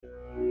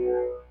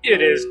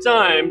It is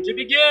time to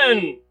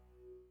begin.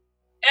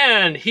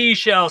 And he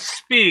shall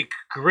speak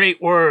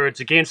great words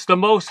against the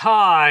Most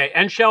High,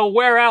 and shall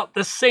wear out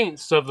the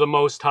saints of the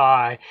Most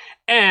High,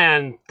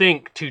 and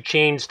think to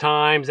change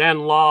times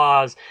and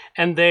laws,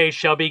 and they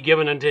shall be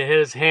given unto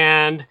his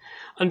hand,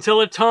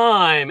 until a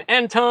time,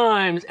 and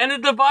times, and a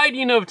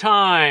dividing of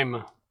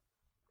time.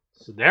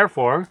 So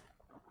therefore,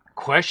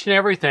 question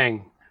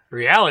everything.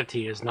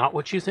 Reality is not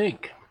what you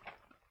think.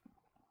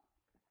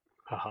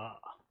 Haha.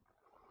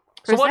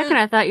 For a second,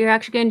 I thought you were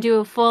actually going to do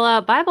a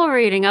full-out Bible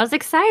reading. I was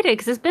excited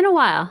because it's been a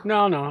while.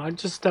 No,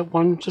 just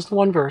one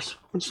verse.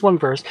 Just one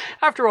verse.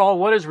 After all,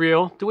 what is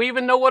real? Do we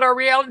even know what our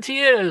reality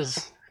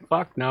is?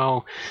 Fuck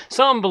no.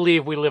 Some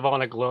believe we live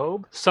on a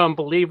globe. Some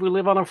believe we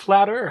live on a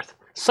flat earth.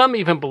 Some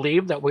even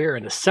believe that we are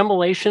in a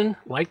simulation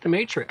like the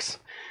Matrix.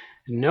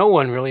 No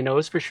one really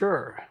knows for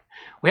sure.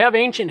 We have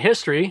ancient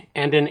history,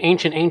 and in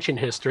ancient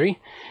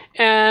history,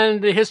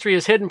 and the history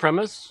is hidden from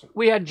us.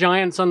 We had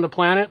giants on the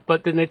planet,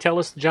 but then they tell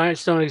us the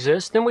giants don't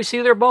exist. Then we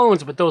see their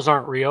bones, but those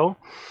aren't real.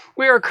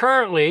 We are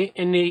currently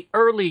in the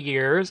early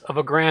years of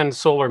a grand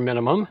solar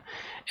minimum,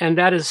 and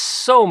that is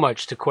so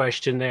much to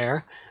question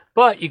there.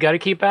 But you got to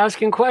keep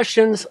asking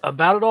questions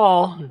about it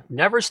all.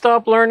 Never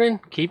stop learning.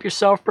 Keep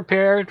yourself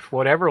prepared for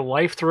whatever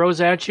life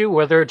throws at you,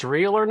 whether it's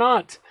real or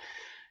not.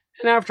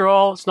 And after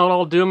all, it's not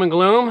all doom and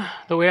gloom.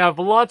 Though we have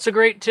lots of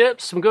great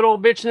tips, some good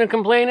old bitching and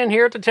complaining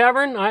here at the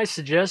tavern, I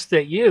suggest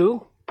that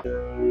you...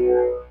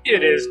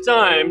 It is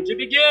time to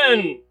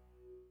begin!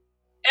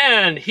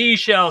 And he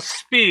shall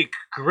speak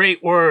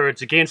great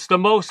words against the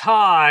Most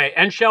High,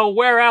 and shall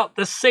wear out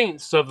the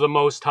saints of the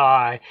Most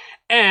High,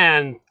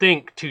 and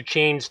think to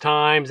change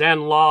times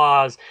and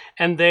laws,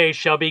 and they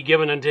shall be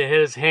given unto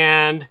his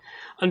hand,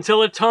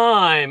 until a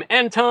time,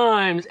 and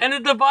times, and a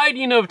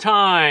dividing of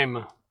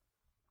time.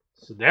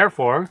 So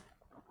therefore,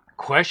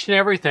 question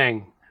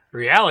everything.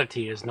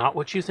 Reality is not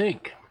what you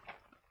think.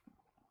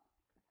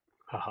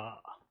 Haha.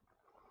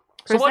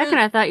 For a second,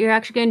 I thought you were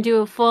actually going to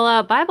do a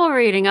full-out Bible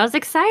reading. I was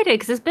excited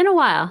because it's been a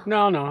while.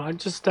 No,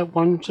 just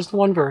one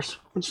verse.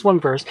 Just one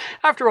verse.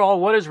 After all,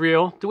 what is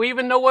real? Do we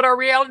even know what our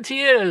reality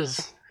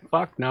is?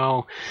 Fuck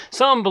no.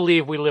 Some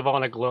believe we live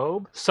on a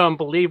globe. Some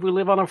believe we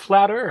live on a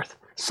flat earth.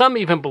 Some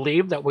even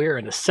believe that we are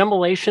in a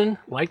simulation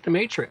like the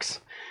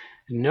Matrix.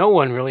 No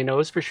one really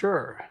knows for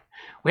sure.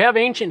 We have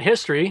ancient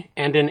history,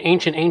 and in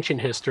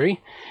ancient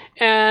history,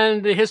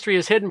 and the history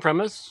is hidden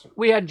from us.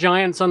 We had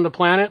giants on the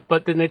planet,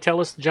 but then they tell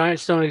us the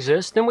giants don't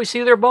exist. Then we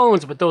see their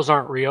bones, but those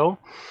aren't real.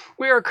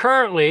 We are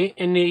currently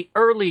in the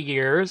early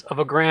years of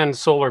a grand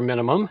solar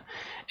minimum,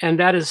 and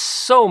that is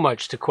so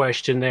much to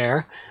question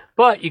there.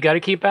 But you got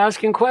to keep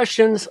asking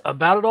questions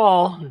about it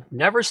all.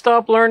 Never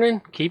stop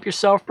learning. Keep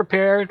yourself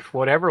prepared for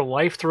whatever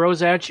life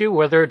throws at you,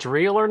 whether it's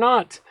real or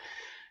not.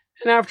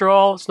 And after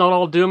all, it's not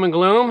all doom and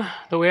gloom.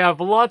 Though we have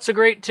lots of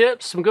great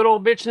tips, some good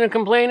old bitching and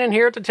complaining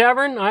here at the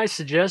tavern, I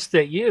suggest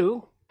that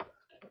you...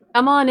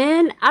 Come on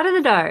in, out of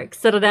the dark,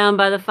 settle down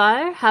by the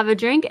fire, have a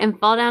drink, and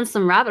fall down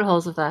some rabbit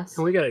holes with us.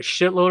 And we got a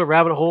shitload of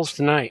rabbit holes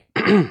tonight.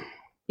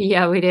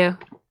 Yeah, we do.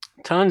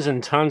 Tons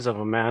and tons of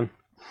them, man.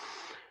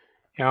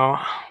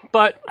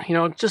 But,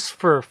 just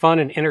for fun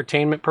and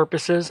entertainment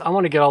purposes, I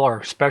want to get all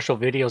our special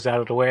videos out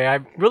of the way. I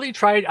really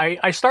tried.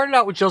 I started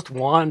out with just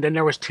one, then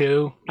there was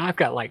two. Now I've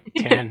got like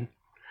 10.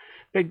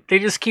 They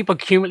just keep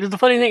accumulating. The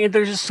funny thing is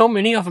there's just so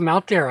many of them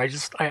out there.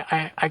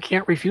 I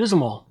can't refuse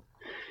them all.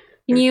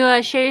 Can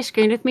you share your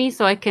screen with me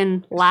so I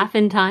can laugh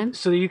in time?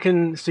 So you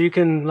can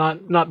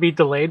not be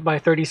delayed by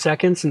 30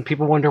 seconds, and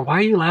people wonder, why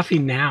are you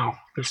laughing now?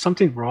 There's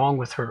something wrong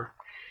with her.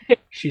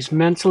 She's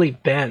mentally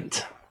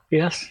bent.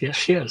 Yes,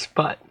 she is,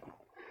 but...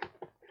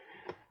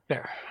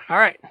 There. All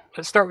right,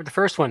 let's start with the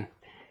first one.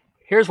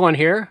 Here's one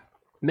here.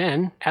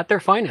 Men at their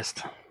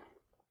finest.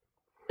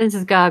 This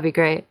has got to be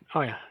great.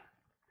 Oh, yeah.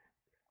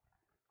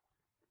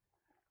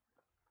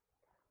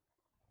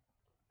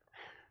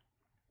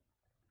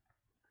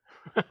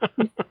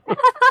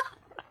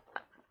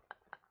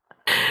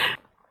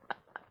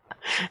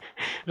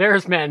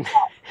 There's men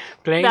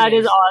playing That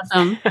games. is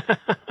awesome.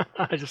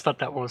 I just thought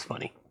that one was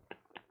funny.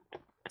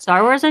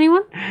 Star Wars,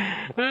 anyone?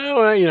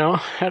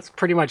 Well, that's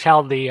pretty much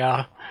how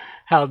the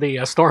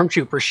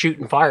stormtroopers shoot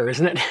and fire,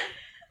 isn't it?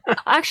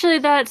 Actually,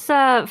 that's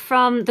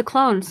from the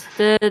clones.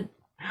 The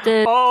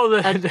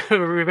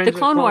Revenge the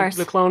Clone Wars.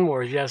 The Clone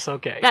Wars, yes,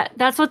 okay.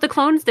 That's what the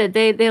clones did.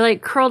 They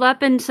like curled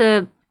up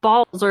into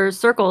balls or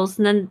circles,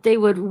 and then they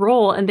would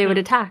roll and they would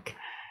attack.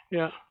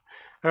 Yeah.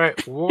 All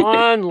right,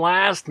 one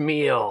last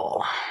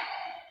meal.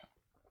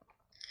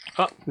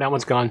 Oh, that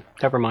one's gone.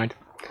 Never mind.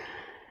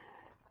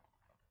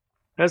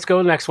 Let's go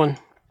to the next one.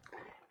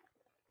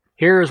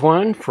 Here's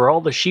one for all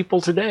the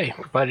sheeple today,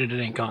 provided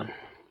it ain't gone.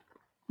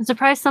 I'm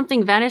surprised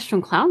something vanished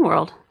from Clown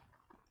World.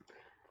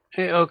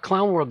 Hey,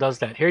 Clown World does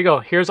that. Here you go.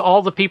 Here's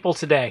all the people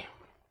today.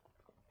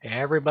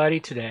 Everybody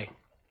today.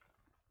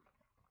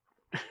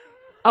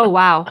 Oh,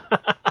 wow.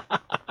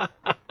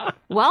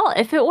 Well,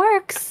 if it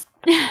works.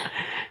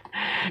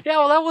 Yeah,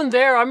 well, that one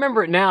there, I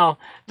remember it now.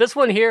 This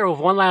one here with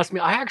one last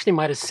meal, I actually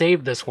might have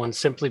saved this one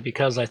simply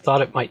because I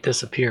thought it might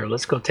disappear.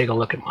 Let's go take a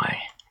look at my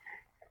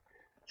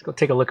Let's go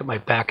take a look at my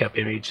backup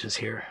images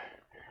here.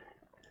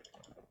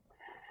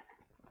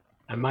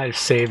 I might have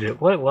saved it.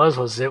 What it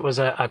was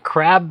a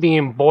crab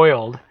being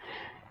boiled,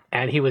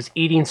 and he was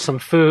eating some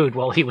food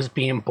while he was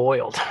being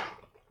boiled.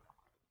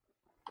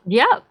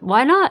 Yeah,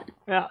 why not?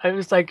 Yeah, I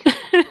was like,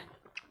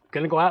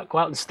 gonna go out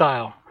in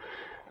style.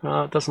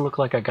 It doesn't look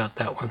like I got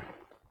that one.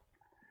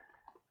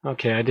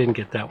 Okay, I didn't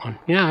get that one.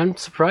 Yeah, I'm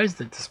surprised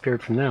it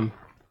disappeared from them.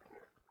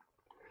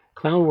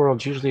 Clown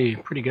World's usually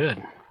pretty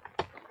good.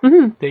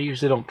 Mm-hmm. They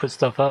usually don't put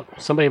stuff up.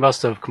 Somebody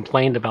must have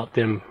complained about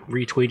them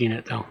retweeting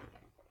it, though.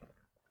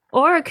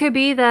 Or it could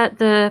be that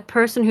the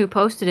person who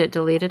posted it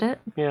deleted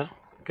it. Yeah,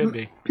 could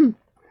be.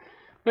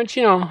 But,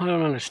 I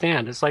don't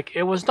understand. It's like,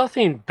 it was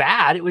nothing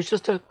bad. It was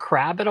just a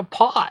crab in a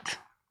pot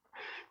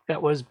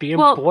that was being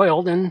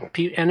boiled, and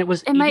it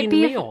was eating the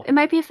meal. It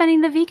might be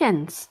offending the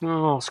vegans.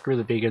 Oh, screw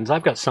the vegans.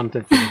 I've got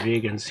something for the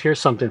vegans. Here's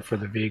something for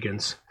the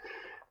vegans.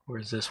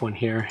 Where's this one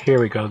here?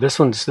 Here we go. This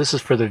is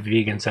for the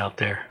vegans out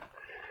there.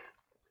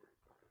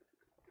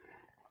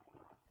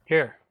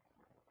 Here.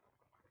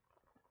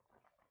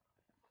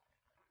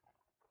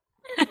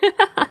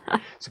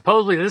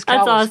 Supposedly this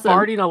cow was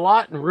farting a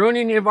lot and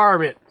ruining the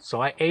environment, so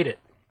I ate it.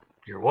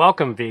 You're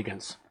welcome,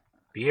 vegans.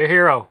 Be a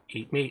hero.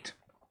 Eat meat.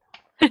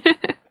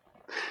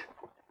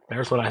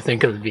 There's what I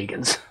think of the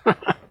vegans.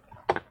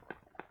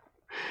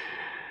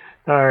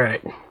 All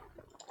right.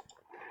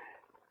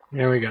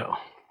 There we go.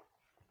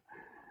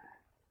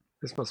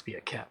 This must be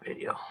a cat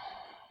video.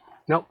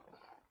 Nope.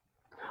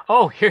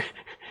 Oh, here.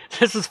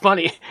 This is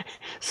funny.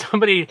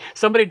 Somebody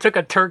took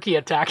a turkey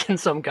attacking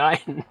some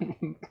guy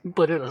and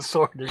put in a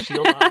sword and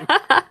shield on him.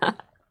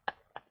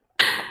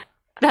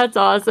 That's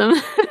awesome.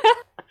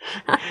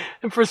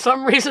 And for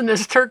some reason,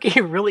 this turkey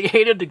really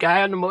hated the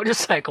guy on the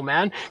motorcycle,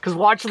 man. Because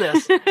watch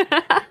this.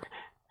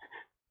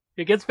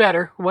 It gets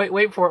better.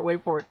 Wait for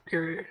it.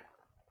 Here.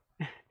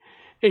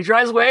 He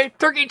drives away.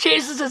 Turkey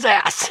chases his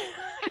ass.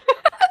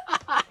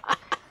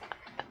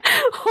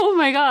 Oh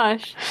my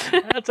gosh.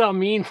 That's how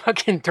mean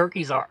fucking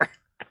turkeys are.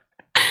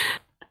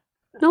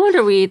 No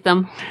wonder we eat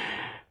them.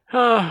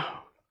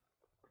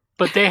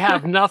 But they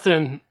have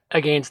nothing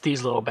against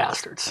these little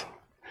bastards.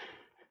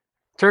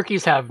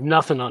 Turkeys have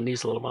nothing on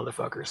these little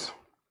motherfuckers.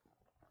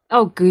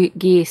 Oh,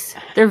 geese.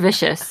 They're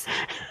vicious.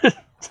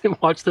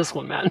 Watch this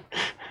one, man.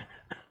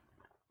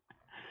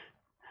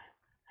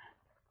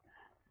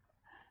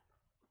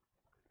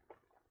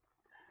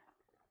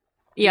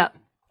 Yep.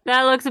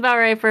 That looks about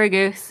right for a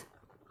goose.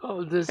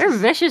 Oh, they're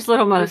vicious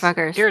little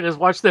motherfuckers. Here it is.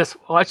 Watch this.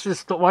 Watch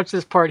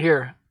this part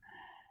here.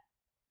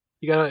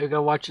 You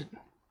gotta watch it.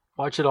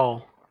 Watch it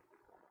all.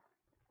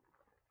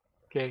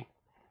 Okay.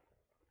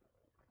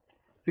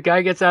 The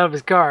guy gets out of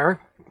his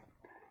car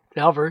to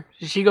help her.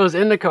 She goes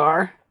in the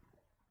car.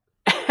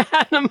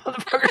 And the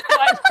motherfucker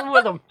climbs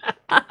with him.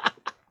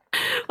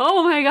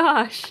 Oh my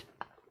gosh.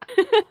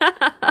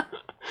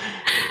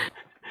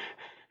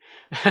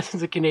 That's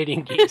the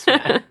Canadian geese,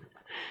 man.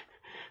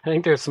 I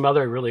think there's some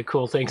other really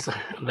cool things.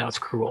 That's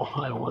cruel.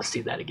 I don't want to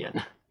see that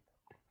again.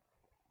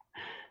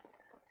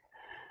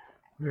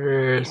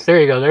 There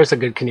you go. There's a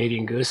good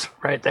Canadian goose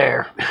right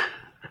there.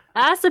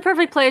 That's the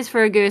perfect place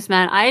for a goose,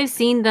 man. I've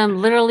seen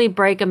them literally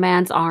break a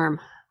man's arm.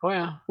 Oh,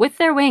 yeah. With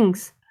their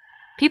wings.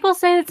 People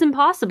say it's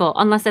impossible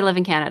unless they live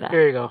in Canada.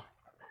 There you go.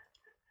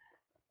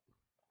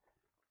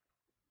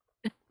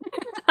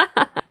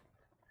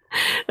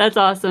 That's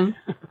awesome.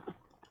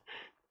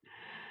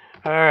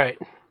 All right.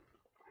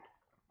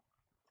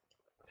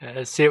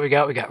 Let's see what we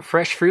got. We got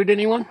fresh fruit,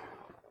 anyone?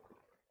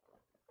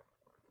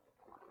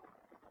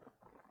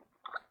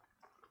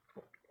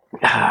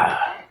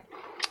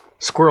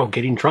 Squirrel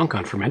getting drunk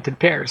on fermented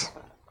pears.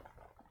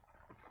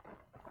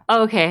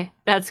 Okay,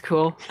 that's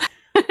cool.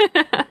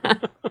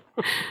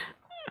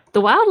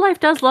 The wildlife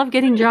does love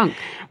getting drunk.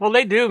 Well,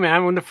 they do,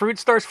 man. When the fruit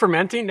starts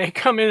fermenting, they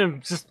come in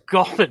and just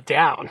gulp it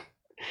down.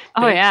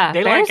 Oh, yeah.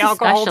 They like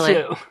alcohol,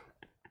 too.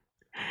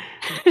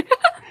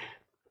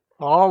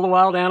 All the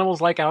wild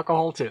animals like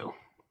alcohol, too.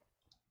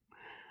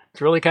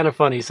 It's really kind of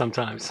funny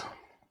sometimes.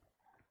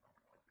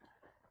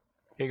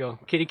 Here you go.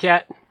 Kitty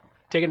cat,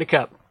 taking the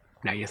cup.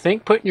 Now, you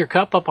think putting your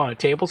cup up on a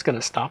table is going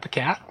to stop a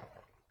cat?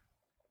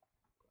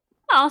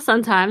 Well,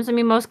 sometimes. I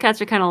mean, most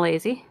cats are kind of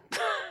lazy.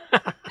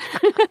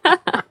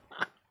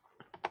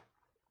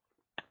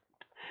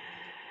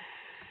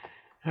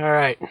 All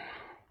right.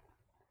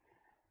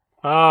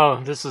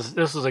 Oh, this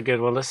is a good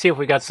one. Let's see if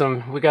we got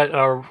some. We got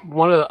a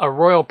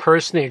royal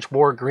personage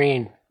wore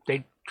green.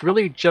 They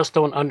really just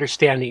don't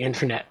understand the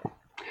internet.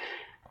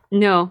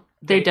 No,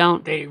 they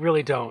don't. They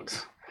really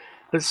don't.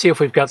 Let's see if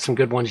we've got some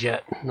good ones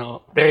yet.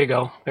 No, there you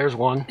go. There's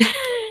one.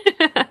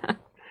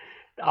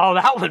 Oh,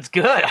 that one's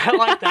good. I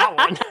like that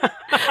one.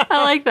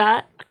 I like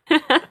that.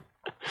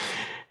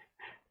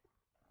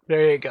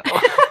 There you go.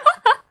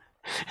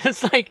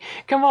 It's like,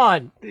 come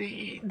on,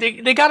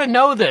 they got to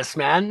know this,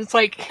 man. It's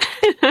like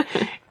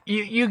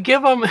you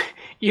give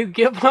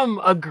them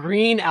a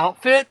green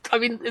outfit. I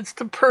mean, it's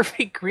the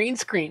perfect green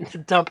screen to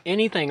dump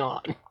anything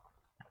on.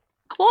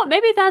 Well,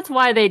 maybe that's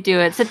why they do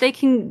it, so they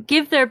can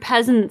give their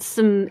peasants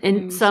some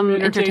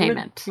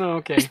entertainment. Oh,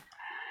 okay.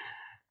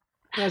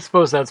 I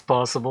suppose that's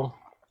possible.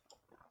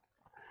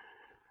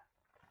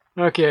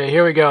 Okay,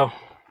 here we go.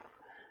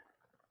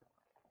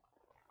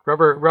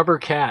 Rubber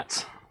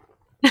cats.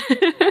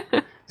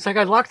 It's like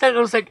I locked that and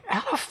I was like,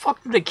 how the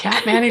fuck did the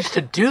cat manage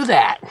to do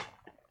that?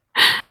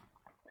 That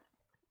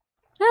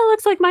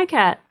looks like my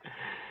cat.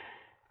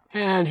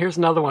 And here's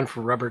another one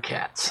for rubber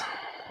cats.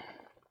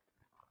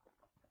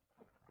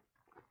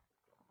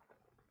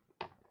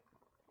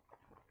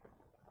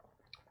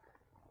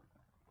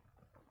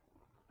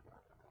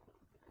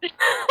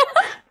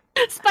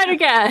 Spider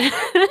cat.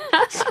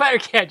 Spider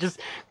cat just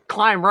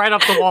climbed right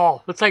up the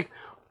wall. It's like,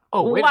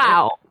 oh, wait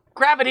wow.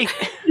 Gravity.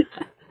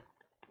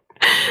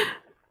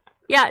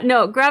 Yeah,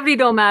 no, gravity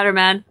don't matter,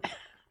 man.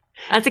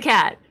 That's a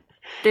cat.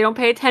 They don't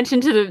pay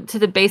attention to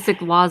the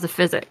basic laws of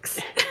physics.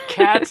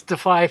 Cats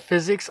defy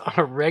physics on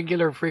a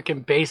regular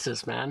freaking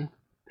basis, man.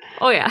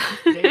 Oh yeah.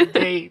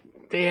 they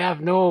have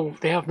no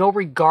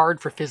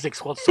regard for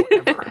physics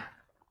whatsoever.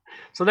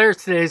 So there's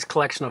today's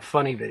collection of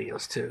funny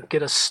videos to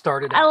get us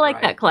started. I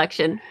like that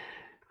collection.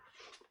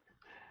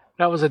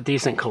 That was a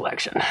decent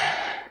collection.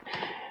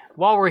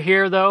 While we're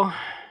here, though,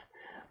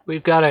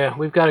 we've got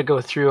to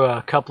go through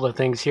a couple of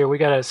things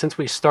here. Since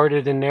we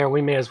started in there,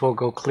 we may as well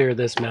go clear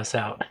this mess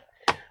out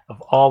of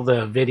all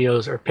the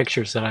videos or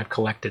pictures that I've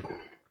collected.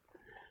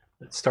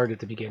 Let's start at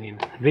the beginning.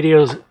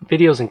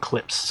 Videos and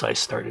clips. So I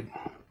started.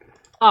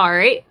 All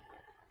right.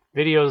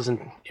 Videos and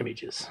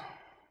images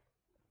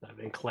that I've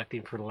been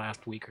collecting for the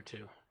last week or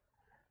two.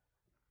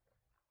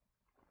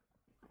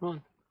 Come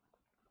on.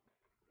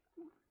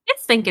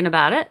 It's thinking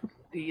about it.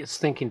 It's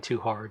thinking too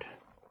hard.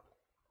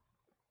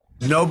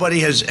 Nobody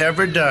has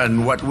ever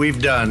done what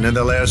we've done in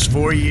the last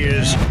 4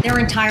 years. Their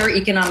entire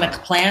economic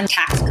plan,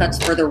 tax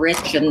cuts for the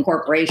rich and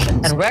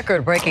corporations. And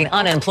record-breaking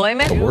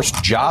unemployment. The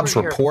worst jobs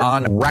report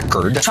on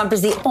record. Trump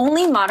is the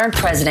only modern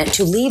president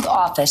to leave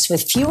office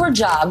with fewer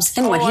jobs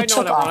than when he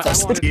took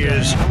office.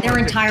 Their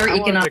entire I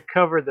wanted economic... to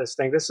cover this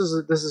thing. This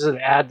is an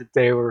ad that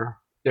they're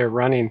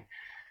running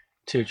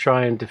to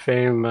try and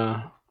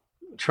defame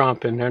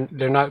Trump, and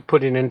they're not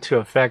putting into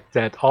effect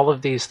that all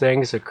of these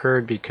things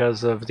occurred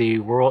because of the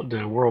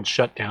world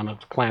shutdown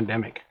of the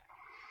pandemic.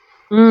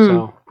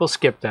 So we'll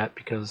skip that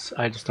because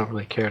I just don't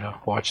really care to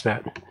watch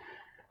that.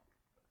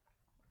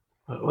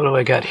 But what do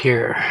I got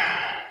here?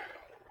 I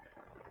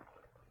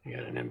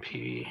got an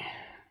MP.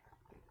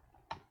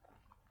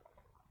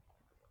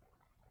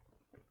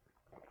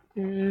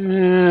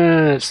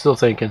 It's still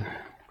thinking.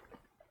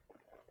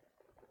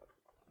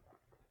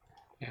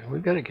 Yeah,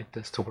 we've got to get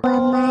this to work.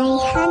 My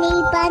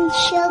honey bun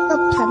sugar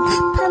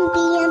plum,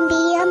 pumpkin.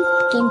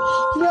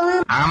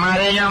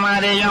 Amarillo,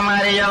 amarillo,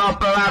 amarillo,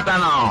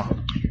 plátano.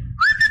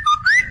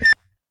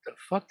 The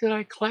fuck did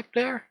I collect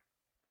there?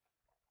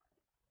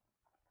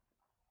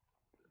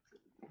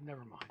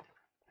 Never mind.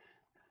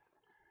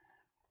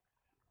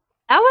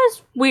 That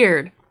was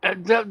weird.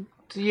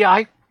 Yeah,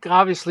 I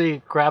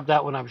obviously grabbed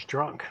that when I was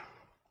drunk.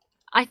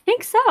 I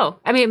think so.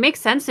 I mean, it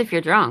makes sense if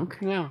you're drunk.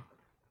 Yeah.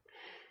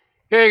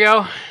 Here you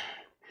go.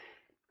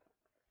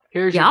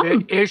 Here's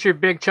your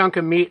big chunk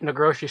of meat in the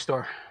grocery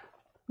store.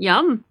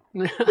 Yum.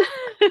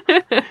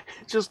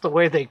 Just the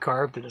way they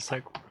carved it. It's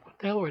like, what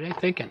the hell were they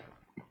thinking?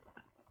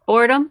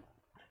 Boredom.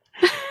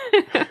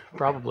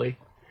 Probably.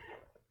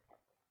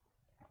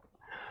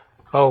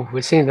 Oh,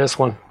 we've seen this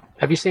one.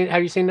 Have you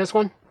seen this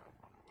one?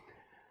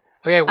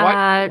 Okay,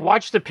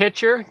 watch the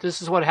picture.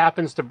 This is what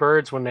happens to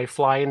birds when they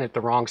fly in at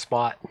the wrong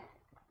spot.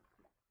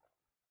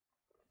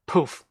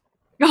 Poof.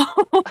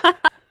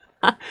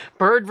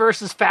 Bird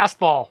versus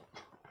fastball.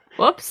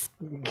 Whoops.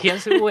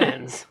 Guess who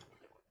wins?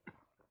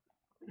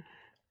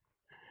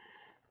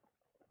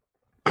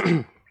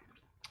 Here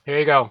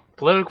you go.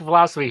 Political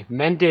philosophy.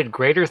 Men did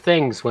greater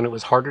things when it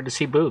was harder to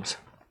see boobs.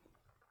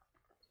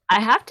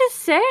 I have to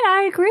say,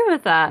 I agree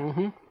with that.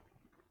 Mm-hmm.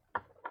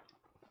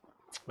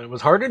 When it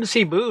was harder to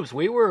see boobs,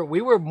 we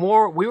were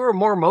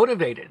more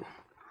motivated.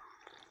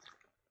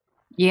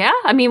 Yeah,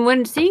 I mean,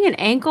 when seeing an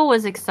ankle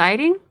was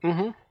exciting,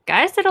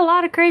 guys did a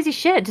lot of crazy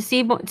shit to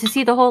see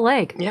the whole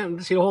leg. Yeah,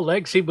 to see the whole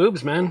leg, see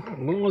boobs,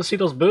 man. We want to see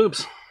those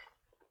boobs.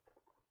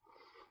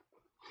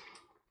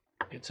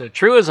 It's a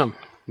truism.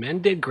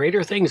 Men did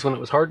greater things when it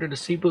was harder to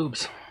see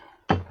boobs.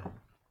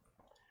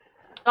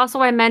 Also,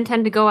 why men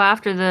tend to go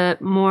after the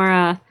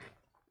more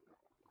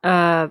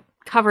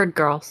covered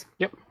girls.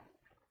 Yep.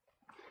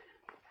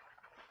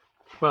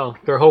 Well,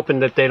 they're hoping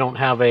that they don't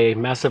have a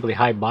massively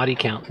high body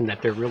count and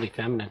that they're really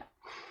feminine.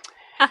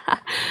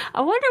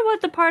 I wonder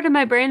what the part of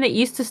my brain that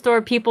used to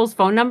store people's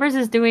phone numbers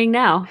is doing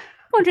now.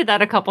 Wondered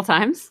that a couple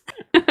times.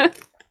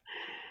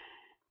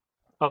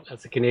 Oh,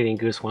 that's a Canadian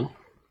Goose one.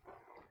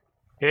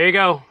 Here you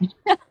go.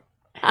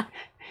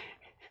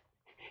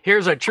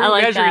 Here's a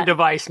true measuring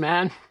device,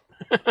 man.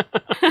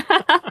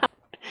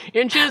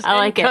 Inches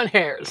and cunt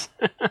hairs.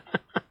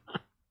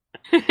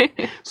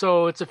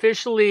 So it's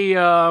officially,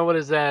 what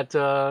is that?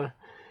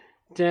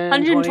 10,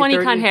 120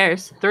 cunt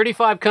hairs.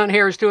 35 cunt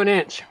hairs to an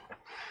inch.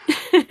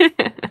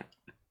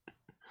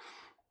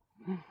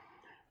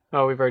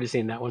 Oh, we've already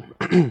seen that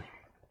one.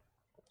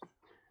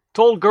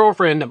 Told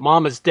girlfriend that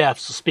mom is deaf,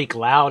 so speak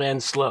loud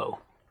and slow.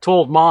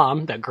 Told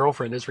mom that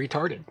girlfriend is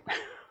retarded.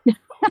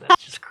 Oh,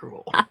 that's just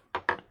cruel.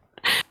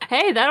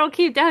 Hey, that'll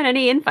keep down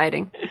any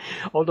infighting.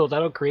 Although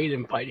that'll create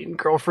infighting. The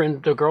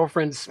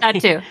girlfriend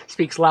That too.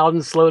 speaks loud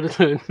and slow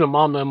to the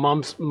mom. The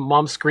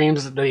mom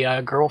screams at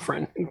the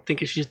girlfriend,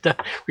 thinking she's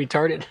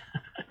retarded.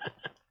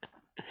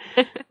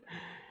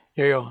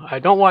 Here you go. I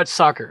don't watch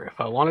soccer.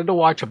 If I wanted to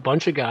watch a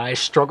bunch of guys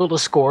struggle to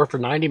score for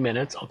 90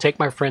 minutes, I'll take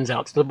my friends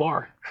out to the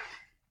bar.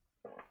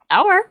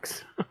 That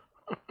works.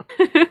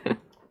 Here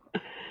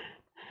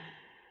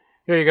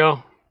you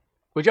go.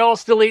 Would y'all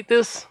still eat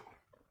this?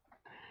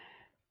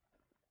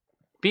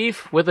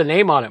 Beef with a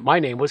name on it. My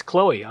name was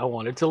Chloe. I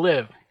wanted to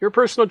live. Your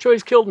personal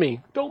choice killed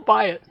me. Don't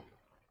buy it.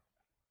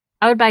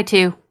 I would buy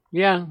 2.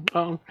 Yeah.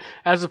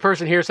 As the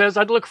person here says,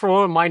 I'd look for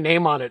one with my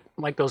name on it,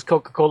 like those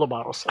Coca-Cola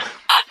bottles.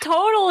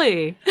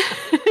 Totally.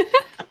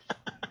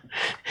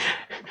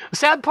 The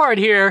sad part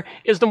here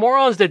is the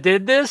morons that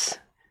did this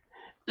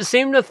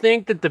seem to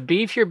think that the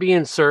beef you're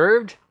being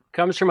served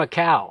comes from a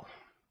cow.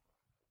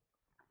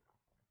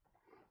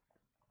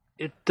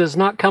 It does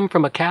not come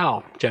from a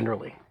cow,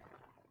 generally.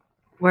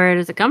 Where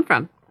does it come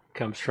from? It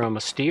comes from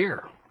a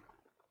steer.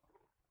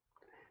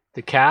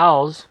 The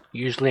cows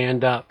usually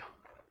end up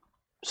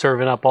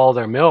serving up all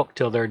their milk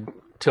till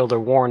they're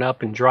worn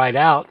up and dried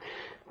out.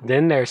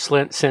 Then they're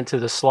sent to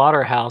the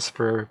slaughterhouse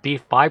for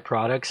beef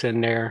byproducts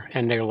and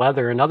their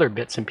leather and other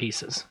bits and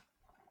pieces.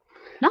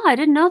 No, I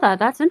didn't know that.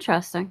 That's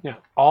interesting. Yeah,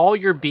 all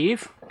your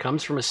beef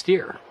comes from a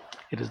steer.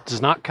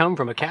 Does not come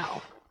from a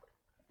cow.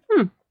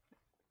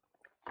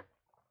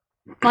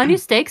 Well, I knew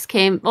steaks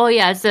came. Oh,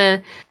 yeah, it's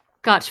a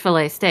Scotch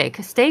fillet steak.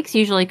 Steaks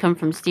usually come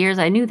from steers.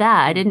 I knew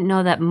that. I didn't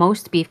know that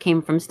most beef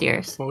came from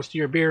steers. Most of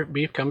your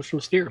beef comes from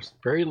steers.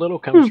 Very little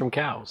comes from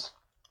cows.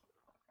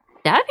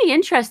 That'd be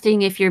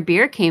interesting if your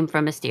beer came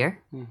from a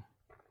steer.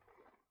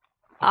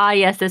 Ah,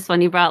 yes, this one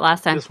you brought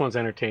last time. This one's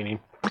entertaining.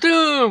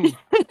 Boom!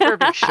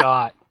 Perfect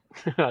shot.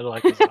 I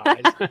like his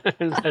eyes.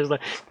 I was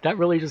like, that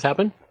really just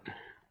happened?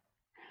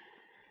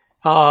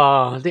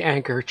 Ah, the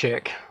anchor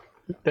chick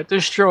that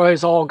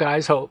destroys all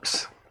guys'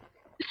 hopes.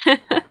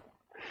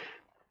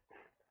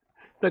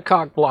 The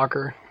cock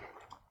blocker.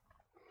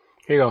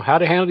 Here you go. How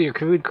to handle your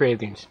food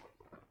cravings.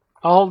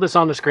 I'll hold this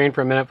on the screen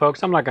for a minute,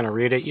 folks. I'm not going to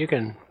read it. You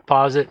can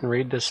pause it and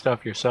read this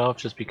stuff yourself,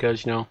 just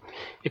because,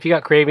 if you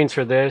got cravings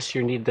for this,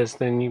 you need this,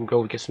 then you can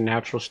go get some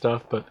natural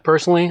stuff. But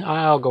personally,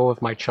 I'll go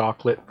with my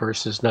chocolate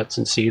versus nuts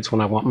and seeds when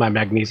I want my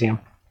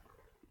magnesium.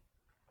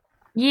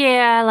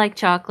 Yeah, I like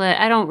chocolate.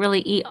 I don't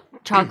really eat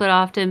chocolate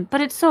often, but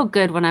it's so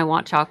good when I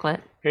want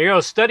chocolate. Here you go.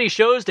 Study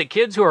shows that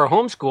kids who are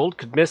homeschooled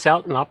could miss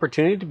out on an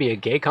opportunity to be a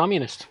gay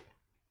communist.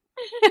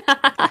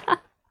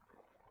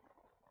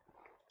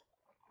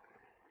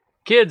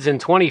 Kids in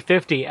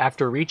 2050,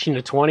 after reaching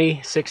the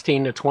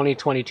 2016 to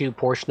 2022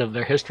 portion of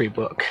their history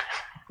book,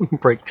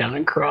 break down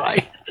and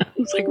cry.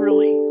 It's like,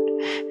 really?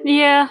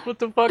 Yeah. What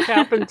the fuck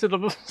happened to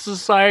the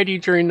society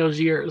during those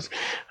years?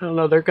 I don't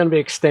know. They're going to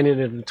be extended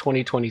into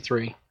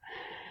 2023.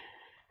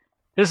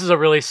 This is a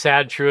really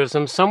sad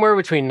truism. Somewhere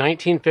between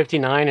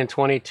 1959 and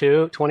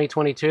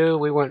 2022,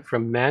 we went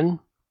from men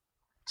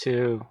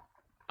to,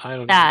 I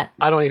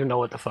don't even know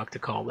what the fuck to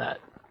call that.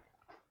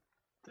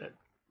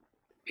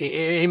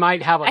 He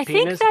might have a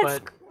penis,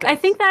 but I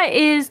think that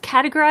is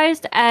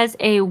categorized as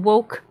a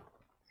woke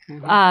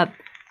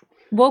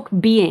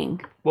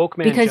being. Woke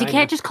man, because you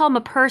can't just call them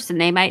a person.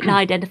 They might not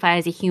identify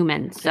as a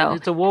human. So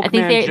it's a woke I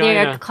think they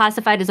mangina. are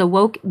classified as a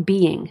woke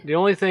being. The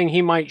only thing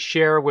he might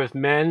share with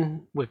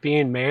men, with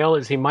being male,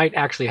 is he might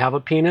actually have a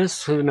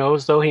penis. Who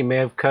knows, though? He may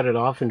have cut it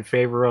off in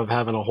favor of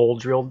having a hole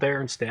drilled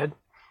there instead.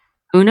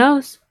 Who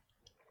knows?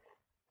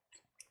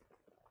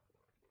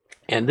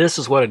 And this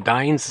is what a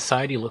dying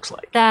society looks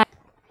like.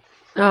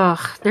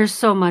 There's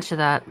so much of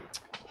that.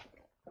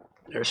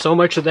 There's so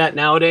much of that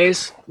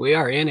nowadays. We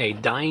are in a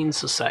dying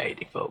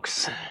society,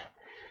 folks.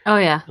 Oh,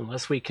 yeah.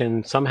 Unless we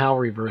can somehow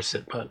reverse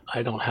it, but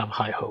I don't have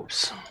high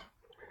hopes.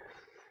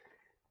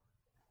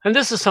 And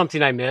this is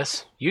something I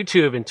miss.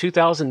 YouTube in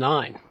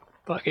 2009.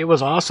 Fuck, it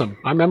was awesome.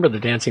 I remember the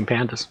dancing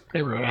pandas.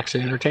 They were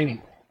actually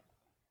entertaining.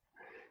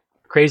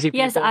 Crazy people.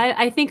 Yes,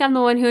 I think I'm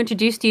the one who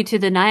introduced you to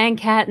the Nyan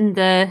cat and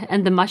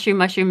the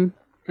mushroom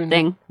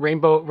thing.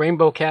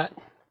 Rainbow cat.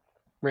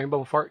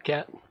 Rainbow fart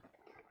cat.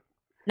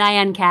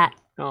 Nyan cat.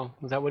 Oh,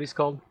 is that what he's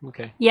called?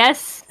 Okay.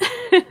 Yes.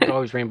 It's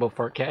always Rainbow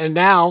Fart Cat. And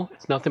now,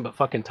 it's nothing but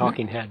fucking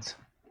talking heads.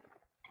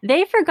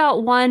 They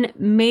forgot one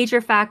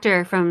major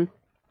factor from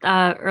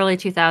early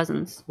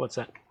 2000s. What's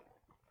that?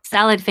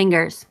 Salad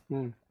fingers. I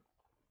don't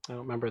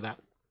remember that.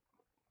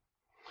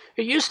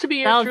 It used to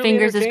be Salad really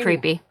fingers is entertaining.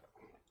 creepy.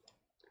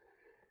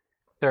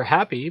 They're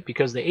happy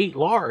because they ate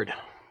lard.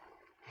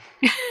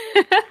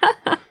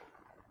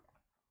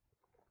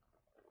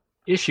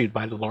 Issued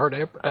by the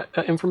Lard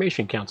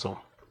Information Council.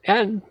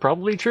 And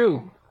probably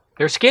true.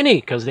 They're skinny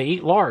because they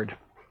eat lard.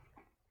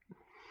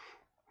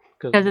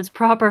 Because it's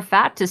proper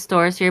fat to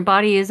store, so your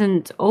body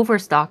isn't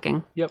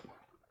overstocking. Yep.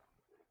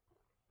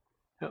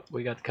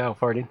 We got the cow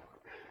farting.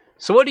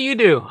 So what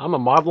do? I'm a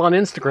model on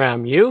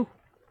Instagram. You?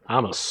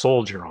 I'm a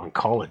soldier on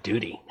Call of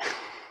Duty.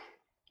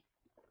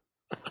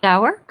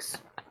 That works.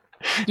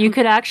 You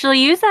could actually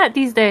use that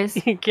these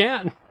days. You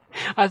can.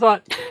 I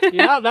thought,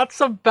 yeah,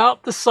 that's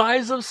about the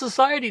size of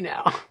society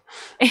now.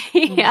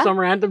 Yeah. Some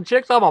random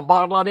chicks. I'm a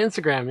model on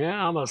Instagram.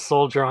 Yeah, I'm a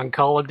soldier on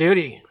Call of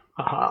Duty.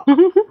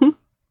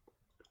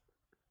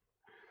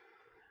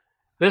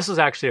 This is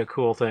actually a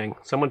cool thing.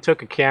 Someone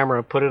took a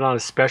camera, put it on a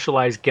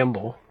specialized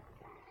gimbal,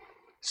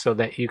 so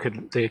that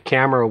the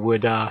camera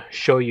would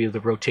show you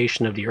the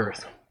rotation of the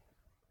Earth.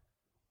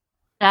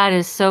 That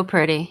is so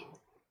pretty.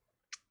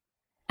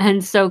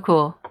 And so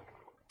cool.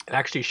 It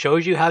actually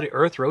shows you how the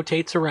Earth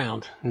rotates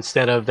around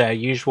instead of the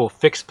usual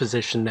fixed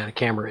position that a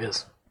camera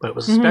is. But it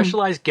was a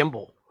specialized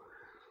gimbal.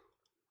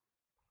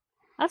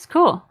 That's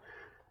cool.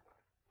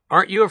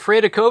 Aren't you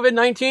afraid of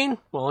COVID-19?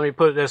 Well, let me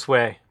put it this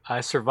way.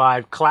 I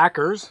survived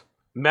clackers,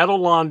 metal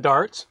lawn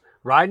darts,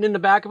 riding in the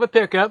back of a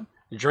pickup,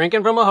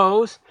 drinking from a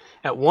hose,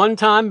 at one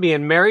time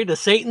being married to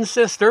Satan's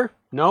sister.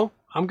 No,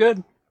 I'm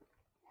good.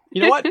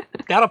 You know what?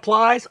 That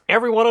applies.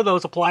 Every one of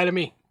those apply to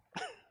me.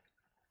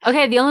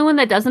 Okay, the only one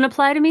that doesn't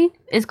apply to me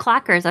is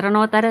clackers. I don't know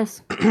what that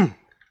is.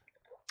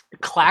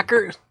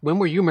 Clackers? When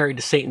were you married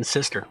to Satan's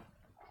sister?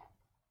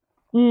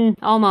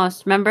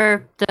 Almost.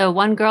 Remember the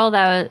one girl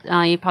that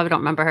was, you probably don't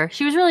remember her.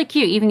 She was really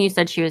cute. Even you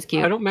said she was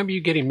cute. I don't remember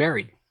you getting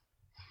married.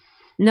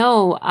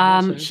 No,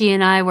 she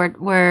and I we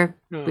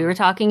were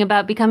talking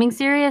about becoming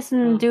serious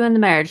and doing the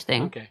marriage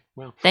thing. Okay,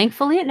 well.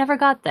 Thankfully, it never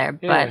got there,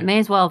 but may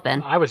as well have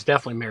been. I was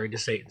definitely married to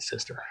Satan's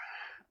sister.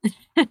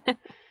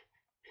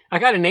 I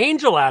got an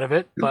angel out of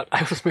it, but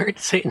I was married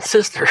to Satan's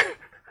sister.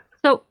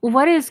 So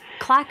what is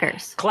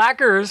clackers?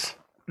 Clackers,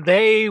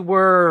 they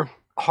were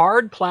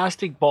hard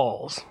plastic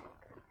balls,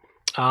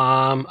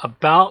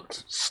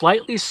 about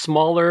slightly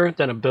smaller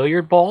than a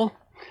billiard ball,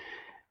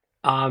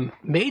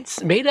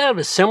 made out of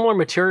a similar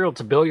material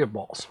to billiard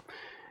balls.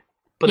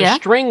 But a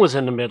string was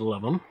in the middle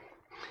of them,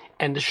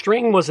 and the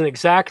string was an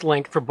exact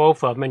length for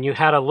both of them, and you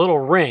had a little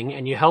ring,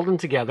 and you held them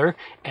together,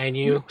 and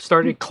you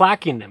started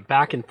clacking them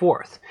back and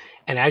forth.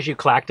 And as you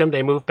clacked them,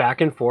 they moved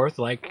back and forth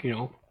like, you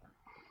know.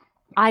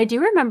 I do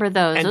remember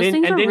those. Those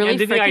things were really freaking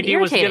irritating. And then the idea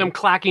was to get them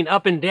clacking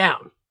up and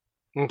down.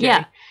 Okay?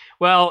 Yeah.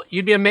 Well,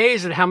 you'd be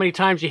amazed at how many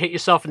times you hit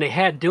yourself in the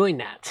head doing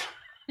that.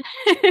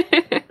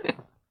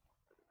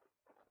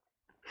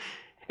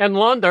 And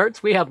lawn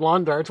darts, we had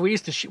lawn darts. We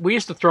used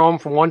to throw them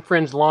from one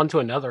friend's lawn to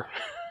another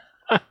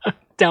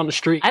down the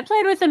street. I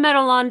played with the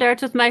metal lawn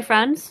darts with my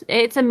friends.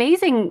 It's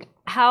amazing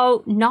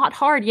how not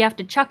hard you have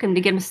to chuck them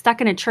to get them stuck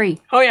in a tree.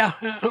 Oh yeah,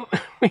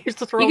 we used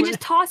to throw. You can just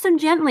toss them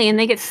gently, and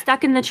they get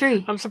stuck in the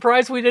tree. I'm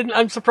surprised we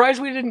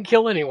didn't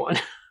kill anyone.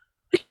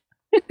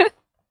 Well,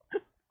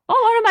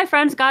 one of my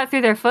friends got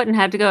through their foot and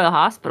had to go to the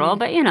hospital,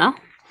 but you know.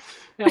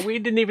 Yeah, we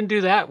didn't even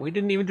do that. We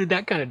didn't even do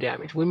that kind of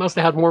damage. We must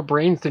have had more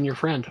brains than your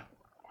friend.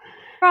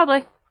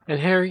 Probably. And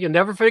Harry, you'll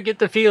never forget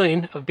the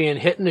feeling of being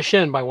hit in the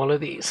shin by one of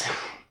these.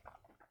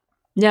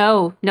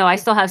 No, I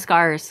still have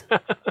scars.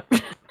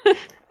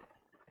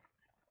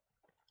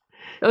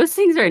 Those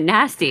things are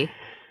nasty.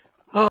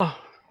 Oh.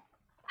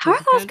 How are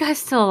those guys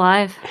still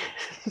alive?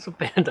 It's a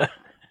panda.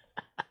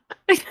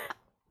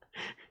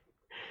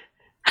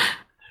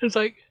 It's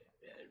like,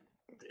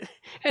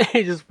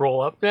 you just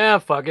roll up. Yeah,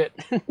 fuck it.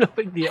 No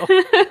big deal.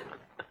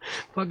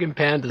 Fucking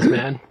pandas,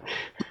 man.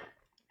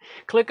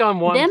 Click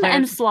on one. Them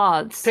and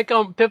sloths. Click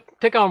on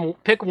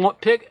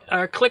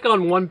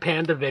one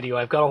panda video.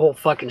 I've got a whole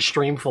fucking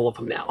stream full of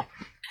them now.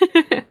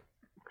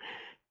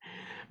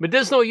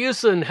 Medicinal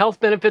use and health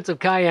benefits of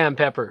cayenne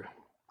pepper.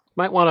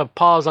 Might want to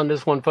pause on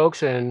this one,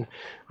 folks, and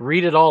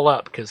read it all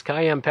up, because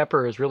cayenne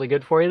pepper is really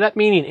good for you. That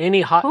meaning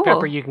any hot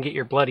pepper you can get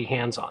your bloody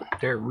hands on.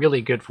 They're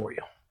really good for you.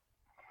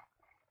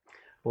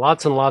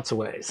 Lots and lots of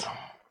ways.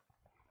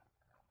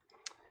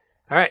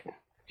 All right.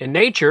 In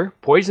nature,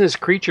 poisonous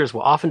creatures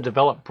will often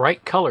develop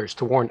bright colors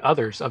to warn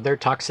others of their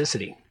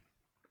toxicity.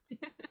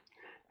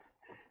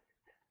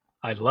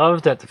 I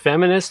love that the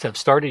feminists have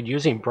started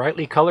using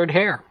brightly colored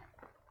hair.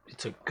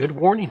 It's a good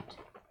warning.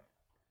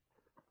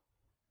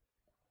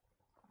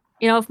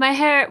 You know,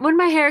 when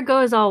my hair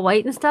goes all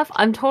white and stuff,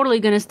 I'm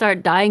totally going to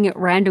start dyeing it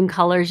random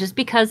colors just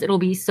because it'll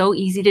be so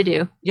easy to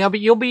do. Yeah,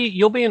 but you'll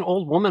be an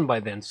old woman by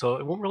then, so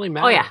it won't really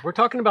matter. Oh, yeah. We're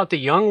talking about the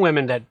young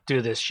women that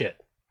do this shit.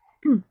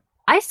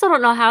 I still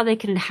don't know how they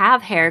can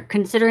have hair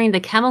considering the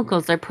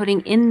chemicals they're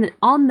putting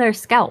on their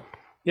scalp.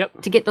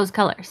 Yep. To get those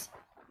colors.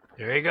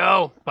 There you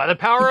go. By the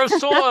power of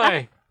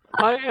soy.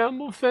 I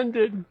am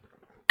offended.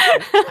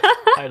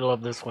 I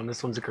love this one.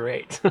 This one's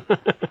great.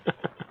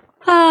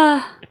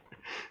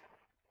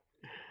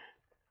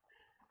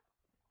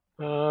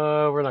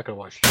 We're not going to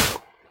watch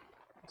it.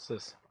 What's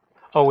this?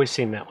 Oh, we've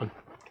seen that one.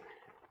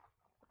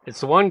 It's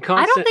the one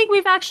constant. I don't think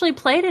we've actually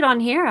played it on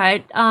here.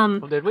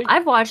 Did we?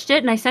 I've watched it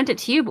and I sent it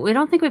to you, but we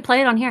don't think we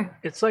played it on here.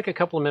 It's like a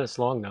couple of minutes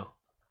long, though.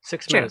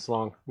 6 minutes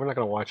long. We're not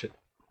going to watch it.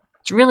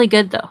 It's really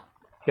good, though.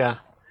 Yeah.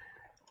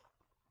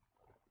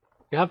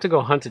 You have to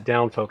go hunt it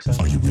down, folks.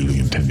 Are you really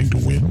intending to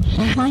win?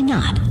 Why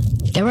not?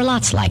 There are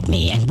lots like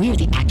me, and we're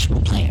the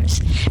actual players.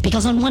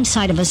 Because on one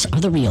side of us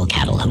are the real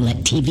cattle who let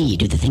TV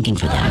do the thinking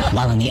for them,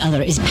 while on the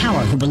other is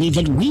power who believe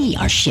that we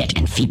are shit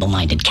and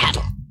feeble-minded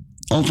cattle.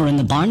 Over in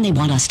the barn, they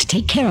want us to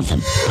take care of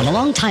them. But a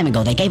long time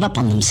ago, they gave up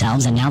on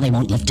themselves, and now they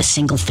won't lift a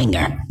single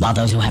finger. While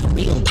those who have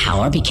real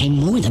power became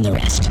more than the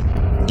rest.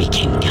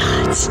 Became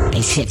gods.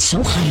 They sit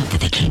so high up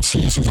that they can't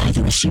see us as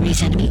either a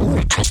serious enemy or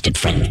a trusted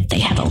friend. They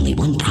have only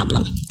one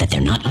problem, that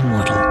they're not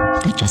immortal.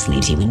 That just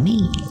leaves you and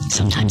me.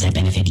 Sometimes I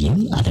benefit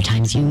you, other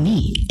times you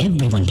me.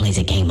 Everyone plays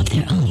a game of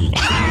their own.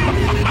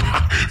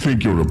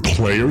 Think you're a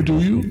player, do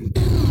you?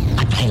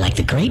 I play like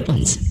the great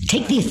ones.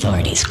 Take the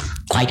authorities.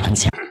 Quite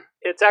uncertain.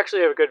 It's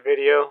actually a good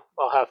video.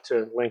 I'll have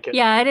to link it.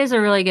 Yeah, it is a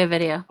really good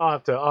video. I'll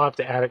have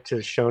to add it to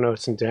the show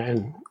notes and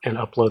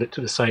upload it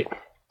to the site.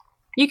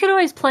 You could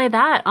always play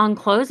that on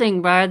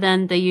closing rather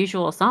than the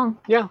usual song.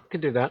 Yeah,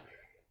 could do that.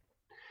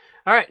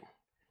 All right,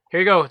 here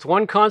you go. It's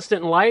one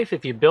constant in life.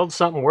 If you build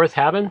something worth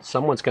having,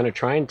 someone's going to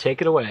try and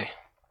take it away.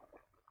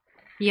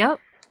 Yep.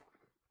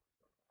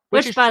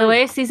 Which by the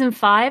way, season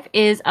 5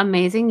 is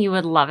amazing. You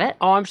would love it.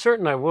 Oh, I'm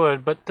certain I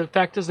would. But the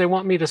fact is, they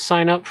want me to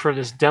sign up for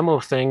this demo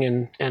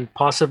thing and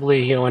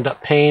possibly, end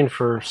up paying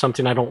for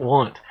something I don't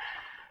want.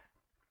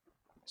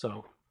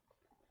 So,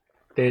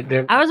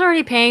 I was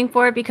already paying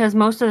for it because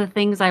most of the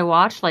things I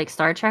watch, like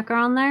Star Trek, are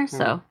on there.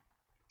 So,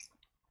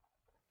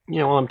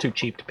 well, I'm too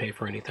cheap to pay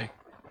for anything.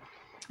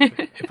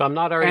 If I'm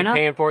not already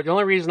paying for it, the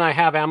only reason I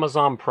have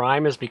Amazon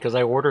Prime is because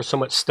I order so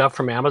much stuff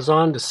from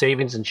Amazon. The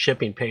savings and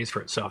shipping pays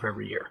for itself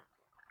every year.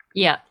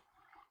 Yeah.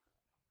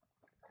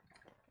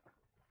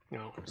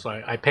 So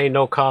I pay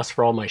no cost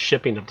for all my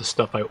shipping of the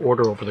stuff I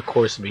order over the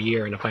course of a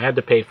year. And if I had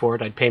to pay for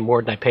it, I'd pay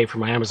more than I pay for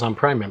my Amazon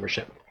Prime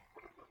membership.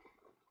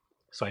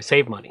 So I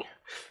save money.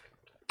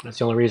 That's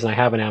the only reason I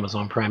have an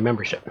Amazon Prime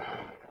membership.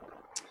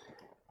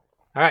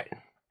 All right.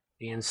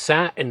 The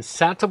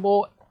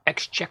insatiable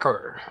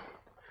exchequer.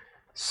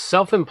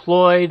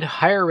 Self-employed,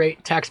 higher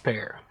rate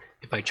taxpayer.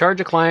 If I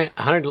charge a client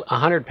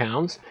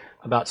 £100,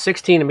 about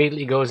 16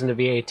 immediately goes into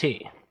VAT.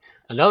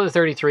 Another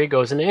 33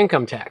 goes into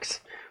income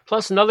tax,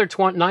 plus another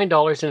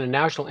 $9 into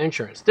national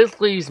insurance. This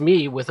leaves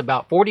me with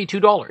about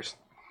 $42.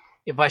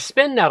 If I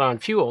spend that on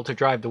fuel to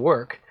drive to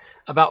work,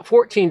 about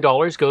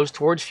 $14 goes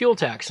towards fuel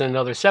tax and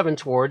another $7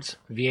 towards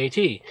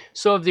VAT.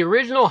 So of the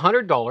original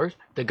 $100,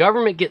 the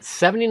government gets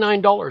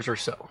 $79 or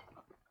so.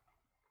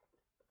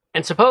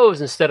 And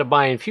suppose instead of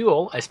buying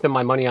fuel, I spend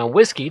my money on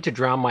whiskey to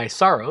drown my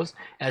sorrows,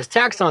 as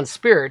tax on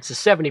spirits is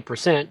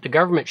 70%, the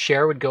government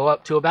share would go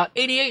up to about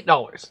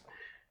 $88.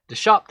 The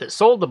shop that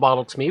sold the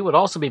bottle to me would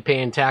also be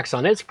paying tax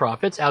on its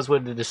profits, as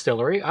would the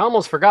distillery. I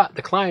almost forgot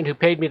the client who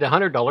paid me the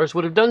 $100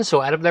 would have done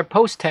so out of their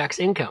post-tax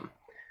income.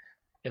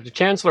 If the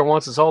Chancellor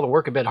wants us all to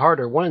work a bit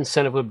harder, one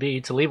incentive would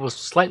be to leave a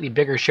slightly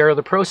bigger share of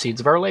the proceeds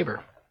of our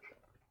labor.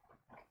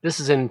 This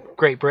is in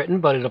Great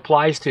Britain, but it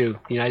applies to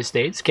the United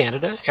States,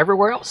 Canada,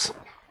 everywhere else.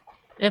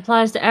 It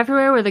applies to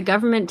everywhere where the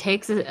government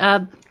takes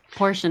a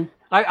portion.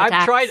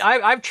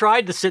 I've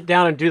tried to sit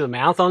down and do the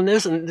math on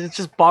this, and it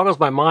just boggles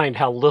my mind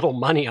how little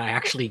money I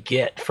actually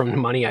get from the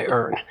money I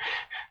earn.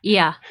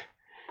 Yeah.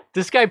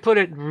 This guy put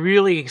it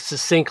really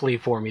succinctly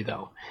for me,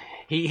 though.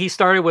 He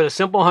started with a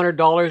simple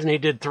 $100, and he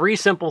did 3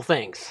 simple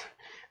things.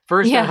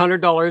 First, at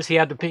 $100, he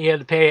had to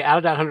pay out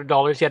of that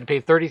 $100, he had to pay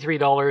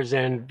 $33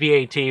 in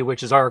VAT,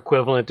 which is our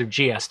equivalent of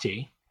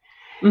GST.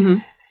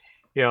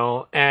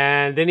 Mm-hmm.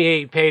 And then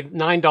he paid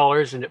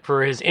 $9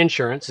 for his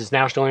insurance, his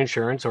national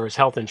insurance or his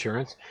health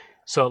insurance.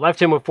 So it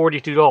left him with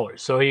 $42.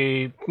 So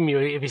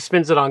if he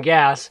spends it on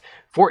gas,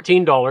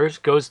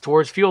 $14 goes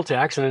towards fuel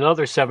tax and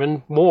another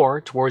 $7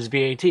 more towards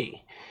VAT.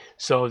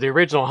 So the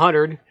original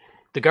 $100,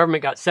 the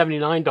government got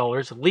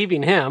 $79,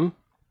 leaving him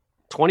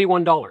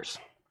 $21.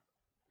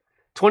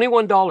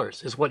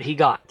 $21 is what he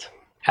got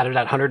out of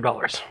that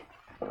 $100.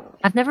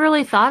 I've never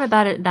really thought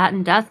about it that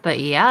in depth, but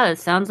yeah, it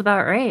sounds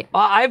about right.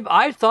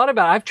 I've thought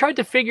about it. I've tried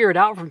to figure it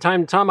out from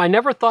time to time. I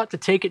never thought to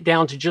take it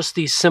down to just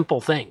these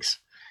simple things.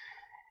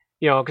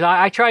 Because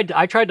I tried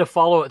to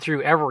follow it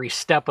through every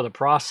step of the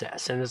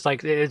process, and it's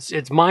like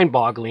it's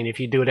mind-boggling if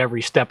you do it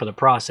every step of the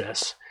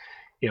process.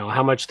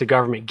 How much the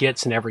government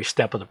gets in every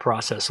step of the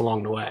process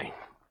along the way.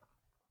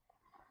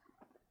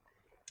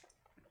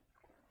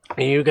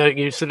 And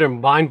you sit there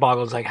and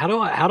mind-boggle. It's like how do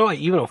I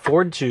even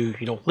afford to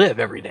live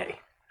every day?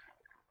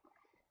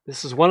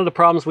 This is one of the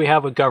problems we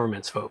have with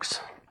governments, folks.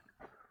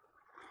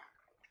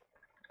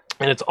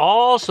 And it's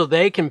all so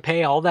they can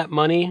pay all that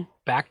money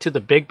back to the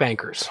big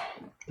bankers,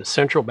 the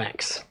central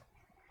banks.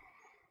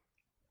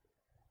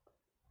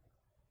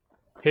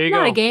 Here you go.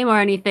 Not a game or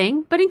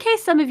anything, but in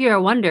case some of you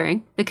are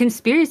wondering, the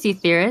conspiracy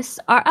theorists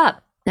are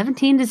up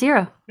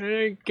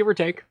 17-0. Give or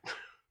take.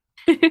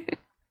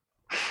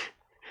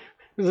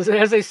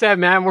 As I said,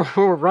 man,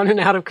 we're running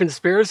out of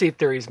conspiracy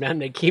theories, man.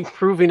 They keep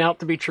proving out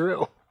to be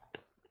true.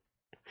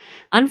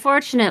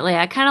 Unfortunately,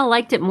 I kind of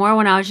liked it more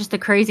when I was just a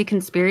crazy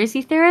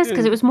conspiracy theorist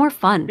because it was more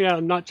fun. Yeah,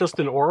 not just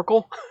an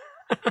oracle.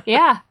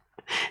 Yeah.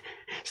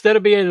 Instead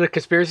of being a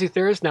conspiracy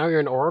theorist, now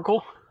you're an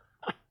oracle.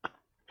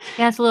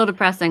 Yeah, it's a little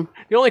depressing.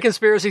 The only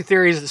conspiracy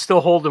theories that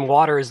still hold in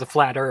water is the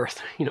flat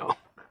Earth.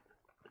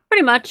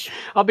 Pretty much.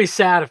 I'll be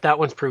sad if that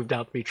one's proved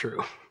out to be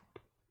true.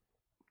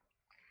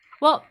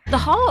 Well, the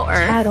Hollow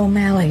Earth. Chad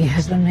O'Malley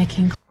has been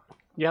making.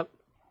 Yep.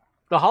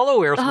 The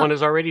Hollow Earth one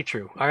is already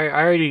true.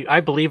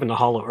 I believe in the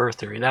Hollow Earth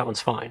theory. That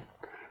one's fine.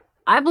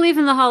 I believe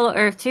in the Hollow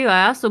Earth too.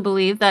 I also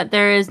believe that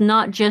there is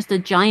not just a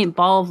giant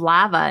ball of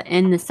lava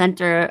in the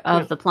center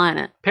of the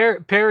planet.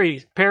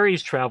 Perry's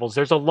travels.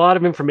 There's a lot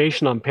of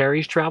information on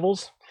Perry's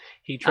travels.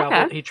 He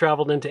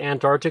traveled into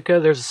Antarctica.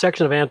 There's a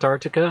section of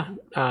Antarctica.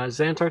 Is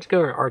it Antarctica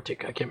or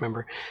Arctic? I can't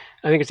remember.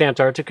 I think it's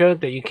Antarctica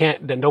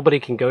that nobody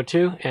can go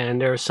to. And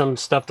there's some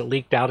stuff that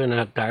leaked out in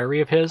a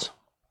diary of his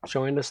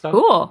showing this stuff.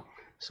 Cool.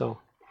 So,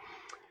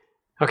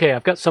 okay,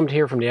 I've got something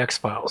here from the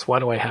X-Files. Why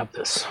do I have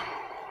this?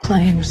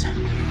 Claims.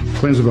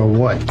 Claims about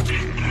what?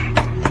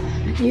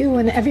 You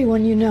and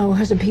everyone you know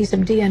has a piece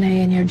of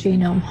DNA in your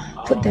genome,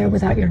 put there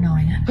without your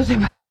knowing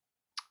it.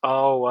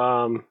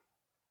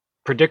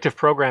 Predictive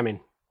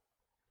programming.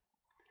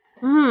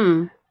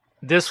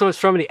 This was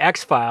from the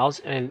X-Files,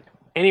 and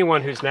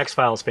anyone who's an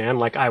X-Files fan,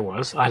 like I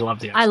was, I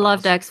loved the X-Files. I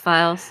loved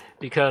X-Files.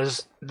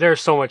 Because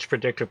there's so much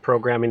predictive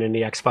programming in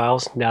the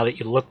X-Files. Now that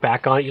you look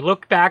back on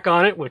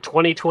it with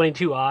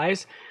 2022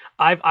 eyes.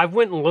 I've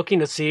went and looking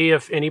to see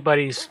if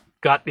anybody's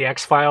got the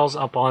X-Files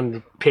up on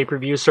the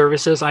pay-per-view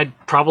services. I'd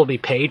probably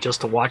pay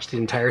just to watch the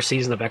entire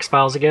season of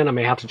X-Files again. I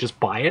may have to just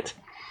buy it.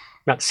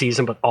 Not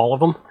season, but all of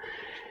them.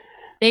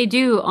 They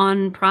do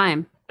on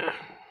Prime.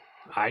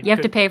 You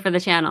have to pay for the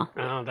channel.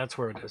 Oh, that's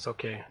where it is.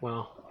 Okay,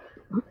 well,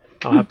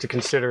 I'll have to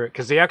consider it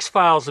because the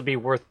X-Files would be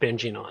worth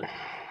binging on.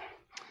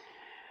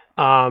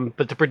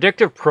 But the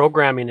predictive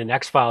programming in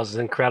X-Files is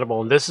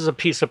incredible. And this is a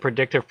piece of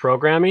predictive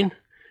programming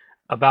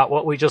about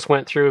what we just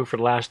went through for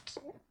the last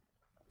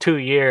 2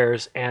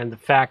 years and the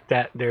fact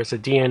that there's a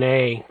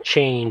DNA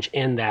change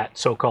in that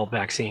so-called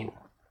vaccine.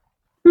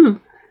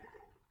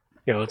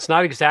 It's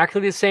not exactly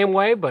the same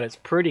way, but it's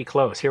pretty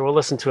close. Here, we'll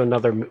listen to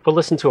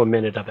a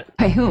minute of it.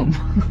 By whom?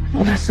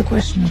 Well, that's the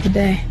question of the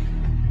day.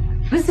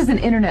 This is an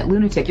internet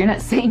lunatic. You're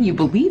not saying you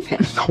believe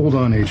him. Hold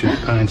on,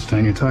 Agent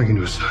Einstein. You're talking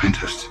to a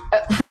scientist.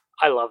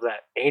 I love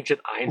that. Agent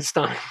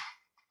Einstein.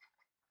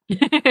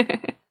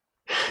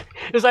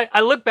 It's like, I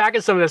look back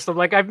at some of this stuff.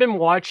 Like, I've been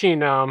watching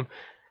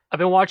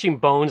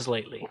Bones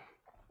lately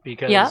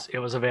because it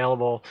was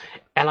available.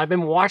 And I've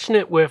been watching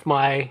it with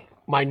my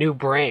new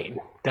brain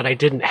that I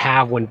didn't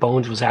have when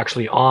Bones was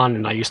actually on,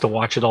 and I used to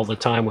watch it all the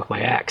time with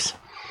my ex.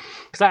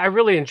 Because I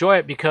really enjoy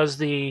it because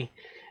the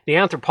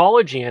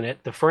anthropology in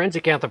it, the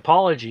forensic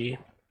anthropology,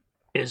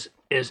 is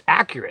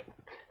accurate.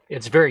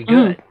 It's very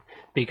good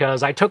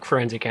because I took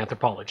forensic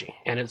anthropology,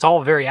 and it's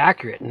all very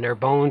accurate. And their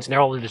bones and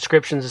all the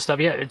descriptions and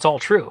stuff, it's all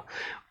true.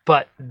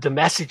 But the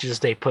messages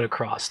they put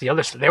across,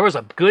 there was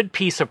a good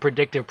piece of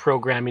predictive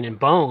programming in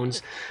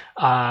Bones.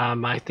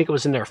 I think it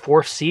was in their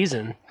 4th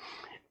season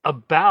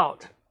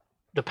about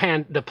the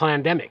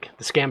pandemic,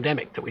 the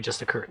scamdemic that we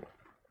just occurred.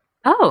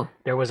 Oh.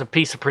 There was a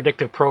piece of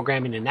predictive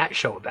programming in that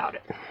show about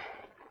it.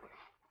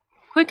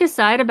 Quick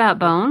aside about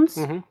Bones.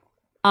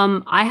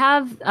 I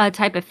have a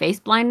type of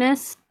face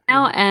blindness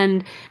now,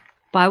 and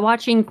by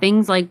watching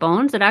things like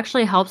Bones, it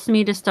actually helps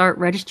me to start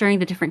registering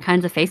the different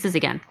kinds of faces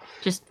again.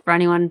 Just for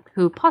anyone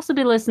who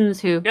possibly listens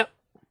who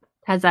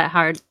has that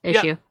hard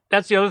issue. Yep.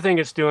 That's the other thing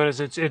it's doing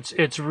is it's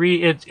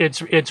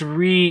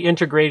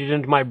reintegrated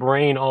into my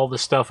brain all the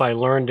stuff I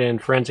learned in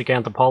forensic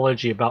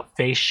anthropology about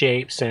face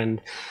shapes and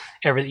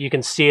everything. You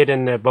can see it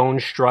in the bone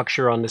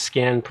structure on the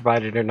skin,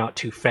 provided they're not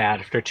too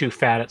fat. If they're too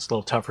fat, it's a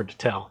little tougher to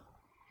tell.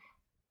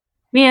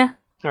 Yeah.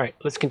 All right,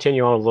 let's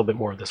continue on a little bit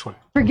more of this one.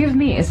 Forgive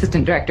me,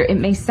 Assistant Director. It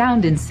may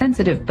sound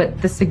insensitive,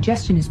 but the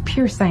suggestion is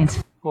pure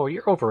science. Oh,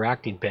 you're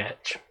overacting,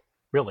 bitch.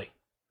 Really.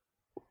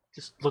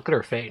 Just look at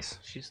her face.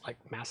 She's like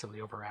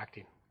massively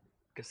overacting.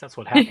 I guess that's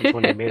what happens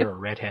when they made her a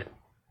redhead.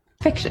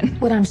 Fiction.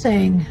 What I'm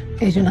saying,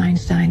 Agent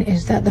Einstein,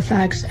 is that the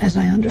facts, as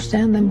I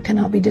understand them,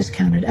 cannot be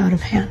discounted out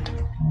of hand.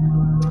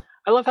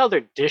 I love how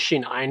they're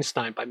dishing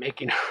Einstein by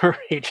making her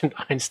Agent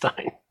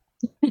Einstein.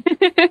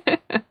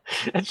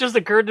 It just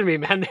occurred to me,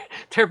 man.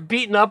 They're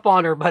beating up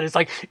on her, but it's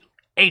like,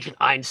 Agent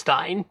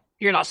Einstein,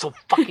 you're not so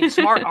fucking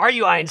smart, are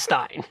you,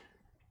 Einstein?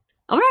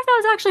 I wonder if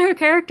that was actually her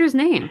character's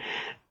name.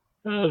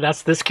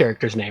 That's this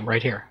character's name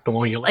right here. The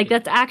one you like.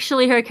 That's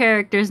actually her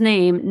character's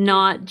name,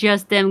 not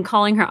just them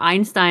calling her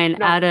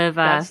Einstein out of...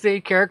 That's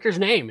the character's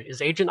name,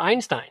 is Agent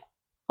Einstein.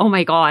 Oh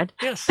my god.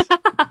 Yes.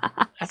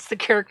 That's the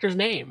character's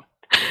name.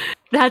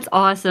 That's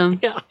awesome.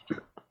 Yeah. All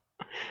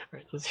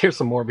right, let's hear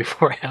some more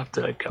before I have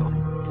to go.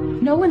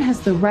 No one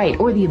has the right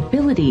or the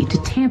ability to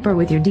tamper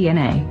with your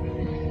DNA.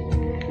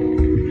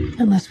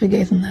 Unless we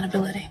gave them that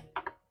ability.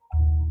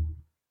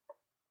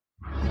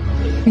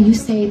 When you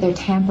say they're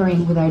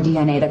tampering with our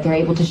DNA, that they're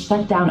able to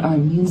shut down our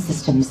immune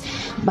systems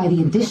by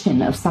the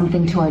addition of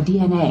something to our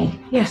DNA.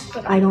 Yes,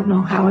 but I don't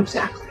know how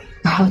exactly.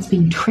 Or how it's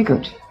being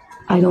triggered.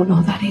 I don't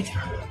know that either.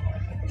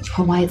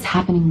 Or why it's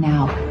happening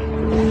now.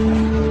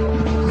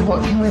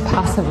 What can we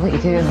possibly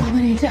do?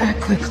 We need to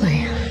act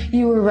quickly.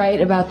 You were right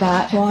about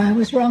that. Well, I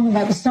was wrong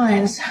about the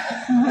science.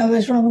 I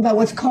was wrong about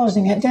what's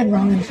causing it. Dead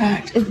wrong, in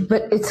fact.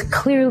 But it's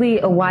clearly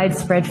a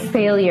widespread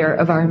failure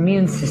of our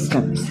immune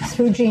systems.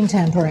 Through gene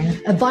tampering.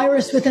 A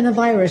virus within a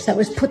virus that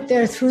was put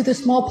there through the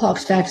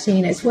smallpox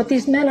vaccine. It's what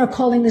these men are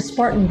calling the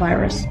Spartan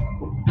virus.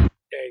 There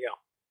you go.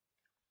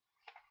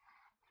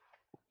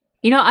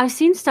 You know, I've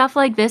seen stuff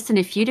like this in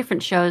a few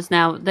different shows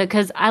now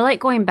because I like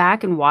going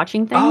back and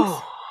watching things.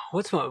 Oh,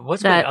 what's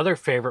my other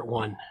favorite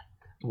one?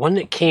 One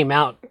that came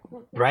out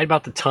right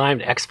about the time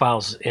the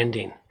X-Files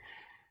ending.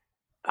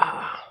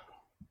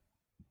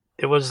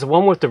 It was the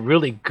one with the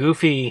really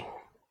goofy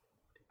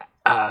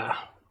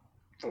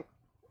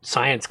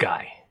science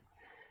guy.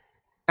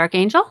 Dark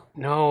Angel?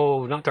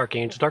 No, not Dark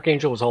Angel. Dark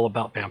Angel was all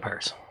about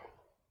vampires.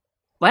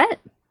 What?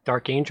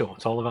 Dark Angel.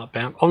 It's all about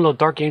Oh no,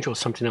 Dark Angel was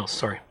something else.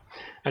 Sorry.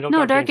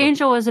 Dark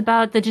Angel was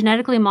about the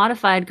genetically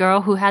modified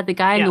girl who had the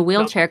guy in the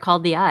wheelchair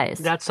called the Eyes.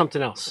 That's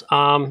something else.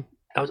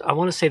 I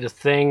want to say The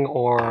Thing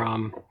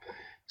or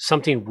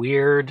something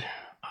weird.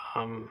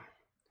 God,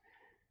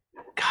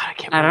 I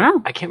can't. I don't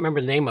know. I can't remember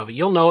the name of it.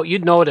 You'd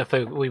know it if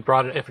we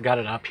got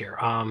it up here.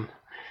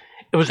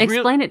 It was.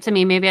 Explain it to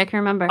me. Maybe I can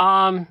remember.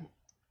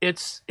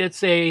 It's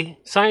a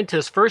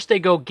scientist. First, they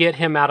go get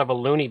him out of a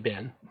loony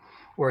bin,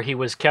 where he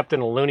was kept in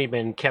a loony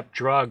bin, kept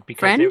drugged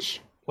because.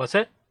 French. What's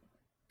it?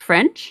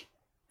 French.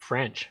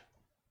 Fringe.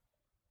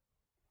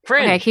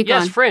 Okay, keep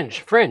going. Yes,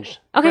 Fringe.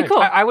 Okay, Fringe. cool.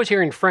 I was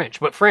hearing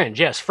French, but Fringe.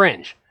 Yes,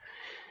 Fringe.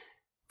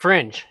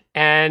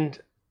 And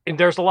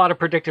there's a lot of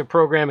predictive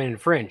programming in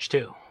Fringe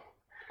too.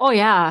 Oh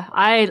yeah,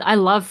 I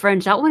love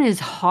Fringe. That one is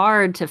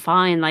hard to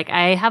find. Like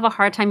I have a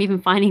hard time even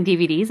finding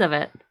DVDs of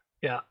it.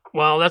 Yeah,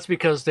 well, that's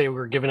because they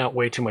were giving out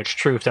way too much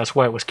truth. That's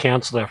why it was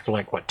canceled after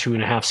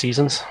 2.5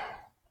 seasons.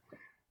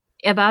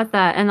 About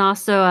that, and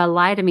also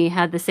Lie to Me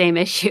had the same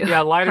issue.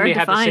 Yeah, Lie to Me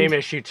had the same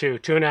issue too.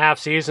 2.5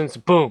 seasons,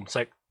 boom. It's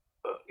like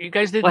you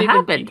guys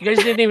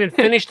didn't even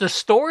finish the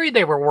story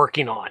they were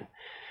working on.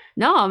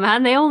 No,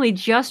 man, they only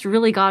just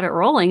really got it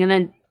rolling, and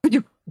then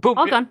boom,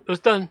 all gone. It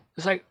was done.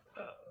 It's like,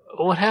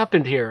 what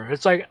happened here?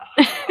 It's like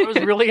I was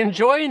really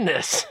enjoying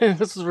this.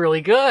 This is really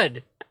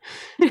good.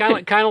 It's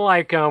kind of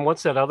like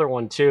what's that other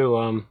one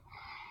too?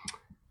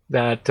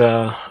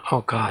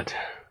 Oh God,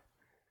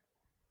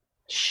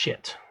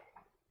 shit.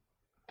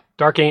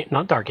 Dark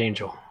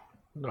Angel.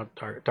 Not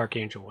Dark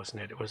Angel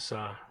wasn't it? It was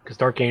because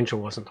Dark Angel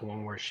wasn't the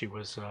one where she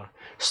was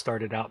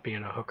started out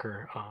being a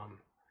hooker. What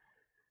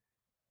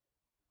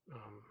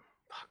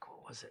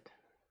was it?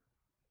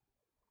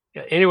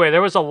 Yeah. Anyway,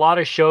 there was a lot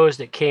of shows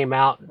that came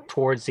out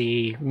towards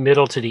the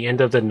middle to the end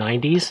of the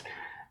 90s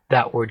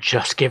that were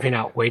just giving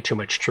out way too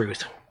much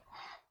truth.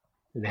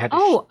 And they had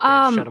to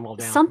shut them all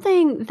down.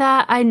 Something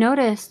that I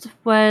noticed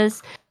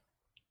was.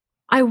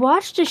 I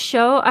watched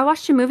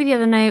a movie the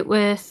other night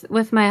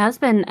with my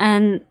husband,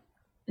 and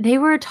they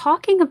were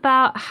talking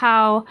about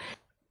how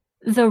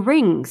the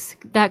rings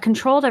that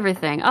controlled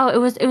everything. Oh, it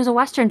was a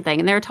Western thing,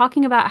 and they were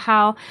talking about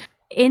how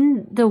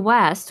in the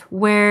West,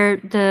 where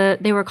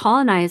they were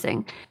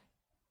colonizing,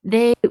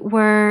 they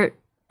were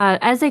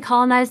as they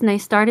colonized and they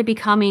started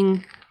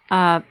becoming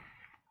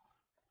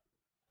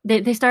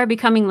they started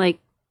becoming like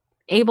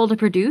able to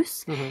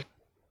produce. Mm-hmm.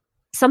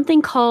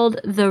 Something called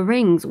the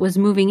Rings was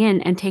moving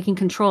in and taking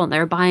control. And they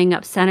were buying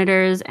up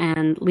senators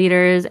and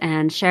leaders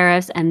and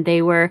sheriffs, and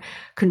they were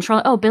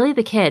controlling. Oh, Billy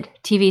the Kid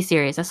TV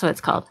series. That's what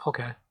it's called.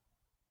 Okay.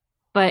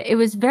 But it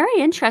was very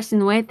interesting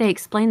the way they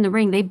explained the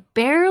ring. They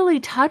barely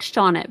touched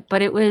on it,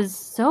 but it was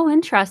so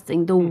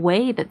interesting the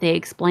way that they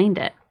explained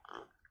it.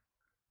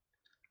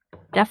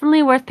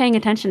 Definitely worth paying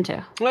attention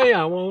to. Oh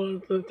yeah. Well,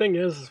 the thing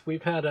is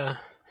we've had a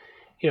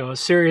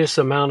serious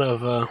amount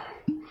of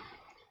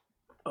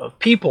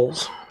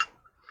peoples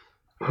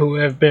who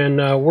have been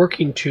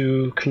working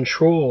to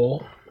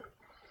control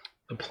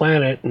the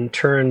planet and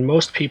turn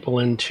most people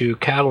into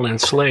cattle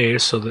and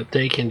slaves so that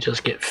they can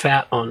just get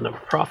fat on the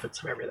profits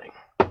of everything.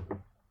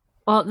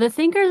 Well, the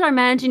thinkers are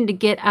managing to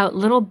get out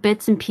little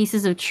bits and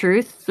pieces of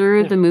truth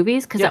through the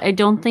movies, because I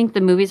don't think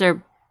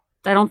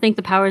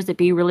the powers that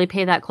be really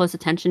pay that close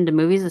attention to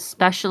movies,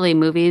 especially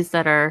movies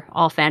that are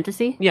all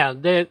fantasy. Yeah,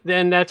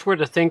 then that's where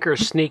the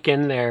thinkers sneak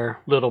in their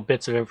little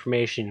bits of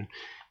information.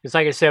 It's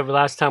like I said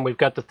last time, we've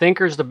got the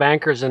thinkers, the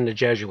bankers, and the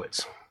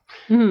Jesuits.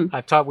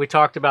 Mm-hmm. We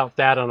talked about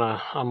that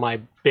on my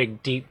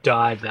big deep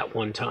dive that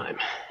one time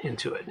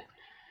into it.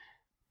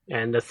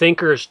 And the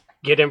thinkers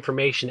get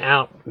information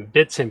out in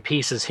bits and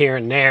pieces here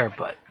and there,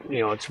 but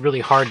it's really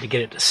hard to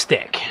get it to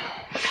stick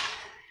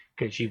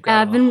because you've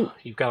got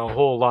a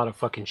whole lot of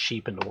fucking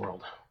sheep in the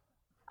world.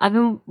 I've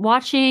been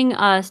watching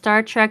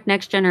Star Trek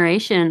Next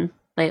Generation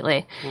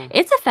lately.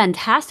 It's a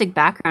fantastic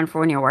background for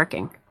when you're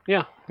working.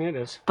 Yeah, it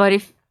is. But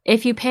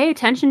if you pay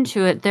attention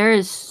to it, there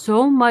is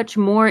so much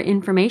more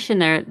information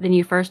there than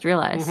you first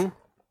realize. Mm-hmm.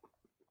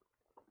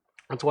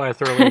 That's why I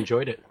thoroughly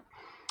enjoyed it.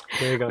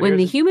 There you go. When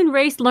the human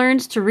race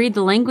learns to read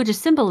the language of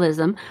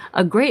symbolism,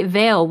 a great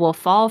veil will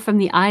fall from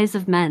the eyes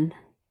of men.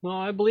 Well,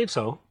 I believe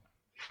so.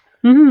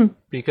 Mm-hmm.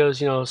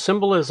 Because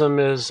symbolism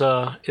is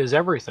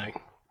everything.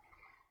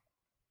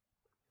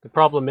 The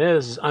problem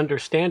is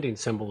understanding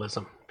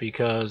symbolism,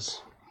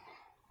 because,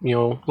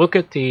 look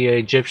at the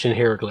Egyptian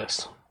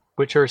hieroglyphs,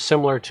 which are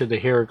similar to the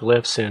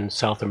hieroglyphs in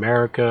South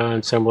America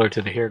and similar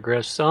to the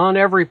hieroglyphs on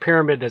every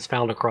pyramid that's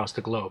found across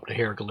the globe. The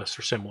hieroglyphs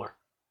are similar.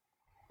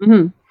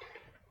 Mm-hmm.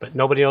 But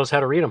nobody knows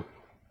how to read them.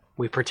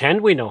 We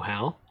pretend we know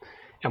how,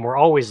 and we're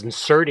always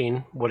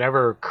inserting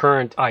whatever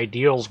current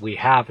ideals we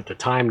have at the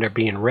time they're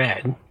being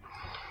read.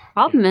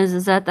 Problem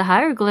is that the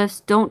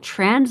hieroglyphs don't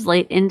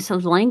translate into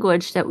the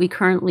language that we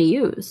currently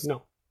use.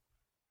 No.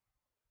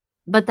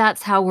 But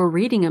that's how we're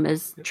reading them,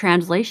 is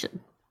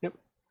translation. Yep.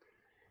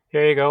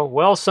 Here you go.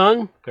 Well,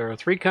 son, there are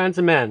 3 kinds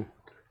of men.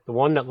 The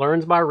one that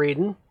learns by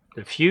reading,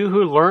 the few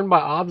who learn by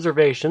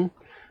observation,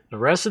 the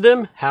rest of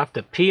them have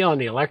to pee on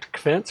the electric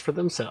fence for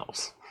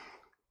themselves.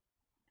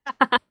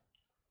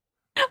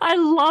 I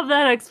love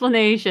that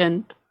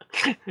explanation.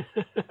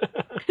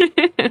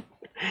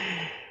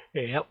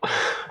 Yep.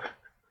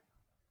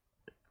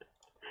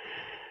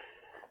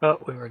 Oh,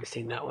 we've already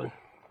seen that one.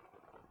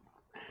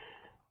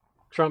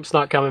 Trump's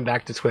not coming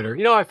back to Twitter.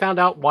 I found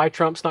out why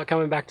Trump's not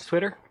coming back to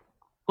Twitter.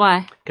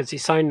 Why? Because he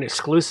signed an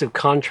exclusive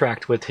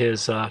contract with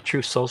his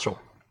Truth Social.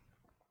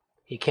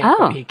 He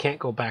can't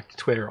go back to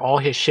Twitter. All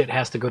his shit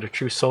has to go to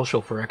Truth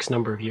Social for X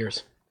number of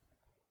years.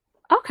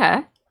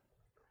 Okay.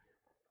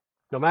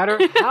 No matter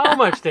how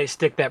much they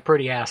stick that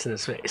pretty ass in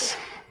his face.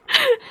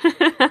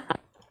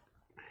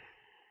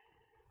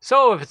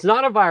 So, if it's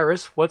not a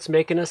virus, what's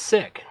making us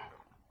sick?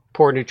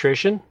 Poor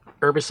nutrition,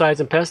 herbicides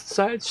and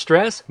pesticides,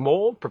 stress,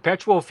 mold,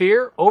 perpetual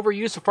fear,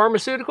 overuse of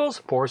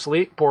pharmaceuticals, poor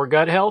sleep, poor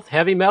gut health,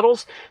 heavy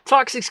metals,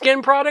 toxic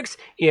skin products,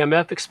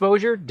 EMF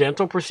exposure,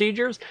 dental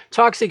procedures,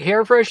 toxic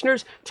hair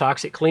fresheners,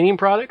 toxic cleaning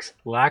products,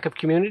 lack of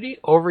community,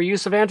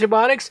 overuse of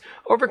antibiotics,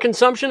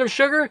 overconsumption of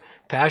sugar,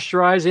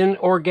 pasteurized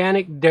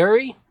inorganic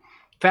dairy,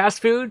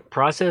 fast food,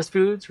 processed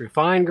foods,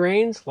 refined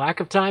grains, lack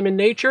of time in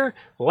nature,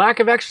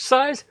 lack of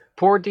exercise,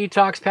 poor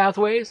detox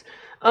pathways,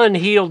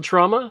 unhealed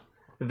trauma,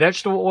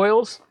 vegetable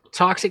oils,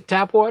 toxic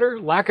tap water,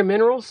 lack of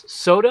minerals,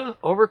 soda,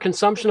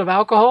 overconsumption of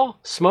alcohol,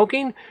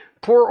 smoking,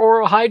 poor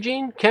oral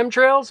hygiene,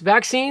 chemtrails,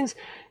 vaccines,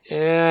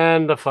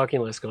 and the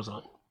fucking list goes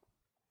on.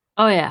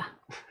 Oh, yeah.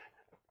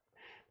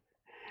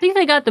 I think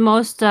they got the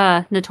most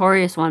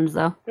notorious ones,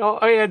 though.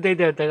 Oh, yeah, they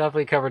did. They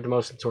definitely covered the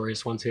most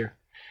notorious ones here.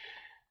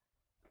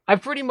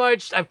 I've pretty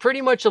much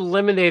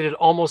eliminated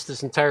almost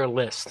this entire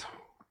list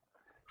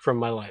from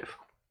my life.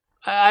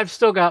 I've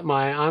still got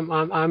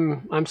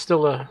I'm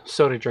still a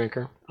soda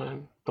drinker. I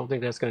don't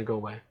think that's going to go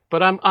away.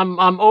 But I'm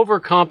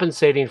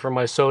overcompensating for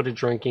my soda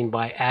drinking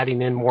by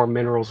adding in more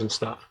minerals and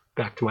stuff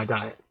back to my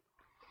diet.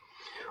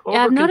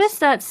 Yeah, I've noticed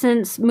that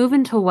since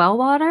moving to well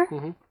water,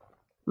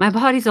 my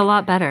body's a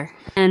lot better,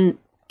 and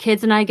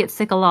kids and I get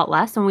sick a lot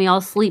less, and we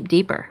all sleep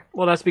deeper.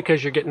 Well, that's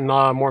because you're getting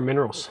more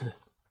minerals.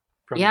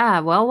 Yeah,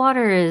 well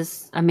water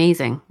is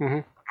amazing.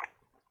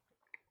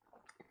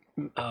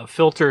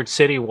 Filtered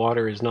city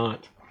water is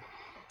not.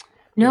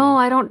 No,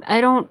 I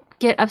don't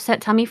get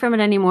upset tummy from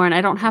it anymore, and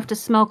I don't have to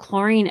smell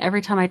chlorine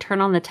every time I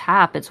turn on the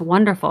tap. It's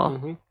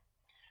wonderful.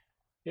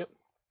 Yep.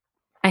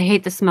 I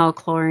hate the smell of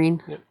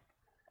chlorine.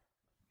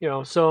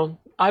 Yep. So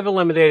I've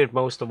eliminated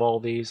most of all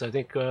these. I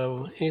think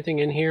anything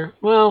in here?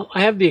 Well,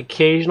 I have the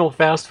occasional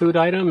fast food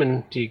item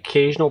and the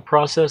occasional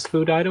processed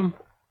food item.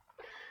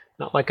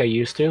 Not like I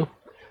used to.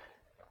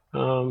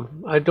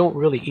 I don't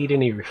really eat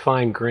any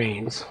refined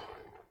grains.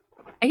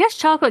 I guess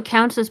chocolate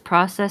counts as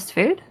processed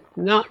food?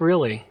 Not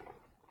really.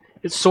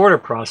 It's sort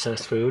of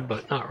processed food,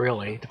 but not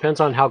really. It depends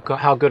on how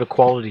good a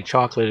quality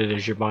chocolate it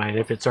is you're buying.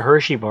 If it's a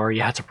Hershey bar,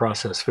 yeah, it's a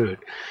processed food.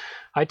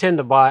 I tend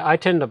to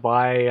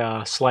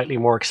buy slightly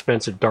more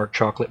expensive dark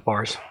chocolate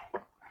bars.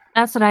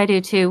 That's what I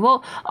do too.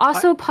 Well,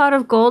 also Pot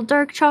of Gold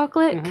dark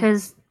chocolate,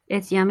 because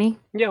it's yummy.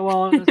 Yeah,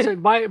 well,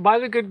 buy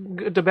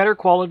the better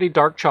quality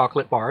dark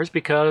chocolate bars,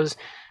 because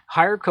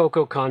higher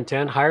cocoa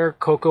content, higher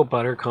cocoa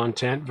butter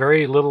content,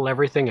 very little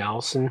everything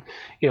else, and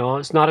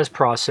it's not as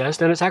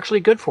processed, and it's actually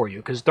good for you,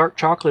 because dark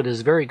chocolate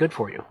is very good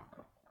for you.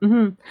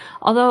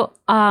 Although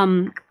have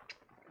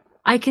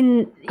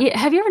you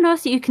ever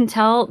noticed that you can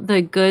tell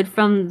the good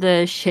from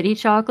the shitty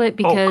chocolate,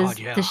 because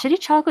the shitty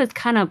chocolate is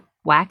kind of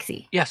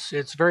waxy? Yes,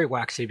 it's very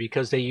waxy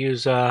because they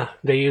use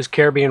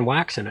Caribbean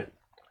wax in it.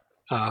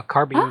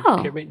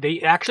 Caribbean.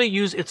 They actually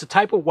use, it's a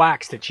type of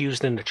wax that's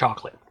used in the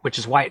chocolate, which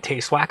is why it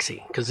tastes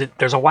waxy, because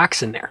there's a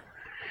wax in there.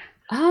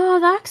 Oh,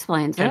 that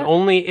explains it.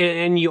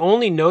 And you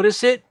only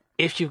notice it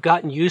if you've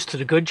gotten used to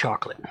the good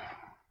chocolate.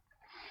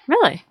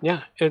 Really?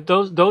 Yeah.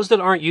 Those that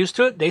aren't used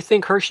to it, they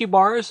think Hershey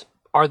bars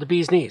are the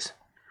bee's knees.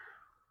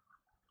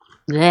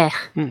 Blech.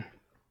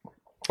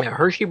 Yeah,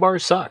 Hershey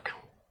bars suck.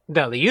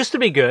 Now, they used to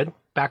be good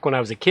back when I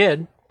was a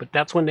kid, but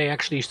that's when they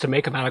actually used to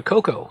make them out of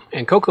cocoa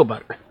and cocoa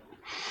butter.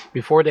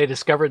 Before they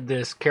discovered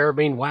this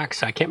Caribbean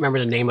wax, I can't remember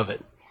the name of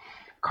it.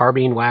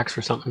 Carbene wax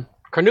or something.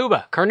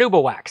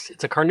 Carnauba wax.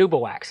 It's a Carnauba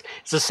wax.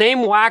 It's the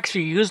same wax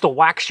you use to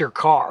wax your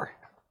car.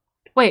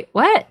 Wait,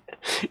 what?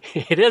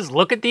 It is.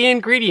 Look at the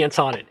ingredients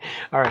on it.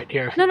 All right,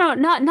 here. No,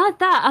 not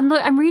that.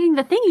 I'm reading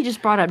the thing you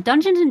just brought up.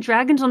 Dungeons and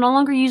Dragons will no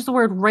longer use the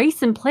word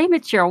race and play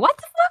material. What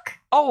the fuck?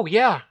 Oh,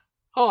 yeah.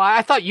 Oh,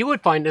 I thought you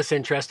would find this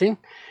interesting.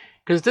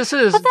 Because this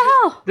is... What the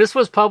hell? This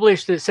was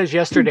published, it says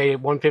yesterday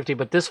at 1:50,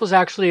 but this was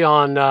actually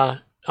on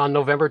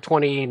November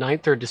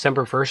 29th or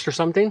December 1st or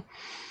something.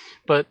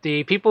 But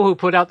the people who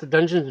put out the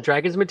Dungeons &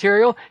 Dragons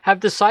material have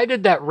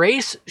decided that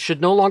race should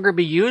no longer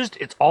be used.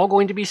 It's all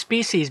going to be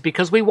species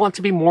because we want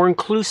to be more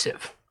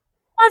inclusive.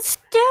 That's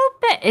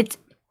stupid. It's...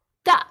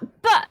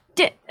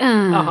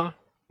 Uh-huh.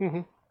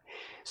 Mm-hmm.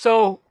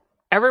 So,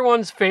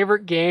 everyone's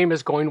favorite game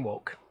is going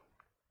woke.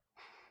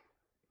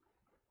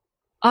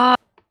 I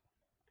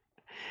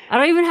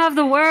don't even have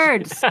the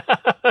words.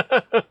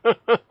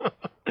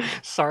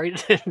 Sorry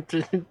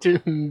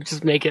to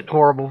just make it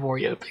horrible for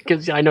you,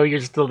 because I know you're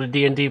still the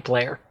D&D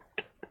player.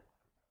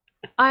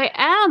 I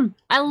am.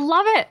 I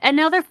love it. And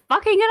now they're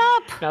fucking it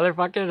up. Now they're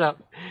fucking it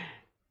up.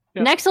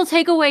 Yep. Next, they'll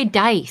take away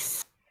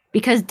dice,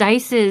 because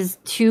dice is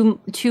too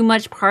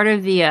much part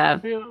of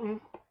the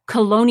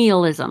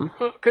colonialism.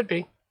 Could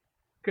be.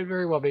 Could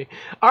very well be.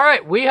 All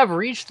right, we have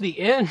reached the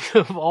end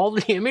of all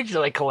the images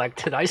I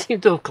collected. I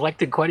seem to have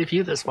collected quite a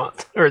few this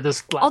month, or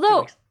this last 2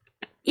 weeks.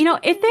 You know,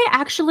 if they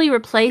actually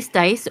replace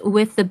dice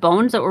with the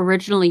bones that were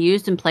originally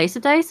used in place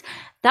of dice,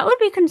 that would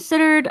be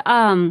considered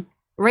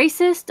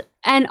racist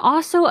and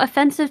also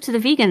offensive to the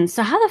vegans.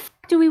 So how the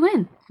fuck do we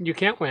win? You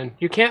can't win.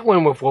 You can't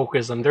win with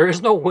wokeism. There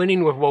is no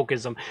winning with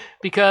wokeism.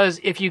 Because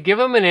if you give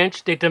them an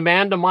inch, they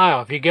demand a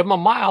mile. If you give them a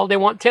mile, they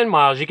want 10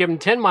 miles. You give them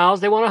 10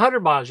 miles, they want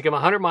 100 miles. You give them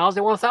 100 miles,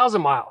 they want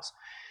 1,000 miles.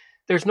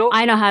 There's no...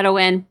 I know how to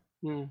win.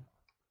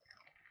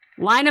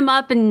 Line them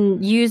up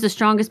and use the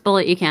strongest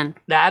bullet you can.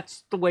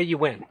 That's the way you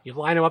win. You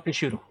line them up and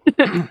shoot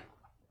them.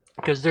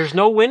 Because there's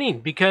no winning.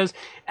 Because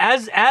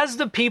as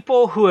the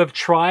people who have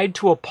tried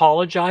to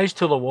apologize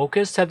to the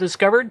wokeists have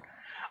discovered,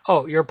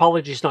 oh, your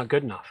apology's not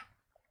good enough.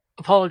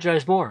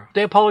 Apologize more. If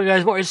they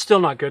apologize more, it's still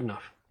not good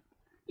enough.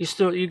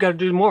 You got to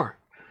do more.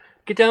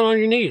 Get down on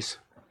your knees.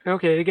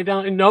 Okay, they get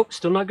down. Nope,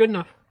 still not good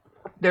enough.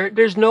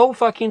 There's no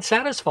fucking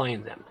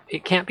satisfying them.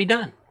 It can't be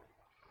done.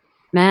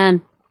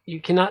 Man.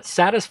 You cannot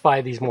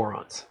satisfy these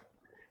morons,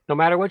 no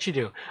matter what you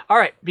do. All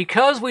right,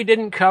 because we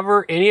didn't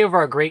cover any of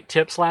our great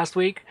tips last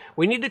week,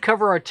 we need to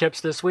cover our tips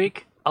this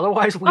week.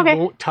 Otherwise, we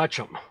won't touch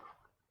them.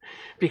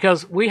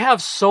 Because we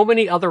have so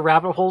many other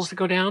rabbit holes to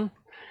go down.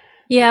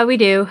 Yeah, we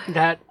do.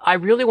 That I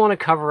really want to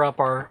cover up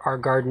our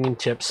gardening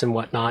tips and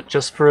whatnot,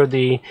 just for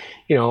the,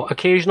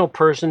 occasional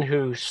person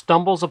who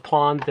stumbles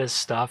upon this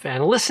stuff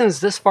and listens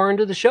this far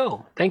into the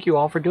show. Thank you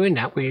all for doing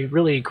that. We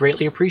really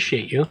greatly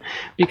appreciate you,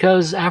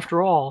 because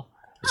after all...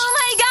 Oh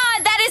my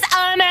god, that is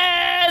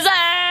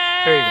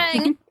amazing!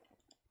 There you go.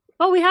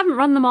 Well, we haven't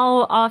run them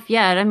all off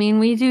yet. I mean,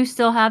 we do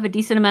still have a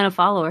decent amount of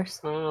followers.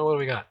 What do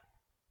we got?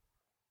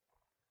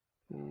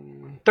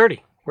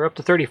 30. We're up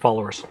to 30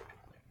 followers.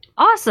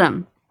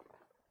 Awesome.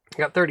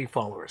 Got 30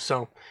 followers,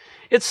 so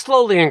it's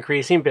slowly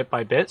increasing bit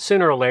by bit.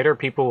 Sooner or later,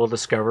 people will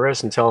discover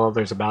us and tell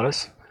others about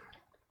us.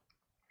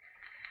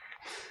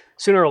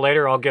 Sooner or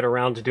later, I'll get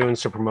around to doing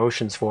some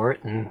promotions for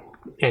it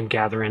and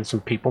gather in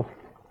some people.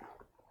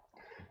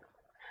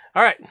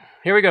 All right,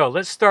 here we go.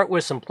 Let's start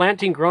with some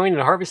planting, growing,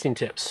 and harvesting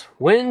tips.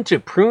 When to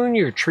prune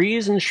your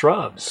trees and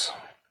shrubs.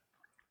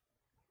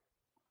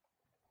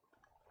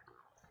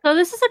 So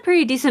this is a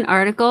pretty decent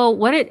article.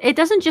 What it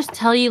doesn't just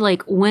tell you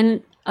like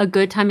when a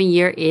good time of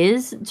year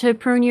is to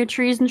prune your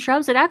trees and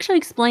shrubs. It actually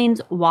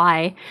explains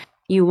why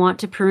you want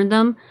to prune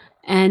them,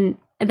 and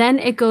then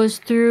it goes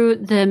through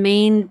the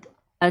main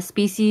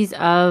species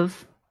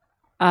of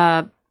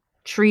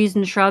trees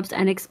and shrubs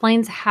and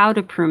explains how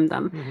to prune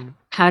them,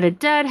 how to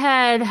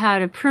deadhead, how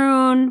to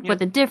prune, what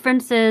the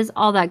difference is,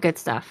 all that good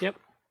stuff. Yep.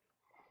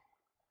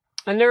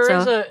 And there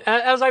is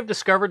as I've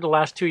discovered the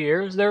last 2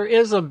 years, there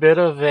is a bit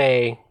of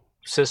a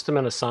system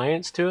and a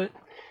science to it.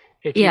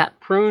 If you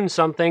prune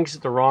some things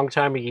at the wrong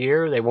time of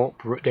year, they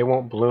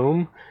won't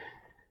bloom.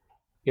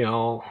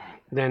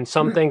 Then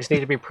some things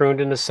need to be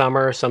pruned in the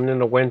summer, some in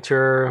the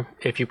winter.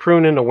 If you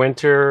prune in the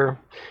winter,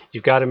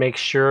 you've got to make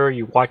sure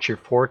you watch your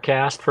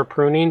forecast for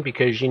pruning,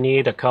 because you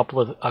need a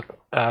couple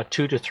of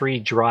 2 to 3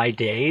 dry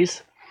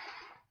days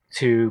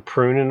to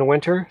prune in the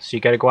winter. So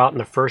you got to go out on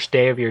the first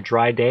day of your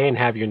dry day and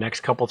have your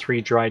next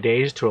 3 dry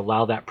days to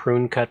allow that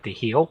prune cut to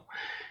heal.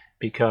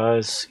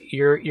 Because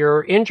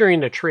you're injuring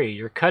the tree,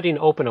 you're cutting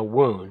open a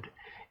wound,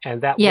 and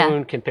that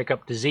wound can pick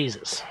up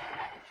diseases.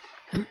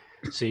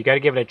 So you got to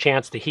give it a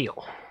chance to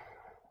heal.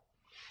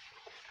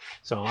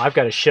 So I've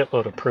got a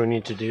shitload of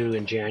pruning to do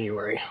in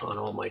January on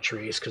all my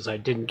trees, because I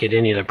didn't get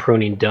any of the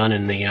pruning done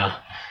in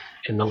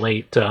the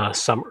late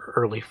summer,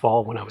 early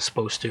fall when I was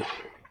supposed to.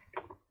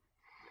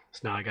 So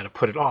now I got to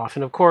put it off,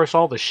 and of course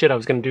all the shit I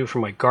was going to do for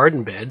my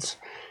garden beds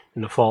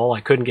in the fall,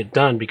 I couldn't get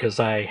done because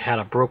I had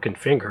a broken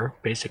finger,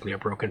 basically a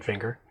broken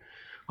finger,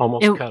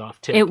 almost cut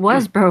off tip. It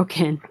was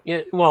broken.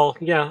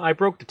 I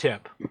broke the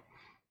tip.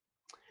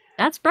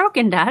 That's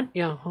broken, Dad.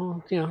 Yeah,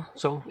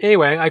 so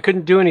anyway, I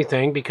couldn't do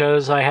anything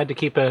because I had to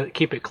keep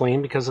it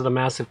clean because of the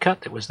massive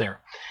cut that was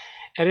there.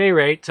 At any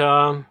rate,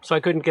 so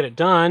I couldn't get it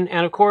done.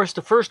 And of course,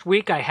 the first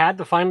week I had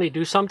to finally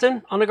do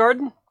something on the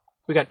garden,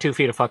 We got 2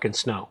 feet of fucking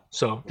snow.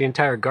 So the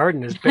entire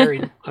garden is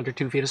buried under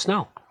 2 feet of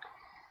snow.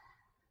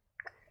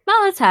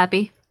 Well, it's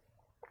happy.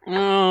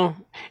 No,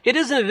 it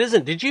isn't. It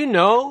isn't. Did you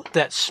know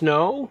that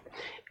snow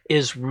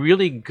is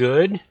really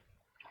good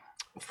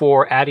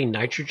for adding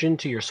nitrogen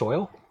to your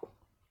soil?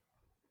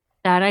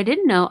 That I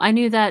didn't know. I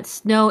knew that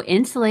snow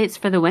insulates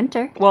for the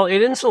winter. Well, it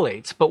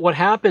insulates, but what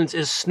happens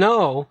is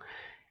snow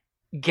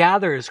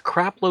gathers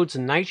crap loads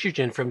of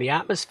nitrogen from the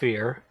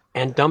atmosphere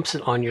and dumps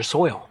it on your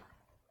soil.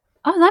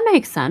 Oh, that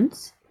makes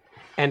sense.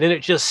 And then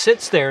it just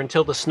sits there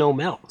until the snow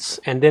melts,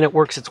 and then it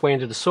works its way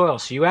into the soil.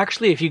 So you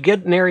actually, if you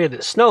get an area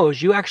that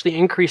snows, you actually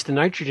increase the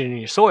nitrogen in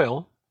your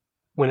soil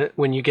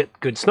when you get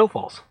good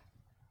snowfalls.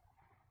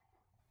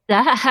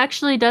 That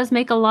actually does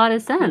make a lot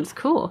of sense.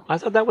 Cool. I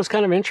thought that was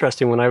kind of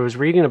interesting when I was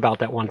reading about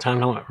that one time.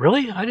 And I went,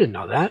 really? I didn't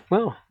know that.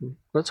 Well,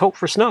 let's hope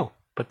for snow.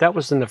 But that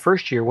was in the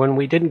first year when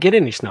we didn't get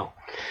any snow.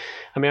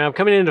 I mean, I'm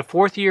coming into the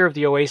 4th year of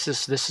the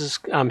Oasis.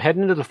 I'm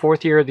heading into the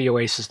 4th year of the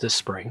Oasis this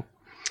spring.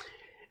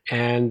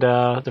 And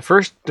the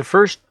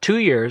first 2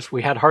 years,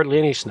 we had hardly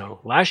any snow.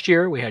 Last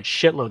year, we had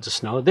shitloads of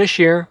snow. This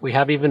year, we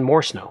have even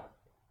more snow.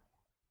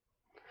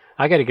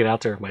 I got to get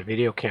out there with my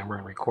video camera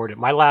and record it.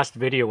 My last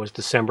video was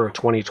December of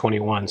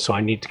 2021, so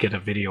I need to get a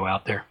video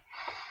out there.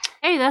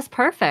 Hey, that's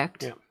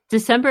perfect. Yeah.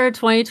 December of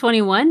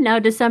 2021, now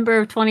December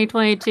of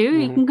 2022.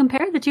 Mm-hmm. You can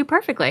compare the two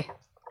perfectly.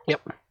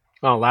 Yep.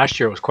 Well, last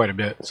year was quite a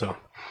bit, so.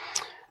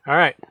 All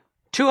right.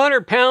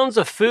 200 pounds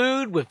of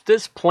food with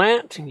this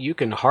plant you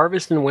can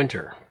harvest in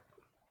winter.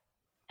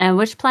 And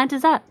which plant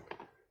is that?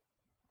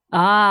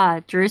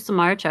 Ah, Jerusalem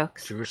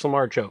artichokes. Jerusalem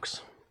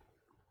artichokes.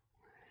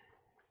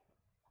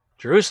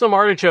 Jerusalem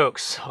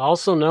artichokes,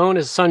 also known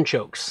as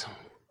sunchokes.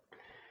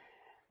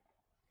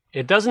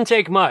 It doesn't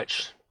take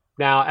much.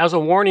 Now, as a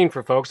warning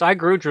for folks, I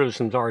grew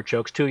Jerusalem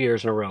artichokes 2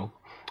 years in a row.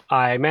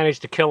 I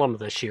managed to kill them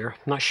this year.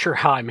 I'm not sure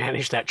how I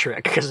managed that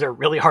trick because they're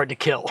really hard to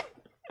kill.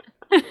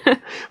 But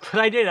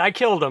I did. I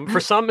killed them.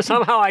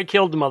 Somehow I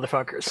killed the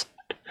motherfuckers.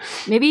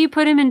 Maybe you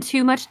put them in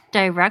too much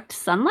direct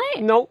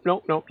sunlight? Nope.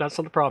 That's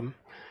not the problem.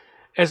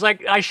 It's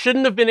like I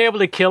shouldn't have been able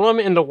to kill them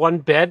in the one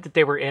bed that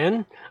they were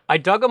in. I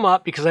dug them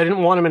up because I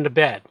didn't want them in the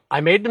bed.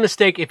 I made the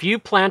mistake. If you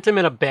plant them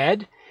in a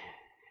bed,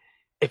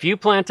 if you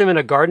plant them in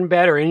a garden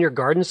bed or in your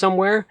garden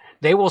somewhere,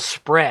 they will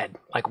spread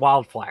like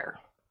wildfire.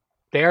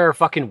 They're a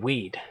fucking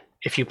weed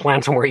if you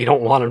plant them where you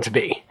don't want them to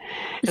be.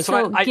 And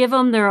so I give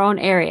them their own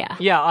area.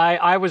 Yeah,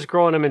 I was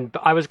growing them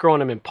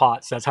in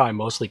pots. That's how I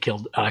mostly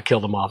killed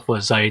them off.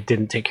 Was I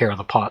didn't take care of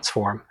the pots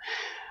for them.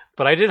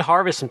 But I did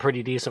harvest some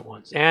pretty decent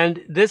ones.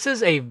 And this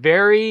is a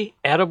very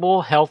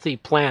edible, healthy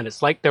plant.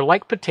 They're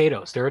like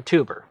potatoes. They're a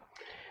tuber.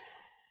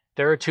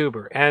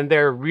 And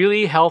they're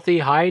really healthy,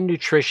 high in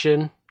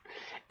nutrition.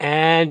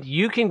 And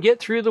you can get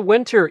through the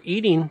winter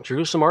eating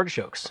Jerusalem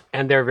artichokes.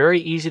 And they're very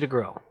easy to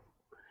grow.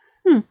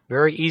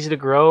 Very easy to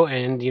grow.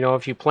 And,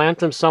 if you plant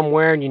them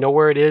somewhere and you know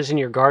where it is in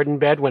your garden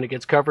bed when it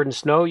gets covered in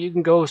snow, you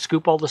can go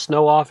scoop all the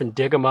snow off and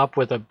dig them up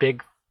with a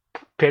big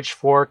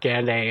pitchfork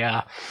and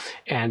a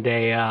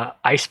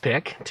ice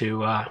pick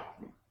to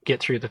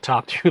get through the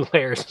top 2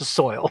 layers of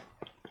soil.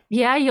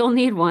 Yeah, you'll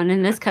need one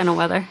in this kind of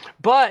weather.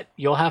 But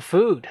you'll have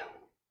food.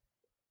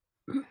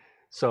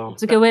 So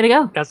it's a good way to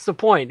go. That's the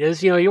point.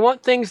 Is you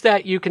want things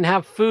that you can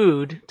have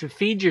food to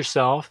feed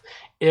yourself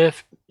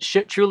if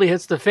shit truly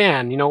hits the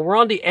fan. We're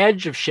on the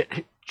edge of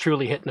shit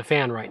truly hitting the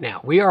fan right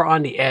now. We are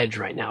on the edge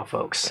right now,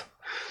 folks.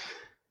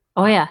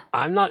 Oh, yeah.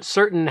 I'm not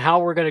certain how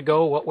we're going to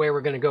go, what way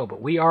we're going to go,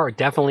 but we are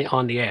definitely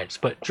on the edge.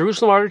 But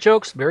Jerusalem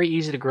artichokes, very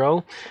easy to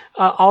grow.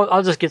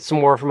 I'll just get some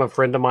more from a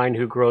friend of mine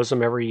who grows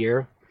them every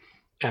year,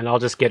 and I'll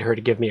just get her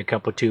to give me a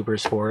couple of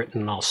tubers for it,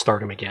 and I'll start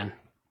them again.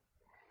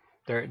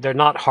 They're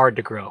not hard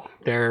to grow.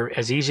 They're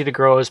as easy to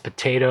grow as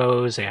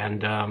potatoes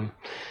and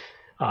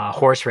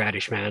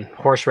horseradish, man.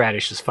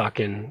 Horseradish is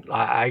fucking...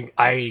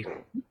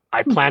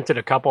 I planted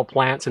a couple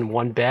plants in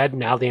one bed.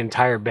 Now the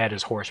entire bed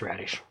is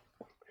horseradish.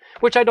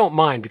 Which I don't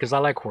mind because I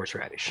like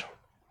horseradish.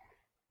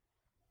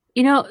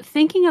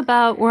 Thinking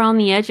about we're on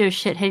the edge of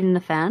shit hitting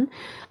the fan,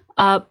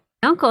 my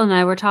uncle and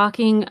I were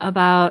talking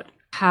about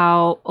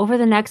how over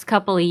the next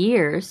couple of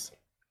years,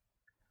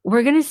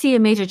 we're going to see a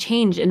major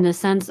change in the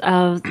sense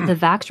of the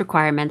vax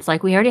requirements.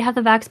 Like we already have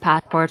the vax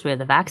passports, we have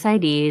the vax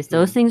IDs.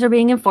 Those things are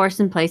being enforced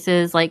in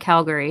places like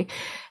Calgary.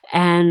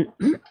 And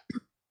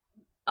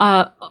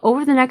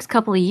over the next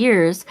couple of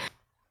years,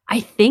 I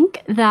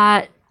think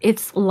that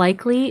it's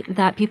likely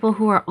that people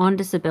who are on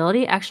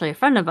disability, actually a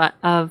friend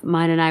of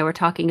mine and I were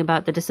talking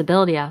about the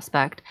disability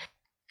aspect,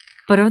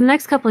 but over the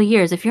next couple of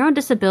years, if you're on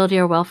disability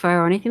or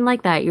welfare or anything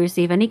like that, you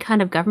receive any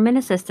kind of government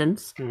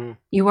assistance,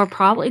 you are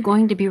probably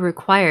going to be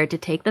required to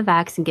take the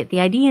vax and get the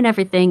ID and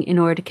everything in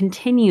order to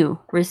continue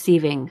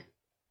receiving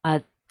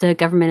the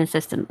government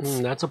assistance.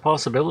 That's a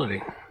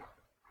possibility.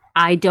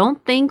 I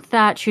don't think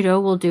that Trudeau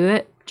will do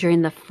it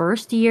during the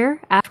first year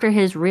after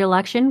his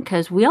re-election,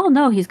 because we all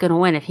know he's going to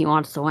win if he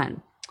wants to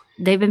win.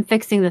 They've been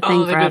fixing the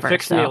thing forever. They've been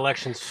fixing the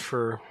elections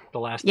for the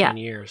last 10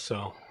 years,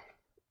 so...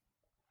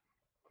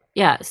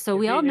 Yeah, so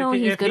we all know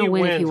he's going to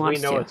win if he wants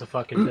to. We know it's a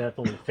fucking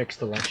definitely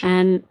fixed election.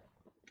 And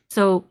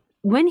so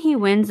when he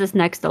wins this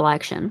next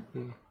election,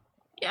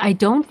 I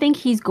don't think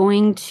he's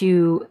going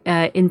to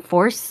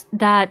enforce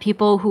that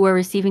people who are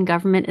receiving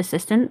government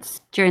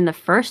assistance during the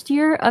first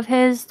year of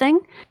his thing,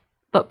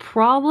 but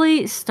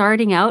probably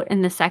starting out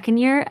in the second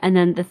year and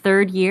then the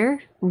third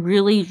year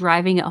really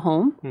driving it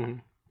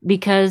home.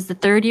 Because the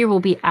third year will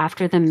be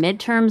after the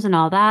midterms and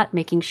all that,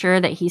 making sure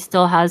that he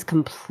still has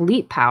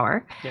complete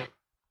power. Yeah.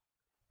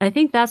 I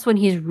think that's when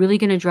he's really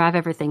going to drive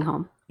everything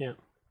home. Yeah.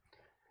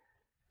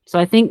 So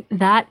I think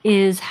that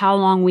is how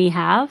long we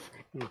have,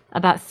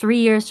 about 3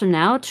 years from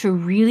now, to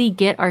really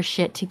get our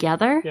shit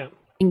together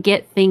and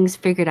get things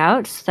figured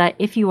out so that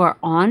if you are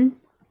on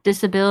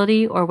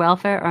disability or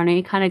welfare or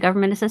any kind of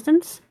government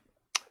assistance,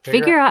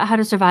 figure out how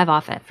to survive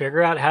off it.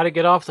 Figure out how to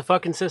get off the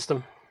fucking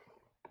system.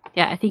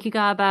 Yeah, I think you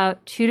got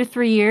about 2 to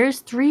 3 years.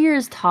 3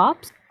 years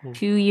tops.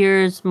 2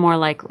 years more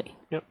likely.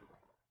 Yep.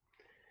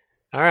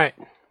 All right.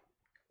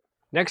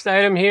 Next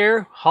item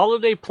here,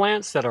 holiday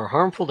plants that are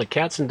harmful to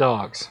cats and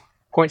dogs.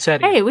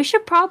 Poinsettia. Hey, we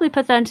should probably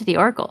put that into the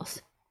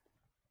oracles.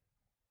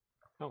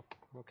 Oh,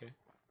 okay.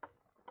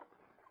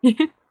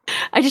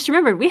 I just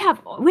remembered we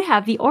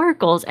have the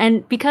oracles,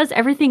 and because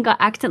everything got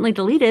accidentally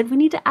deleted, we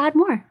need to add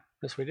more.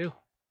 Yes, we do.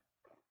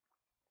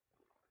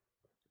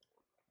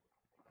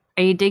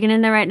 Are you digging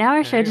in there right now,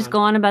 or should I just go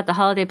on about the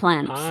holiday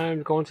plans?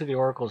 I'm going to the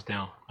oracles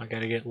now. I got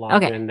to get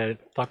logged in. The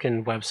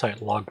fucking website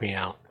logged me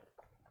out.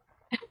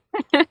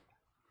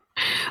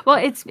 Well,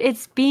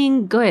 it's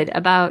being good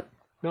about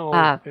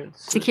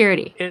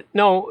security.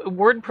 No,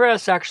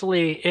 WordPress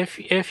actually,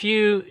 if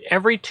you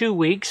every 2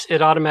 weeks,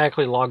 it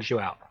automatically logs you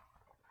out.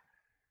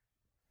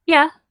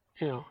 Yeah.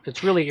 You know,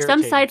 it's really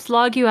irritating. Some sites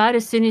log you out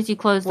as soon as you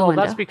close the window.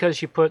 Well, that's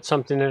because you put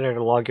something in there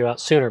to log you out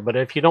sooner. But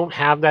if you don't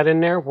have that in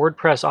there,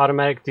 WordPress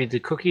automatically, the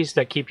cookies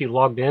that keep you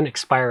logged in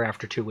expire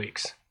after 2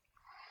 weeks.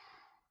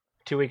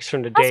 2 weeks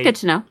from the day. That's good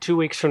to know. 2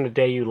 weeks from the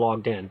day you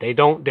logged in. They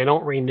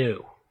don't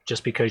renew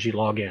just because you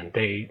log in.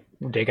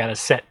 They got a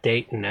set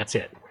date and that's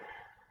it.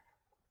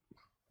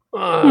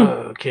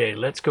 Okay,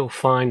 let's go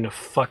find the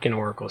fucking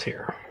oracles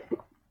here.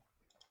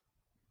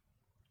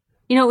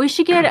 You know, we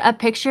should get a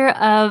picture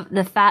of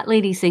the fat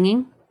lady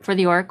singing for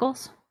the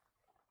oracles.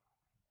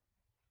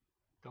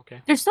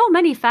 Okay. There's so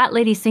many fat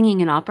ladies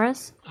singing in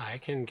operas. I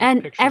can get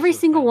and pictures every of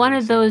single fat one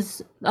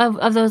ladies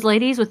of those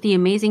ladies with the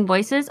amazing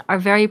voices are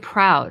very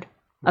proud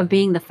of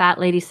being the fat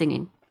lady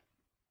singing.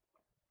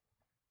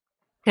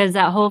 Because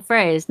that whole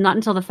phrase, not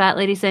until the fat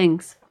lady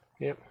sings.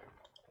 Yep.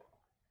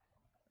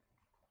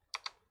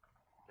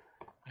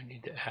 I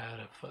need to add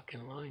a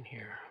fucking line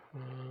here.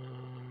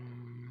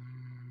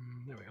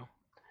 There we go.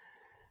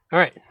 All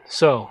right,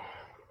 so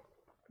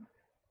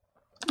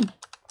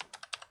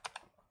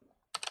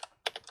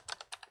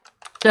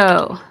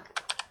are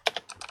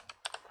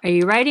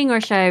you writing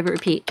or should I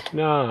repeat?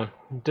 No,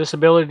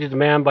 disability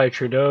demand by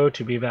Trudeau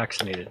to be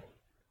vaccinated.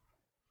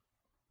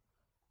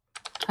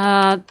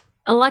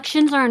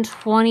 Elections are in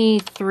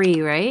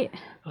 23, right?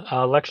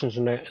 Elections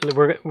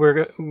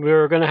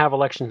we're going to have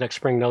elections next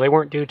spring. No, they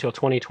weren't due till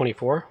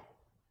 2024.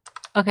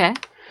 Okay.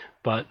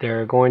 But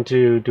they're going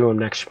to do them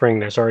next spring.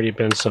 There's already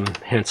been some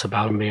hints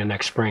about them being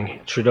next spring.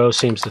 Trudeau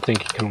seems to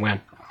think he can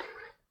win.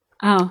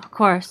 Oh, of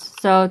course.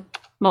 So,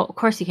 well, of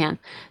course he can.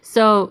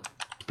 So,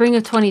 spring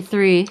of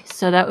 23.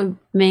 So that would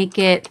make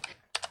it,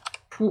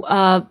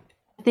 I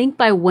think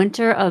by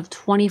winter of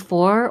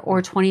 24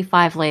 or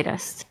 25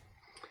 latest.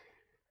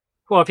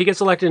 Well, if he gets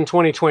elected in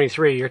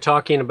 2023, you're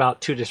talking about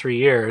 2 to 3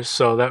 years.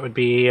 So that would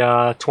be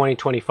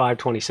 2025,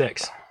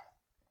 26.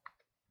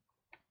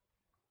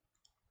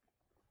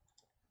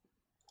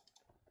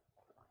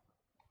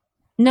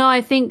 No,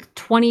 I think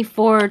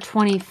 24,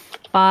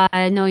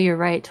 25. No, you're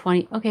right.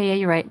 20. Okay, yeah,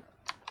 you're right.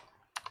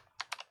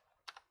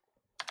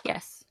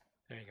 Yes.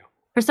 There you go.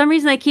 For some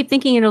reason, I keep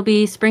thinking it'll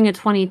be spring of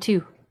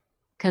 22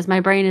 because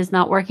my brain is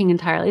not working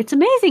entirely. It's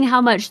amazing how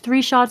much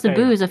 3 shots of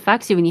booze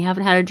affects you when you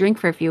haven't had a drink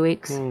for a few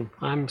weeks.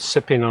 I'm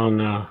sipping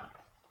on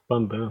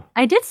Bumbu.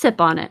 I did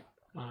sip on it.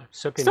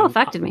 Still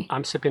affected me.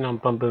 I'm sipping on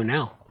Bumbu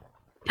now.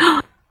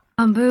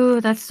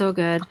 Bumbu, that's so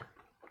good.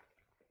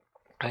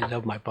 I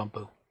love my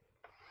Bumbu.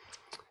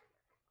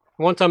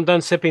 Once I'm done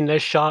sipping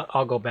this shot,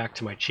 I'll go back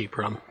to my cheap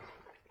rum.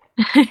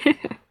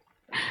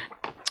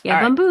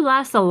 Yeah, Bumbu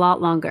lasts a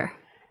lot longer.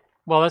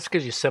 Well, that's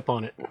because you sip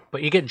on it,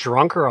 but you get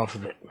drunker off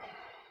of it.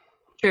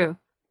 True.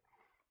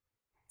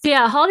 So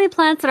yeah, holiday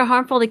plants that are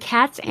harmful to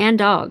cats and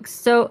dogs.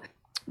 So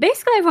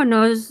basically, everyone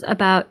knows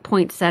about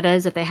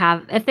poinsettias. If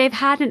they've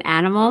had an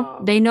animal,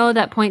 they know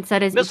that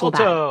poinsettias equal bad.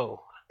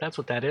 Mistletoe. That's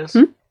what that is.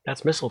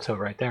 That's mistletoe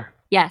right there.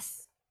 Yes.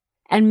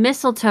 And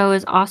mistletoe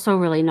is also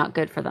really not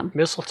good for them.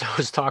 Mistletoe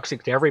is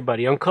toxic to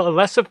everybody,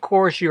 unless, of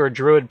course, you're a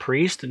druid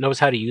priest that knows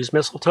how to use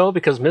mistletoe,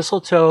 because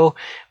mistletoe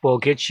will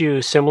get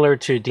you similar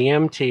to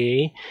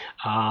DMT,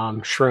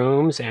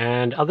 shrooms,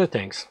 and other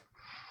things.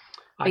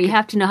 But you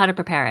have to know how to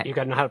prepare it. You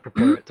got to know how to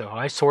prepare it, though.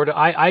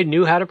 I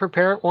knew how to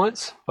prepare it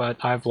once, but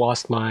I've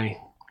lost my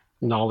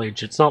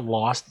knowledge. It's not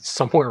lost. It's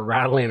somewhere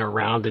rattling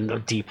around in the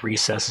deep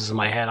recesses of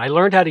my head. I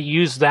learned how to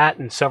use that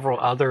and several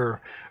other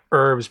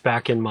herbs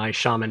back in my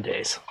shaman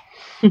days.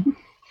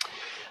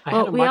 I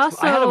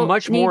had a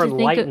much more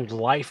enlightened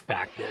life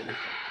back then.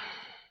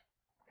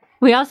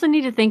 We also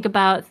need to think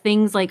about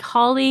things like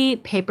holly,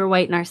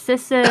 paperwhite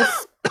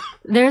narcissus.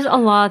 There's a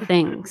lot of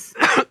things.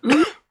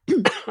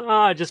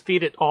 Just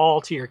feed it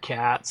all to your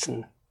cats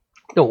and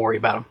don't worry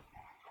about them.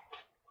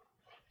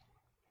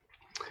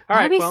 All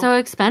right, That'd be so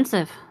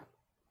expensive.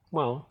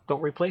 Well,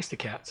 don't replace the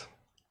cats.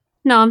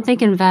 No, I'm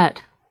thinking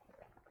vet.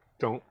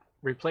 Don't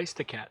replace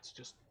the cats.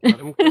 Just let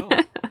them go.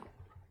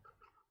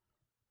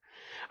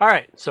 All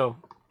right, so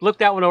look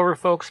that one over,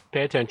 folks.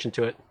 Pay attention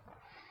to it.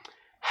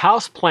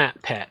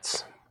 Houseplant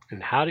pets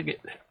and how to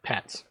get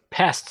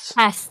pests.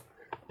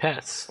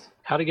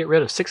 How to get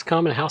rid of 6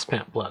 common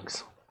houseplant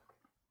bugs.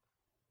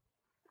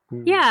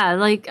 Yeah,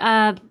 like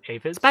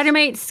aphids, spider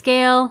mite,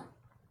 scale,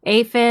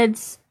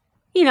 aphids.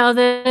 You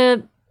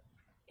know,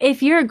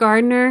 if you're a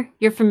gardener,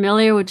 you're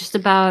familiar with just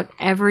about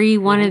every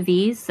one of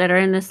these that are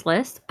in this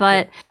list.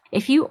 But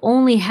if you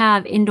only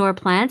have indoor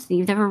plants and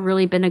you've never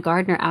really been a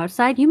gardener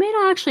outside, you may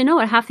not actually know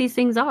what half these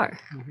things are.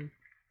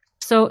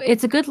 So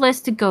it's a good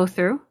list to go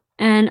through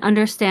and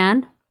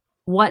understand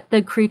what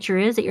the creature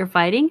is that you're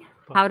fighting,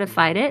 how to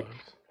fight it,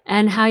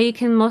 and how you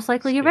can most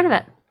likely get rid of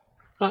it.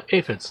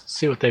 Aphids.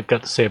 See what they've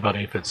got to say about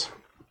aphids.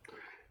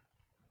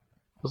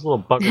 Those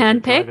little buggers.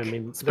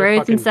 Handpick, spray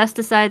with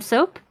insecticide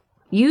soap.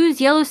 Use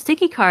yellow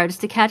sticky cards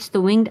to catch the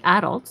winged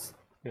adults.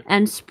 Yeah.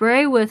 And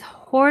spray with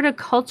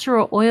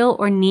horticultural oil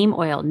or neem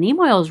oil. Neem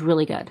oil is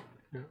really good.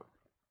 Yeah.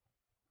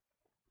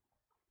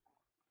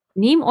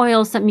 Neem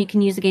oil is something you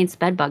can use against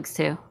bed bugs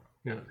too.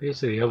 Yeah,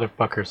 these are the other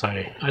fuckers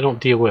I don't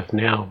deal with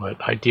now, but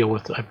I've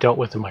dealt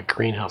with in my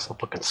greenhouse. The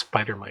fucking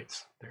spider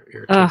mites. They're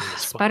irritating.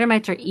 Spider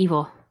mites are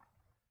evil.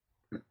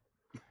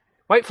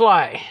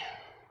 Whitefly.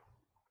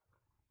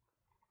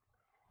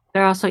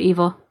 They're also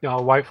evil. No,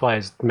 whitefly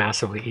is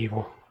massively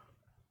evil.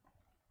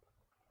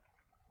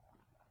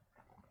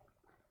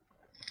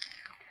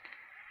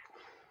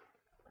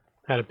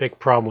 Had a big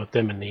problem with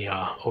them in the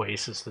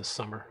Oasis this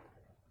summer.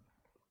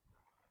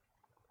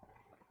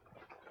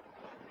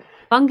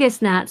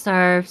 Fungus gnats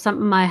are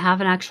something I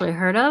haven't actually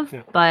heard of,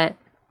 but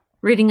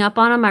reading up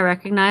on them, I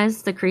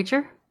recognize the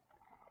creature.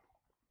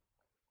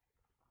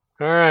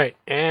 All right,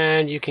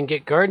 and you can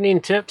get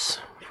gardening tips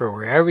for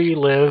wherever you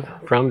live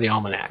from the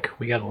Almanac.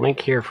 We got a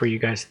link here for you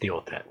guys to deal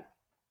with that.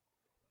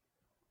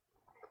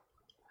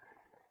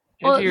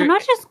 Well, they're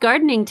not just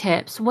gardening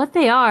tips. What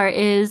they are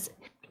is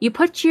you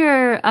put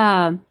your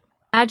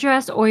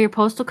address or your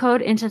postal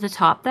code into the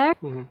top there,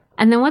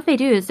 and then what they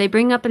do is they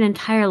bring up an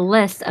entire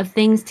list of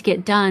things to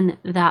get done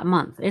that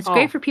month. It's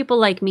great for people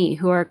like me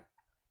who are,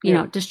 you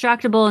know,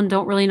 distractible and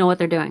don't really know what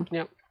they're doing.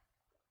 Yep.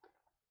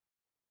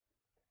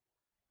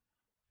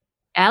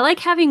 I like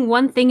having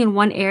one thing in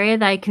one area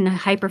that I can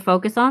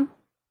hyper-focus on.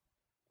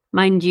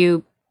 Mind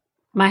you,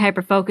 my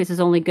hyper-focus is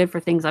only good for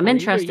things I'm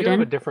interested in. You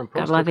have a different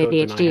postal I love code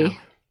ADHD. than I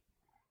have.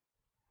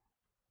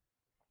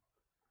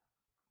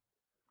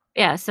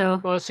 Yeah,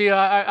 so... Well, see,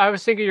 I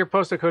was thinking your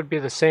postal code would be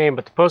the same,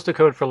 but the postal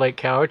code for Lake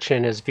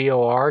Cowichan is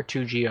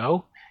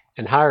VOR2GO,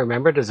 and how I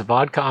remember it is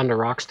vodka on the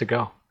rocks to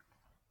go.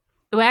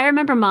 The way I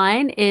remember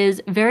mine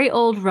is very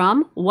old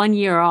rum, 1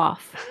 year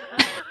off.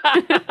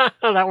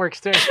 That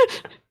works too.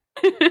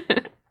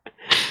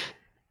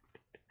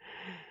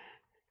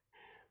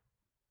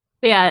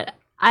 Yeah,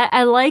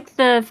 I like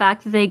the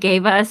fact that they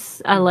gave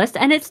us a list,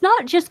 and it's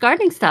not just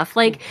gardening stuff.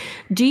 Like,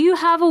 do you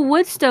have a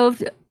wood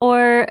stove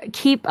or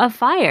keep a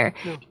fire?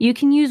 You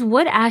can use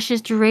wood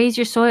ashes to raise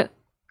your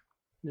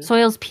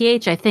soil's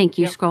pH. I think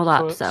you scrolled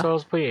up.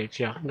 Soil's pH,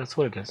 yeah, that's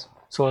what it is.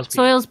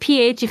 Soil's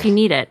pH if you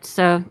need it.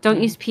 So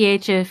don't use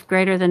pH if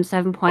greater than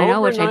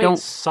 7.0, which I don't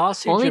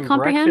sausage fully and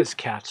comprehend. Breakfast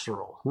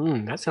casserole.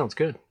 That sounds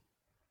good.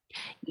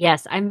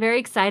 Yes, I'm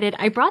very excited.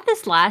 I brought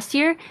this last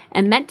year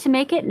and meant to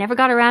make it, never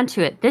got around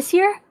to it. This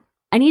year,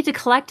 I need to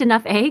collect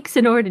enough eggs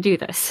in order to do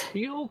this.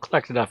 You'll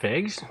collect enough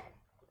eggs.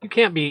 You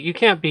can't be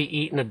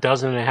eating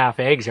 12.5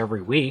 eggs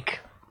every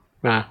week.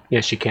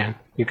 Yes, you can.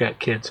 You've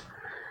got kids.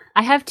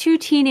 I have 2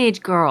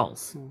 teenage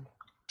girls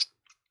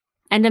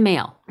and a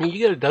male. You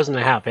get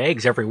 12.5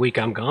 eggs every week.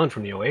 I'm gone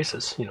from the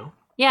Oasis. You know.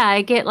 Yeah,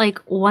 I get like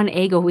 1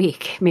 egg a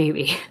week,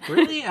 maybe.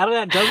 Really? Out of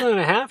that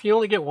 12.5, you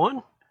only get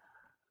 1?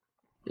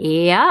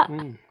 Yeah.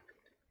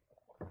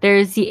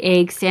 There's the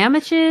egg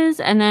sandwiches,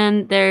 and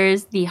then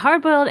there's the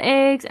hard-boiled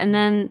eggs, and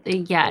then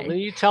Well, then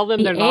you tell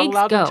them they're not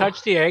allowed to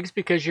touch the eggs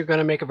because you're going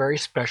to make a very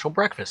special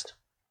breakfast.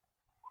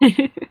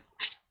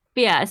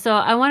 Yeah, so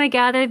I want to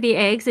gather the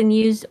eggs and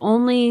use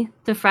only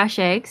the fresh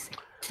eggs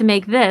to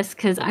make this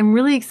because I'm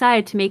really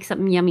excited to make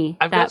something yummy.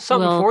 I've got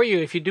something for you.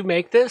 If you do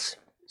make this,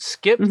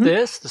 skip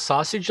this, the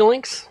sausage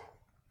links.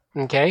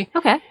 Okay?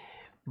 Okay.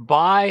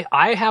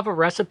 I have a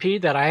recipe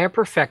that I have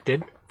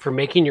perfected for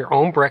making your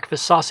own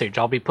breakfast sausage.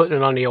 I'll be putting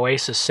it on the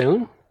Oasis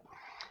soon.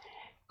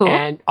 Cool.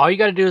 And all you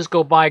got to do is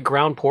go buy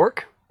ground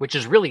pork, which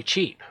is really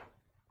cheap.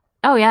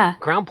 Oh, yeah.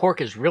 Ground pork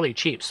is really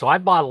cheap, so I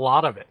bought a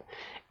lot of it.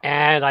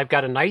 And I've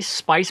got a nice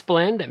spice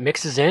blend that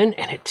mixes in,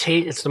 and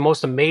it's the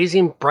most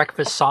amazing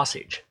breakfast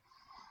sausage.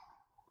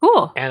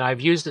 Cool. And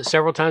I've used it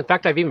several times. In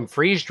fact, I've even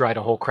freeze-dried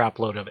a whole crap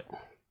load of it.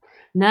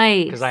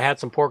 Nice. Because I had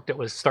some pork that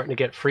was starting to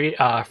get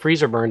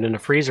freezer burned in the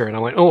freezer, and I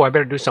went, oh, I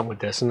better do something with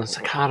this. And it's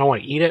like, I don't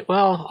want to eat it.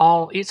 Well,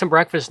 I'll eat some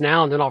breakfast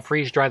now, and then I'll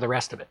freeze dry the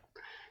rest of it.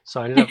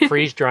 So I ended up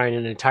freeze drying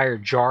an entire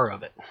jar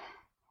of it.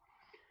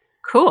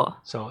 Cool.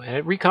 So, and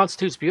it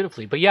reconstitutes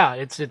beautifully. But yeah,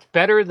 it's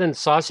better than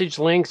sausage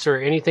links or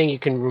anything you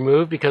can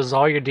remove, because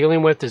all you're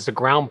dealing with is the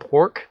ground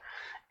pork,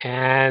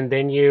 and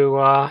then you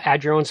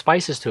add your own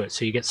spices to it,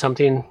 so you get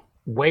something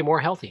way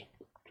more healthy.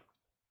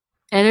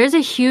 And there's a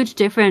huge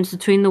difference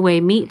between the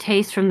way meat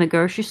tastes from the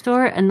grocery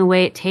store and the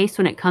way it tastes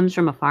when it comes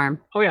from a farm.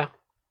 Oh yeah,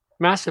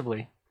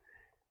 massively.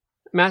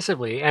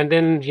 And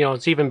then,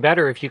 it's even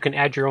better if you can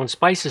add your own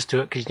spices to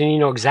it, because then you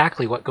know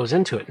exactly what goes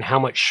into it and how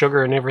much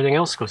sugar and everything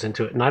else goes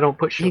into it. And I don't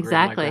put sugar in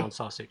my ground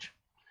sausage.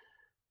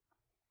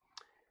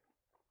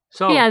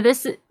 So yeah,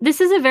 this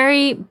is a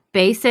very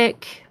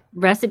basic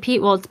recipe.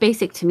 Well, it's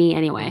basic to me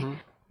anyway. Mm-hmm.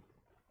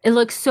 It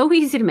looks so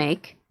easy to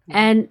make,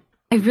 and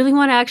I really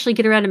want to actually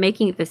get around to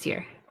making it this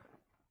year.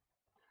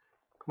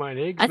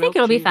 Eggs, I think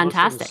it'll be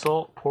fantastic.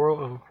 Salt,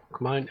 pour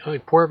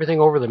everything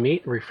over the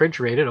meat,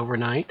 refrigerate it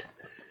overnight.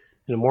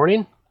 In the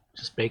morning,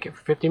 just bake it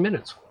for 50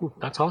 minutes. Ooh,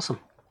 that's awesome.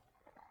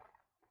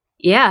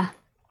 Yeah.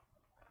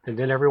 And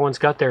then everyone's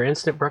got their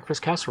instant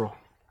breakfast casserole.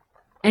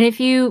 And if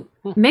you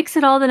mix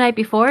it all the night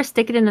before,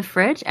 stick it in the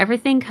fridge,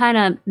 everything kind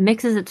of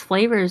mixes its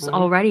flavors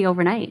already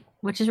overnight,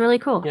 which is really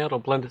cool. Yeah, it'll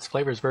blend its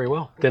flavors very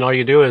well. Then all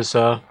you do is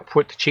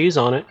put the cheese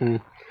on it and...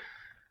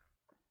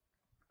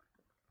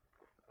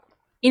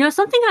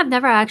 Something I've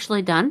never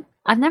actually done?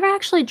 I've never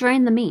actually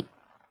drained the meat.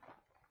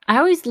 I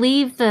always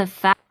leave the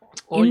fat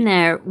in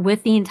there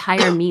with the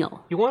entire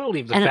meal. You want to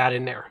leave the fat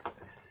in there.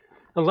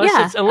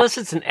 Unless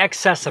it's an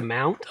excess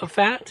amount of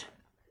fat.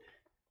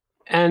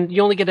 And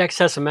you only get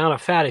excess amount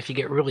of fat if you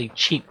get really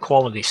cheap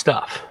quality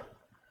stuff.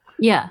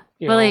 Yeah.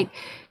 But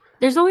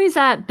there's always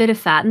that bit of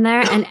fat in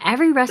there, and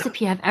every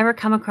recipe I've ever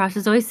come across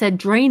has always said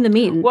drain the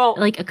meat. And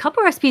a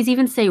couple recipes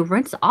even say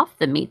rinse off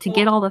the meat to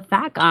get all the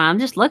fat gone. I'm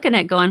just looking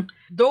at it going,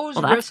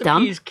 those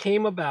recipes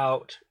came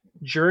about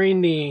during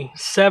the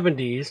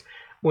 70s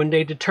when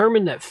they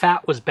determined that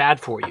fat was bad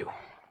for you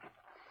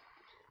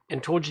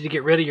and told you to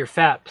get rid of your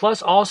fat.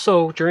 Plus,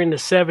 also during the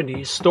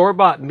 70s,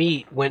 store-bought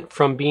meat went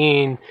from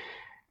being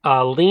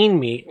lean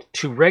meat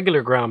to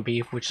regular ground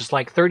beef, which is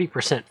like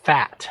 30%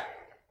 fat.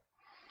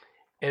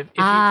 If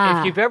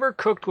you've ever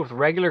cooked with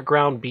regular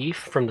ground beef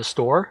from the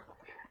store,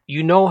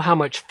 you know how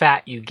much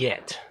fat you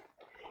get.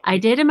 I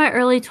did in my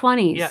early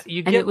 20s. Yeah,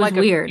 and it was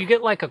weird. You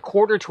get like a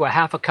quarter to a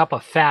half a cup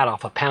of fat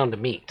off a pound of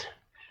meat.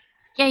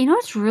 Yeah, you know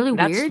what's really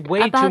weird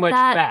way about too much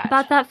fat.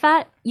 About that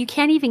fat? You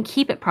can't even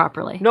keep it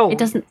properly. No, it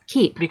doesn't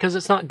keep because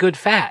it's not good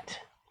fat.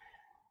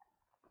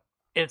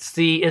 It's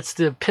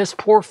the piss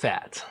poor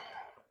fat.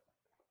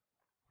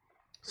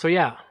 So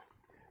yeah.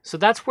 So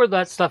that's where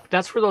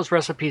those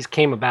recipes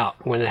came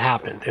about when it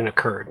happened and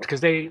occurred.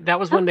 Because that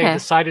was when they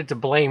decided to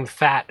blame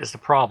fat as the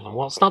problem.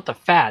 Well, it's not the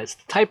fat, it's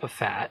the type of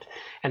fat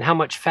and how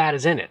much fat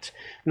is in it.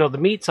 No, the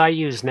meats I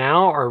use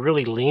now are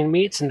really lean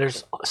meats,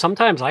 and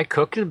sometimes I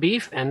cook the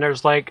beef and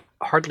there's like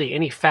hardly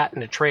any fat in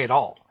the tray at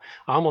all.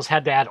 I almost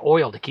had to add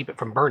oil to keep it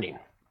from burning.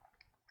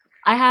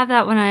 I have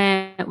that when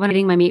I'm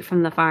eating my meat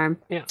from the farm.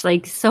 Yeah. It's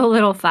like so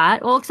little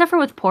fat. Well, except for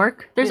with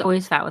pork. There's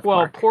always fat with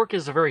pork. Well, pork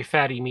is a very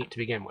fatty meat to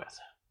begin with.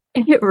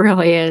 It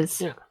really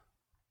is. Yeah.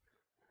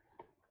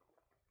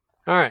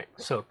 All right.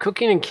 So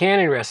cooking and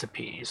canning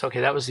recipes. Okay,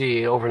 that was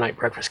the overnight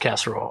breakfast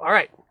casserole. All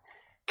right.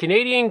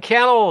 Canadian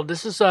cattle.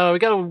 This is we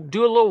got to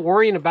do a little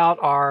worrying about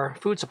our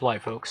food supply,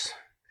 folks.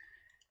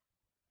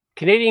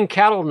 Canadian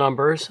cattle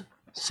numbers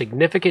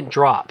significant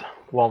drop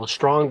while the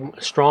strong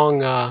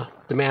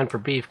demand for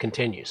beef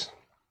continues.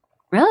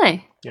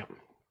 Really? Yeah.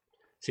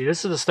 See,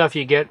 this is the stuff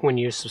you get when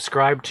you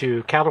subscribe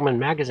to Cattleman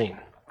Magazine,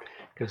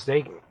 because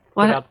they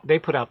put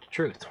out the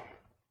truth.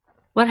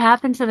 What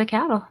happened to the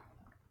cattle?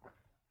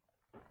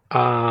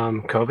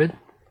 COVID.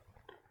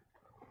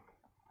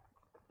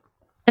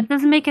 It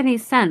doesn't make any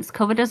sense.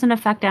 COVID doesn't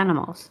affect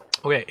animals.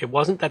 Okay, it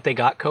wasn't that they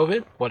got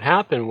COVID. What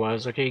happened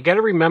was, you got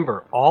to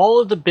remember, all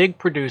of the big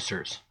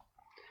producers,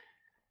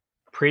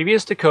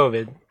 previous to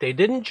COVID, they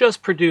didn't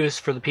just produce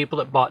for the people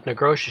that bought in a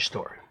grocery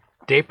store.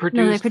 They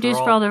produced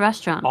for all the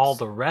restaurants. All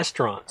the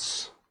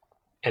restaurants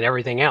and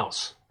everything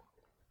else.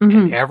 Mm-hmm.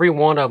 And every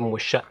one of them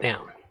was shut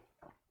down.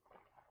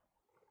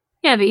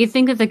 Yeah, but you'd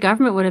think that the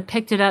government would have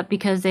picked it up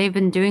because they've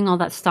been doing all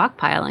that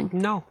stockpiling.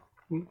 No.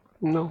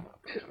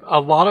 A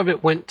lot of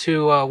it went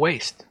to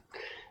waste.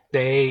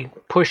 They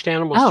pushed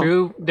animals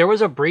through. There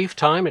was a brief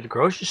time at the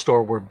grocery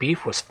store where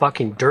beef was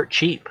fucking dirt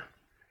cheap.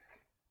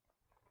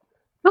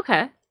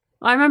 Okay.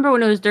 Well, I remember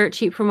when it was dirt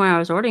cheap from where I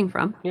was ordering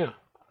from. Yeah.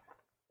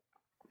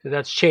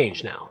 That's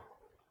changed now.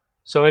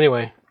 So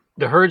anyway,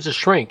 the herds will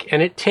shrink.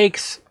 And it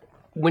takes,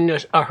 when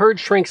a herd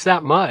shrinks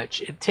that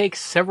much, it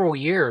takes several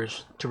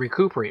years to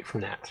recuperate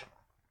from that.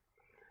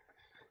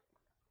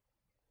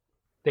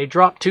 They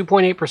dropped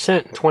 2.8%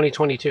 in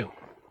 2022.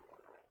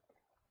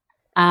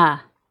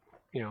 Ah.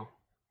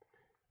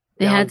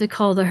 They had to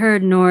cull the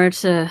herd in order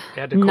to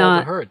They had to cull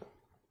the herd.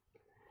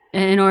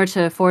 In order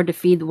to afford to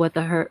feed what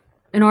the herd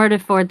in order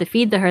for to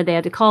feed the herd, they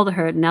had to call the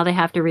herd. And now they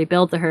have to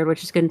rebuild the herd,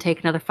 which is going to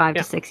take another 5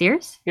 to 6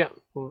 years. Yeah,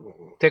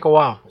 take a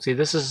while. See,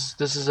 this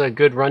is a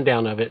good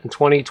rundown of it. In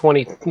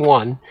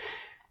 2021,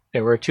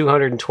 there were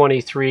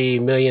 223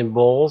 million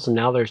bulls, and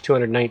now there's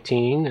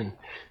 219. And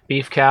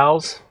beef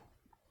cows,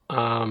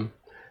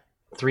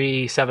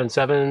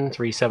 377,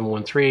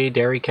 3713.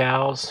 Dairy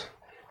cows,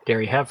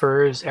 dairy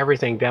heifers,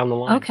 everything down the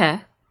line. Okay.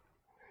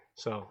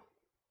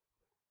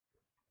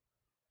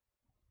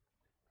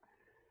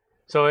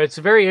 So it's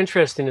very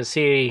interesting to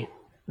see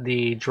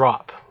the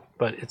drop,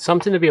 but it's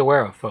something to be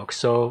aware of, folks.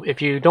 So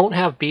if you don't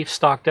have beef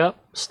stocked up,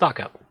 stock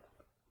up.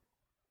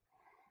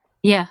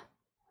 Yeah.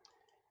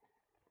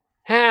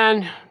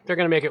 And they're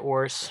going to make it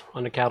worse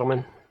on the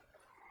cattlemen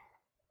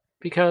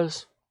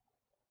because...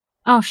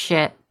 Oh,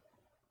 shit.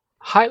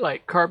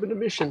 Highlight carbon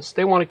emissions.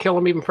 They want to kill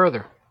them even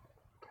further.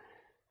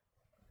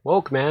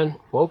 Woke, man.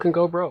 Woke and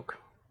go broke.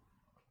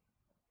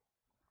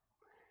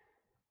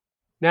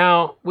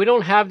 Now, we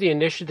don't have the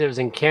initiatives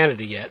in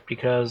Canada yet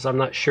because I'm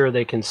not sure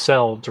they can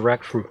sell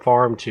direct from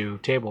farm to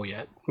table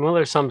yet. Well,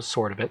 there's some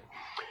sort of it.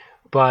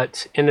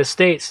 But in the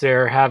States,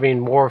 they're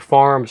having more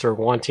farms are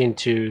wanting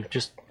to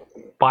just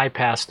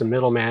bypass the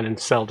middleman and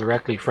sell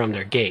directly from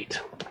their gate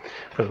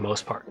for the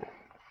most part.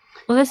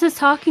 Well, this is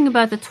talking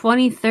about the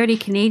 2030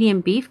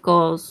 Canadian beef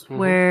goals,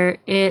 where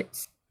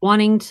it's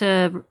wanting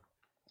to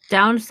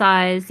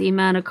downsize the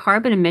amount of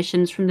carbon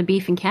emissions from the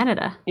beef in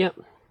Canada. Yep.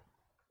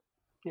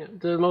 Yeah,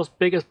 the most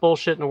biggest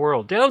bullshit in the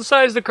world.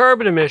 Downsize the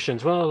carbon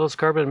emissions. Well, those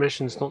carbon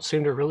emissions don't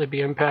seem to really be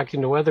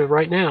impacting the weather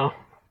right now.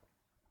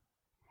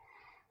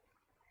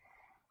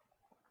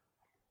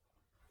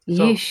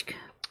 Yeesh. So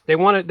they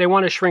want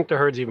to shrink the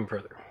herds even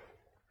further,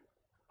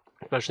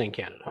 especially in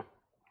Canada.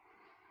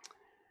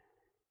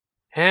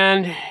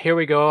 And here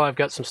we go. I've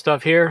got some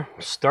stuff here.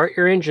 Start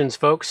your engines,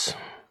 folks.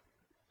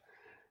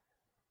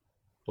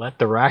 Let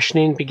the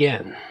rationing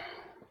begin.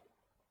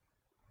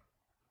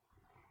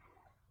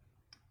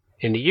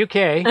 In the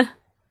UK,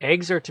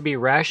 eggs are to be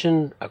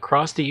rationed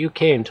across the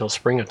UK until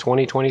spring of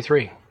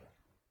 2023.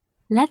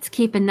 Let's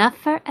keep enough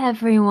for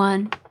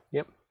everyone.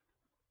 Yep.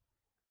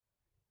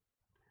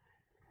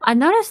 I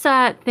noticed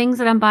that things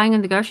that I'm buying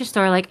in the grocery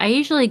store, like I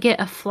usually get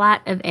a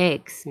flat of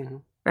eggs,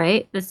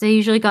 right? They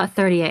usually got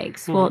 30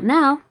 eggs. Well,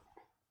 now,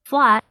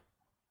 flat,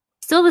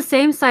 still the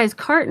same size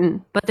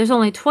carton, but there's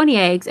only 20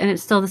 eggs and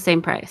it's still the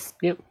same price.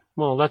 Yep.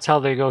 Well, that's how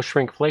they go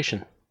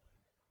shrinkflation.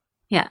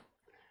 Yeah.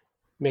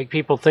 Make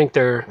people think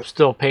they're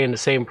still paying the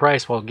same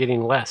price while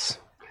getting less.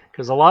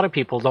 Because a lot of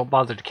people don't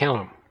bother to count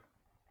them.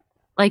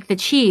 Like the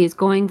cheese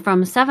going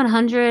from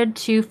 700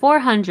 to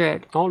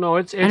 400. Oh no,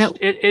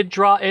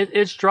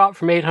 it's dropped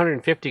from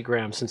 850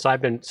 grams since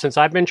I've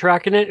been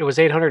tracking it. It was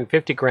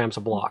 850 grams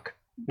a block.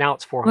 Now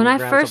it's 400 grams a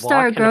block. When I first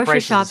started grocery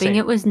shopping,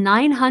 it was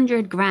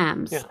 900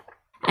 grams. Yeah.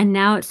 And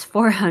now it's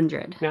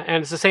 400. Now,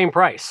 and it's the same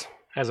price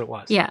as it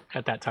was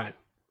at that time.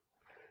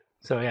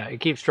 So yeah, it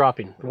keeps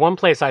dropping. The one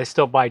place I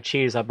still buy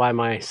cheese, I buy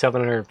my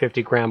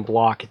 750 gram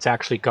block. It's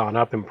actually gone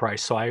up in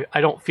price. So I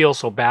don't feel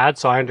so bad.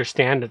 So I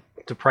understand that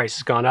the price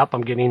has gone up.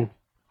 I'm getting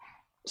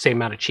the same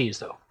amount of cheese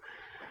though.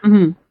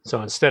 Mm-hmm. So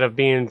instead of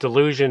being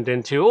delusioned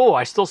into,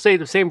 I still say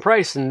the same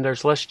price and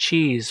there's less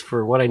cheese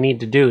for what I need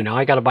to do. Now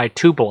I got to buy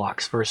 2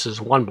 blocks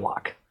versus 1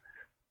 block.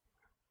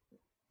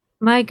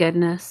 My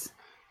goodness.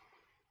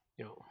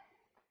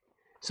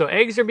 So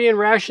eggs are being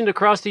rationed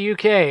across the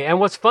UK.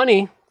 And what's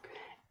funny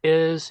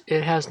is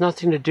it has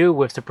nothing to do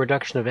with the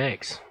production of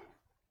eggs.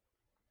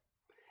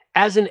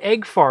 As an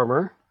egg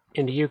farmer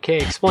in the UK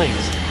explains.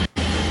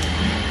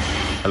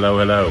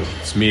 Hello.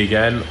 It's me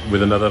again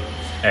with another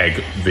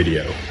egg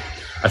video.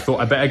 I thought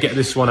I better get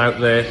this one out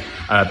there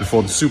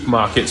before the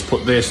supermarkets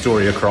put their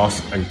story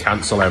across and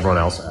cancel everyone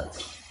else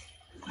out.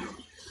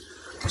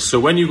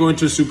 So when you go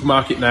into a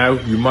supermarket now,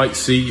 you might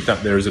see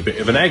that there is a bit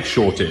of an egg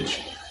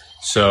shortage.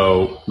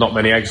 So not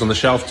many eggs on the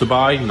shelf to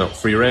buy, not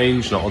free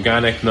range, not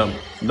organic,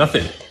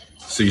 nothing.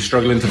 So you're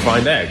struggling to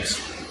find eggs.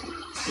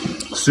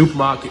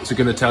 Supermarkets are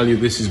going to tell you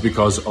this is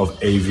because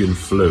of avian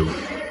flu.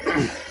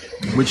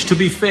 Which, to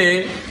be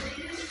fair,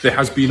 there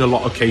has been a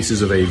lot of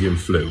cases of avian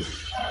flu.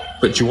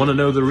 But do you want to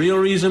know the real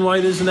reason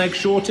why there's an egg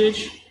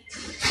shortage?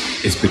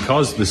 It's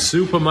because the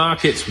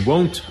supermarkets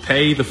won't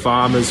pay the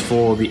farmers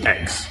for the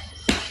eggs.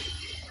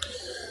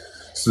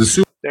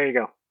 So there you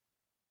go.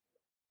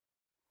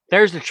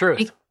 There's the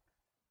truth.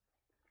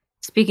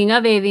 Speaking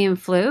of avian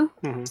flu,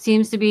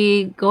 seems to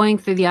be going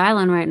through the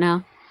island right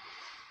now.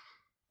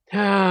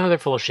 They're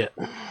full of shit.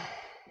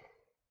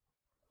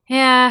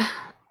 Yeah.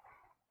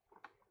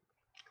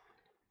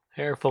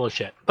 They're full of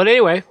shit. But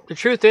anyway, the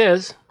truth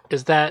is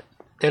that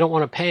they don't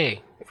want to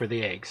pay for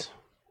the eggs.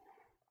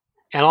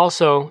 And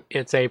also,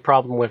 it's a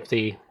problem with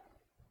the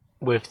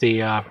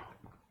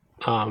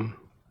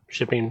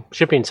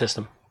shipping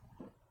system.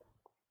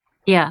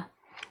 Yeah.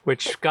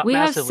 Which got we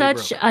have massively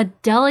such a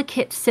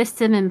delicate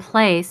system in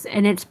place,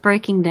 and it's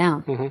breaking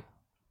down. Mm-hmm.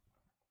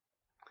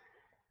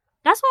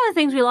 That's one of the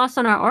things we lost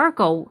on our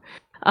Oracle.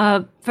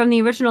 From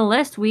the original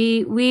list,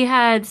 we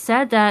had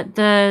said that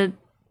the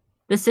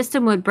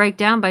system would break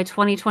down by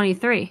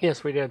 2023.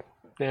 Yes, we did.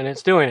 and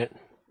it's doing it.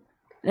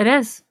 It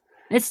is.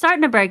 It's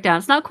starting to break down.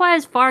 It's not quite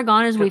as far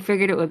gone as we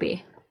figured it would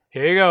be.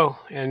 Here you go.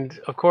 And,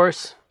 of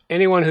course,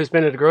 anyone who's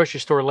been at the grocery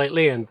store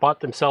lately and bought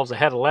themselves a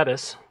head of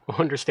lettuce will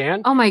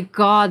understand. Oh, my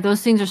God.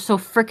 Those things are so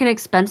freaking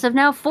expensive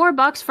now.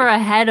 $4 for a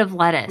head of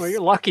lettuce. Well,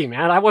 you're lucky,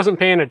 man. I wasn't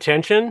paying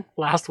attention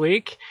last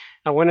week.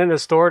 I went in the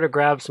store to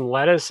grab some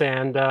lettuce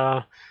and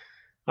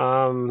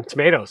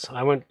tomatoes.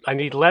 I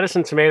need lettuce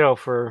and tomato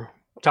for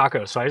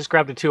tacos. So I just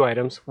grabbed the 2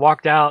 items,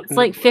 walked out. It's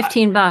like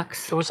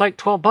 $15. It was like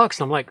 $12.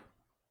 And I'm like,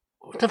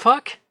 what the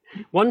fuck?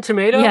 1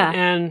 tomato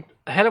and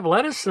a head of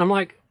lettuce? And I'm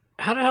like,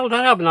 how the hell did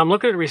that happen? And I'm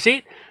looking at the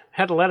receipt.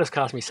 Head of lettuce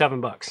cost me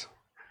 $7.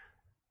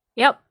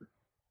 Yep.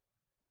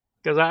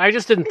 Because I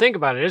just didn't think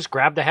about it. I just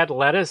grabbed a head of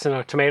lettuce and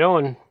a tomato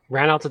and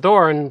ran out the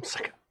door. And it's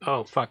like,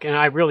 oh, fuck. And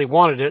I really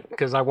wanted it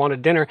because I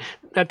wanted dinner.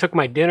 That took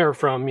my dinner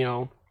from,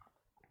 $2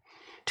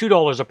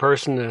 a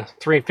person to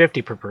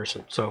 $3.50 per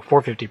person. So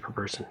 $4.50 per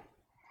person.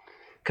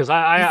 Because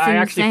I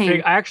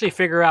actually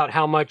figure out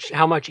how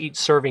much each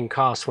serving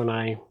costs when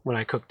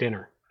I cook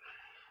dinner.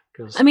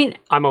 Because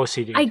I'm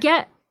OCD.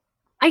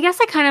 I guess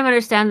I kind of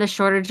understand the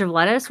shortage of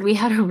lettuce. We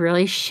had a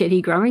really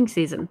shitty growing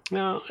season.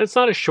 No, it's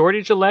not a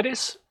shortage of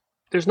lettuce.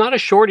 There's not a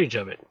shortage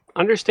of it.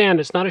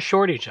 Understand, it's not a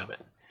shortage of it.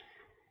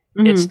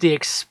 Mm-hmm. It's the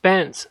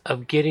expense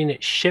of getting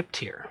it shipped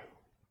here.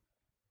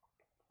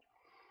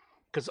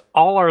 Because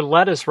all our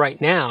lettuce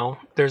right now,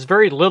 there's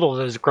very little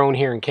that is grown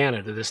here in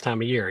Canada this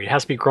time of year. It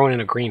has to be grown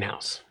in a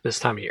greenhouse this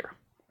time of year.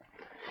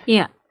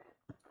 Yeah.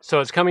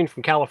 So it's coming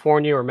from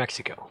California or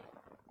Mexico.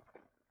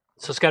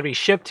 So it's got to be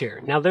shipped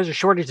here. Now there's a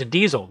shortage of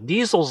diesel.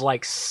 Diesel's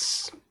like,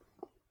 it's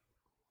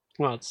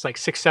like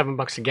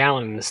 $6-7 a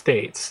gallon in the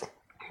States.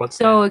 What's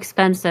so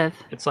expensive?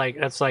 It's like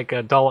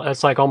 $1.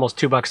 That's like almost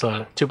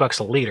 $2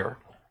 a liter.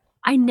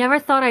 I never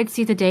thought I'd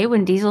see the day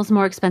when diesel's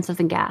more expensive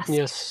than gas.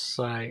 Yes,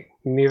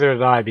 neither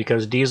did I,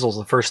 because diesel's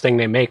the first thing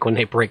they make when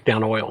they break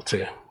down oil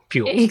to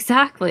fuel.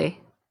 Exactly.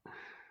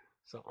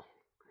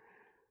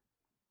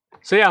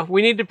 So yeah,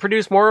 we need to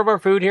produce more of our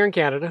food here in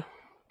Canada.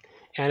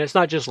 And it's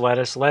not just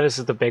lettuce. Lettuce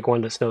is the big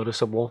one that's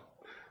noticeable.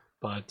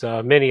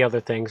 But many other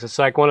things. It's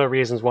like one of the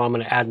reasons why I'm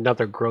going to add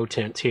another grow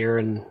tent here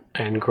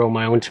and grow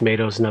my own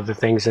tomatoes and other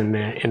things in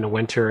the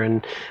winter.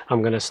 And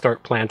I'm going to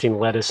start planting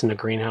lettuce in the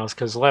greenhouse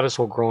because lettuce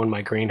will grow in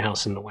my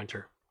greenhouse in the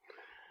winter.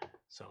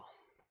 So,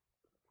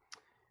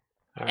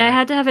 I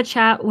had to have a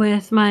chat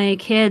with my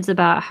kids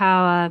about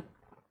how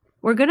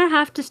we're going to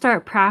have to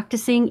start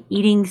practicing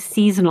eating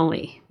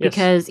seasonally. Yes.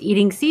 Because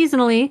eating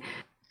seasonally,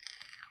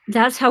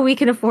 that's how we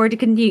can afford to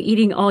continue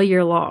eating all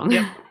year long.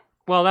 Yep.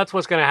 Well, that's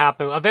what's going to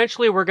happen.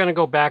 Eventually, we're going to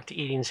go back to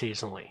eating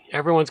seasonally.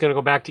 Everyone's going to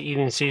go back to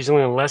eating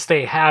seasonally unless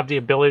they have the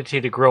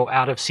ability to grow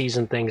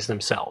out-of-season things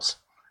themselves.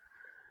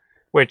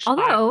 Which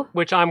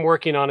I'm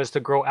working on is to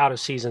grow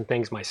out-of-season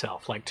things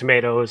myself, like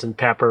tomatoes and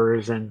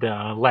peppers and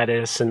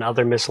lettuce and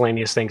other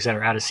miscellaneous things that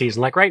are out of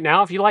season. Like right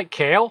now, if you like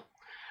kale,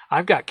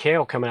 I've got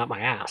kale coming out my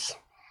ass.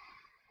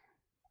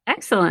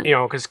 Excellent.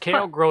 Because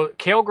kale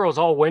grows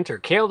all winter.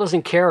 Kale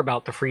doesn't care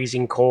about the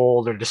freezing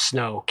cold or the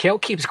snow. Kale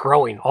keeps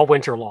growing all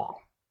winter long.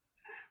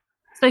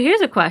 So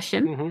here's a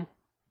question. Mm-hmm.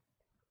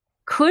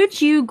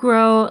 Could you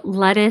grow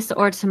lettuce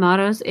or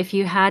tomatoes if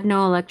you had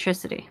no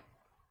electricity?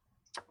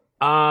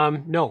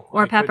 No.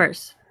 Or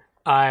peppers?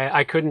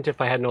 I couldn't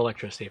if I had no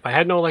electricity. If I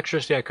had no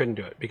electricity, I couldn't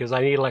do it because I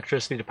need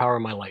electricity to power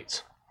my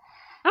lights.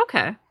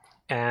 Okay.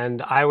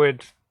 And I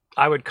would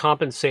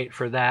compensate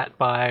for that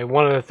by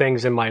one of the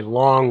things in my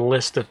long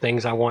list of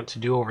things I want to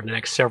do over the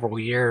next several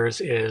years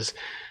is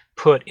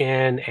put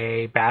in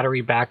a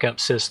battery backup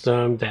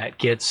system that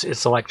gets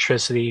its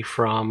electricity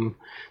from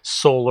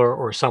solar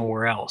or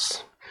somewhere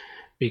else.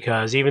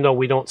 Because even though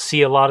we don't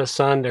see a lot of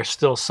sun, there's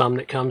still some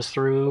that comes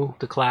through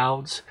the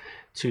clouds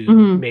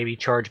to maybe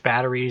charge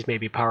batteries,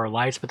 maybe power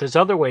lights, but there's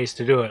other ways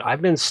to do it.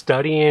 I've been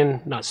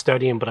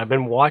but I've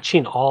been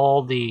watching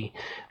all the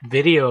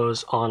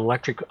videos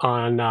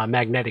on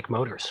magnetic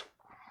motors.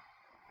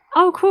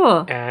 Oh,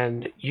 cool.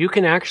 And you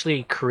can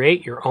actually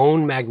create your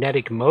own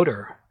magnetic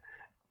motor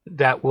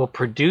that will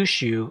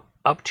produce you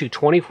up to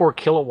 24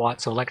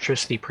 kilowatts of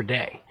electricity per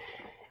day.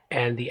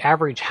 And the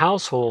average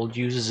household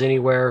uses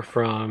anywhere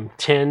from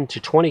 10 to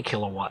 20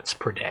 kilowatts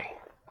per day.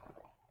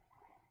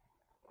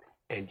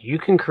 And you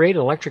can create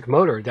an electric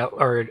motor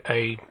or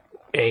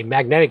a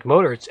magnetic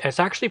motor. It's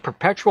actually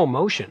perpetual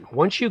motion.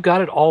 Once you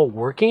got it all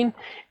working,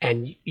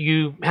 and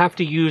you have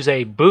to use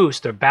a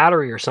boost, a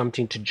battery or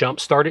something to jump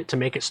start it to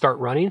make it start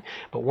running.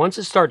 But once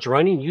it starts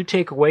running, you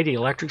take away the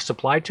electric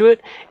supply to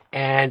it,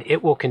 and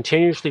it will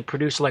continuously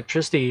produce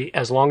electricity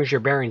as long as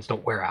your bearings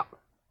don't wear out.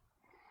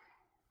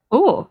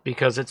 Oh,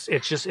 because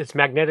it's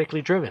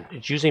magnetically driven.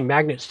 It's using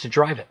magnets to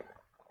drive it.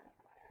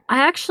 I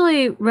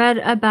actually read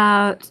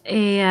about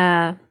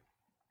a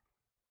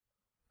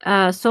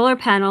solar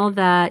panel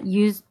that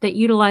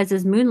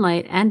utilizes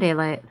moonlight and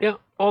daylight. Yeah,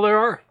 there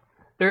are.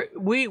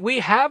 We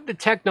have the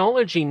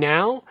technology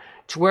now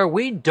to where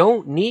we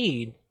don't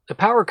need the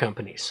power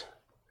companies.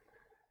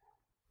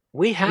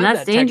 We have And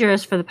that's that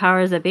dangerous for the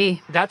powers that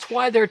be. That's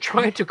why they're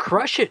trying to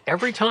crush it.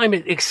 Every time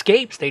it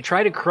escapes, they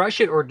try to crush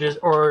it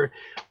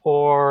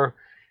or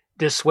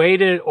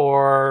dissuade it,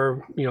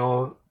 or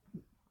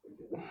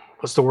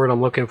what's the word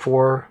I'm looking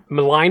for?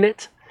 Malign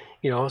it.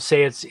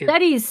 Say it's.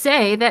 Studies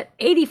say that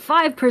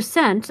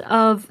 85%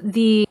 of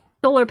the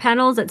solar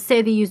panels that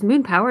say they use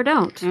moon power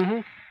don't. Mm-hmm.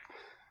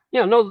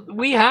 Yeah, no,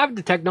 we have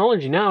the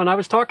technology now, and I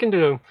was talking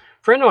to a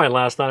friend of mine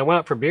last night. I went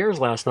out for beers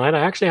last night.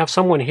 I actually have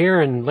someone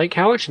here in Lake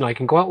Cowichan I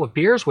can go out with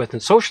beers with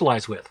and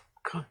socialize with.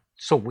 God,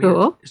 so weird.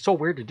 Cool. It's so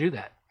weird to do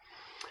that.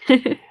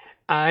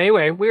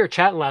 Anyway, we were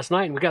chatting last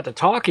night, and we got to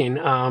talking.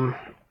 Oh,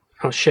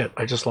 shit,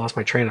 I just lost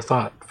my train of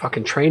thought.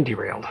 Fucking train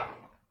derailed.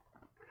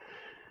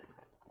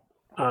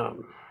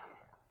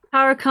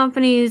 Power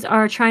companies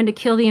are trying to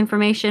kill the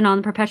information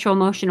on perpetual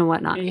motion and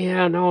whatnot.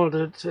 Yeah, no,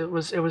 it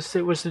was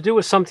to do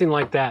with something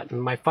like that,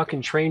 and my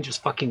fucking train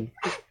just fucking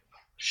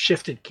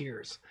shifted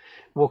gears.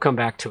 We'll come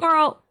back to it.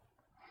 Squirrel.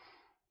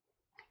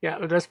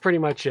 Yeah, that's pretty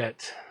much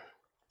it.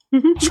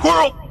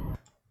 Squirrel.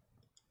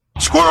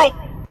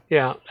 Squirrel.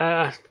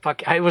 Yeah,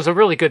 fuck. It was a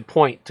really good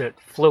point that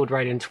flowed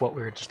right into what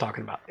we were just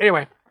talking about.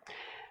 Anyway.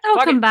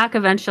 It'll come back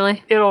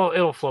eventually.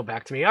 It'll flow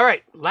back to me. All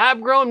right,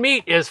 lab-grown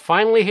meat is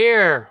finally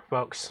here,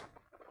 folks.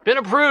 Been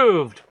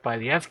approved by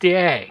the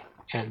FDA,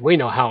 and we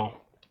know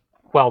how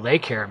well they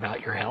care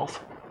about your health.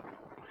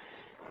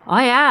 Oh,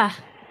 yeah.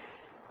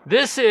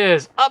 This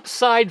is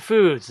Upside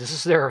Foods. This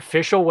is their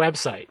official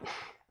website.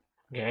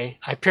 Okay?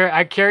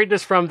 I carried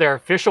this from their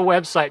official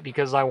website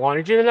because I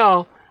wanted you to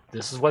know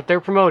this is what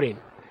they're promoting.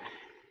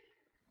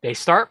 They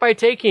start by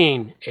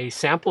taking a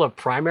sample of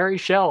primary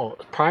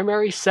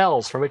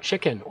cells from a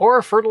chicken or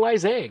a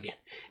fertilized egg.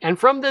 And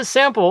from this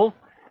sample,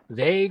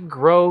 they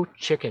grow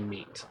chicken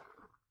meat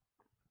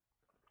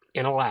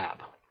in a lab.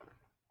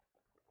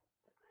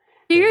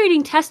 So you're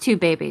eating test tube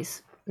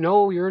babies.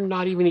 No, you're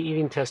not even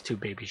eating test tube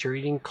babies. You're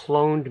eating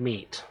cloned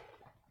meat.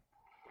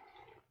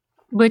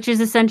 Which is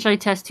essentially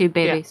test tube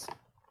babies.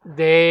 Yeah.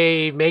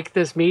 They make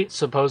this meat,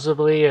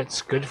 supposedly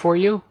it's good for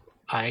you.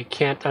 I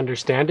can't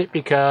understand it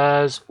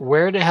because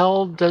where the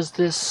hell does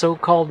this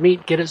so-called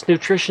meat get its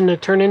nutrition to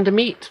turn into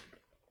meat?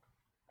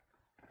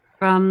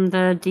 From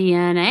the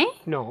DNA?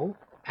 No.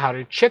 How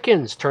do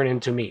chickens turn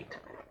into meat?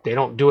 They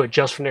don't do it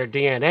just from their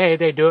DNA.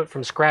 They do it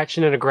from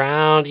scratching in the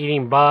ground,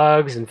 eating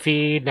bugs and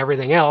feed and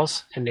everything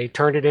else, and they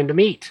turn it into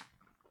meat.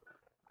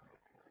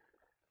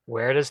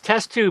 Where does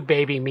test tube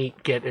baby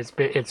meat get its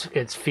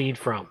feed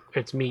from?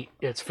 Its meat,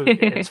 its food,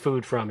 its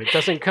food from? It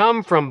doesn't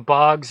come from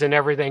bugs and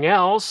everything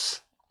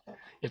else.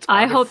 It's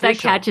I hope that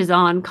catches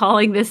on,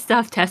 calling this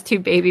stuff test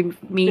tube baby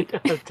meat.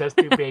 Test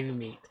tube baby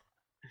meat.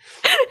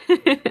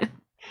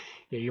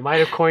 Yeah, you might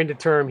have coined a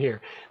term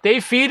here. They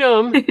feed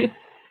them.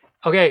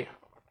 Okay.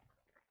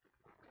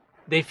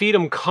 They feed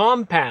them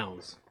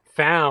compounds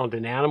found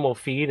in animal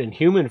feed and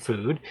human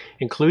food,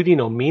 including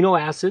amino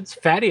acids,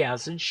 fatty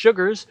acids,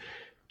 sugars,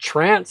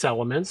 trans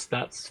elements.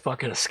 That's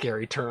fucking a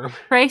scary term.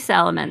 Trace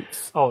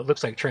elements. Oh, it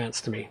looks like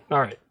trans to me. All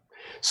right.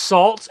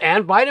 Salts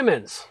and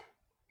vitamins.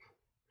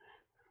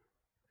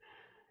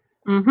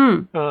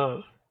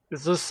 Mm-hmm.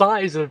 It's the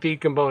size of the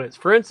feed components.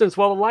 For instance,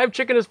 while a live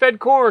chicken is fed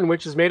corn,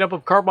 which is made up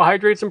of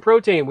carbohydrates and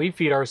protein, we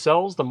feed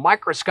ourselves the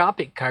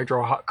microscopic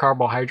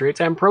carbohydrates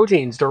and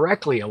proteins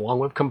directly, along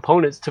with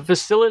components to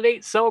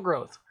facilitate cell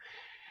growth.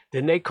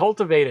 Then they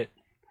cultivate it.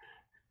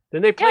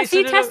 Then they place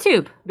it in test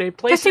tube. They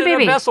place it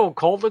in a vessel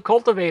called the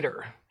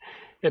cultivator.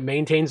 It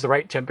maintains the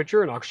right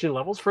temperature and oxygen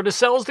levels for the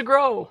cells to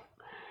grow.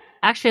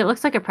 Actually, it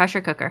looks like a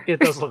pressure cooker. It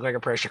does look like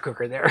a pressure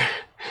cooker there.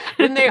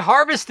 Then they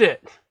harvest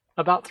it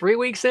about 3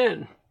 weeks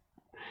in.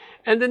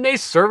 And then they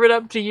serve it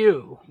up to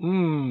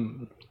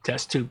you.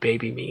 Test tube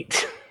baby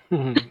meat.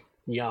 Yum,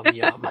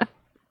 yum.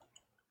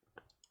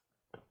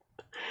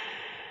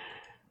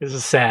 This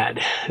is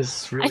sad.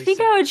 This is really I think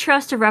sad. I would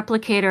trust a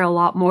replicator a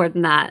lot more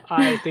than that.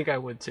 I think I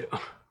would too.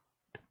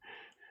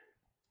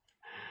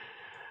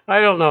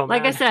 I don't know,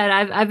 Like man. I said,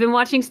 I've been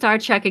watching Star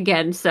Trek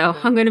again, so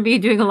I'm going to be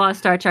doing a lot of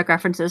Star Trek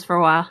references for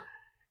a while.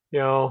 You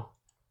know,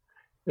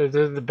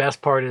 the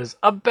best part is,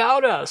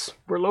 about us.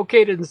 We're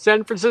located in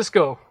San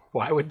Francisco.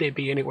 Why would they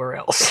be anywhere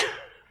else?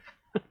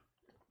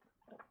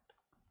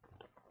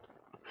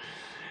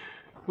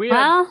 We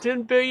have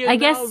 10 billion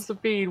mouths to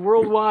feed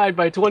worldwide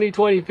by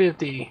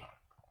 2050.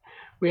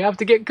 We have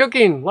to get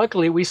cooking.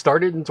 Luckily, we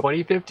started in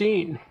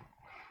 2015.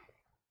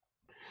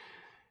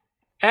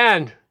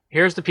 And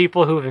here's the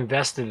people who've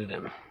invested in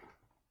him.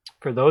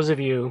 For those of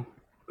you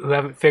who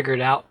haven't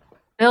figured out.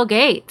 Bill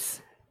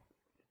Gates.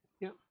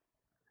 Yep.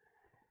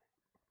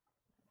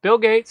 Bill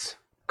Gates,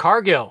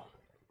 Cargill,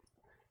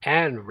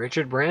 and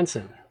Richard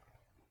Branson.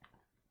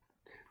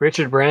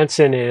 Richard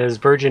Branson is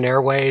Virgin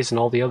Airways and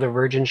all the other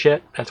Virgin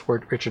shit. That's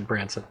where Richard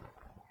Branson.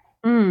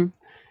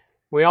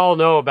 We all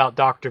know about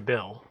Dr.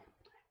 Bill.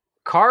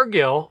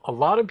 Cargill, a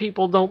lot of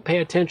people don't pay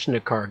attention to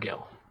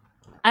Cargill.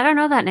 I don't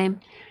know that name.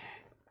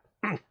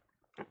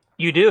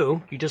 You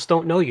do. You just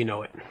don't know you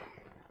know it.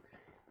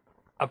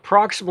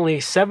 Approximately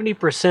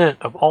 70%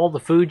 of all the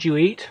food you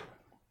eat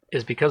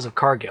is because of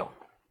Cargill.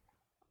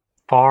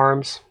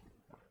 Farms,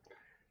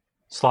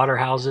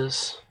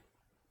 slaughterhouses,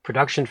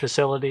 production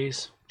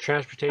facilities,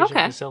 transportation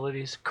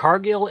facilities.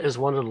 Cargill is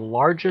one of the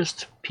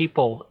largest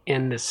people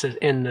in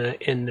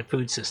the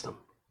food system.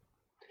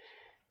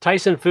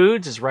 Tyson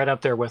Foods is right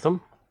up there with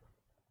them.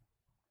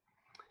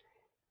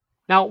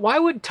 Now, why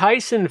would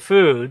Tyson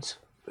Foods,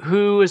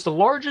 who is the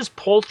largest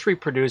poultry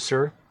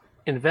producer,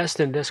 invest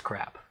in this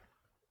crap?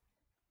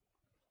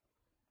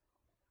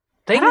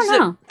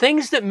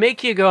 Things that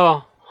make you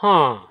go,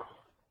 huh?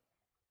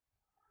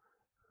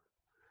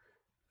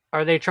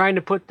 Are they trying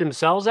to put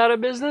themselves out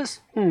of business?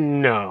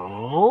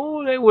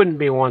 No, they wouldn't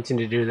be wanting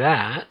to do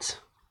that.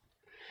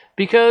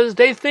 Because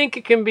they think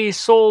it can be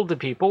sold to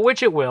people,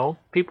 which it will.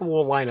 People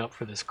will line up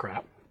for this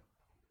crap.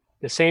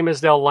 The same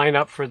as they'll line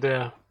up for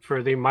the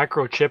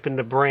microchip in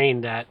the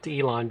brain that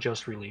Elon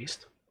just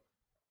released.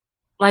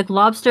 Like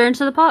lobster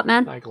into the pot,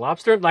 man. Like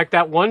lobster, like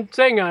that one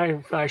thing.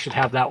 I should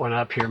have that one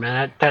up here,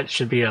 man. That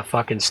should be a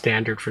fucking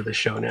standard for the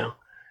show now.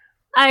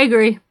 I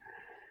agree.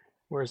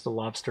 Where's the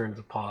lobster in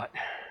the pot?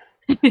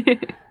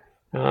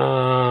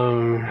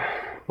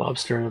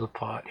 Lobster into the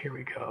pot. Here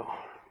we go.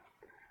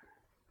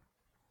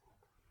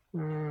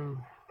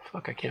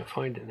 Fuck, I can't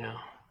find it now.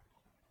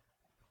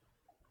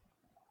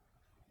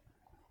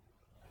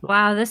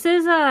 Wow, this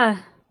is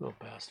little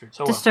bastards.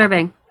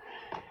 disturbing.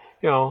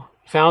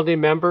 Founding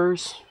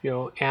members,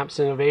 Amps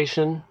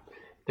Innovation,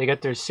 they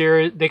got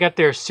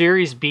their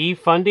Series B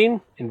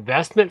funding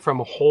investment from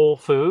Whole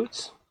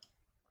Foods.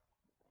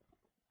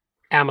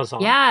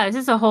 Amazon. Yeah, this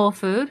is a whole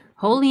food.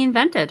 Wholly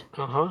invented.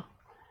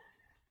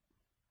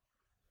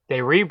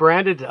 They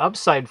rebranded to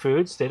Upside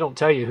Foods. They don't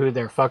tell you who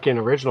their fucking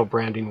original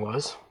branding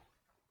was.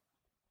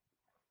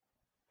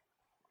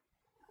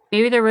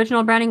 Maybe the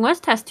original branding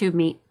was test tube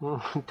meat.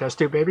 Test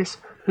tube babies?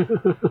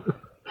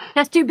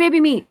 Test tube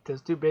baby meat.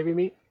 Test tube baby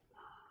meat.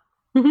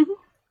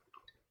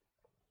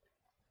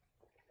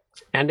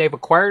 And they've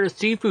acquired a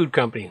seafood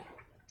company.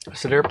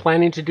 So they're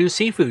planning to do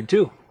seafood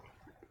too.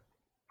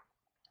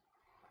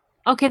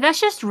 Okay,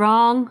 that's just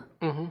wrong.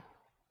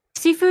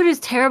 Seafood is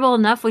terrible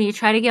enough when you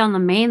try to get on the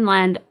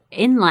mainland,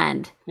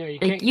 inland. Yeah,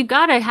 you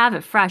gotta have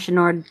it fresh in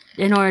order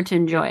to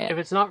enjoy it. If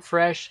it's not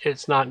fresh,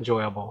 it's not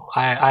enjoyable.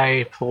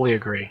 I fully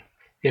agree.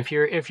 If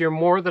you're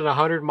more than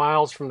 100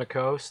 miles from the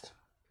coast,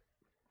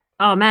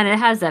 oh man, it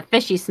has that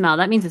fishy smell.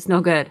 That means it's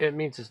no good. It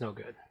means it's no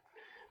good.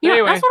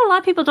 Anyway, that's what a lot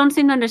of people don't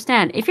seem to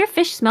understand. If your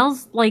fish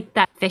smells like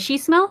that fishy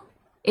smell,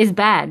 is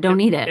bad.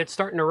 Don't eat it. It's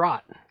starting to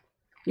rot.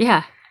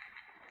 Yeah.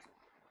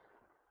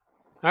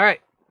 All right.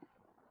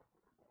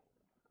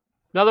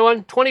 Another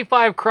one,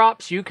 25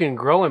 crops you can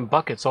grow in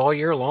buckets all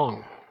year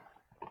long.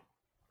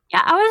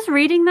 Yeah, I was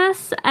reading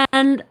this,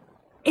 and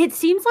it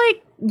seems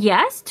like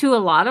yes to a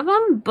lot of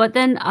them, but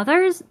then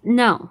others,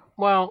 no.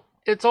 Well,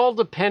 it's all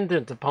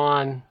dependent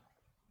upon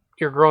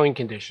your growing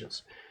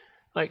conditions.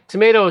 Like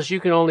tomatoes, you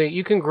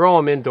can grow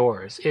them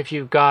indoors if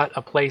you've got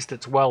a place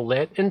that's well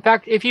lit. In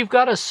fact, if you've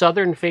got a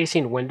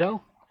southern-facing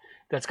window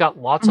that's got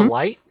lots of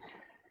light,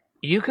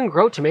 you can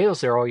grow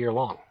tomatoes there all year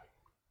long.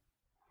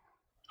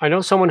 I know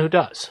someone who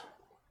does.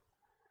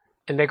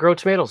 And they grow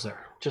tomatoes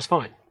there just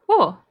fine.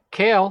 Cool.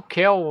 Kale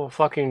will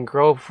fucking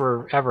grow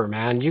forever,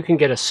 man. You can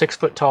get a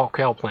 6-foot tall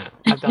kale plant.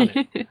 I've done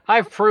it.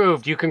 I've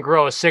proved you can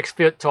grow a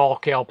 6-foot tall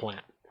kale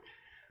plant.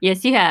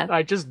 Yes, you have.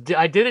 I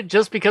did it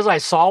just because I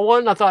saw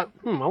one. I thought,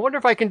 I wonder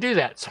if I can do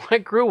that. So I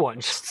grew one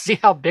just to see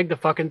how big the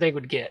fucking thing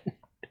would get.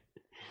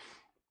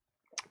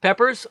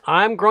 Peppers.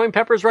 I'm growing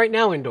peppers right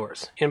now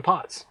indoors in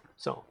pots.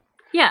 So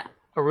yeah.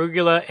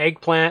 Arugula,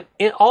 eggplant,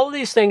 all of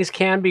these things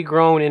can be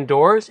grown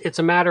indoors. It's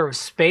a matter of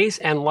space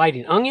and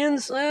lighting.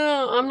 Onions,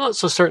 I'm not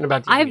so certain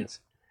about the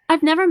onions.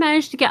 I've never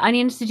managed to get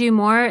onions to do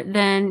more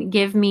than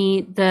give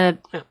me the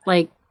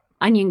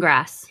onion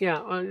grass.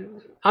 Yeah,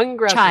 onion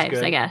grass chives, is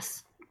good. I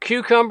guess.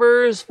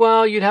 Cucumbers,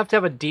 well, you'd have to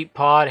have a deep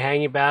pot,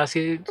 hanging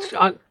basket.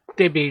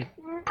 They'd be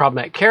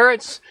problematic.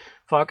 Carrots,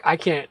 fuck, I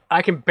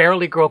can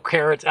barely grow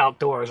carrots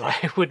outdoors.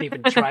 I wouldn't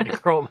even try to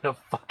grow them in a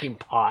fucking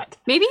pot.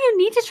 Maybe you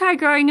need to try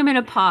growing them in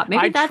a pot.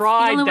 Maybe that's the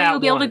only way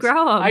you'll be able to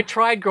grow them. I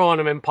tried growing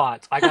them in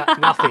pots. I got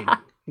nothing.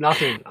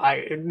 Nothing.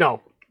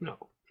 No.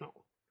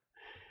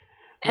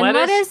 And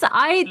lettuce,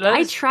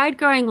 I tried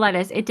growing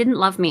lettuce. It didn't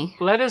love me.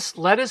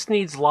 Lettuce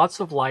needs lots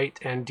of light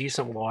and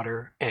decent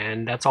water,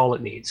 and that's all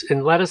it needs.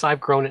 And lettuce,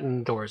 I've grown it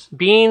indoors.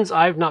 Beans,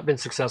 I've not been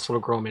successful to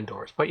grow them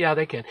indoors. But yeah,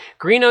 they can.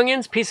 Green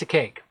onions, piece of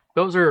cake.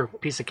 Those are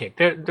piece of cake.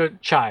 They're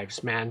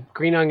chives, man.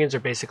 Green onions are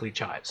basically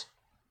chives.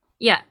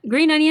 Yeah,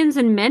 green onions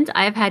and mint,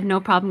 I've had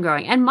no problem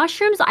growing. And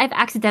mushrooms, I've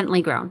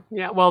accidentally grown.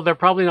 Yeah, well, they're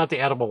probably not the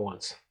edible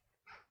ones.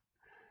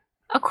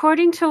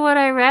 According to what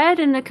I read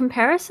in the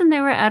comparison, they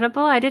were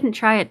edible. I didn't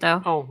try it,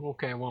 though. Oh,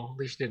 okay. Well, at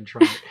least you didn't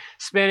try it.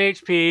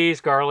 Spinach, peas,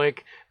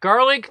 garlic.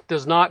 Garlic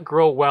does not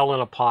grow well in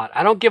a pot.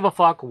 I don't give a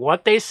fuck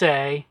what they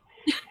say.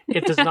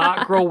 It does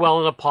not grow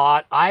well in a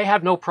pot. I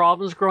have no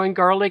problems growing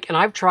garlic, and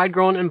I've tried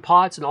growing it in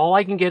pots, and all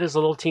I can get is a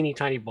little teeny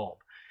tiny bulb.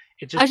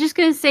 I was just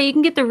going to say, you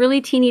can get the really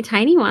teeny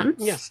tiny ones.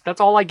 Yes,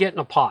 that's all I get in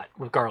a pot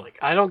with garlic.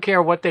 I don't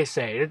care what they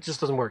say. It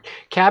just doesn't work.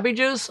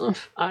 Cabbages,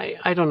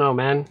 I don't know,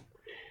 man.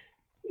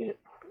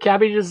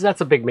 Cabbages,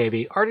 that's a big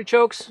maybe.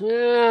 Artichokes,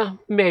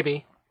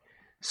 maybe.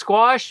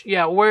 Squash,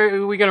 yeah, where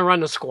are we going to run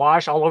the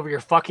squash all over your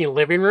fucking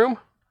living room?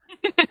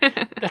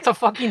 That's a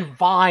fucking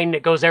vine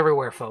that goes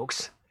everywhere,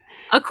 folks.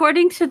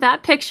 According to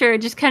that picture,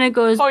 it just kind of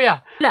goes... Oh, yeah.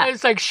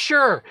 It's like,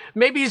 sure,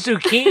 maybe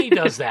zucchini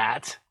does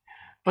that,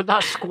 but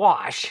not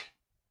squash.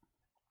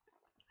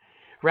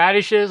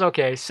 Radishes,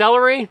 okay.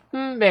 Celery,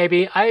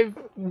 maybe. I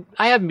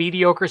have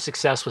mediocre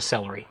success with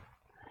celery.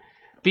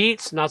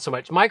 Beets, not so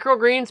much.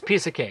 Microgreens,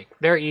 piece of cake.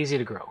 They're easy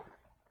to grow.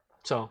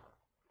 So,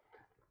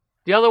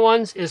 the other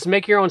ones is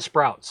make your own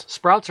sprouts.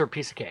 Sprouts are a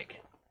piece of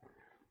cake.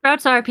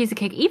 Sprouts are a piece of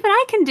cake. Even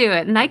I can do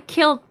it, and I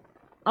kill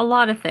a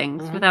lot of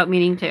things without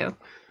meaning to.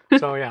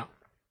 So, yeah.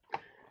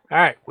 All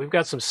right, we've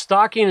got some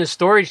stocking and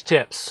storage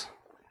tips.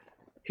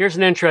 Here's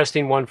an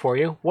interesting one for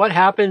you. What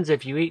happens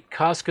if you eat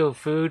Costco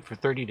food for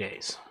 30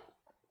 days?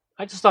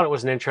 I just thought it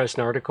was an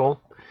interesting article.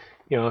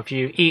 You know, if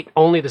you eat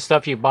only the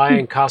stuff you buy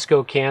in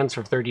Costco cans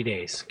for 30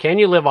 days, can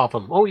you live off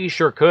them? Oh, you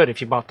sure could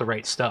if you bought the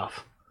right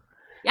stuff.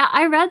 Yeah,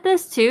 I read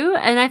this too,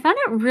 and I found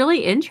it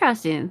really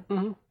interesting.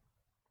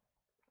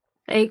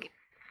 Like,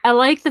 I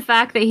like the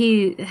fact that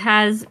he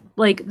has,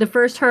 like, the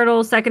first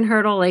hurdle, second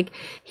hurdle, like,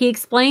 he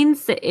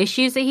explains the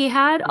issues that he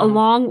had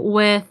along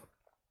with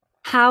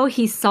how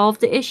he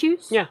solved the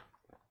issues. Yeah.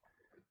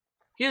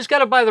 You just got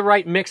to buy the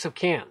right mix of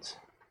cans.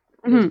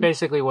 That's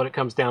basically what it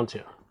comes down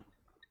to.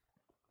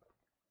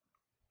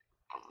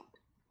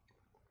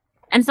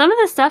 And some of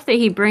the stuff that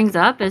he brings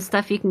up is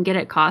stuff you can get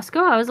at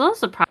Costco. I was a little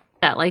surprised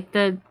at that, like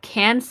the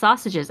canned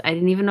sausages. I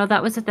didn't even know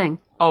that was a thing.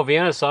 Oh,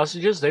 Vienna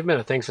sausages, they've been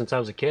a thing since I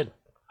was a kid.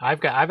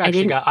 I've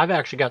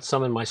actually got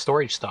some in my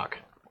storage stock.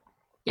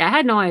 Yeah, I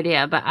had no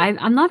idea, but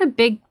I'm not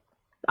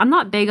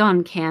big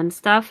on canned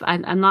stuff.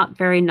 I'm not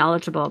very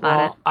knowledgeable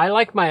about it. I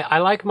like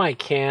my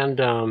canned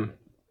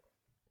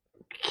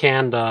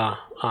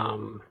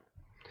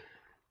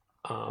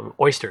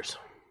oysters.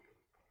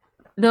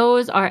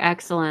 Those are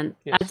excellent.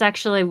 Yes. That's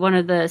actually one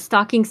of the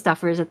stocking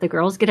stuffers that the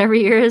girls get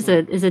every year is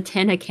a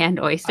tin of canned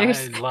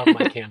oysters. I love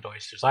my canned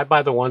oysters. I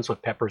buy the ones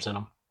with peppers in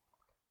them,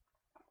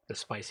 the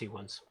spicy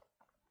ones,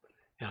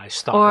 and I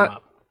stock them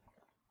up.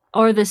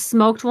 Or the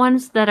smoked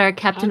ones that are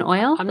kept in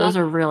oil. Those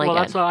are really good.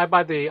 That's why I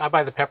buy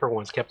the pepper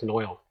ones kept in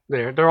oil.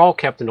 They're all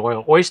kept in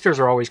oil. Oysters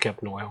are always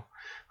kept in oil.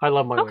 I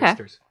love my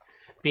oysters.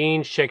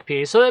 Beans,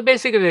 chickpeas. So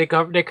basically,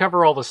 they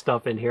cover all the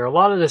stuff in here. A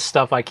lot of this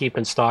stuff I keep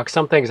in stock.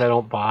 Some things I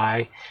don't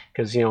buy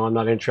because I'm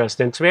not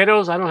interested in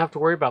tomatoes. I don't have to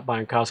worry about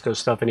buying Costco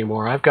stuff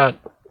anymore. I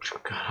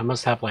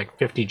must have like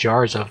 50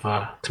 jars of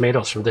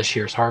tomatoes from this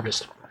year's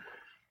harvest.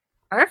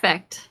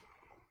 Perfect.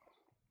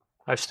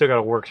 I've still got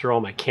to work through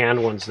all my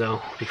canned ones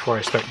though before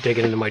I start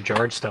digging into my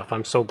jarred stuff.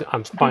 I'm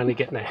finally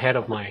getting ahead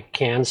of my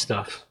canned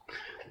stuff,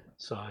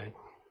 so I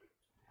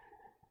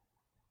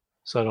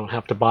don't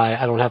have to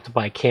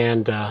buy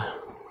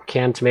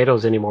canned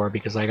tomatoes anymore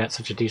because I got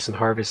such a decent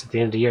harvest at the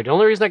end of the year. The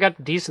only reason I got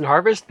the decent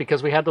harvest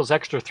because we had those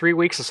extra 3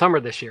 weeks of summer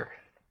this year.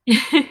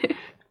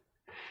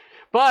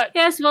 But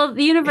yes, well,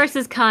 the universe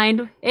is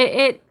kind.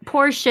 It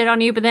pours shit on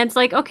you, but then it's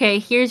like, okay,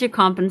 here's your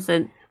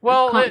compensation.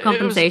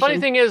 The funny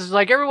thing is,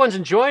 like, everyone's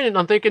enjoying it, and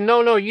I'm thinking,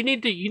 no, you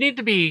need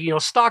to be,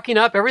 stocking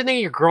up everything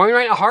you're growing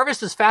right now.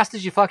 Harvest as fast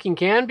as you fucking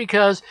can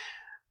because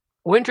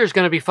winter's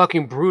going to be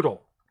fucking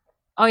brutal.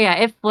 Oh yeah,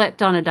 it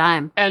flipped on a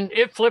dime. And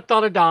it flipped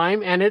on a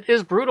dime, and it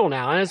is brutal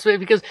now. And it's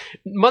because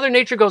Mother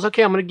Nature goes,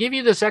 okay, I'm going to give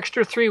you this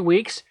extra 3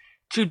 weeks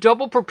to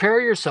double prepare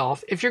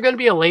yourself. If you're going to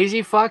be a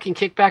lazy fuck and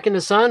kick back in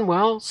the sun,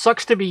 well,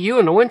 sucks to be you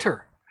in the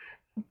winter.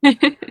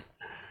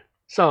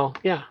 So,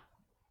 yeah.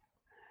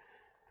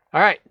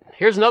 All right,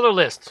 here's another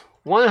list.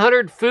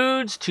 100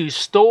 foods to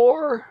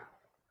store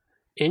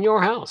in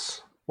your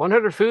house.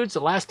 100 foods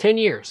that last 10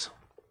 years.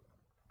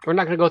 We're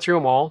not going to go through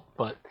them all,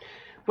 but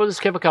we'll just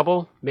skip a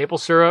couple. Maple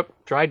syrup,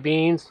 dried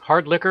beans,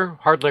 hard liquor.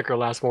 Hard liquor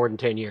lasts more than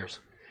 10 years.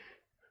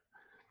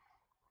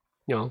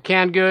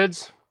 Canned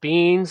goods,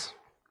 beans,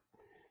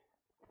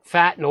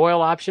 fat and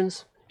oil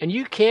options. And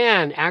you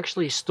can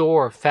actually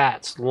store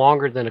fats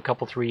longer than a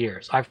couple, 3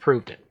 years. I've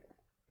proved it.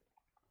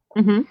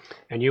 Mm-hmm.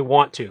 And you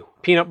want to.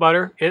 Peanut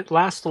butter, it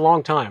lasts a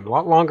long time. A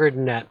lot longer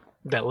than that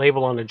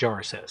label on the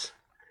jar says.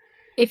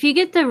 If you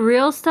get the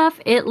real stuff,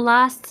 it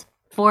lasts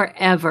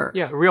forever.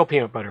 Yeah, real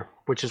peanut butter,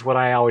 which is what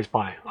I always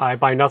buy. I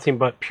buy nothing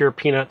but pure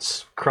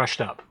peanuts crushed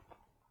up.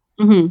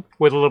 Mm-hmm.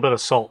 With a little bit of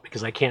salt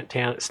because I can't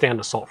stand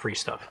the salt-free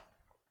stuff.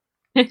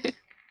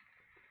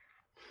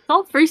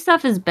 Salt-free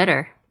stuff is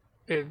bitter.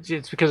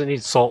 It's because it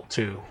needs salt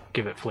to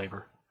give it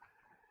flavor.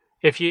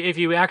 If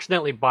you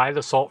accidentally buy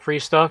the salt-free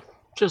stuff,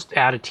 just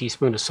add a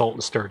teaspoon of salt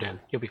and stir it in.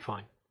 You'll be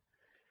fine.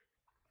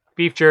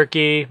 Beef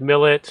jerky,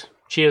 millet,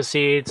 chia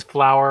seeds,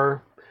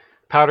 flour,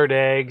 powdered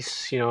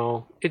eggs,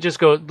 it just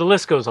goes, the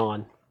list goes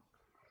on.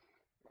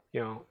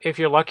 If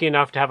you're lucky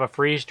enough to have a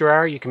freeze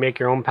dryer, you can make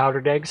your own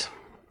powdered eggs.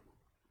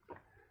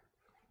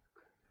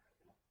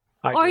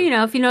 Or,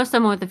 if you know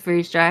someone with a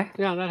freeze dryer.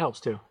 Yeah, that helps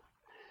too.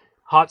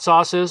 Hot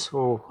sauces.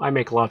 Oh, I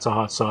make lots of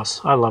hot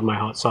sauce. I love my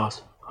hot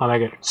sauce. I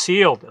like it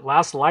sealed. It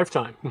lasts a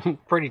lifetime.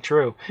 Pretty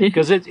true.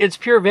 Because it's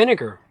pure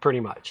vinegar,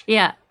 pretty much.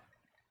 Yeah.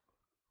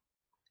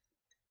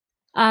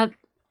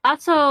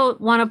 Also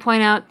want to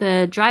point out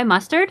the dry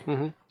mustard.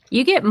 Mm-hmm.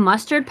 You get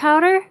mustard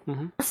powder.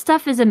 Mm-hmm. That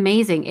stuff is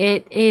amazing.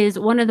 It is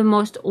one of the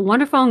most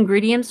wonderful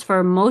ingredients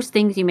for most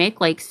things you make,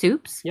 like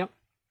soups. Yep.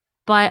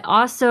 But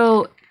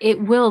also,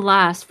 it will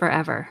last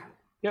forever.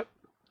 Yep.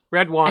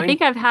 Red wine. I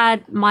think I've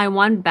had my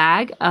one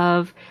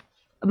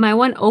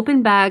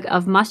open bag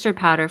of mustard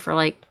powder for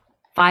like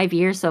 5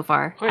 years so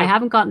far. Oh, yeah. I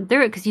haven't gotten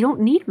through it because you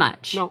don't need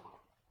much. No.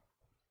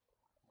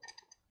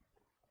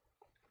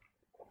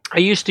 I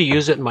used to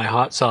use it in my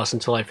hot sauce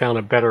until I found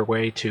a better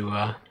way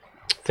to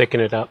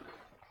thicken it up.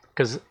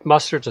 Because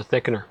mustard's a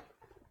thickener.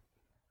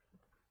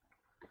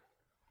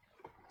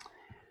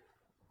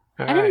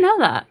 All I didn't know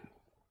that.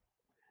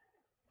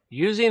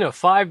 Using a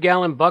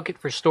 5-gallon bucket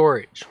for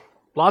storage.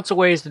 Lots of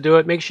ways to do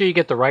it. Make sure you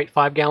get the right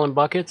 5-gallon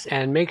buckets,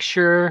 and make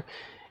sure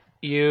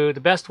the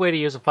best way to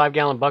use a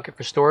 5-gallon bucket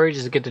for storage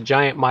is to get the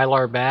giant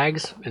Mylar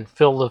bags and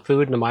fill the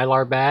food in the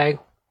Mylar bag,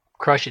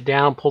 crush it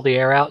down, pull the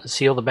air out, and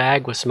seal the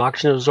bag with some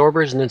oxygen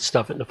absorbers, and then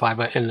stuff it in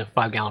the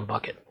 5-gallon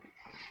bucket.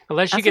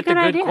 Unless you get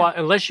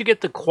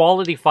the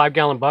quality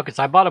 5-gallon buckets.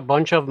 I bought a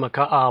bunch of them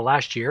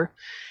last year.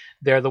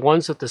 They're the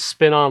ones with the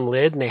spin-on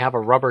lid, and they have a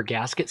rubber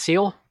gasket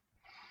seal.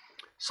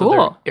 So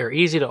cool. They're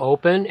easy to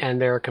open,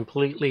 and they're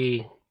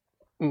completely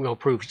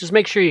proof. Just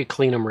make sure you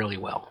clean them really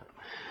well.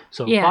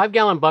 So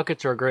 5-gallon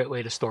buckets are a great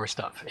way to store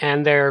stuff,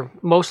 and they're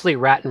mostly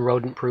rat and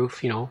rodent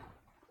proof. It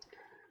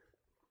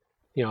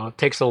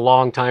takes a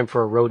long time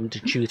for a rodent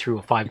to chew through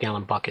a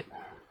 5-gallon bucket.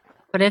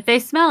 But if they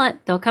smell it,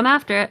 they'll come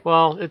after it.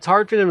 Well, it's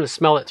hard for them to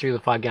smell it through the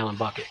 5-gallon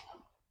bucket.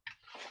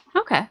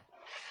 Okay.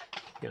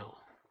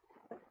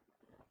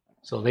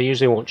 So they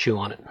usually won't chew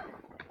on it.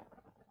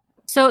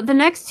 So the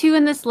next two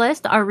in this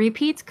list are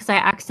repeats because I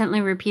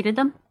accidentally repeated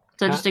them.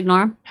 So just ignore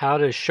them. How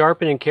to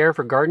sharpen and care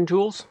for garden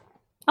tools?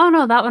 Oh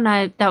no, that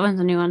one's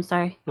a new one.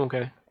 Sorry.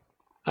 Okay.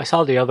 I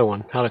saw the other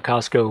one. How to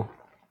Costco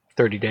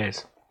 30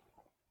 days.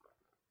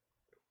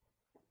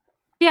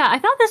 Yeah, I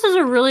thought this was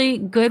a really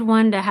good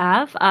one to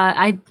have.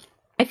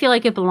 I feel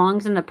like it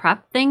belongs in the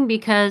prep thing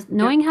because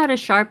knowing how to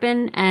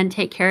sharpen and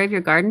take care of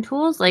your garden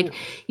tools, like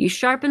you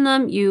sharpen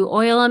them, you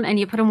oil them, and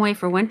you put them away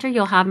for winter,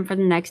 you'll have them for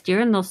the next year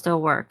and they'll still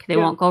work. They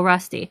won't go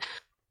rusty.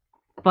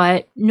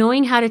 But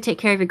knowing how to take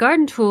care of your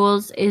garden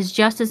tools is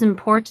just as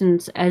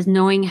important as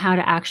knowing how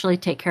to actually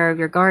take care of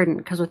your garden.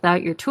 Because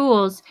without your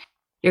tools,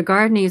 your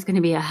gardening is going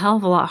to be a hell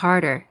of a lot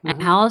harder. Mm-hmm.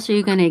 And how else are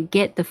you going to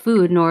get the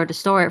food in order to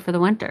store it for the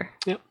winter?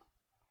 Yep.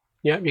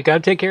 Yep, you got to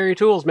take care of your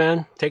tools,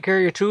 man. Take care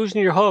of your tools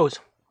and your hose.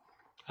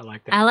 I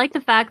like that. I like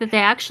the fact that they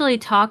actually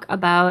talk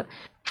about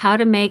how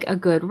to make a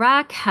good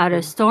rack, how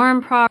to store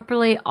them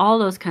properly, all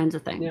those kinds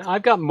of things. Yeah,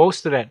 I've got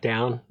most of that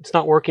down. It's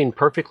not working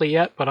perfectly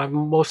yet, but I'm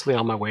mostly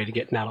on my way to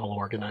getting that all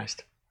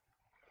organized.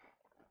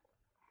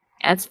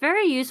 It's a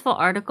very useful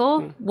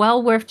article,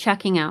 well worth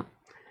checking out.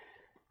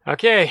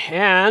 Okay,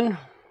 and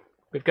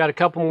we've got a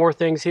couple more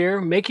things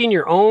here. Making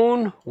your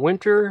own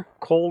winter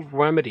cold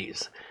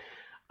remedies.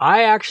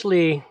 I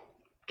actually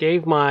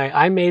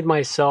made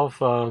myself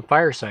a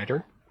fire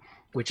cider,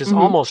 which is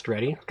almost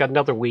ready. Got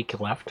another week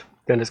left.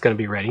 Then it's going to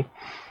be ready.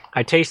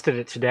 I tasted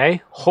it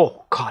today.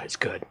 Oh, God, it's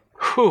good.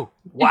 Whew,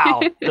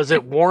 wow. Does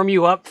it warm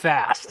you up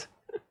fast?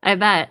 I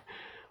bet.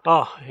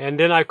 Oh, and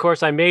then, of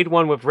course, I made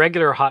one with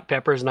regular hot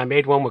peppers, and I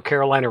made one with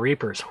Carolina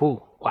Reapers.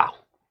 Whew, wow.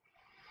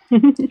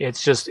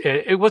 It's just,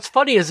 what's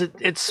funny is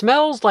it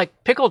smells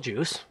like pickle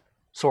juice,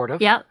 sort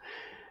of. Yep.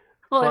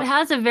 Well, it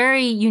has a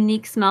very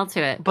unique smell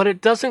to it. But it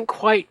doesn't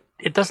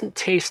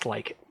taste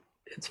like it.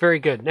 It's very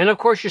good. And, of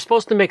course, you're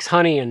supposed to mix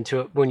honey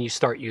into it when you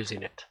start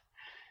using it.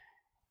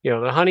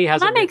 The honey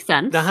hasn't. That makes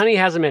sense. The honey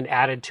hasn't been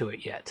added to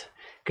it yet,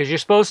 because you're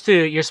supposed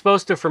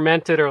to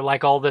ferment it or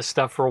like all this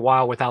stuff for a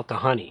while without the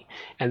honey,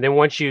 and then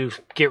once you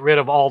get rid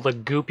of all the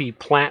goopy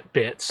plant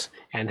bits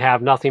and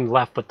have nothing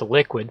left but the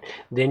liquid,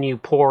 then you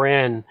pour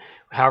in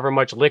however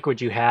much liquid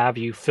you have.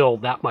 You fill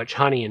that much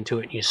honey into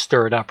it, and you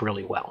stir it up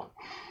really well.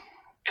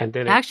 And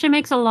then it actually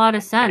makes a lot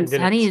of sense.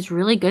 Honey is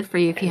really good for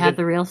you if you have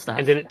the real stuff.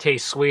 And then it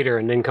tastes sweeter,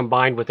 and then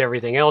combined with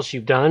everything else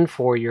you've done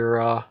for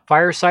your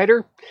fire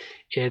cider.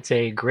 It's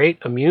a great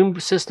immune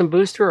system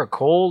booster, a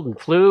cold and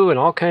flu, and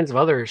all kinds of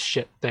other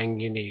shit thing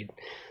you need.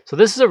 So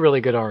this is a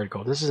really good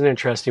article. This is an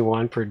interesting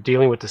one for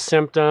dealing with the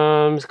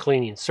symptoms,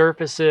 cleaning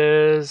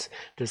surfaces,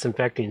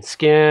 disinfecting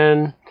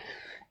skin.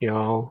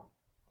 The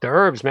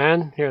herbs,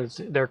 man. Here's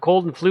their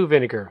cold and flu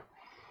vinegar,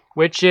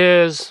 which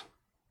is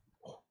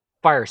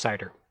fire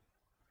cider.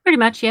 Pretty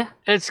much, yeah.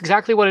 It's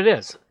exactly what it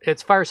is.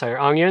 It's fire cider.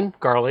 Onion,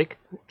 garlic,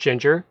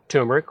 ginger,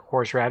 turmeric,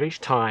 horseradish,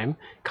 thyme,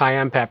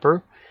 cayenne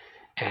pepper,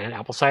 and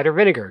apple cider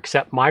vinegar,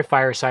 except my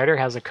fire cider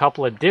has a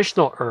couple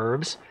additional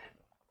herbs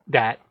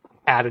that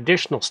add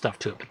additional stuff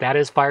to it, but that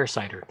is fire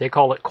cider. They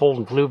call it cold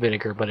and flu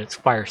vinegar, but it's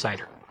fire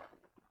cider.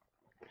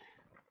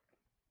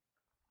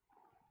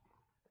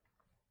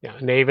 Yeah,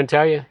 and they even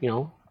tell you,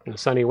 in a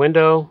sunny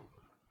window,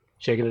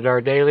 shaking the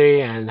dark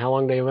daily, and how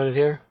long do they run it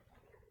here?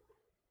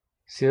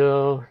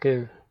 Still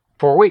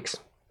 4 weeks.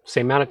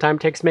 Same amount of time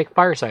it takes to make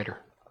fire cider.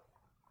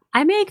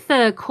 I make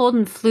the cold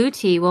and flu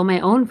tea,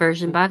 my own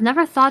version, but I've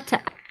never thought to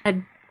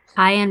add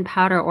cayenne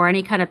powder or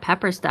any kind of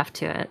pepper stuff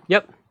to it.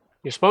 Yep,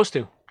 you're supposed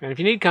to. And if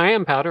you need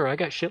cayenne powder, I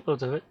got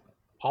shitloads of it.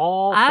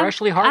 All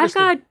freshly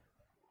harvested.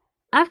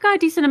 I've got a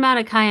decent amount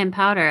of cayenne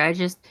powder. I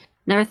just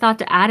never thought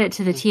to add it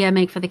to the tea I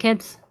make for the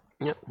kids.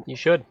 Yep, you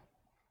should.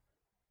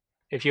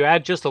 If you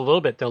add just a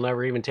little bit, they'll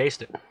never even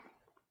taste it.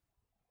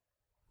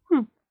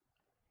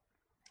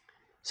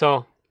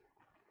 So,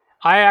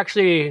 I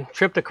actually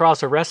tripped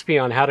across a recipe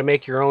on how to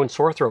make your own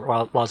sore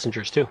throat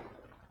lozenges too.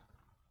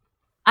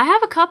 I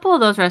have a couple of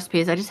those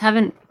recipes. I just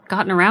haven't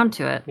gotten around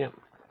to it. Yep.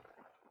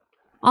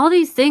 All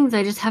these things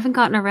I just haven't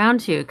gotten around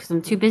to because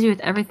I'm too busy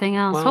with everything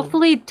else. Well,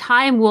 hopefully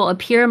time will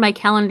appear in my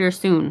calendar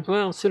soon.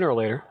 Well, sooner or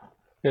later.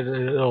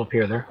 It'll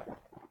appear there.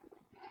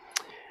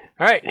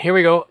 All right, here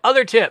we go.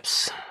 Other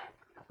tips.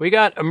 We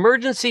got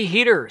emergency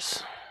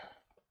heaters.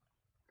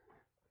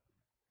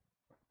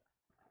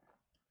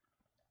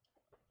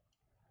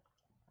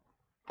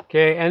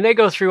 Okay, and they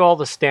go through all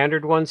the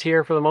standard ones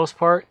here for the most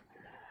part.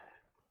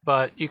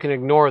 But you can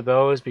ignore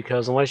those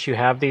because unless you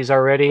have these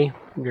already,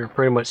 you're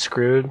pretty much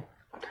screwed.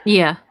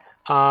 Yeah.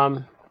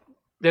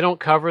 They don't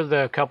cover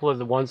the couple of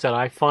the ones that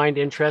I find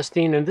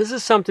interesting. And this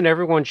is something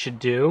everyone should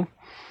do.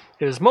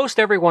 Is most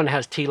everyone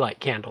has tea light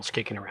candles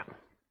kicking around.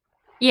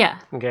 Yeah.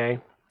 Okay.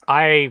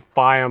 I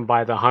buy them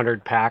by the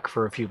 100 pack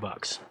for a few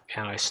bucks.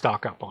 And I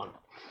stock up on them.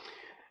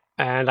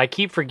 And I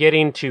keep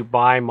forgetting to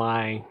buy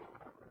my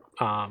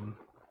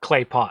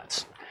clay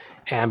pots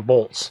and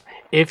bolts.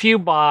 If you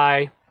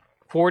buy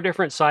 4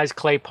 different size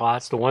clay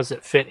pots, the ones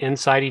that fit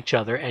inside each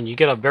other, and you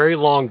get a very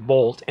long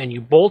bolt and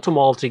you bolt them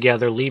all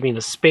together, leaving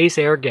a space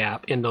air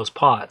gap in those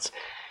pots,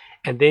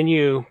 and then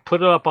you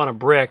put it up on a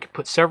brick,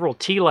 put several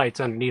tea lights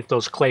underneath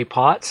those clay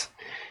pots,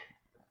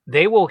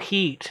 they will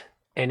heat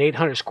an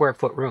 800 square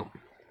foot room.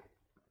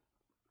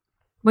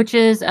 Which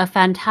is a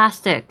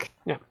fantastic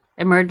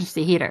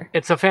emergency heater.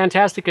 It's a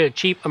fantastic,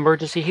 cheap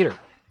emergency heater.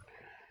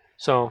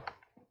 So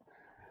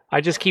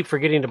I just keep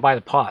forgetting to buy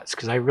the pots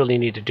because I really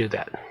need to do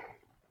that.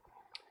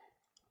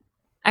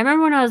 I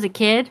remember when I was a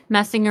kid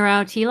messing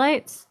around with tea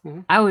lights.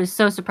 I was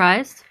so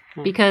surprised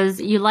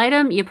because you light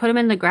them, you put them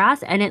in the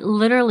grass, and it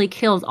literally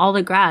kills all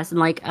the grass in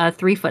like a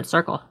 3-foot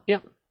circle.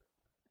 Yep.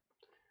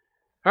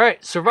 All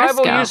right,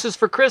 survival Crisco. uses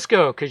for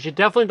Crisco because you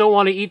definitely don't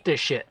want to eat this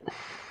shit.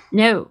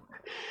 No.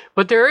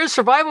 But there is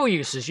survival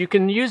uses you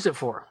can use it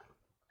for.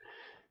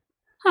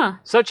 Huh.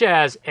 Such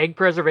as egg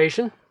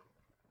preservation.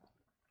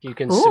 You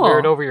can smear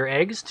it over your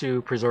eggs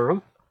to preserve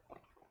them.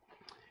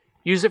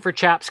 Use it for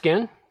chapped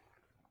skin.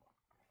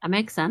 That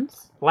makes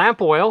sense.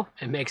 Lamp oil.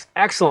 It makes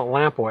excellent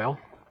lamp oil.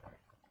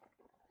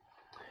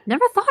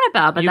 Never thought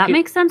about it, but that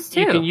makes sense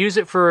too. You can use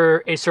it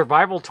for a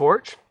survival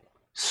torch.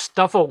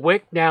 Stuff a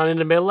wick down in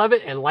the middle of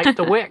it and light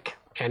the wick.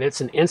 And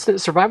it's an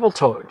instant survival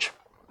torch.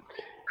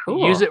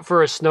 Cool. Use it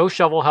for a snow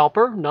shovel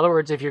helper. In other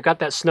words, if you've got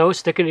that snow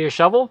sticking to your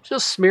shovel,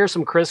 just smear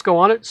some Crisco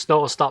on it.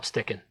 Snow will stop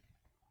sticking.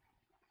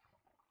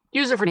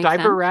 Use it for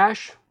diaper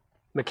rash,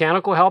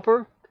 mechanical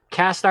helper,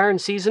 cast iron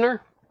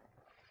seasoner,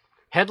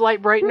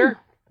 headlight brightener.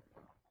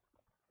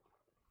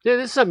 Yeah,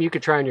 this is something you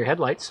could try on your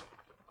headlights.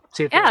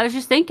 See if I was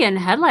just thinking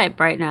headlight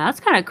brightener. That's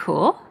kind of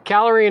cool.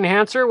 Calorie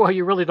enhancer. Well,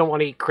 you really don't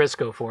want to eat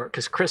Crisco for it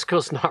because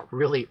Crisco's not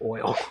really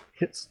oil.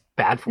 It's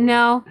bad for you.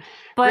 No,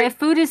 but if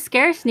food is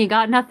scarce and you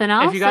got nothing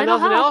else, if you got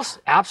nothing help. else,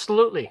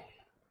 absolutely.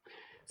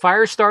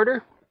 Fire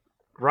starter,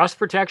 rust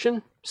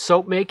protection,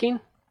 soap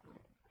making.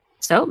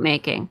 Soap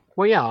making.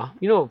 Well, yeah,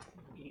 you know,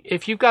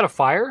 if you've got a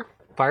fire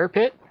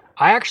pit,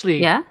 I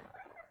actually,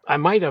 I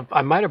might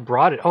have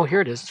brought it. Oh,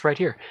 here it is. It's right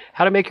here.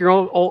 How to make your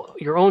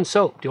own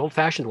soap, the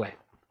old-fashioned way,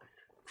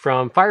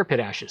 from fire pit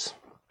ashes.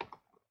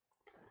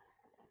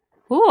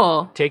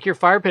 Cool. Take your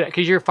fire pit,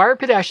 because your fire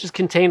pit ashes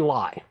contain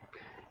lye.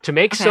 To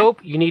make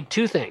soap, you need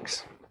 2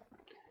 things.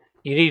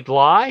 You need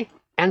lye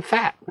and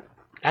fat.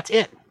 That's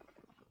it.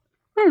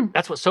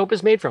 That's what soap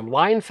is made from,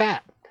 lye and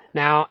fat.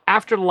 Now,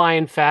 after the lye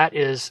and fat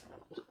is,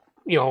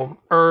 you know,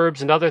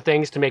 herbs and other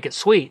things to make it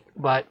sweet,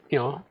 but, you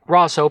know,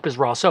 raw soap is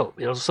raw soap.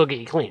 It'll still get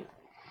you clean.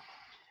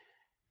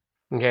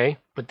 Okay?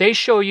 But they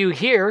show you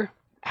here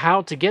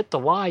how to get the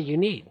lye you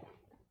need.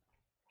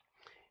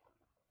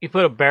 You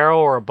put a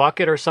barrel or a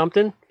bucket or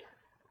something,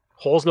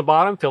 holes in the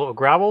bottom, fill it with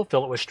gravel,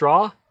 fill it with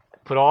straw,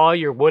 put all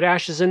your wood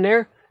ashes in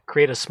there,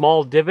 create a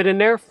small divot in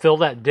there, fill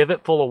that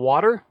divot full of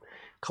water,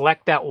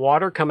 collect that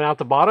water coming out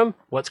the bottom.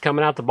 What's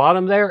coming out the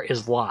bottom there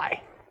is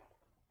lye.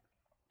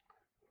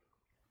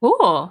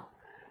 Cool.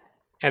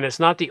 And it's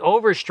not the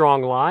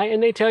over-strong lye,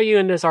 and they tell you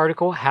in this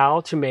article how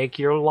to make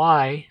your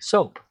lye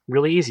soap.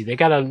 Really easy. They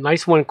got a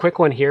nice one, quick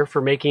one here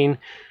for making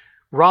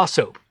raw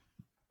soap.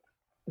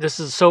 This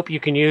is soap you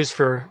can use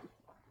for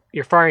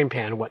your frying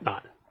pan and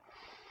whatnot.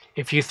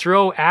 If you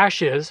throw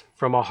ashes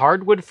from a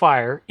hardwood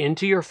fire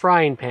into your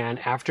frying pan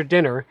after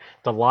dinner,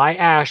 the lye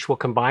ash will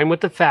combine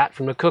with the fat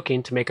from the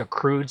cooking to make a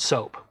crude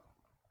soap.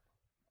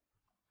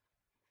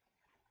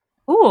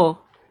 Ooh.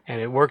 And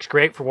it works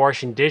great for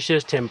washing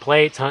dishes, tin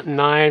plates, hunting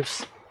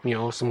knives, you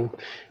know, some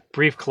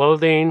brief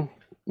clothing,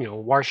 you know,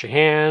 wash your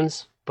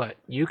hands. But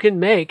you can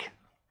make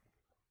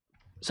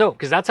soap,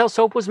 because that's how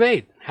soap was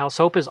made, how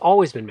soap has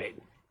always been made.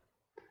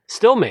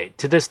 Still made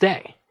to this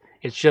day.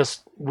 It's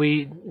just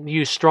we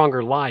use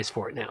stronger lies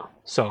for it now.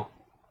 So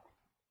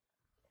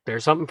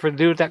there's something to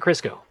do with that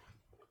Crisco.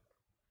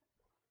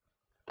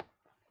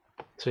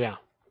 So yeah.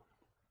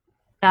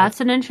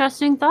 That's an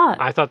interesting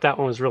thought. I thought that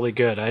one was really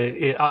good.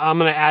 I'm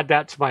going to add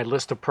that to my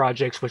list of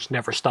projects, which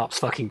never stops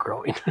fucking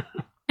growing.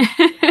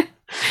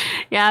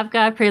 Yeah, I've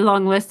got a pretty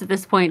long list at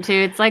this point, too.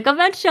 It's like,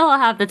 eventually I'll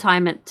have the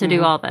time to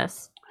do all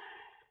this.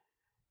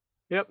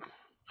 Yep.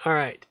 All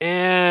right.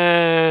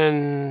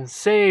 And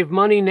save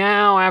money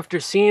now after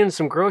seeing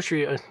some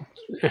grocery...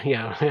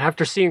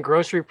 after seeing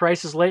grocery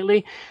prices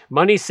lately.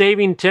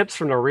 Money-saving tips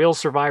from the real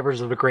survivors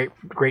of the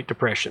Great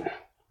Depression.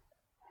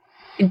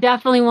 You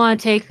definitely want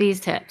to take these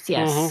tips,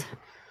 yes. Mm-hmm.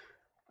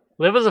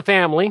 Live as a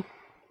family,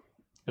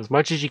 as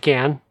much as you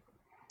can.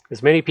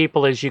 As many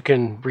people as you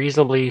can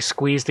reasonably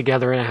squeeze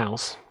together in a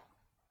house.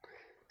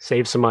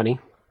 Save some money.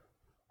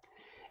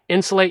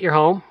 Insulate your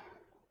home.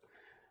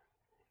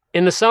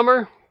 In the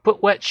summer,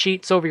 put wet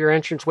sheets over your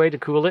entranceway to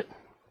cool it.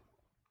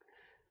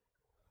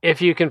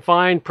 If you can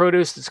find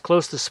produce that's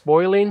close to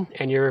spoiling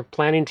and you're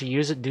planning to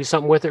use it, do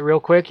something with it real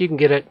quick, you can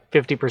get it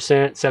 50%,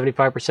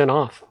 75%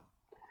 off.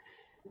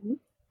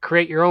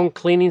 Create your own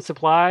cleaning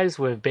supplies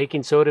with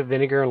baking soda,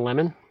 vinegar, and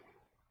lemon.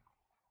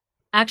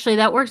 Actually,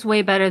 that works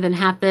way better than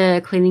half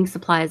the cleaning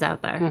supplies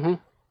out there. Mm-hmm.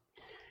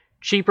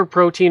 Cheaper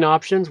protein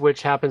options,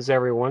 which happens to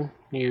everyone.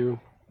 You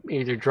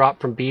either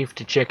drop from beef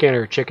to chicken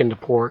or chicken to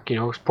pork.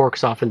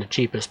 Pork's often the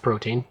cheapest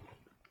protein.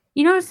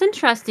 It's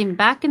interesting.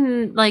 Back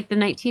in the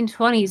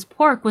 1920s,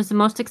 pork was the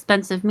most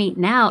expensive meat.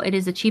 Now it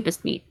is the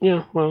cheapest meat.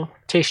 Yeah, well,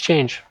 taste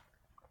change.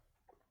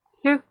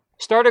 Yeah.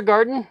 Start a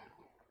garden.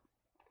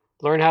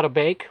 Learn how to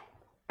bake.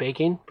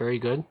 Baking, very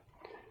good.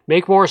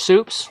 Make more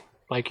soups,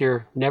 like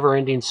your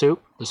never-ending soup.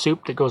 The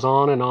soup that goes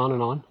on and on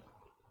and on.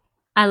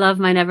 I love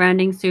my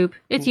never-ending soup.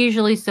 It's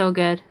usually so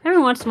good.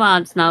 Every once in a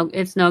while,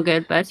 it's no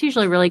good, but it's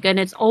usually really good, and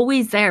it's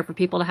always there for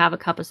people to have a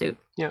cup of soup.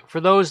 Yeah,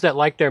 for those that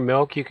like their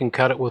milk, you can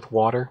cut it with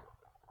water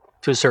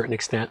to a certain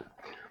extent.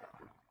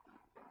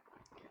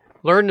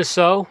 Learn to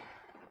sew.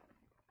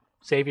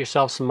 Save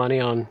yourself some money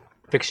on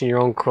fixing your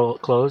own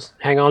clothes.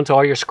 Hang on to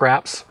all your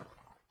scraps.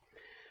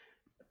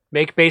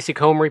 Make basic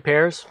home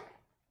repairs.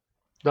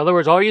 In other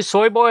words, all you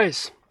soy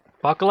boys,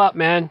 buckle up,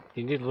 man.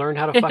 You need to learn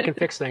how to fucking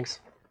fix things.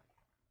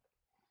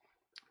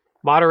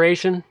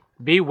 Moderation.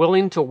 Be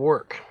willing to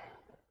work.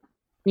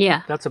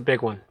 Yeah. That's a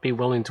big one. Be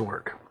willing to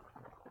work.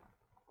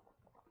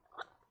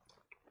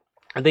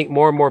 I think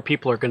more and more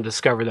people are going to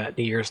discover that in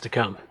the years to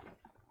come.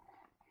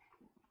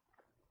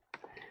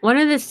 One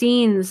of the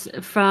scenes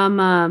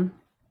from...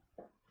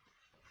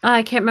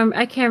 I can't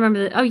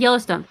remember.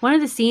 Yellowstone. One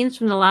of the scenes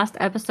from the last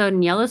episode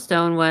in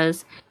Yellowstone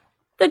was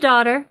the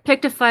daughter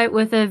picked a fight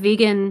with a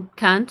vegan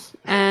cunt,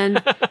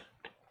 and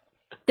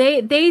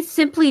they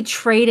simply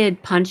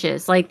traded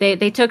punches. Like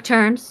they took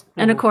turns,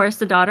 and of course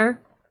the daughter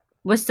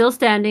was still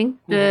standing.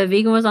 The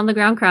vegan was on the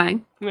ground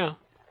crying. Yeah.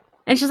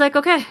 And she's like,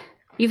 "Okay,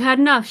 you've had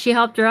enough." She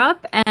helped her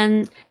up,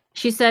 and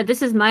she said,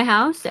 "This is my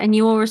house, and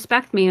you will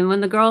respect me." And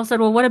when the girl said,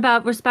 "Well, what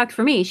about respect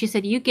for me?" She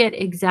said, "You get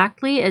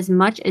exactly as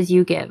much as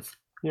you give."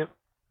 Yep.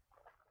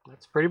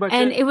 That's pretty much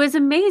and it. It was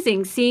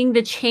amazing seeing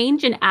the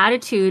change in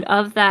attitude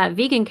of that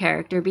vegan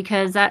character,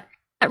 because that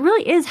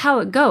really is how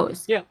it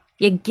goes. Yeah.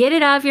 You get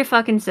it out of your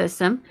fucking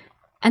system,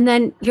 and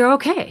then you're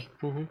okay.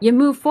 Mm-hmm. You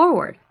move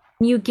forward.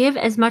 You give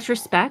as much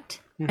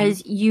respect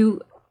as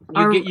you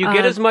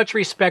get as much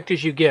respect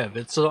as you give.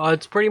 It's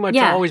pretty much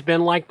always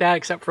been like that,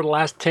 except for the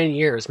last 10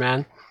 years,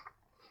 man.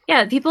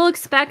 Yeah, people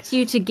expect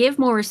you to give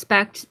more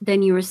respect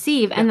than you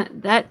receive, and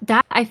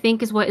that I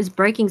think is what is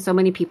breaking so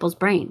many people's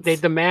brains. They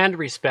demand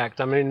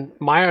respect. I mean,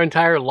 my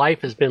entire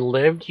life has been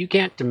lived. You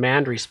can't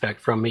demand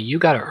respect from me. You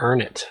got to earn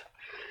it.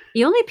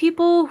 The only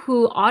people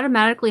who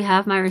automatically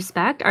have my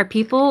respect are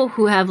people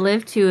who have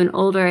lived to an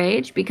older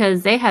age,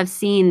 because they have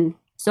seen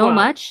so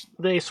much.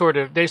 They sort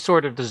of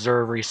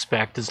deserve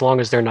respect as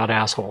long as they're not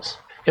assholes.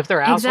 If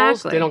they're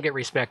assholes, they don't get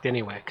respect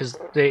anyway, because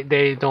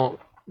they don't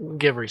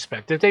give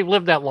respect. If they've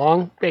lived that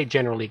long, they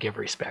generally give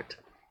respect.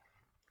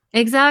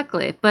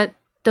 Exactly. But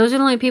those are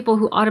the only people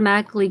who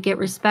automatically get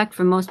respect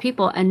from most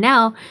people. And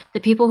now the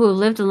people who have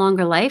lived a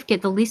longer life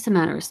get the least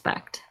amount of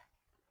respect.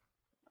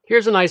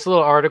 Here's a nice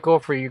little article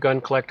for you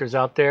gun collectors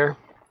out there.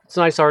 It's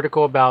a nice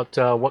article about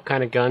what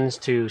kind of guns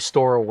to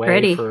store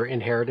away for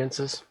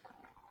inheritances.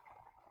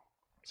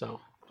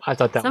 So I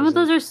thought that some of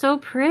those are so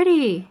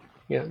pretty.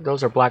 Yeah,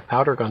 those are black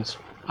powder guns.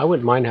 I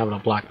wouldn't mind having a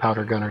black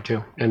powder gun or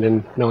two, and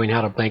then knowing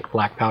how to make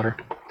black powder.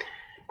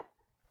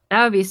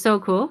 That would be so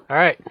cool. All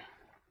right.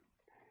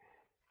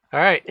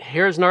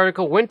 Here's an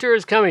article. Winter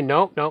is coming.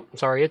 Nope.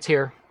 Sorry, it's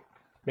here.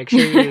 Make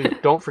sure you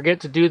don't forget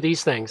to do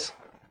these things.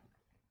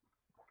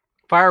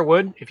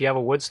 Firewood, if you have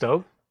a wood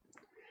stove.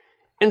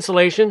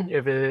 Insulation,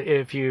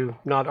 if you're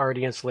not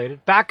already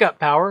insulated. Backup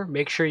power.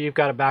 Make sure you've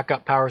got a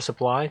backup power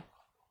supply.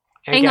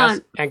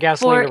 And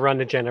gasoline to run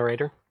the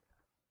generator.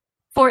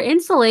 For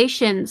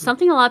insulation,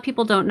 something a lot of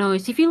people don't know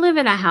is if you live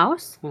in a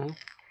house,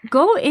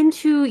 go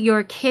into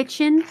your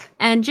kitchen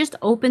and just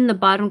open the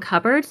bottom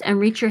cupboards and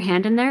reach your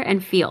hand in there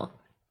and feel.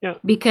 Yeah.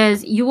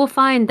 Because you will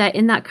find that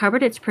in that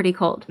cupboard, it's pretty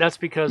cold. That's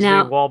because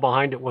Now- the wall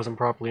behind it wasn't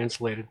properly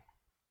insulated.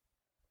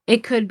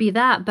 It could be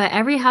that, but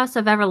every house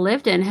I've ever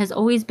lived in has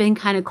always been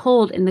kind of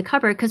cold in the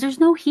cupboard because there's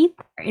no heat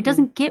there. It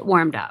doesn't get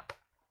warmed up.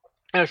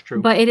 That's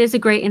true. But it is a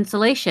great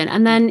insulation.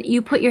 And then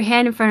you put your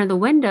hand in front of the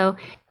window.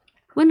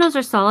 Windows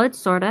are solid,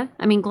 sorta.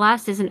 I mean,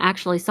 glass isn't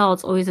actually solid,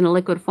 it's always in a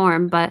liquid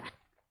form, but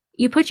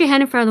you put your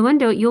hand in front of the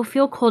window, you'll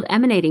feel cold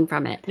emanating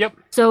from it. Yep.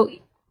 So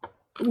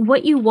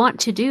what you want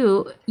to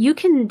do, you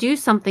can do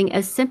something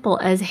as simple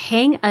as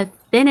hang a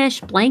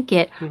thinnish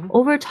blanket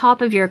over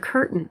top of your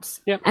curtains.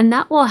 Yep. And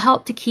that will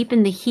help to keep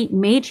in the heat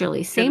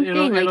majorly. Same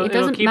thing, like it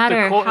doesn't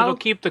matter how... It'll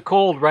keep the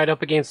cold right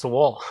up against the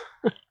wall.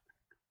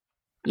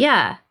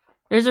 Yeah.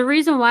 There's a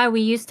reason why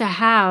we used to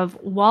have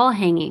wall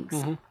hangings.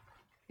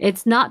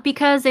 It's not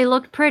because they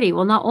looked pretty.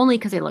 Well, not only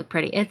because they look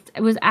pretty.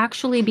 It was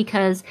actually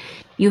because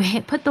you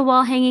put the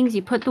wall hangings,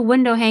 you put the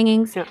window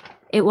hangings. Yeah.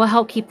 It will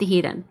help keep the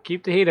heat in.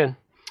 Keep the heat in.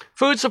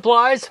 Food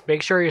supplies.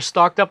 Make sure you're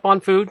stocked up on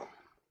food.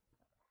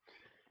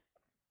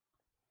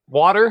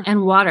 Water.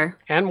 And water.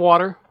 And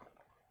water.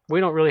 We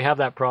don't really have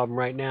that problem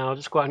right now.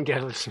 Just go out and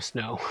get us some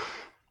snow.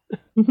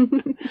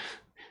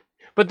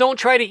 But don't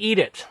try to eat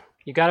it.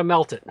 You got to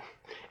melt it.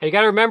 And you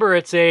got to remember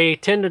it's a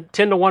 10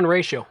 to 1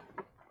 ratio.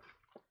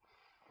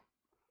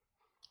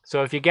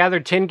 So if you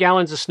gathered 10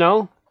 gallons of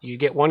snow, you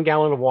get 1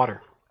 gallon of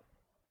water.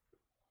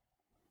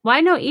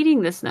 Why no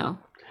eating the snow?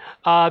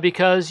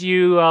 Because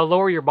you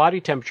lower your body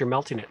temperature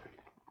melting it.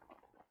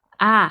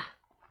 Ah.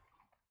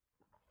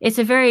 It's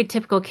a very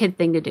typical kid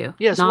thing to do.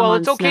 Yes, well,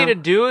 it's okay to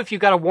do if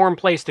you've got a warm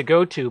place to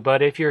go to,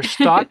 but if you're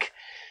stuck,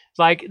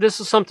 like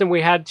this is something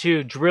we had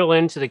to drill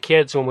into the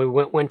kids when we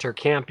went winter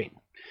camping,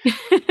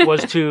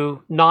 was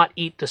to not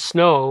eat the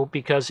snow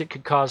because it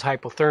could cause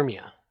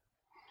hypothermia.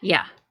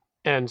 Yeah.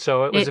 And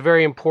so it was a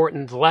very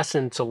important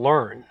lesson to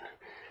learn.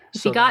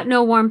 If you got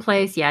no warm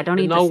place, don't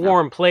eat the snow. No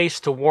warm place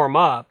to warm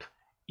up,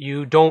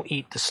 you don't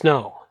eat the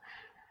snow.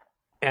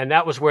 And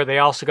that was where they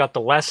also got the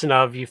lesson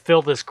of you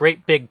fill this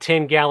great big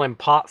 10-gallon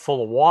pot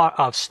full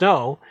of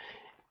snow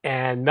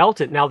and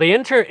melt it. Now, the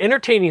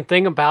entertaining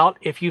thing about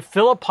if you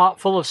fill a pot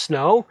full of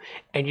snow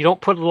and you don't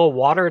put a little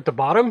water at the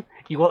bottom,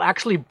 you will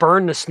actually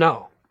burn the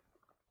snow.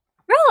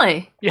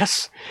 Really?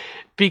 Yes.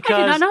 Because I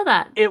did not know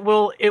that. It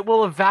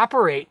will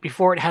evaporate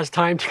before it has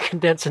time to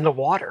condense into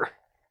water.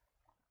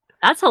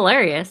 That's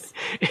hilarious.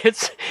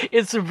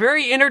 It's a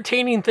very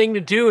entertaining thing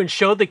to do and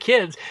show the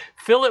kids.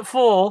 Fill it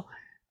full,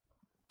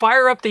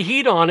 fire up the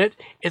heat on it.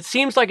 It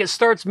seems like it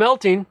starts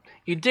melting.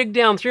 You dig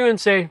down through and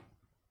say,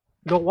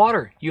 the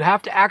water. You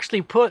have to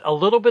actually put a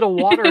little bit of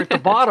water at the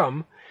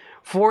bottom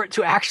for it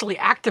to actually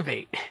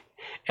activate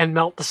and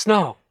melt the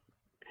snow.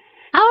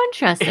 How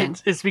interesting.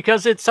 It's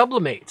because it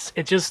sublimates.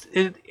 It just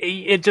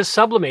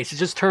sublimates. It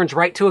just turns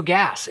right to a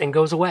gas and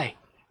goes away.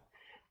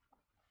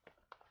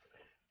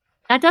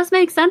 That does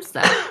make sense,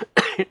 though.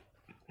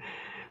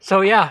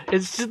 So yeah,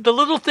 it's just the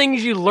little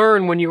things you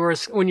learn when you're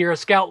a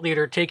scout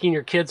leader taking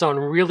your kids on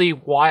really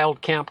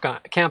wild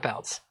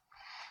campouts.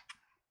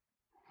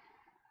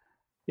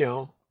 You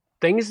know,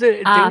 things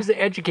that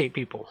educate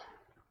people.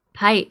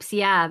 Pipes,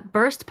 yeah.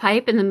 Burst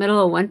pipe in the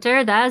middle of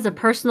winter, that is a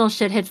personal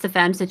shit hits the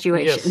fan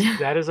situation. Yes,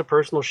 that is a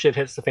personal shit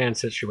hits the fan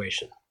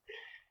situation.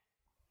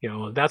 You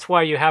know, that's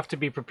why you have to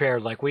be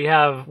prepared. Like we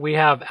have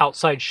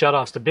outside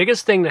shutoffs. The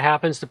biggest thing that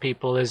happens to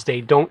people is they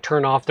don't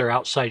turn off their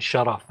outside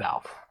shutoff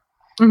valve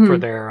for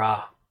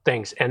their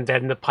things, and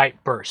then the pipe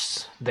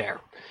bursts there.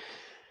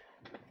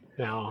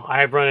 Now,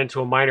 I've run into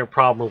a minor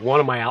problem with one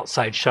of my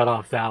outside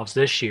shutoff valves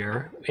this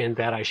year in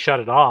that I shut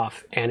it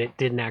off and it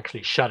didn't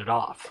actually shut it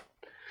off.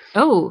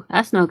 Oh,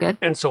 that's no good.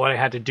 And so what I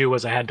had to do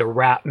was I had to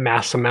wrap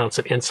mass amounts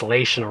of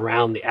insulation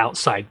around the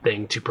outside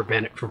thing to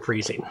prevent it from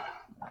freezing.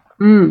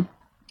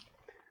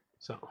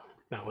 So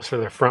that was for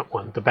the front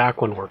one. The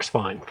back one works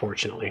fine,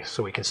 fortunately,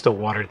 so we can still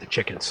water the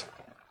chickens.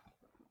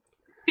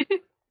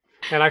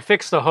 And I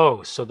fixed the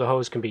hose, so the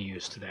hose can be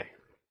used today.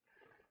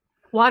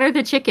 Water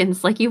the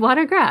chickens like you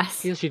water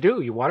grass. Yes, you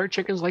do. You water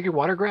chickens like you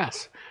water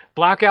grass.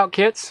 Blackout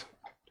kits.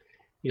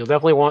 You'll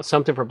definitely want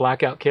something for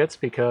blackout kits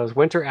because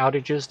winter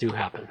outages do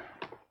happen.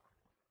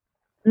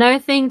 Another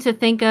thing to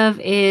think of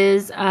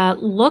is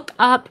look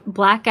up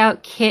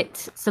blackout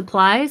kit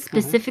supplies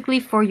specifically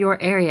for your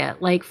area.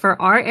 Like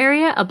for our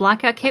area, a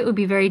blackout kit would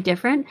be very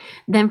different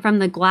than from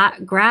the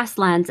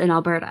grasslands in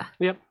Alberta.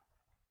 Yep.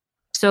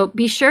 So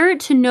be sure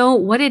to know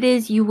what it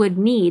is you would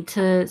need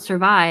to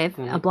survive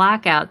a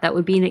blackout. That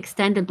would be an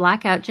extended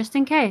blackout just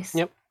in case.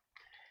 Yep.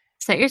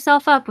 Set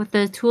yourself up with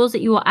the tools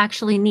that you will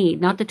actually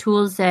need, not the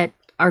tools that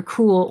are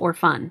cool or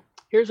fun.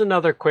 Here's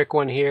another quick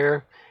one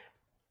here.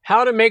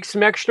 How to make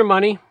some extra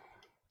money.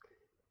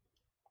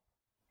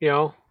 You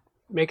know,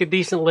 make a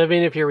decent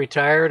living if you're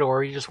retired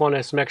or you just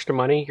want some extra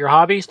money. Your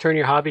hobbies, turn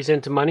your hobbies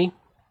into money.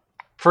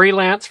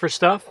 Freelance for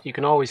stuff. You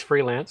can always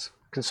freelance.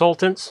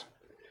 Consultants.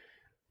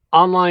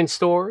 Online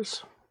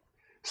stores.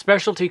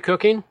 Specialty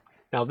cooking.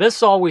 Now,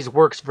 this always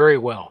works very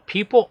well.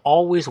 People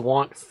always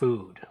want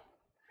food.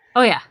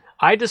 Oh, yeah.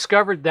 I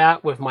discovered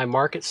that with my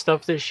market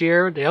stuff this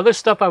year. The other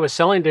stuff I was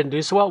selling didn't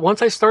do so well.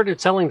 Once I started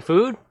selling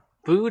food,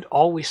 food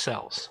always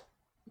sells.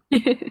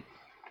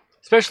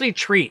 Especially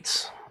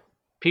treats.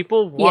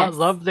 People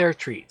love their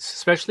treats,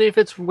 especially if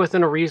it's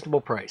within a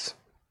reasonable price.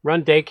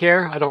 Run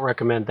daycare, I don't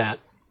recommend that.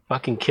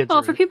 Fucking kids.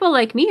 Well, for people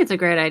like me, it's a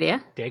great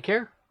idea.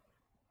 Daycare?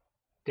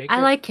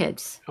 I like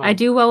kids. I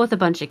do well with a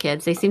bunch of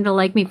kids. They seem to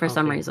like me for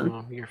some reason.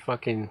 Well, you're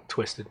fucking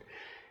twisted.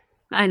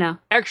 I know.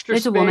 Extra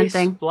it's space, a woman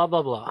thing. Blah,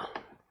 blah, blah.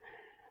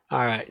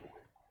 All right.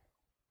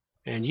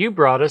 And you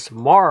brought us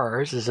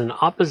Mars as an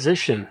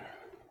opposition.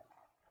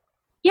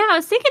 Yeah, I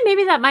was thinking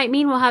maybe that might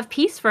mean we'll have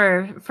peace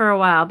for a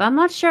while, but I'm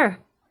not sure.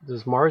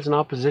 Does Mars in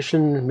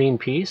opposition mean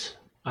peace?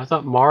 I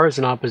thought Mars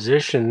in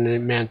opposition, it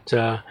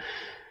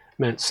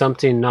meant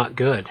something not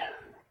good.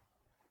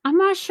 I'm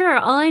not sure.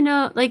 All I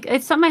know, like,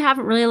 it's something I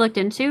haven't really looked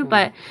into,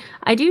 but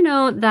I do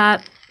know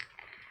that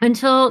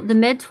until the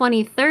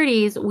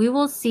mid-2030s, we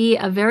will see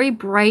a very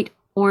bright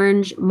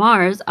orange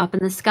Mars up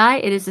in the sky.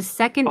 It is the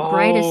second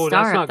brightest star. Oh,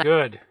 that's not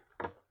good.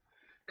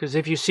 Because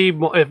if you see,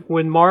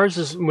 when Mars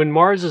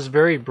is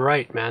very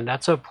bright, man,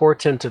 that's a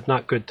portent of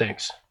not good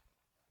things.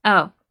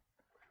 Oh.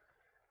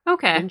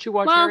 Okay. Didn't you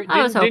watch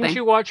Didn't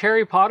you watch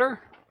Harry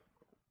Potter?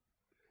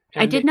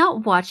 I did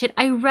not watch it.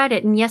 I read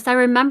it, and yes, I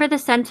remember the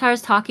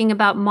centaurs talking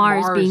about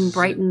Mars being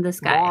bright in the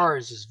sky.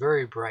 Mars is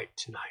very bright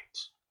tonight.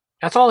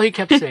 That's all he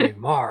kept saying.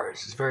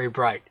 Mars is very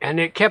bright, and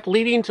it kept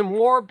leading to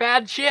more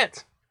bad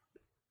shit.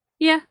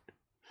 Yeah.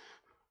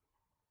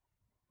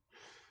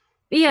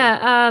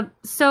 Yeah.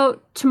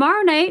 So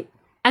tomorrow night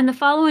and the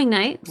following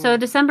night, so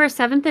December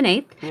 7th and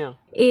 8th,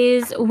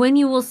 is when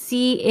you will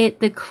see it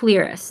the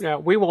clearest. Yeah,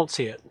 we won't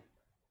see it.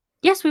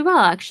 Yes, we will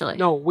actually.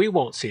 No, we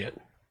won't see it.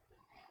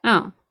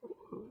 Oh.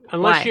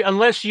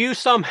 Unless you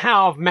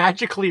somehow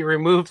magically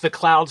remove the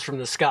clouds from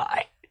the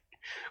sky,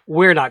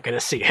 we're not going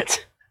to see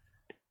it.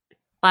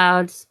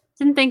 Clouds.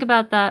 Didn't think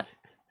about that.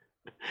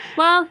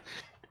 Well,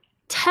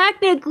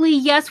 technically,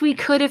 yes, we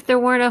could if there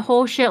weren't a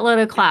whole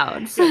shitload of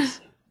clouds.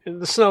 Yes.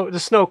 The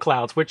snow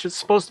clouds, which is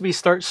supposed to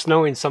start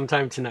snowing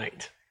sometime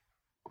tonight.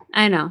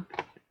 I know.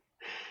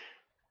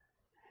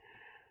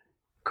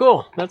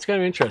 Cool. That's kind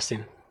of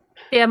interesting.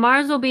 Yeah,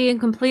 Mars will be in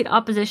complete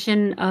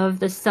opposition of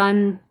the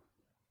sun.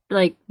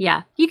 Like,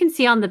 yeah, you can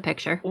see on the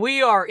picture.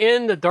 We are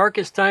in the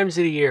darkest times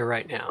of the year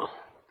right now.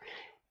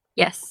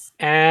 Yes.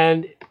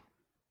 And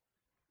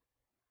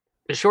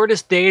the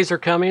shortest days are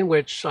coming,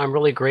 which I'm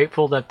really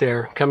grateful that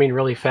they're coming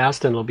really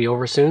fast and it'll be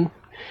over soon.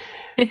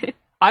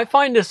 I've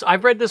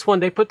read this one,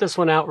 they put this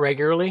one out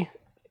regularly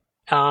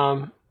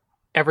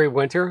every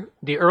winter.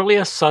 The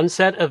earliest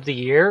sunset of the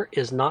year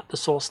is not the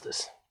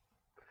solstice,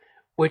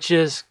 which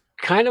is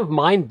kind of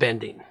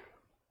mind-bending.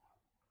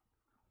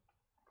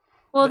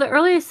 Well, the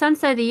earliest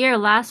sunset of the year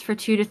lasts for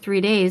 2 to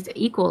 3 days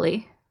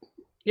equally.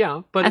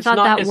 Yeah, but I thought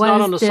that was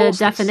not on the solstice.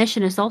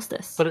 Definition of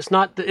solstice. But it's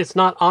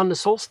not on the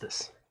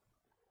solstice.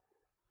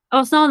 Oh,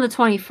 it's not on the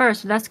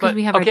 21st, but that's because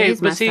we have our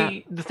days messed up.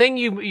 The thing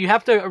you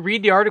have to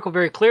read the article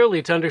very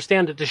clearly to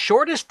understand that the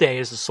shortest day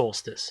is the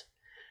solstice,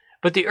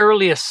 but the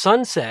earliest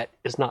sunset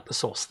is not the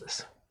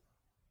solstice.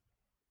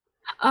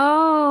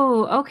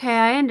 Oh, okay,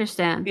 I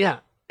understand. Yeah,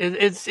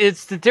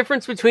 it's the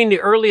difference between the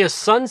earliest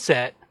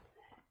sunset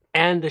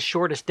and the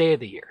shortest day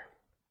of the year.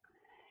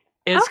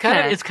 It's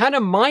kind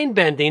of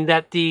mind-bending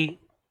that the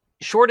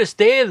shortest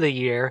day of the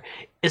year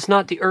is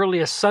not the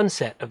earliest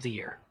sunset of the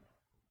year.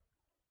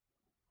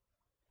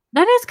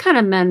 That is kind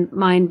of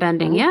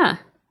mind-bending, yeah.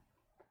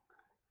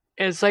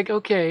 It's like,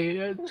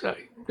 okay,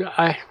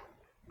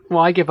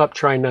 I give up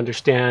trying to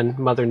understand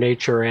Mother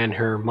Nature and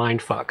her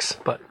mind fucks,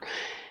 but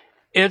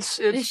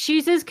it's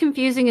she's as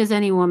confusing as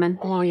any woman.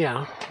 Well,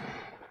 yeah.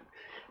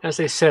 As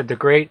they said, the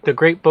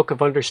great book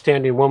of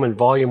Understanding Woman,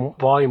 volume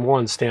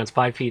 1 stands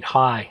 5 feet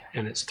high,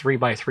 and it's 3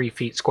 by 3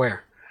 feet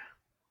square.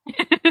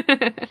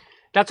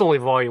 That's only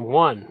volume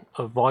 1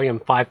 of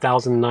volume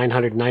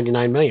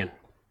 5,999 million.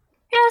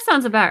 Yeah, that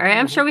sounds about right.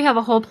 I'm sure we have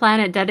a whole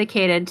planet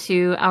dedicated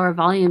to our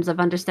volumes of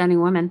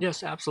Understanding Women.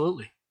 Yes,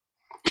 absolutely.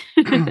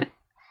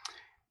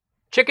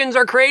 Chickens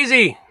are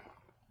crazy.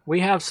 We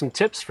have some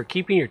tips for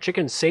keeping your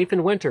chickens safe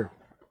in winter.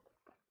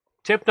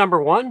 Tip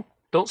number 1,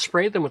 don't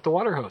spray them with the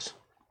water hose.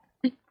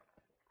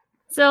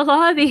 So a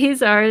lot of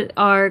these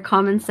are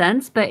common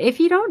sense, but if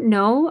you don't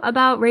know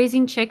about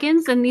raising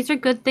chickens, then these are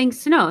good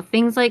things to know.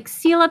 Things like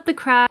seal up the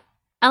crack,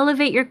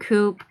 elevate your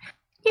coop,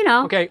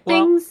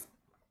 things.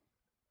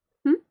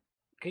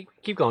 Okay,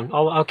 keep going.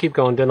 I'll keep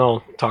going, then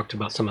I'll talk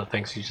about some of the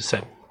things you just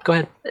said. Go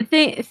ahead.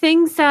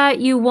 Things that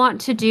you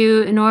want to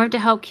do in order to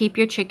help keep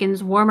your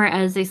chickens warmer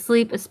as they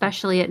sleep,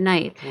 especially at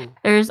night.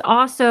 There's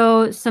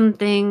also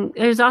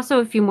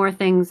a few more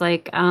things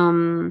like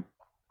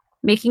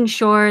making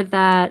sure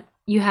that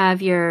you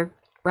have your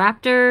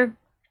raptor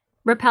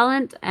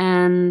repellent,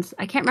 and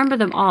I can't remember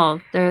them all.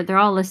 They're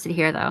all listed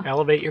here though.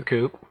 Elevate your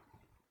coop.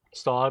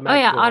 Install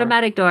automatic door.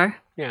 Automatic door.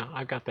 Yeah,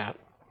 I've got that.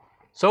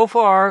 So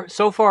far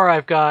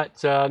I've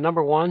got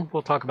number 1.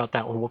 We'll talk about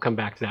that one. We'll come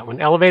back to that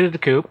one. Elevated the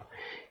coop.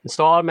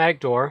 Install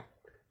automatic door.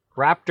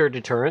 Raptor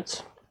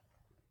deterrents.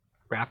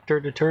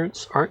 Raptor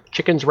deterrents? Aren't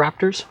chickens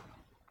raptors?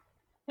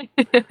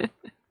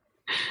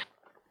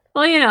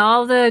 Well, you know,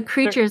 all the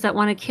creatures that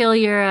want to kill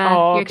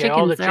your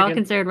chickens, they're all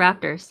considered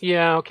raptors.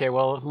 Yeah, okay.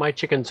 Well, my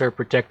chickens are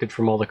protected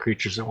from all the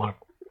creatures that want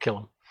to kill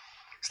them.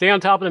 Stay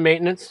on top of the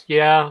maintenance.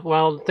 Yeah,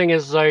 well, the thing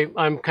is,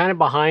 I'm kind of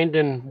behind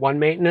in one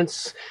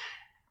maintenance.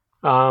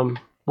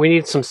 We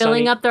need some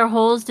filling up their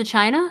holes to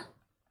China?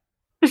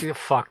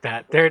 Fuck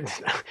that.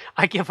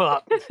 I give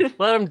up.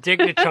 Let them dig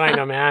to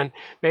China, man.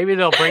 Maybe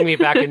they'll bring me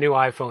back a new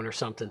iPhone or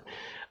something.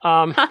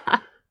 I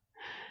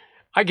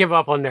give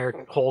up on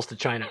their holes to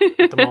China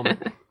at the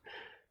moment.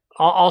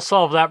 I'll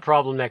solve that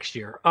problem next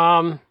year.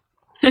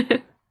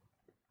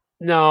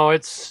 No,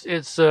 it's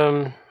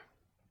the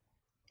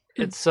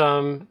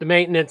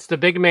maintenance. The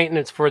big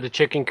maintenance for the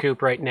chicken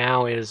coop right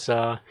now is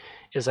I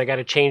got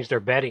to change their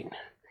bedding.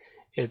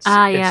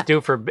 It's due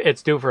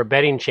for a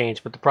bedding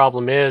change, but the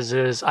problem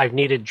is I've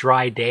needed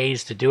dry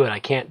days to do it. I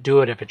can't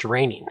do it if it's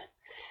raining.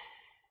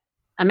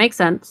 That makes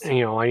sense. You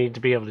know, I need to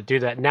be able to do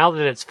that. Now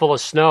that it's full of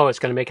snow, it's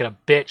going to make it a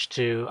bitch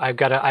to. I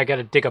got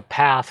to dig a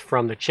path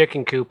from the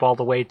chicken coop all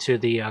the way to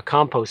the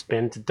compost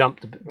bin to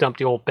dump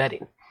the old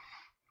bedding.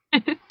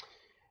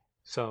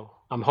 So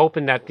I'm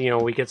hoping that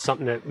we get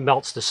something that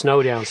melts the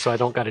snow down, so I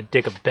don't got to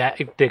dig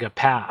a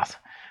path.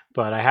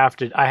 But I have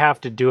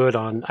to do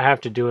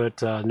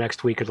it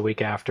next week or the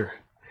week after,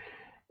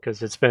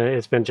 because it's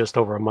been just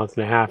over a month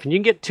and a half, and you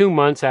can get 2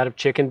 months out of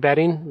chicken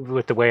bedding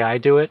with the way I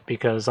do it,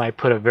 because I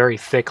put a very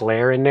thick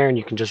layer in there and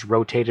you can just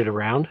rotate it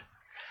around.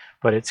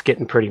 But it's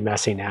getting pretty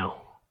messy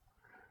now.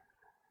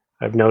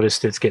 I've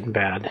noticed it's getting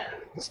bad.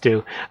 Let's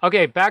do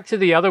okay. Back to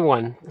the other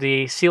one,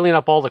 the sealing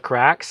up all the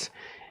cracks.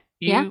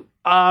 You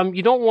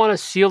don't want to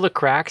seal the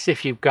cracks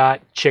if you've got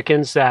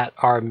chickens that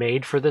are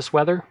made for this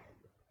weather.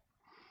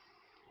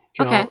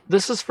 You know,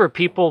 this is for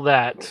people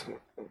that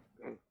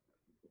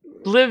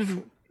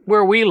live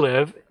where we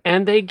live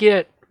and they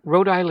get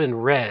Rhode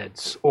Island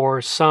Reds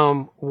or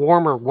some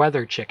warmer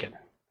weather chicken.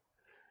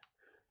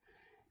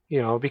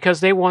 You know,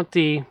 because they want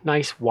the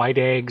nice white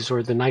eggs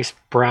or the nice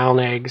brown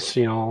eggs,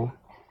 and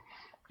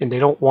they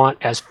don't want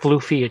as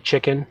floofy a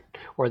chicken.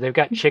 Or they've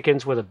got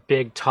chickens with a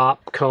big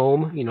top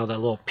comb, that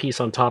little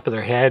piece on top of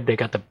their head. They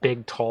got the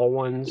big tall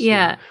ones.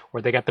 Yeah.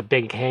 Or they got the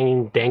big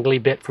hanging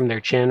dangly bit from their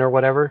chin or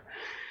whatever.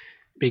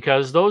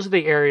 Because those are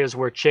the areas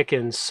where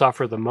chickens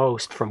suffer the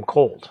most from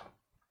cold.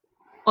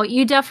 Oh,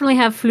 you definitely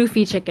have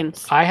floofy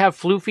chickens. I have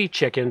floofy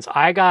chickens.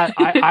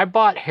 I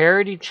bought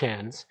heritage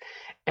hens,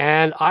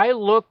 and I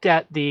looked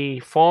at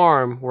the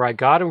farm where I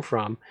got them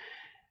from.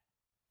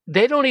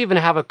 They don't even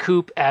have a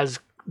coop as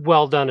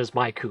well done as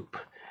my coop.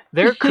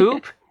 Their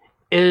coop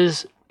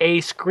is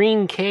a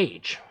screen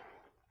cage.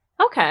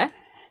 Okay.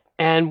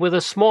 And with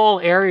a small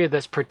area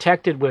that's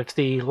protected with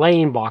the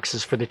laying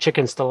boxes for the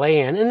chickens to lay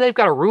in, and they've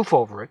got a roof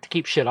over it to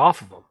keep shit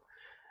off of them.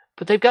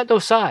 But they've got no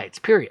sides,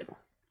 period.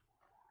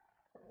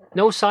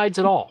 No sides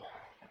at all.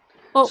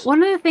 Well,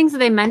 one of the things that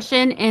they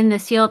mention in the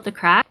Seal Up the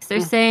Cracks,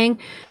 they're saying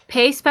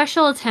pay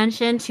special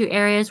attention to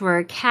areas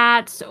where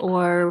cats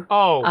or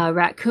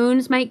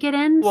raccoons might get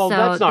in. Well, so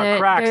that's not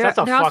cracks. That's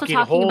a fucking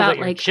hole that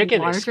your like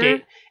chicken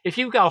escape. If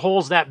you've got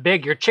holes that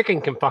big, your chicken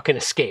can fucking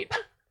escape.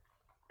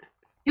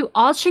 Do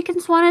all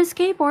chickens want to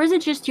escape, or is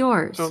it just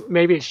yours? Well,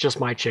 maybe it's just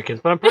my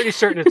chickens, but I'm pretty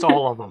certain it's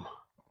all of them.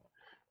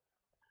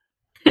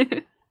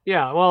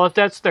 Yeah, well, if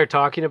that's what they're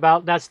talking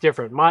about, that's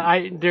different.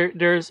 I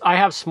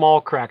have small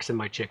cracks in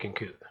my chicken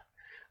coop.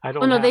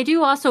 They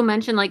do also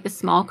mention like the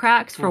small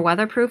cracks for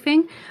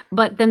weatherproofing,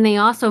 but then they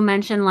also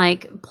mention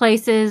like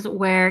places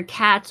where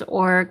cats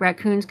or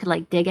raccoons could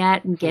like dig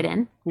at and get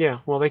in. Yeah,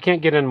 well, they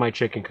can't get in my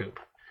chicken coop.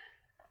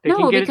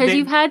 Because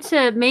you've had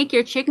to make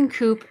your chicken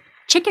coop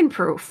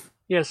chicken-proof.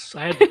 Yes,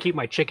 I had to keep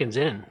my chickens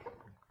in.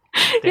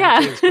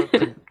 Things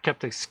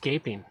kept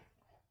escaping.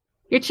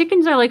 Your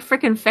chickens are like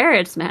freaking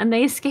ferrets, man.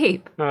 They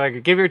escape.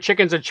 Like, give your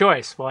chickens a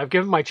choice. Well, I've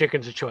given my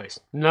chickens a choice.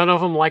 None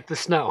of them like the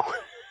snow.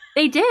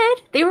 They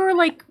did. They were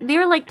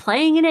like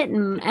playing in it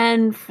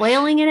and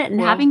flailing in it and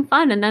having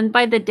fun. And then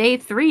by the day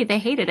 3, they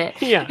hated it.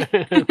 Yeah.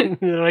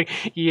 They're like,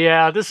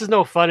 yeah, this is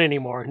no fun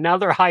anymore. Now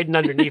they're hiding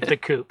underneath the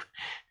coop.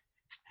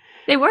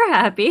 They were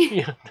happy.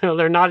 Yeah, no,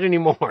 they're not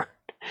anymore.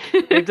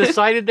 They've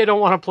decided they don't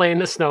want to play in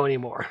the snow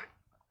anymore.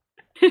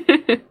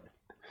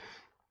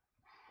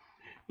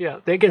 Yeah,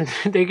 they can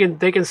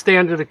stay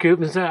under the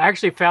coop. And I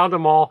actually found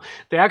them all.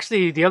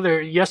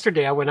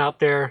 Yesterday I went out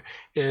there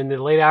in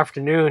the late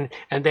afternoon,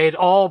 and they'd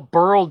all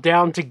burrowed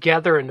down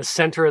together in the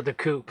center of the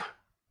coop.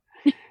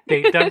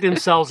 They dug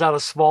themselves out a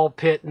small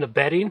pit in the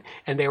bedding,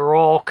 and they were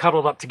all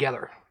cuddled up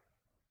together.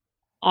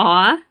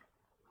 Aw.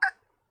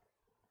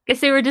 Guess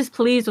they were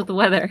displeased with the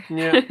weather.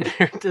 Yeah,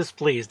 they're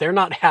displeased. They're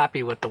not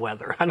happy with the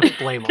weather. I don't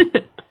blame them.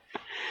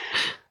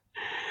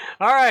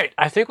 All right,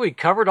 I think we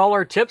covered all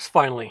our tips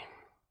finally.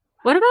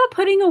 What about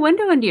putting a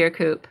window into your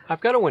coop? I've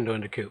got a window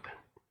in the coop.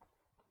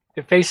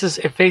 It faces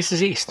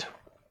east.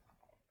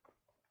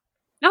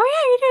 Oh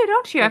yeah, you do,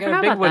 don't you? I forgot about that.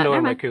 I got a big window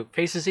in my coop.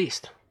 Faces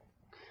east.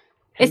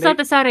 It's not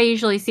the side I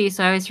usually see,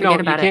 so I always forget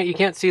about it. You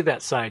can't see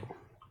that side.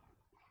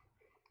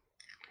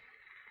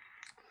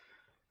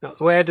 No,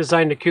 the way I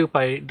designed the coupe,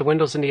 the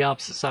window's in the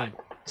opposite side.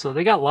 So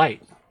they got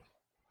light.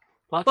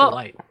 Lots of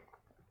light.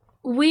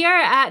 We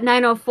are at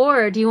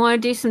 9:04. Do you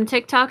want to do some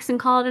TikToks and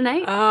call it a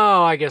night?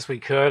 Oh, I guess we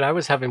could. I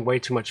was having way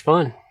too much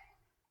fun.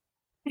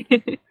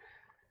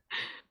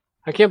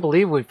 I can't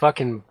believe we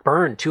fucking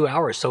burned 2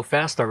 hours so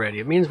fast already.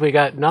 It means we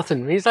got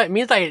nothing. It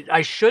means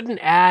I shouldn't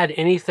add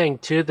anything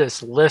to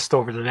this list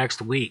over the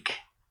next week.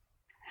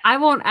 I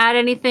won't add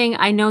anything.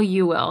 I know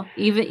you will.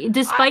 Even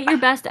despite your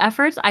best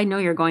efforts, I know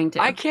you're going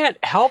to. I can't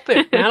help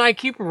it, man. I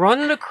keep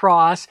running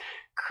across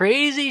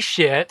crazy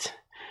shit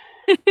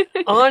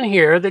on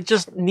here that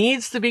just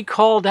needs to be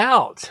called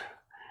out.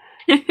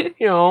 You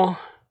know,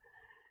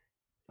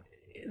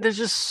 there's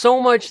just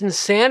so much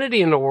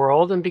insanity in the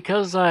world, and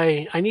because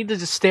I need to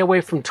just stay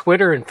away from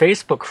Twitter and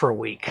Facebook for a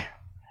week,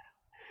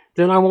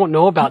 then I won't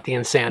know about the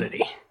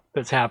insanity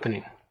that's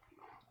happening.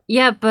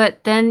 Yeah,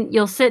 but then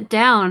you'll sit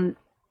down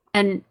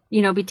and,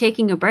 be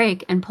taking a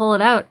break and pull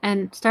it out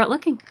and start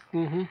looking.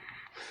 Mm-hmm.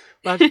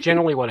 That's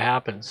generally what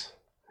happens.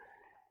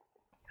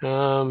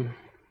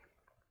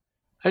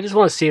 I just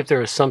want to see if there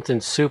was something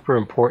super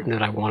important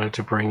that I wanted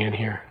to bring in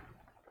here.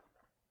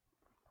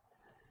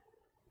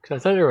 Because I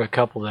thought there were a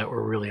couple that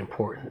were really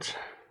important.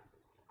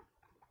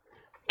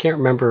 Can't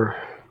remember.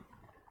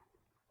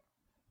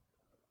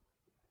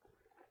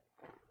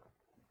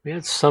 We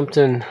had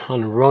something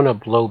on Rona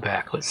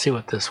blowback. Let's see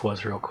what this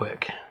was real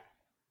quick.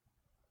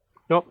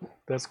 Nope,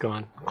 that's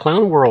gone.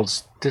 Clown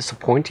World's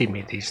disappointing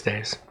me these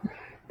days.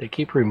 They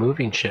keep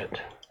removing shit.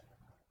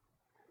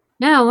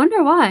 Yeah, I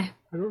wonder why.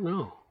 I don't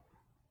know.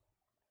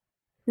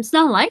 It's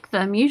not like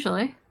them,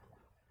 usually.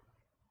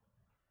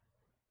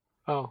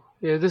 Oh,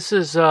 yeah, this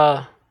is,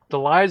 the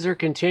lies are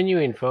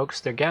continuing, folks.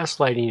 They're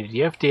gaslighting you.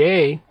 The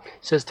FDA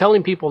says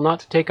telling people not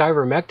to take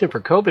ivermectin for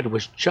COVID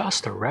was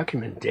just a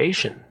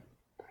recommendation.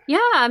 Yeah,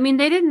 I mean,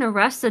 they didn't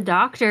arrest the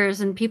doctors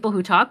and people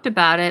who talked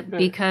about it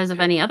because of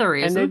any other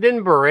reason. And they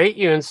didn't berate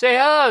you and say,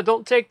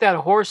 don't take that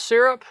horse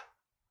syrup.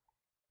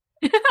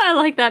 I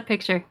like that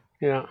picture.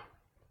 Yeah.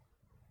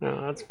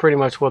 No, that's pretty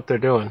much what they're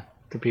doing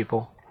to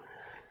people.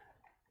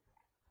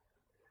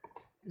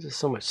 There's just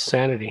so much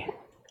sanity.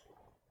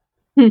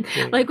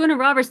 Like when a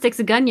robber sticks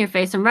a gun in your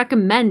face and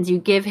recommends you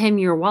give him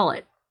your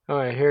wallet. All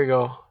right, here we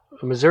go.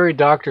 A Missouri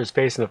doctor is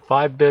facing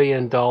 $5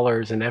 billion in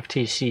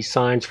FTC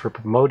fines for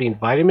promoting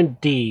vitamin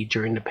D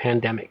during the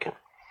pandemic.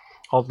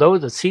 Although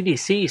the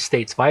CDC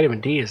states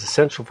vitamin D is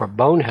essential for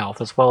bone health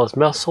as well as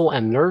muscle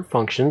and nerve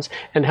functions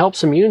and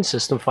helps the immune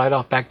system fight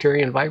off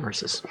bacteria and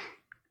viruses.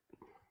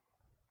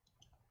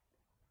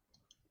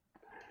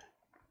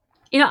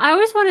 I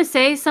always want to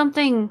say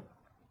something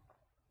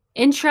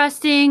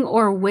interesting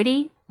or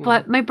witty,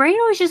 but my brain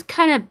always just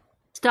kind of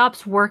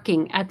stops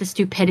working at the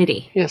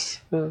stupidity. Yes,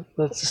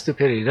 that's the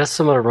stupidity. That's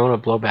some of the Rona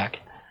blowback.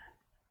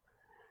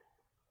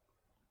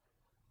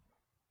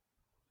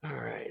 All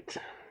right.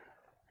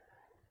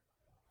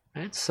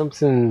 That's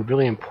something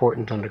really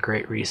important on the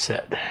Great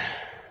Reset.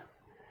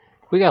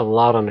 We got a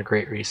lot on the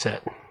Great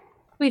Reset.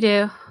 We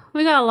do.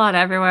 We got a lot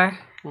everywhere.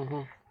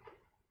 Mm-hmm.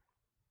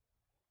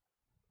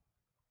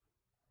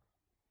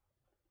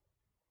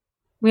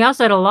 We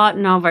also had a lot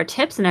in all of our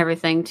tips and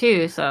everything,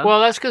 too, so...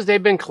 Well, that's because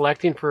they've been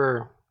collecting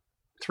for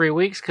 3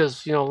 weeks,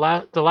 because, the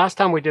last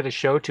time we did a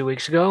show 2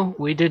 weeks ago,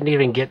 we didn't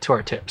even get to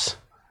our tips.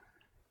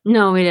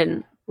 No, we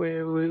didn't.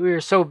 We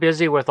were so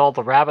busy with all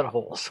the rabbit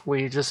holes,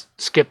 we just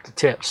skipped the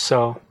tips,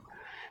 so...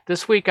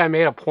 This week I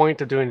made a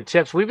point of doing the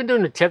tips. We've been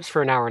doing the tips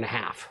for an hour and a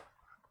half.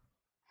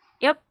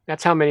 Yep.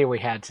 That's how many we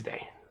had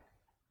today.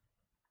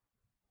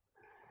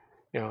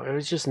 It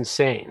was just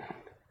insane.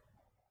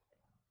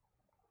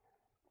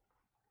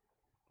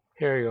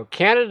 Here we go.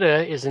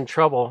 Canada is in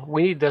trouble.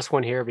 We need this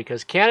one here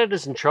because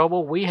Canada's in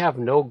trouble. We have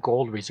no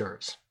gold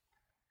reserves.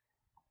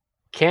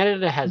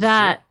 Canada has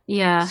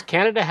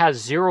Canada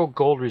has zero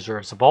gold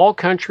reserves. Of all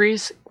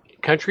countries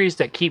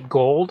that keep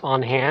gold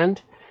on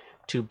hand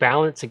to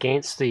balance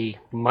against the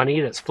money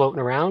that's floating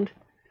around,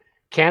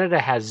 Canada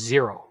has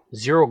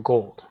zero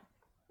gold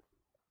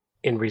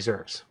in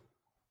reserves.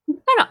 It's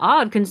kind of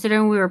odd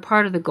considering we were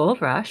part of the gold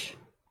rush.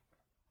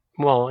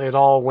 Well, it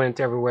all went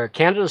everywhere.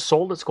 Canada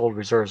sold its gold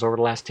reserves over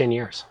the last 10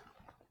 years.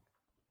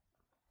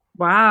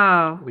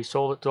 Wow. We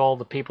sold it to all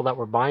the people that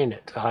were buying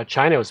it.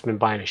 China has been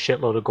buying a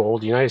shitload of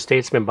gold. The United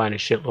States has been buying a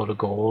shitload of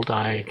gold.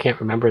 I can't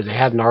remember. They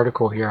had an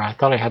article here. I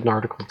thought I had an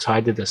article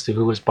tied to this, to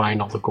who was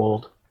buying all the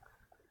gold.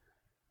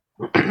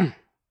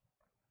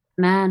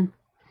 Man.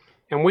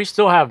 And we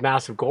still have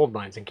massive gold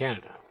mines in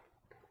Canada.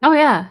 Oh,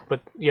 yeah.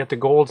 But yet the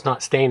gold's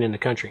not staying in the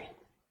country.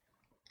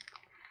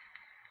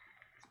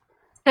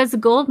 Because the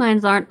gold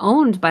mines aren't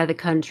owned by the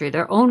country.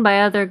 They're owned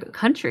by other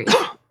countries.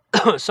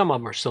 Some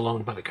of them are still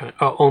owned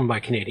by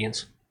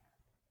Canadians.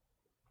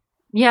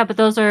 Yeah, but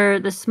those are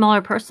the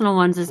smaller personal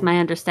ones, is my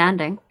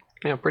understanding.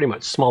 Yeah, pretty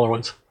much. Smaller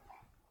ones.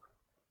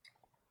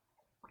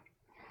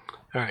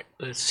 All right,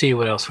 let's see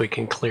what else we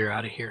can clear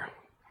out of here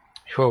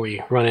before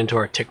we run into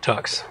our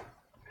TikToks.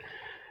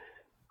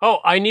 Oh,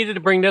 I needed to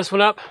bring this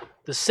one up.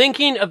 The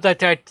sinking of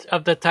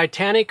the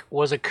Titanic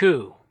was a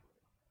coup.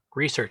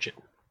 Research it.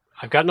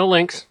 I've got no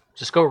links,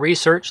 Just go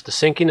research. The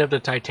sinking of the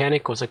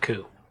Titanic was a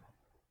coup.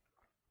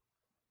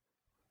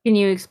 Can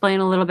you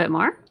explain a little bit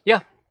more? Yeah.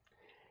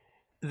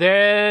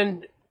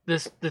 Then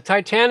the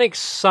Titanic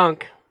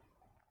sunk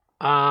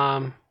 2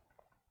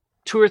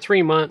 or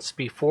 3 months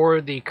before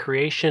the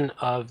creation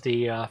of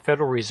the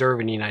Federal Reserve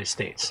in the United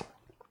States.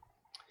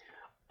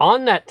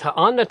 On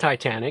the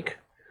Titanic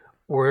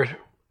were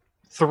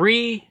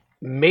 3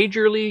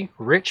 majorly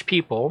rich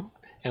people,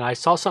 and I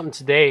saw something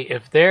today.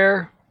 If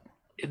their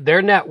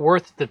net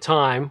worth at the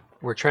time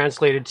were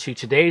translated to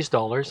today's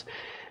dollars,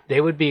 they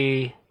would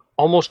be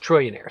almost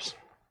trillionaires.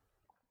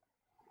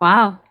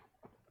 Wow.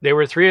 They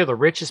were 3 of the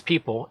richest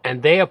people,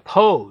 and they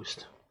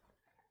opposed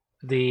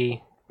the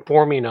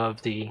forming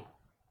of the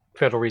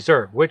Federal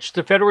Reserve, which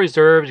the Federal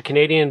Reserve,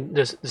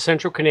 the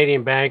Central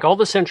Canadian Bank, all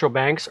the central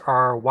banks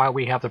are why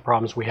we have the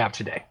problems we have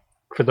today,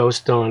 for those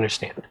who don't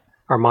understand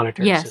our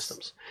monetary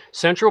systems.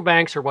 Central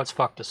banks are what's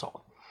fucked us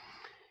all.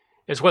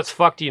 It's what's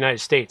fucked the United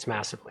States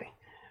massively.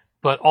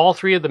 But all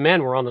 3 of the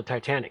men were on the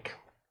Titanic.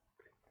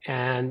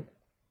 And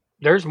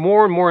there's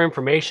more and more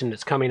information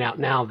that's coming out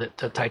now that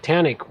the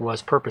Titanic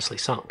was purposely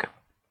sunk.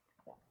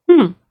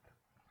 You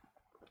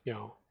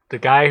know, the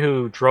guy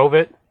who drove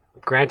it,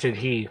 granted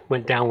he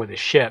went down with his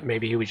ship,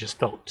 maybe he just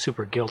felt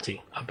super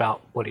guilty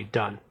about what he'd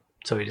done,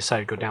 so he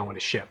decided to go down with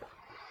his ship.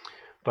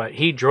 But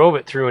he drove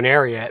it through an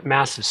area at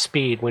massive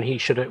speed when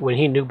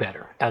he knew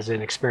better as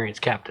an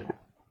experienced captain.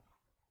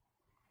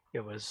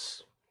 It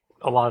was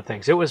a lot of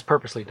things. It was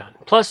purposely done.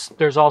 Plus,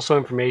 there's also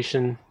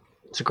information,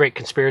 it's a great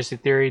conspiracy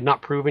theory,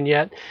 not proven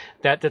yet,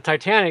 that the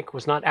Titanic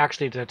was not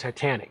actually the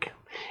Titanic.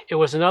 It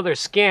was another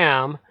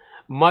scam,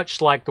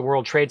 much like the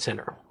World Trade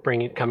Center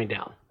coming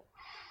down.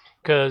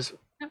 Because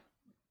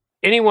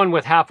anyone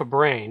with half a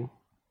brain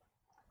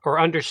or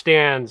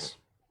understands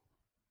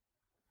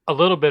a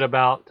little bit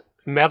about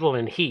metal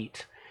and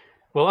heat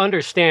will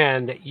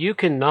understand that you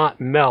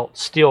cannot melt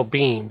steel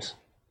beams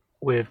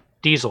with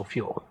diesel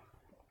fuel.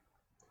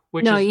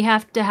 You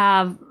have to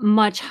have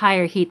much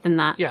higher heat than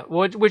that. Yeah,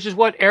 which is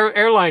what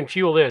airline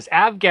fuel is.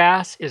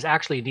 Avgas is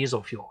actually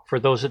diesel fuel, for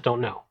those that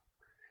don't know.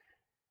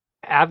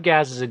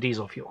 Avgas is a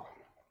diesel fuel.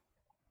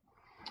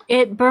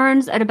 It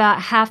burns at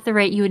about half the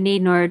rate you would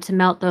need in order to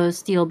melt those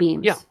steel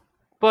beams. Yeah,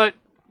 but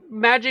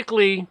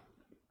magically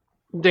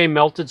they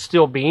melted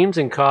steel beams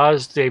and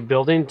caused a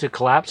building to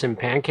collapse in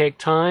pancake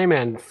time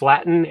and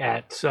flatten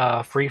at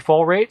free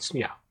fall rates.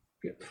 Yeah.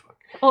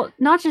 Well,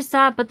 not just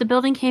that, but the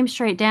building came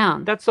straight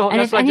down. That's the whole. And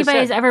if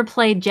anybody's ever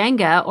played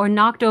Jenga or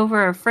knocked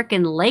over a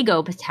frickin'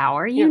 Lego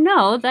tower, you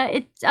know that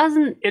it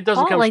doesn't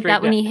fall come like straight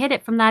that when down. you hit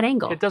it from that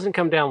angle. It doesn't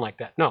come down like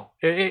that. No,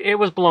 it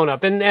was blown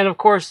up, and of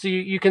course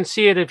you can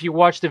see it if you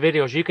watch the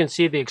videos. You can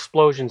see the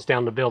explosions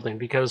down the building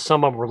because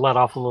some of them were let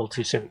off a little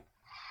too soon.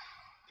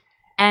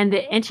 And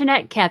the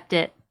internet kept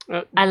it.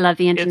 I love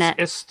the internet.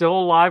 It's still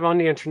alive on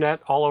the internet,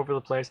 all over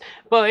the place.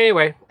 But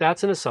anyway,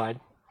 that's an aside.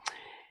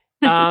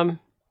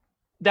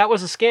 That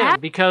was a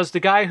scam because the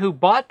guy who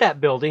bought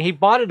that building, he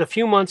bought it a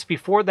few months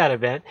before that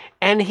event,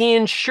 and he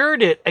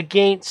insured it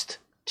against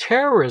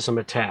terrorism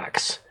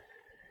attacks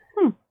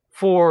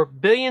for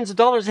billions of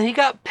dollars, and he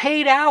got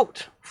paid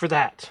out for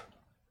that,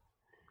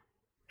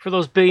 for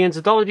those billions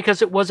of dollars,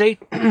 because it was a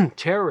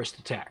terrorist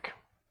attack.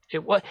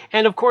 It was,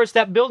 and of course,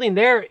 that building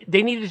there,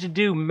 they needed to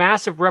do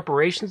massive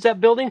reparations to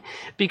that building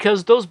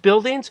because those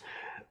buildings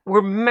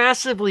were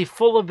massively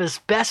full of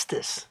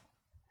asbestos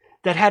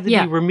that had to be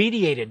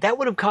remediated. That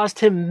would have cost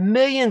him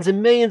millions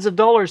and millions of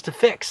dollars to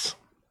fix.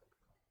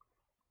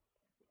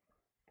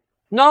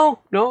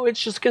 No,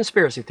 it's just a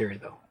conspiracy theory,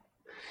 though.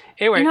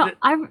 Anyway,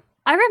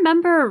 I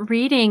remember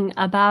reading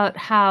about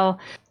how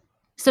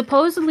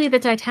supposedly the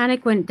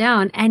Titanic went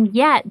down, and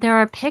yet there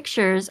are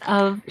pictures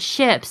of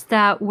ships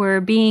that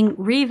were being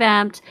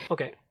revamped.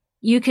 Okay.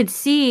 You could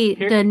see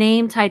the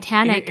name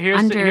Titanic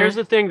Here's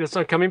the thing that's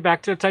coming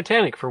back to the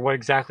Titanic for what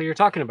exactly you're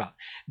talking about.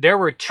 There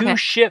were 2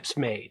 ships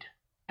made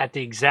at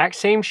the exact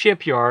same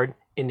shipyard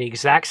in the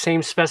exact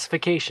same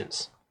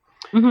specifications.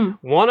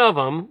 Mm-hmm. One of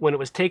them, when it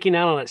was taken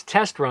out on its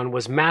test run,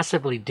 was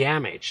massively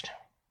damaged,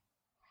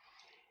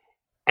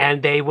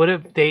 and they would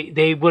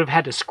have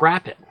had to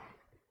scrap it.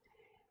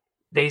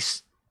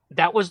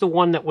 That was the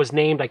one that was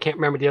named, I can't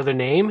remember the other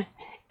name,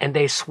 and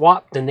they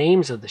swapped the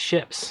names of the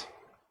ships.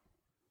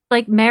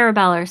 Like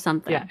Maribel or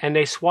something. Yeah, and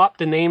they swapped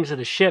the names of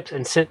the ships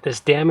and sent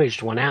this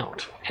damaged one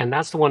out, and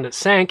that's the one that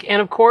sank.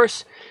 And of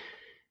course,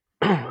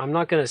 I'm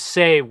not going to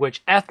say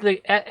which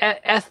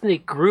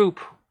ethnic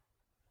group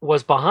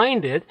was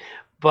behind it,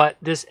 but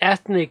this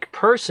ethnic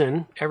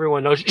person,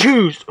 everyone knows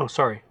Jews. Oh,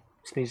 sorry,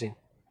 sneezing.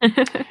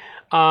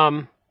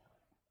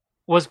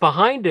 Was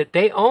behind it.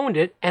 They owned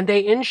it, and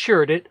they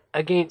insured it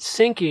against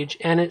sinkage,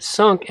 and it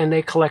sunk, and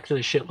they collected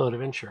a shitload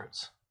of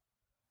insurance.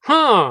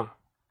 Huh?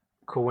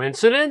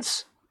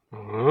 Coincidence?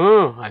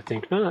 I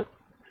think not.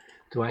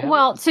 Do I have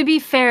Well, to be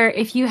fair,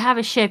 if you have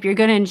a ship, you're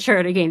going to insure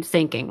it against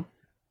sinking.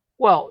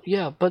 Well,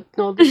 yeah, but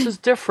no, this is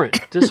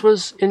different. This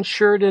was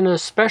insured in a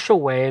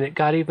special way, and it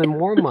got even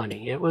more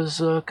money. It was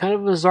kind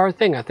of a bizarre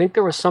thing. I think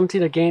there was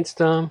something against...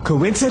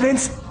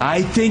 Coincidence?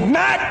 I think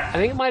not! I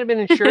think it might have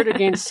been insured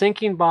against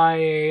sinking by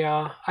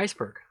a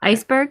iceberg.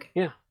 Iceberg?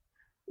 Yeah.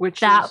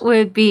 That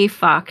would be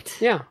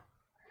fucked. Yeah.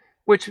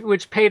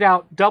 Which paid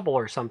out double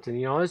or something,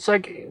 you know? It's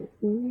like, you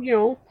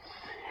know...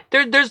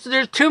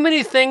 There's too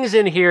many things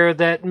in here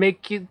that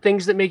make you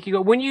go...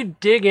 When you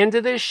dig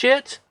into this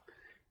shit...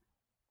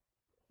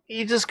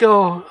 You just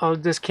go, oh,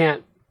 this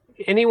can't...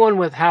 Anyone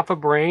with half a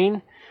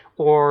brain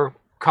or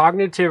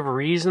cognitive,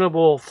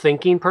 reasonable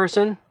thinking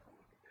person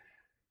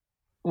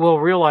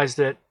will realize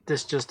that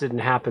this just didn't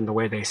happen the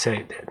way they say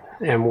it did.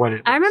 And what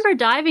it I remember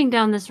diving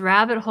down this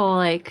rabbit hole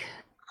like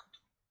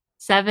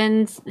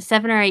 7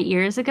 or 8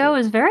 years ago. It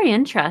was very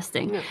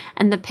interesting. Yeah.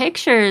 And the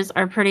pictures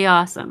are pretty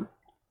awesome.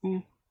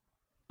 Mm.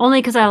 Only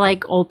because I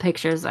like old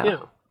pictures, though.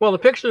 Yeah. Well, the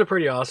pictures are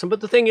pretty awesome. But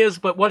the thing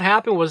is, what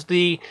happened was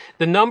the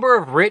number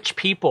of rich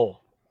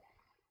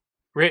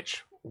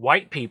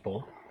white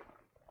people,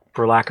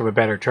 for lack of a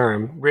better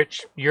term,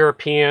 rich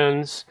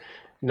Europeans,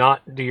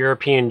 not the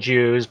European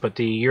Jews, but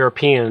the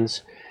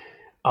Europeans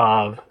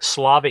of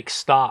Slavic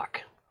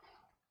stock.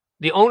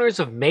 The owners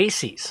of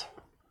Macy's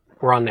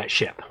were on that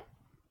ship.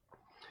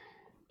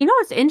 You know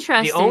what's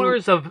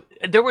interesting?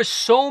 There were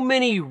so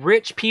many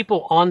rich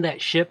people on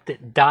that ship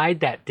that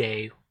died that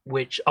day,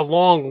 which,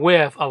 along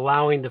with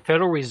allowing the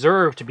Federal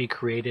Reserve to be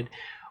created,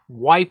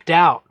 wiped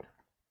out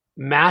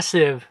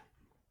massive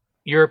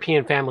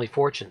European family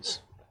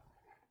fortunes.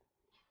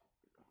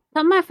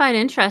 Something I find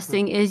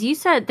interesting is you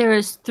said there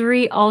was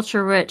 3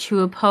 ultra rich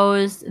who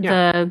opposed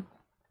the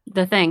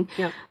thing.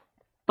 Yeah.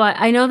 But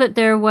I know that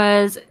there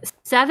was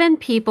 7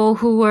 people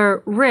who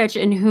were rich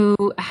and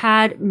who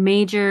had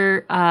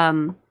major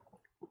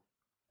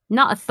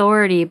not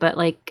authority, but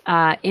like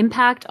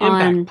impact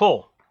on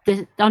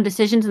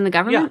decisions in the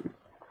government. Yeah.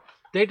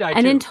 They died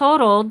and too. In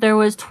total, there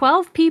was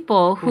 12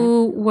 people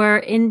who were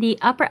in the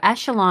upper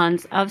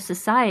echelons of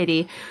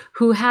society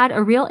who had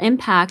a real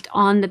impact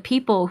on the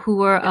people who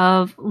were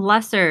of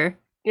lesser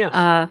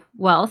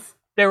wealth.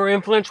 They were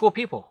influential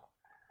people.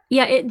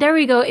 Yeah, there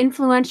we go,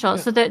 influential.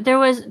 Yeah. So there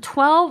was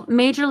 12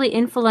 majorly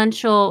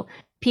influential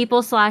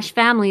people /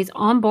 families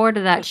on board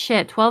of that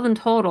ship, 12 in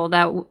total,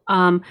 that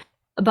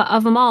but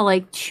of them all,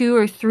 like 2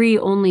 or 3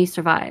 only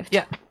survived.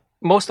 Yeah.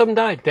 Most of them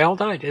died. They all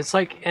died. It's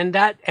like, and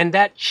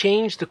that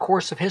changed the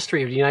course of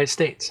history of the United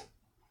States.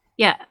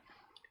 Yeah.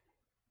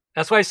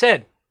 That's why I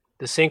said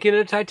the sinking of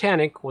the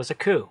Titanic was a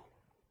coup.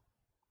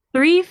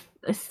 3,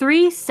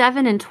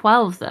 7, and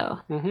 12, though.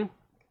 Mm-hmm.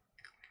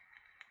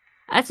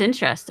 That's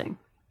interesting.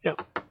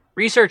 Yep.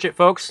 Research it,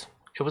 folks.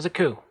 It was a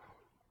coup.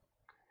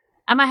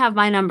 I might have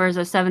my numbers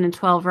of 7 and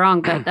 12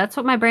 wrong, but that's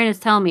what my brain is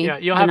telling me. Yeah,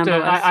 you'll have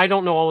to. I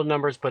don't know all the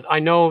numbers, but I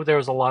know there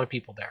was a lot of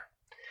people there.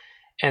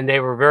 And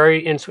they were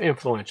very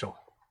influential.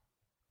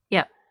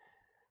 Yep.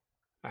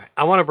 All right.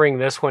 I want to bring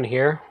this one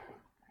here,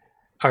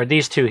 or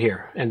these 2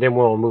 here, and then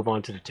we'll move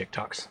on to the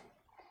TikToks.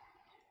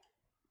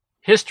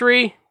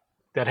 History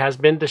that has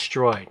been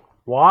destroyed.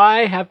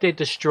 Why have they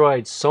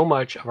destroyed so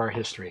much of our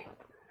history?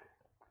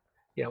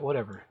 Yeah,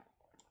 whatever.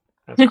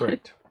 That's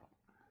correct.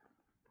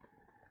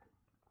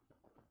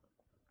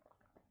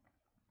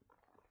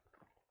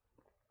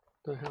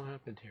 What the hell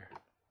happened here?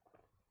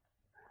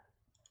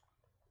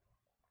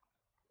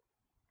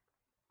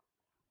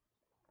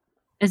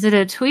 Is it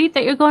a tweet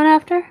that you're going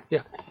after?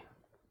 Yeah.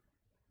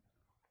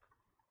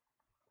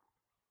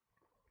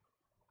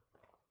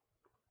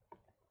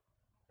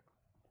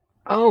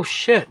 Oh,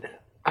 shit.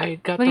 I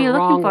got the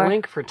wrong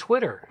link for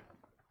Twitter.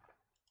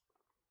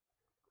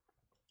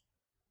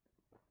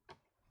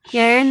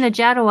 Yeah, you're in the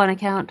Jadawan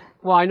account.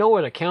 Well, I know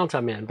what account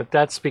I'm in, but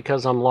that's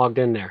because I'm logged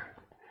in there.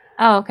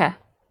 Oh, okay.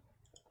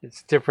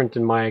 It's different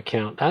than my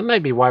account. That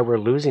might be why we're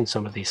losing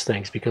some of these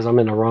things, because I'm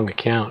in the wrong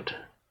account.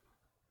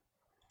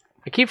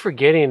 I keep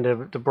forgetting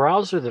the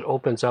browser that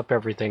opens up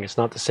everything is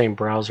not the same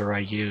browser I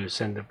use,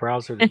 and the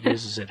browser that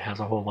uses it has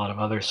a whole lot of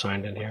others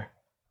signed in here.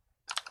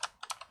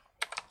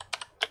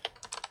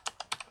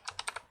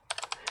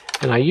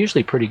 And I'm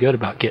usually pretty good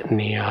about getting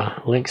the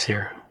links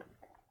here.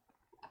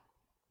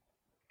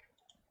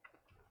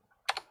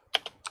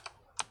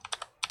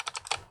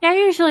 Yeah,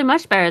 you're usually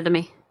much better than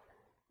me.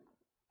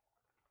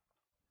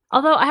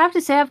 Although I have to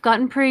say I've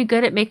gotten pretty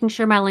good at making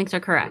sure my links are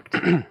correct.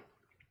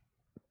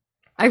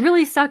 I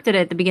really sucked at it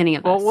at the beginning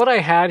of this. Well, what I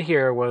had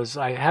here was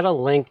I had a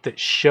link that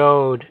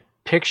showed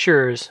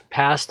pictures,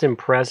 past and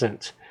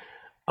present,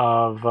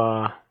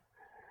 of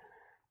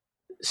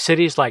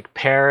cities like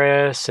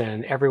Paris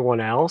and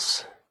everyone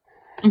else.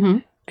 Mm-hmm.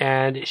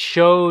 And it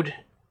showed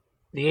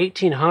the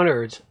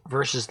 1800s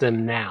versus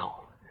them now.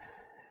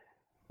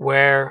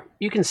 Where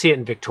you can see it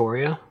in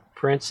Victoria,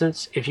 for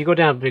instance. If you go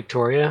down to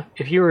Victoria,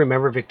 if you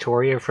remember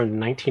Victoria from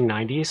the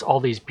 1990s,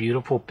 all these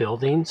beautiful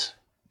buildings,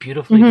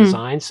 beautifully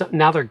designed. So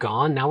now they're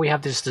gone. Now we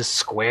have this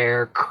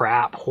square,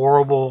 crap,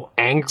 horrible,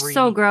 angry...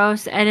 So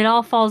gross, and it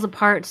all falls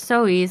apart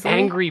so easily.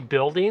 Angry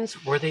buildings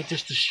where they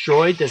just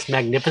destroyed this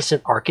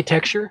magnificent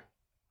architecture.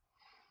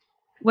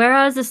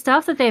 Whereas the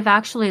stuff that they've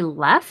actually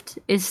left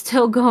is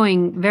still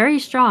going very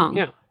strong.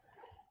 Yeah.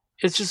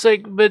 It's just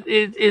like, but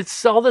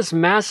it's all this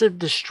massive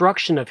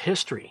destruction of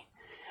history,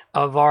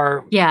 of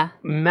our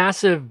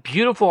massive,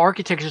 beautiful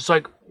architecture. It's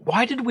like,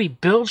 why did we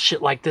build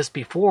shit like this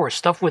before?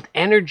 Stuff with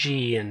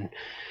energy and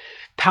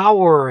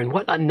power and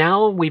whatnot.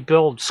 Now we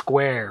build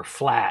square,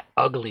 flat,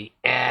 ugly,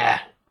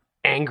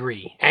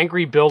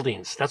 angry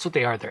buildings. That's what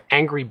they are. They're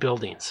angry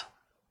buildings.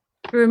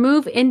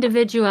 Remove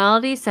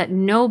individuality so that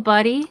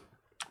nobody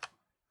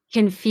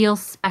can feel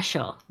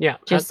special. Yeah.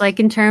 Just like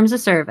in terms of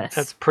service.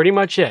 That's pretty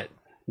much it.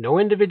 No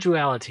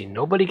individuality.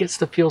 Nobody gets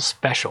to feel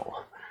special.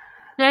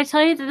 Did I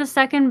tell you that the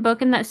second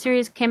book in that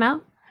series came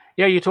out?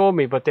 Yeah, you told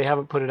me, but they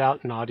haven't put it out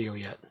in audio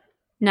yet.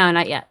 No,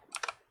 not yet.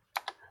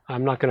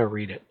 I'm not going to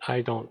read it.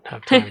 I don't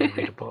have time to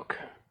read a book.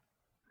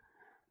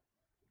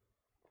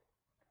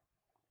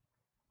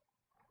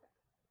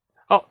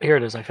 Oh, here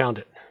it is. I found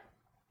it.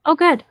 Oh,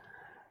 good.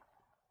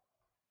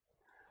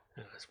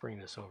 Let's bring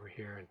this over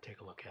here and take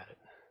a look at it.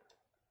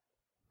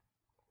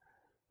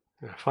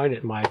 I'm going to find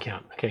it in my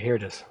account. Okay, here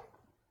it is.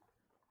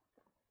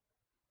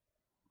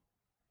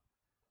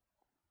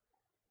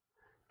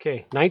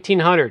 Okay,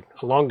 1900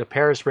 along the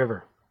Paris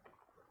River.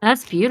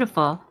 That's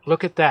beautiful.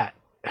 Look at that.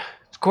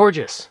 It's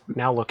gorgeous.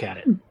 Now look at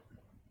it.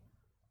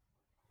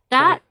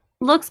 That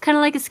looks kind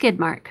of like a skid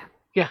mark.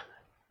 Yeah.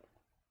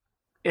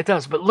 It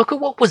does, but look at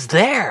what was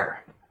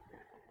there.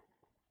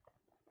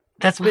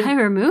 That's been, why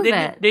remove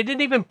it? They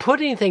didn't even put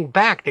anything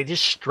back. They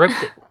just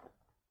stripped it.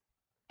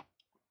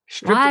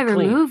 Why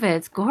remove it?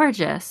 It's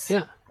gorgeous.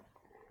 Yeah.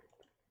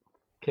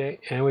 Okay,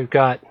 and we've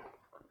got,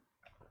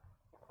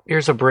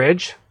 here's a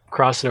bridge,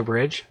 crossing a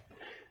bridge.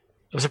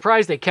 I'm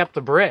surprised they kept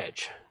the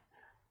bridge,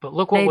 but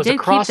look what was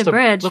across the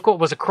bridge. Look what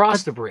was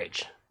across the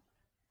bridge.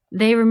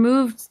 They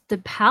removed the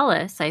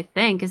palace, I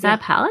think. Is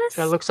that a palace?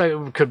 That looks like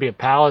it could be a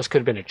palace,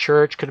 could have been a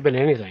church, could have been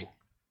anything.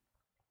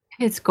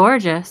 It's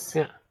gorgeous.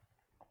 Yeah.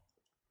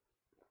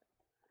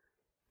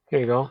 Here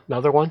you go,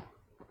 another one.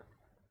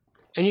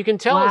 And you can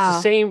tell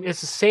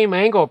it's the same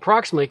angle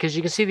approximately because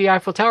you can see the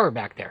Eiffel Tower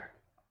back there.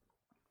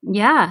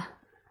 Yeah.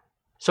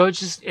 So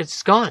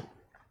it's gone.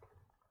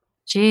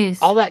 Jeez.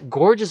 All that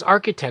gorgeous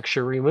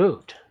architecture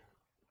removed.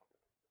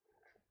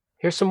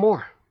 Here's some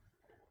more.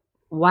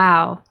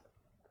 Wow.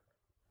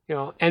 You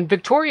know, and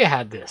Victoria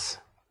had this.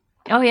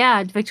 Oh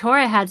yeah,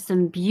 Victoria had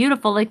some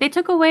beautiful, like they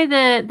took away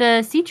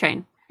the sea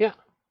train. Yeah.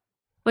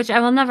 Which I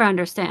will never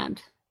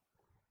understand.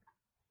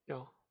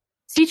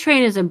 Sea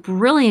train is a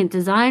brilliant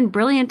design,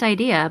 brilliant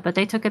idea, but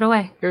they took it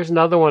away. Here's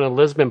another one in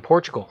Lisbon,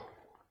 Portugal.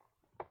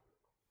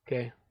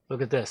 Okay, look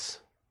at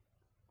this.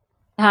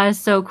 That is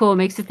so cool. It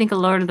makes you think of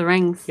Lord of the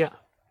Rings. Yeah.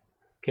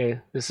 Okay,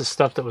 this is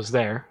stuff that was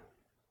there,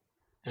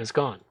 and it's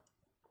gone.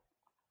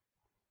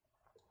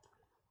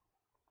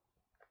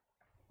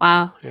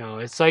 Wow. You know,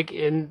 it's like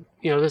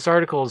this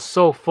article is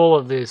so full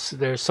of this.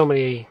 There's so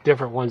many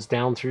different ones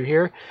down through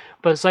here,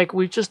 but it's like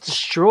we've just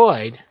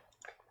destroyed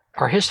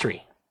our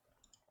history.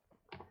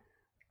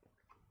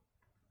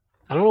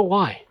 I don't know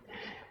why.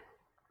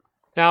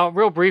 Now,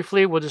 real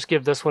briefly, we'll just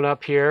give this one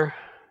up here.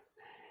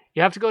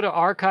 You have to go to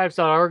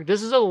archives.org.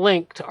 This is a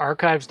link to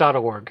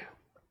archives.org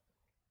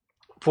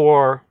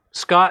for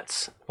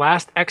Scott's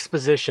last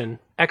expedition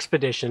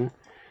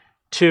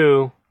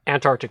to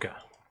Antarctica.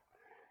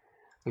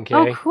 Okay.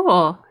 Oh,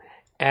 cool.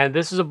 And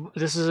this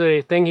is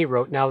a thing he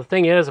wrote. Now, the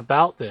thing is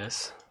about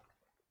this.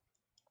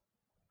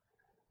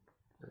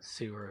 Let's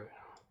see where.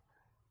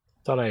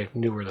 Thought I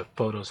knew where the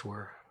photos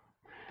were.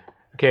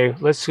 Okay,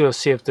 let's go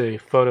see if the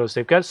photos.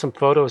 They've got some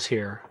photos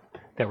here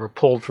that were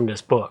pulled from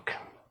this book.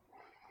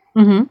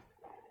 Mm-hmm.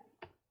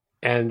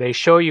 And they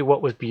show you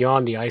what was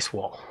beyond the ice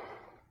wall.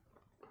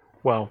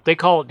 Well, they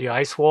call it the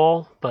ice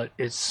wall, but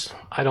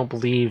I don't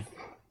believe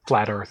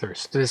flat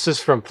earthers. This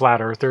is from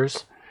flat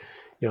earthers.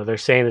 You know, they're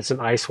saying it's an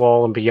ice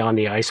wall and beyond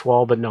the ice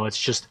wall, but no,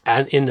 it's just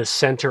in the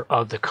center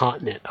of the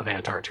continent of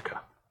Antarctica.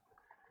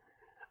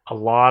 A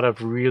lot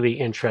of really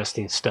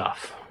interesting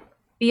stuff.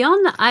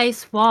 Beyond the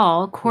ice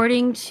wall,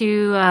 according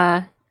to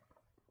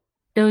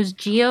those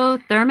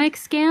geothermic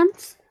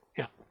scans,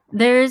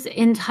 there's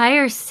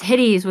entire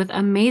cities with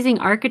amazing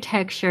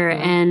architecture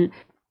and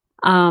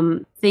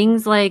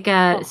things like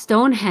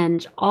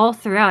Stonehenge all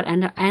throughout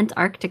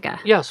Antarctica.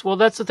 Yes, well,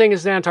 that's the thing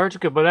is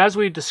Antarctica. But as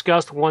we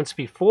discussed once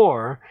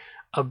before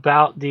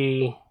about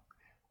the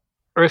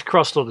Earth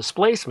crustal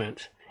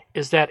displacement,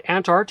 is that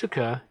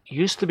Antarctica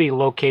used to be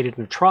located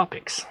in the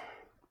tropics.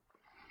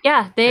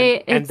 Yeah,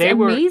 it's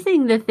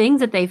amazing the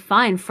things that they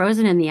find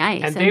frozen in the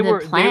ice and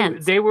the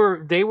plants.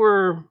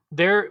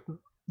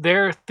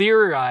 They're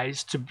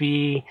theorized to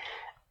be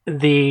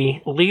the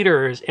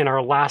leaders in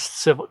our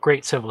last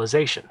great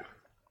civilization.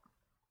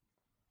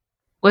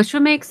 Which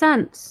would make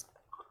sense.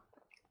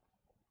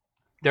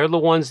 They're the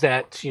ones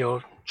that,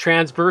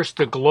 transversed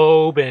the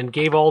globe and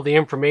gave all the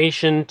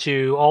information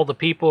to all the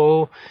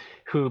people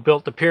who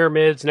built the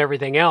pyramids and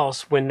everything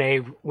else when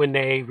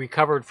they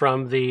recovered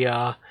from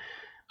the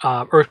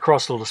Earth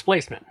crustal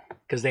displacement,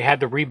 because they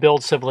had to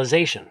rebuild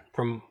civilization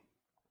from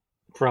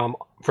from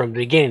the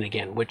beginning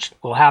again, which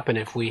will happen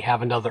if we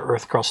have another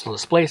Earth crustal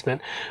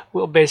displacement.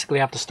 We'll basically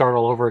have to start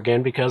all over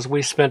again because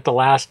we spent the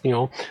last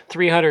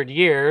 300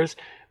 years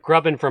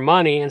grubbing for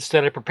money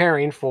instead of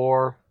preparing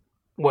for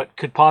what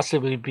could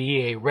possibly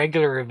be a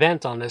regular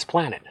event on this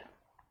planet.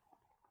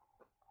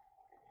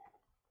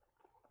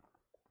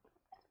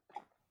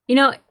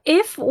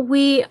 If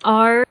we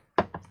are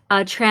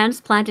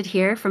transplanted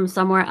here from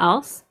somewhere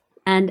else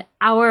and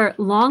our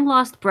long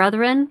lost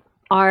brethren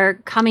are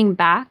coming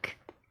back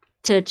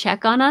to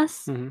check on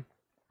us,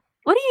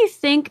 what do you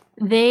think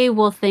they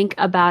will think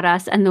about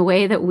us and the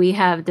way that we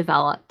have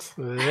developed?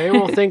 They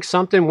will think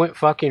something went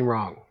fucking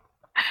wrong.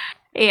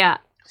 Yeah.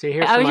 See,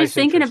 here's I was just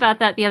thinking about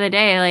that the other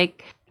day.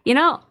 Like,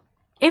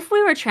 if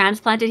we were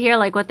transplanted here,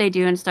 like what they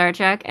do in Star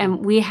Trek,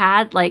 and we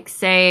had, like,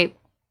 say,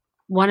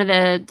 one of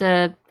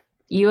the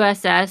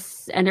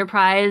USS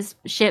Enterprise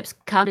ships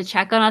come to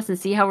check on us and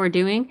see how we're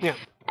doing,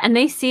 and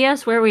they see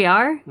us where we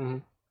are,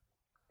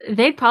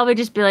 they'd probably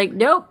just be like,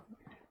 nope.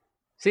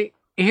 See,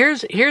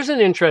 here's an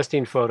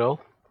interesting photo.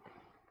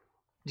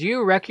 Do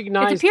you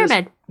recognize it's a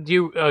pyramid?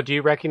 Do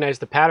you recognize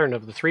the pattern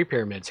of the 3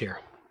 pyramids here?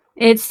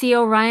 It's the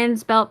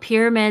Orion's Belt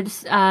pyramids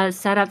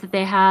setup that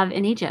they have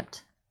in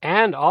Egypt,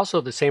 and also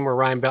the same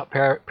Orion Belt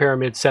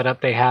pyramid setup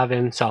they have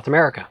in South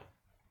America.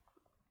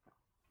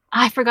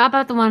 I forgot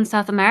about the one in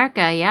South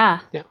America. Yeah.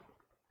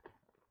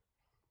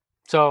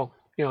 So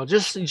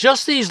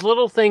just these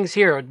little things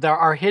here, there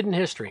are hidden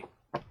history.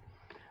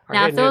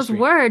 Now, if those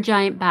were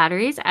giant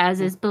batteries,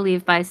 as is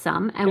believed by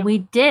some, and we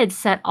did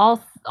set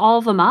all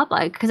of them up,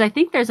 like, because I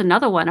think there's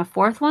another one, a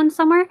 4th one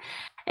somewhere,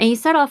 and you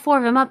set all 4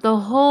 of them up, the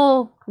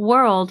whole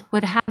world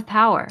would have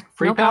power.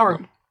 Free power.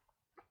 Problem.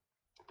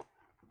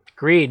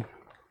 Greed,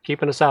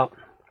 keeping us out.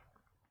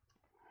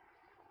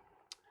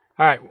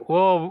 All right,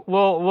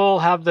 we'll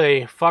have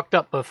the fucked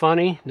up but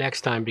funny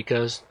next time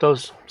because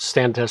those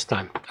stand test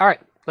time. All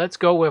right, let's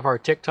go with our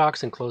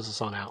TikToks and close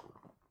this on out.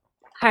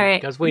 All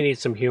right. Because we need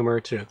some humor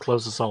to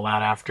close this all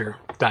out after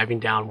diving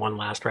down one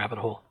last rabbit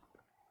hole.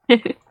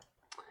 The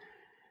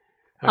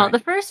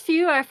first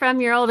few are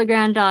from your older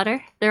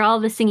granddaughter. They're all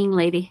the singing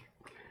lady.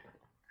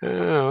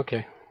 Oh,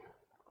 okay.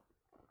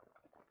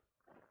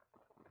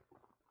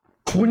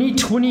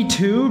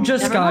 2022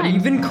 just got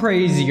even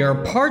crazier.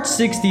 Part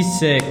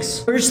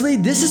 66. Firstly,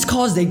 this has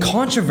caused a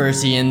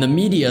controversy in the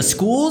media.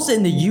 Schools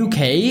in the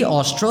UK,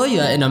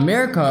 Australia, and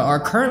America are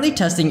currently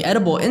testing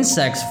edible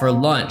insects for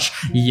lunch.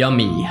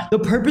 Yummy. The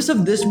purpose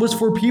of this was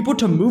for people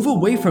to move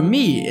away from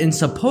meat, and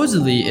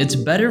supposedly it's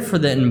better for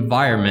the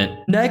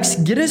environment.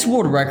 Next, Guinness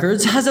World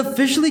Records has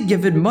officially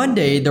given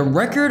Monday the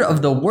record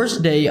of the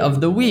worst day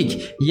of the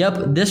week.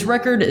 Yep, this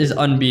record is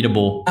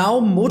unbeatable. Now,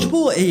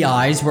 multiple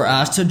AIs were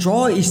asked to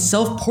draw a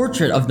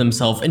self-portrait of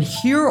themselves, and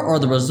here are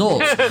the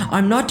results.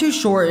 I'm not too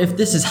sure if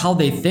this is how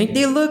they think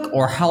they look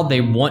or how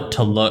they want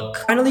to look.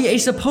 Finally, a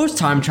supposed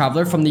time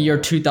traveler from the year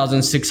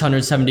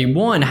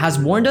 2671 has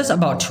warned us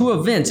about 2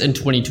 events in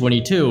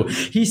 2022.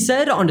 He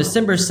said on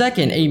December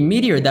 2nd, a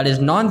meteor that is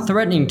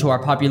non-threatening to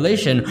our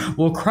population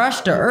will crash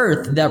to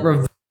Earth that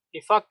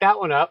He fucked that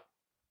one up.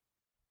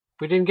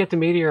 We didn't get the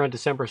meteor on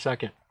December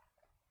 2nd.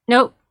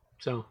 Nope.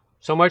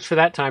 So much for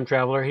that time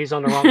traveler. He's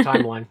on the wrong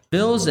timeline.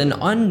 Reveals an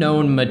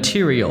unknown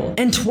material.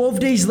 And 12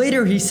 days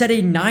later, he said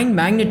a 9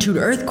 magnitude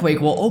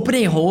earthquake will open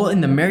a hole in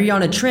the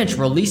Mariana Trench,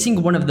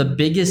 releasing one of the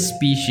biggest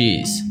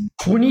species.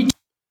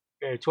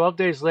 12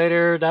 days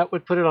later, that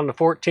would put it on the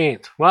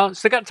 14th. Well,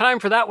 still got time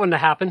for that one to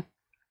happen.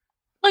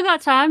 I got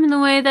time in the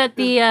way that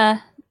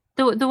the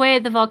way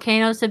the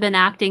volcanoes have been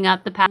acting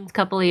up the past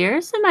couple of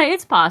years.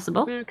 It's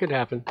possible. It could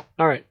happen.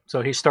 All right,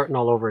 so he's starting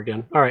all over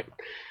again. All right.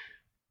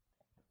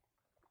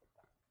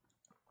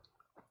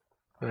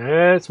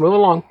 Let's move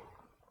along.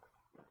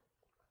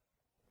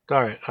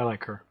 All right, I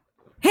like her.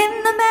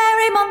 In the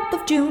merry month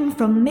of June,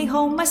 from me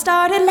home I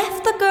started,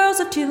 left the girls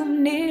of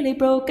tune, nearly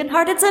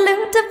broken-hearted,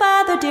 salute to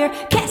father dear,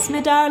 kiss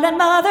me darling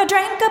mother,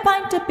 drank a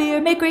pint of beer,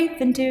 made grief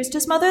and tears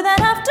to smother,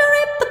 then after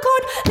reap the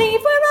corn,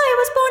 leave where I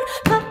was born,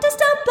 cut a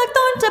stump like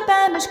thorn to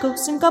banish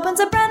ghosts and goblins,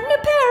 a brand new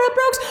pair of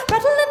brogues,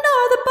 rattling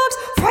all the bugs,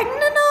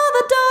 frightening all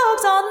the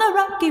dogs, on the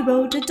rocky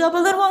road to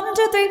Dublin, 1,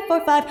 2, 3,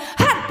 4, 5,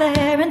 had the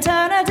hair and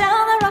turn her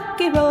down the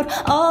rocky road,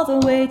 all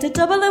the way to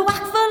Dublin,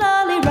 whack for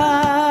lolly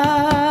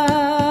ride.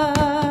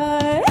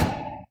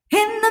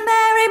 In the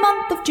merry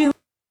month of June.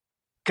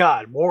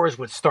 God, wars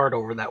would start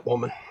over that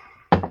woman.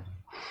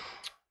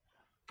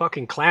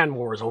 Fucking clan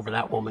wars over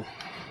that woman.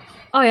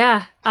 Oh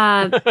yeah,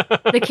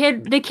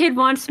 the kid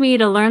wants me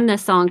to learn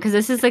this song because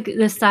this is like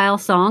the style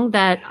song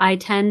that I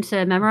tend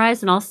to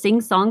memorize, and I'll sing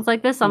songs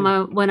like this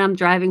on when I'm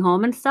driving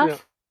home and stuff. Yeah.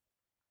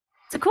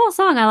 It's a cool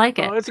song. I like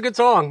it. Oh, it's a good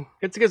song.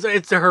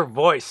 It's her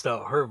voice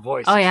though. Her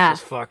voice is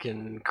just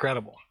fucking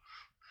incredible.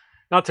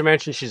 Not to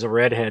mention she's a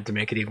redhead to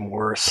make it even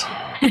worse.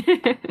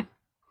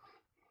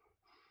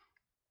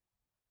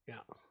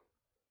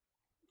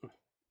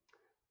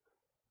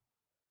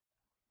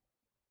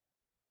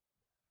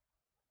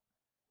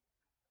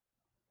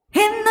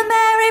 In the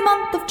merry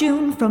month of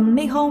June, from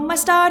me home I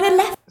started,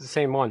 left. It's the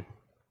same one.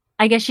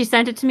 I guess she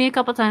sent it to me a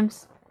couple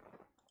times.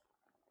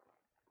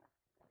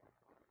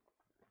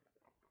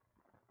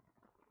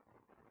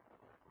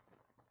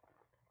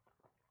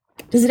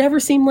 Does it ever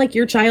seem like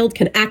your child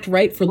can act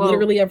right for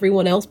literally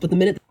everyone else, but the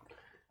minute...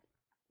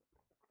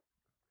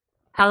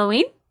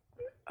 Halloween?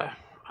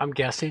 I'm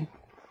guessing.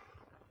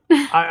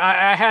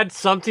 I had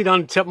something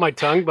on the tip of my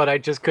tongue, but I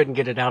just couldn't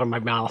get it out of my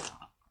mouth.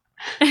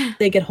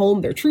 They get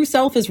home, their true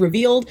self is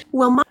revealed.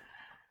 Well,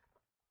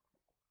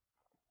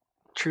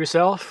 True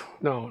self?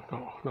 No.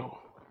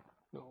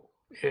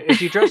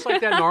 If you dress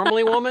like that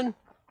normally, woman,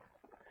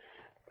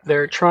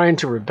 they're trying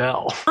to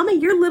rebel. Mama,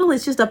 your little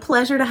is just a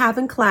pleasure to have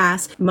in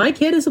class. My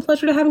kid is a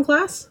pleasure to have in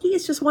class. He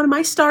is just one of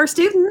my star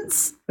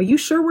students. Are you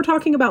sure we're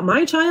talking about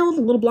my child,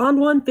 the little blonde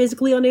one,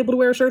 physically unable to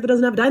wear a shirt that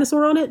doesn't have a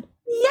dinosaur on it?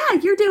 Yeah,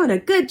 you're doing a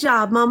good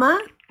job,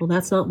 Mama. Well,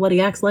 that's not what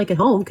he acts like at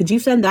home. Could you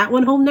send that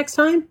one home next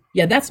time?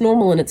 Yeah, that's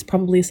normal, and it's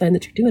probably a sign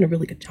that you're doing a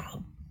really good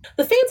job.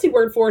 The fancy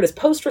word for it is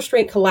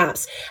post-restraint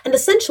collapse, and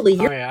essentially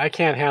you're... Oh yeah, I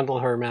can't handle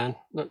her, man.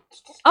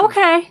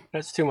 Okay.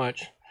 That's too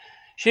much.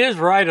 She is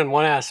right on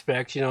one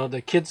aspect. You know,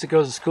 the kids that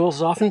go to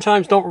schools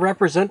oftentimes don't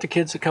represent the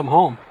kids that come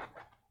home.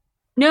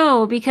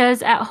 No,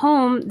 because at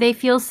home they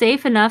feel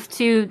safe enough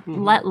to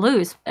let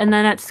loose. And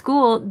then at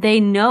school, they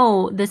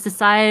know the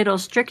societal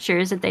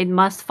strictures that they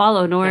must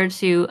follow in order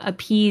to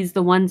appease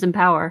the ones in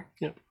power.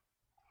 Yep.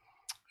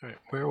 All right,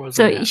 where was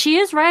So she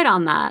is right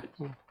on that.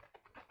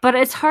 But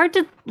it's hard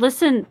to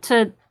listen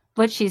to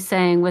what she's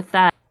saying with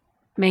that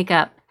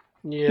makeup.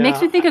 Yeah. It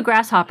makes me think of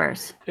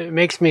grasshoppers. It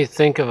makes me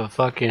think of a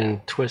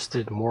fucking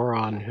twisted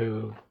moron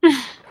who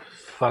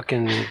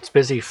fucking is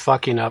busy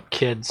fucking up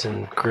kids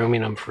and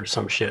grooming them for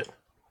some shit.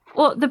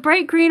 Well, the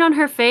bright green on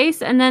her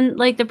face and then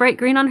like the bright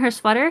green on her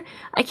sweater,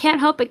 I can't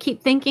help but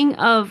keep thinking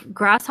of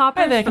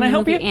grasshoppers. Hi there, can I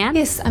help you? Ant.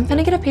 Yes, I'm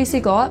finna get a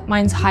PC got.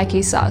 Mine's high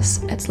key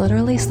sus. It's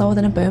literally slower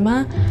than a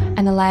boomer,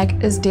 and the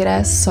lag is dead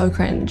ass so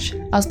cringe.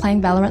 I was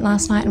playing Valorant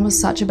last night and was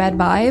such a bad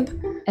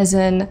vibe, as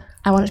in,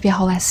 I want it to be a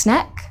whole ass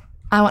snack.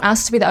 I want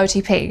us to be the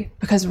OTP,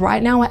 because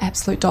right now we're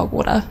absolute dog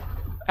water.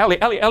 Ellie,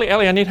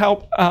 I need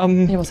help.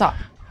 Yeah, what's up?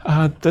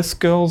 This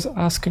girl's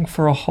asking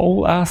for a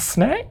whole ass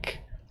snack?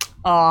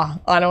 Oh,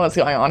 I know what's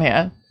going on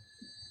here.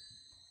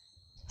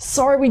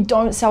 Sorry, we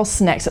don't sell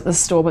snacks at this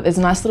store, but there's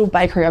a nice little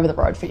bakery over the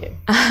road for you.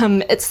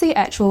 It's the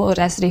actual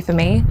audacity for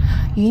me.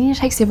 You need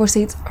to take several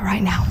seats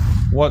right now.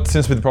 What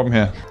seems to be the problem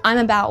here? I'm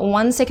about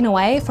 1 second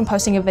away from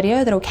posting a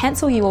video that'll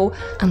cancel you all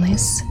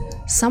unless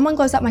someone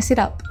glows up my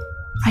setup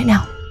right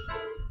now.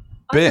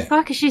 Beer.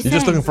 What is she You're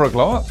just looking for a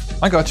glow up?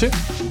 I got you.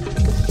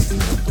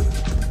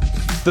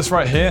 This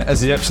right here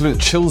is the absolute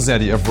chill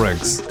zaddy of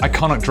rigs.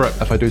 Iconic drip,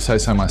 if I do say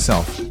so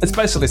myself. It's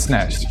basically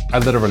snatched. I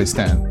literally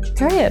stand.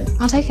 Period.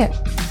 I'll take it.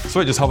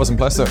 Sweet, just hovers in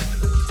plastic.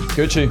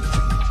 Gucci.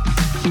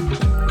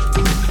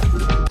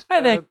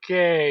 Hi there.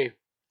 Okay.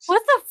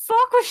 What the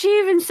fuck was she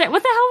even saying?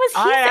 What the hell was he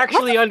I saying?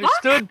 actually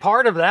understood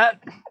part of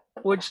that,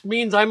 which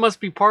means I must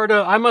be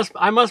I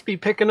must be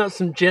picking up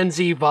some Gen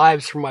Z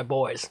vibes from my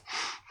boys.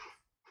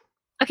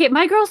 Okay,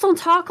 my girls don't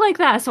talk like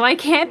that, so I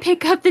can't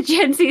pick up the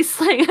Gen Z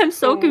slang. I'm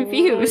so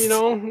confused. You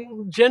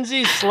know, Gen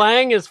Z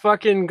slang is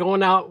fucking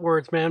going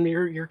outwards, man.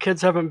 Your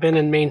kids haven't been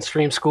in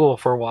mainstream school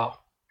for a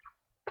while.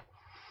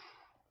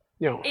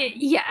 You know.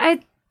 Yeah,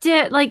 I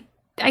did. Like,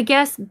 I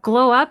guess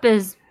glow up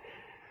is,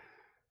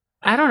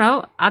 I don't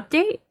know,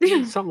 update?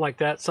 Something like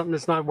that. Something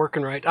that's not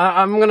working right.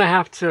 I'm going to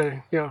have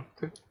to, you know,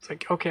 it's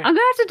like, okay. I'm going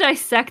to have to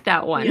dissect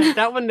that one. Yeah,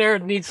 that one there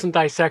needs some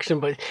dissection,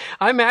 but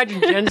I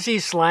imagine Gen Z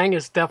slang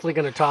is definitely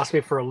going to toss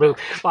me for a loop.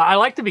 Well, I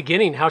like the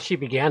beginning, how she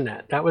began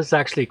that. That was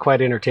actually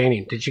quite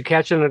entertaining. Did you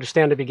catch and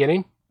understand the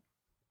beginning?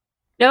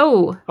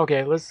 No.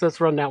 Okay,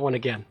 let's run that one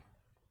again.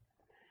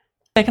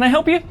 Hey, can I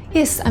help you?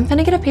 Yes, I'm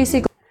finna get a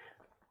PC.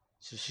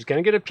 So she's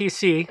going to get a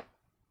PC.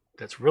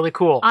 That's really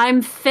cool.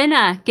 I'm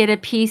finna get a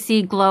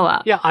PC glow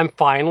up. Yeah, I'm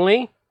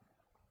finally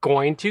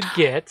going to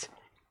get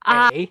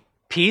a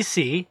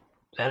PC.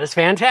 That is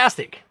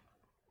fantastic.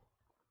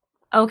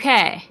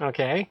 Okay.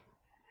 Okay.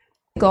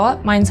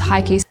 Got mine's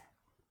high key.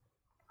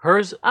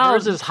 Hers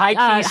is high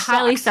key.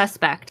 Highly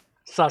suspect.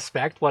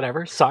 Suspect,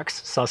 whatever.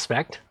 Sucks.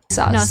 Suspect.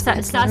 No, sus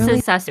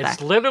is suspect.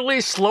 It's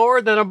literally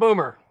slower than a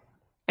boomer.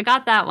 I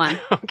got that one.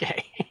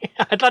 Okay.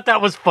 I thought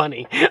that was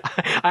funny.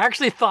 I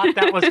actually thought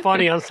that was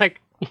funny. I was like,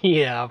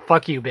 yeah,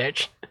 fuck you,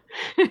 bitch.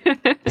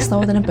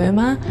 Slower than a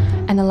boomer,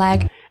 and the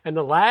lag. And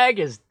the lag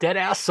is dead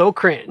ass so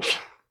cringe.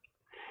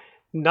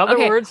 In other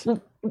words,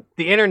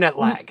 the internet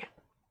lag.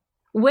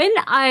 When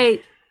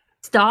I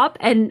stop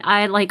and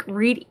I like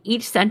read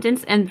each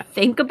sentence and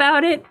think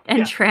about it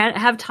and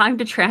have time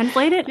to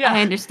translate it,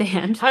 I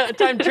understand. Time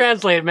to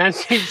translate it, man.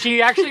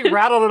 She actually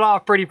rattled it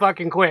off pretty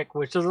fucking quick,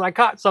 which is, I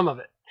caught some of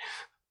it.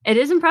 It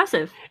is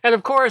impressive. And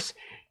of course,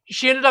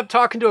 she ended up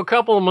talking to a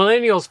couple of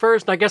millennials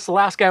first, and I guess the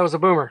last guy was a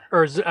boomer,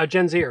 or a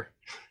Gen Zer.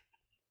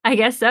 I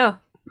guess so.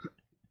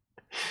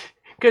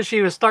 Because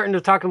she was starting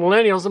to talk to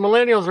millennials. The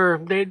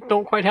millennials they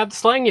don't quite have the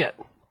slang yet.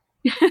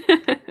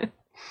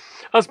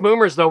 Us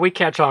boomers, though, we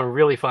catch on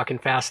really fucking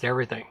fast to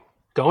everything.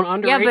 Don't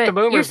underrate the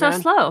boomers, you're so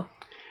man. slow.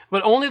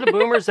 But only the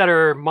boomers that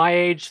are my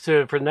age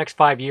for the next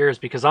 5 years,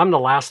 because I'm the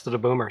last of the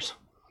boomers.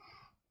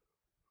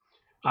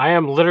 I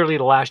am literally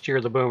the last year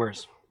of the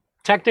boomers.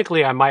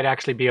 Technically, I might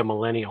actually be a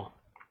millennial.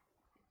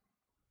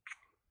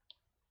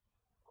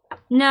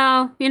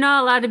 No, you're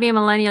not allowed to be a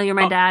millennial. You're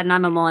my dad, and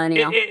I'm a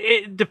millennial.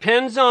 It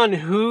depends on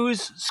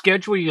whose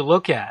schedule you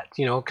look at,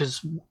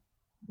 because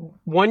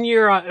one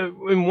year,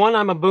 in one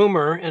I'm a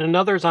boomer, and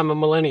another's I'm a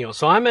millennial.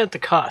 So I'm at the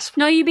cusp.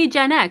 No, you'd be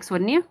Gen X,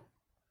 wouldn't you?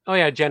 Oh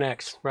yeah, Gen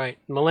X, right.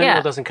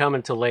 Millennial doesn't come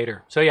until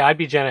later. So yeah, I'd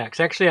be Gen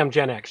X. Actually, I'm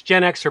Gen X.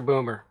 Gen X or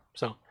boomer,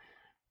 so.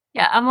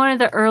 Yeah, I'm one of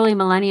the early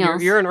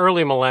millennials. You're an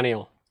early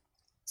millennial.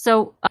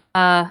 So,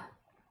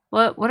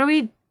 what are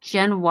we?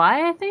 Gen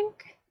Y, I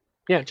think?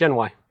 Yeah, Gen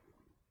Y.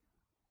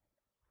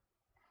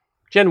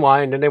 Gen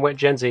Y, and then they went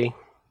Gen Z.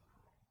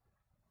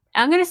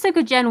 I'm going to stick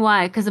with Gen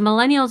Y because the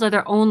millennials are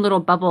their own little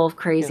bubble of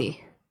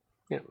crazy.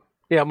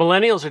 Yeah,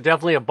 millennials are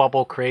definitely a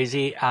bubble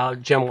crazy.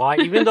 Gen Y,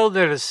 even though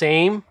they're the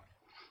same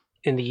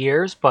in the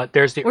years, but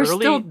there's the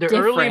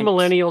early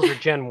millennials are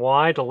Gen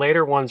Y. The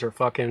later ones are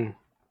fucking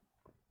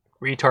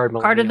retard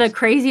millennials. Part of the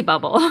crazy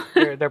bubble.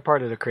 they're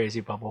part of the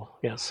crazy bubble.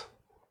 Yes.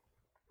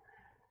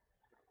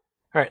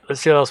 All right, let's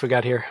see what else we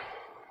got here.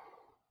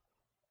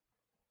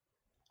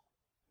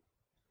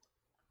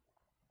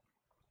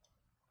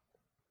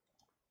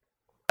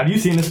 Have you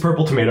seen this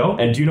purple tomato?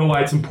 And do you know why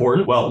it's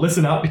important? Well,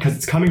 listen up because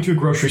it's coming to a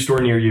grocery store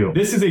near you.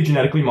 This is a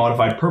genetically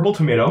modified purple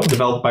tomato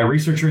developed by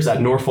researchers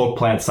at Norfolk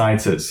Plant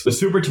Sciences. The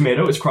super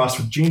tomato is crossed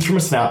with genes from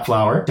a snap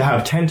flower to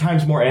have 10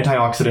 times more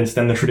antioxidants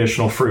than the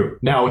traditional fruit.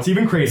 Now, what's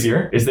even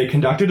crazier is they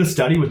conducted a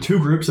study with 2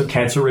 groups of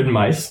cancer-ridden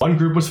mice. One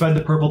group was fed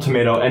the purple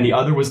tomato and the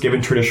other was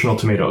given traditional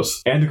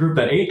tomatoes. And the group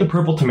that ate the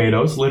purple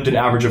tomatoes lived an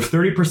average of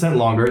 30%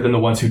 longer than the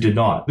ones who did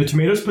not. The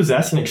tomatoes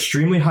possess an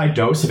extremely high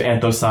dose of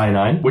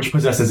anthocyanin, which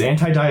possesses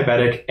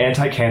anti-diabetic,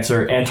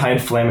 anti-cancer,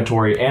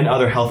 anti-inflammatory, and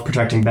other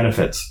health-protecting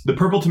benefits. The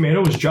purple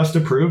tomato was just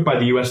approved by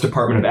the U.S.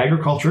 Department of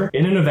Agriculture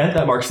in an event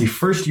that marks the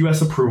first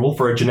U.S. approval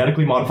for a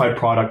genetically modified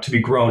product to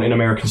be grown in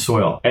American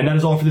soil. And that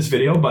is all for this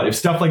video, but if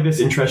stuff like this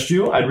interests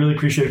you, I'd really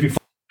appreciate it if you...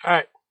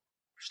 Alright,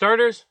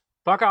 starters,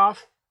 fuck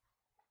off.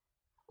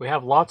 We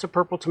have lots of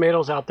purple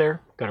tomatoes out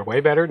there that are way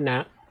better than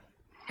that.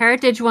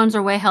 Heritage ones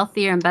are way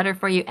healthier and better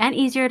for you and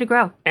easier to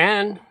grow.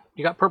 And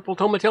you got purple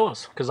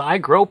tomatillos, because I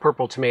grow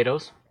purple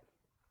tomatoes.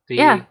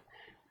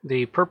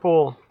 The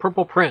purple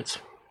Prince,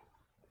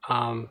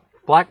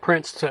 Black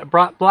Prince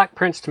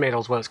tomato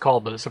is what it's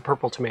called, but it's a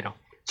purple tomato.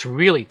 It's a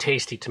really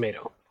tasty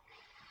tomato.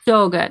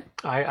 So good.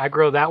 I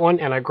grow that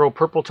one, and I grow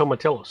purple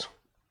tomatillos.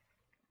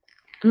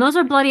 And those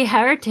are bloody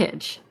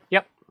heritage.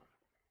 Yep.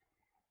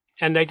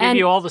 And they give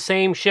you all the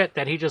same shit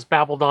that he just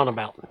babbled on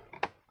about.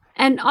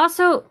 And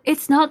also,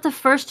 it's not the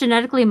first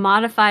genetically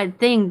modified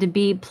thing to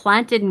be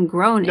planted and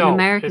grown in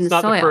American soil. No,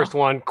 it's not the first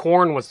one.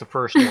 Corn was the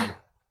first one.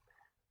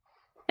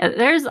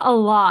 There's a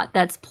lot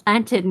that's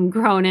planted and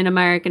grown in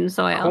American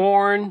soil.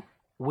 Corn,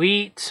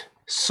 wheat,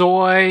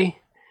 soy.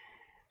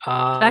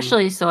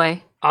 Especially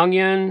soy.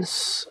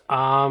 Onions.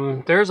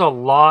 There's a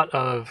lot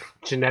of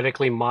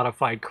genetically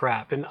modified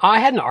crap. And I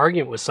had an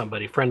argument with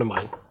somebody, a friend of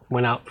mine.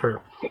 Went out for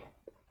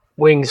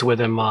wings with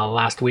him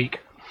last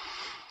week.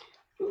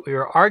 We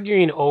were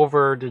arguing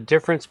over the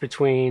difference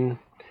between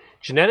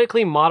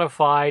genetically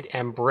modified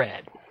and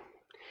bred.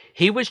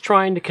 He was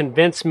trying to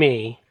convince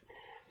me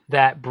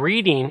that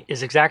breeding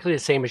is exactly the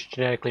same as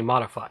genetically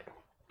modified.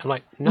 I'm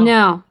like,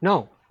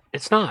 no,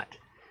 it's not.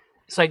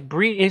 It's like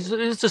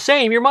it's the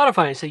same. You're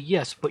modifying. I say,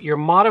 yes, but you're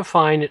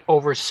modifying it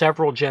over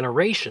several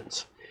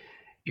generations.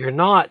 You're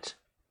not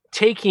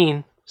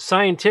taking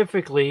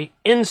scientifically,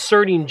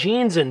 inserting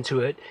genes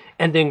into it,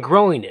 and then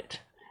growing it.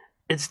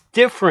 It's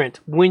different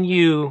when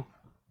you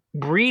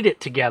breed it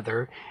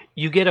together.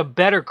 You get a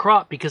better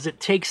crop because it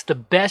takes the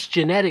best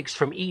genetics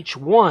from each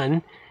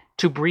one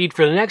to breed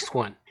for the next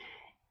one.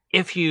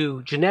 If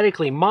you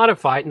genetically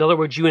modify it, in other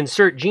words, you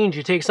insert genes,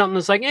 you take something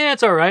that's like,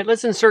 it's all right,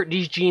 let's insert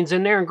these genes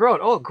in there and grow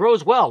it. Oh, it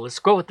grows well, let's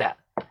go with that.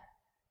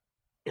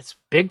 It's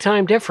big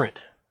time different.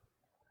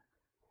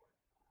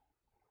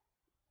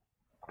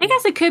 I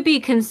guess it could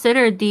be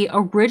considered the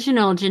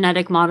original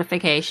genetic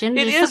modification.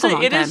 It is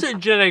a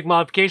genetic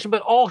modification,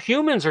 but all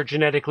humans are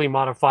genetically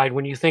modified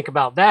when you think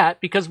about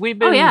that, because we've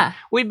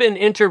been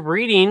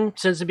interbreeding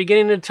since the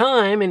beginning of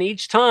time, and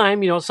each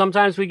time,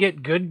 sometimes we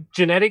get good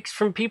genetics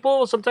from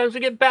people, sometimes we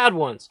get bad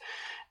ones.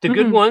 The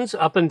good ones,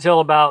 up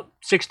until about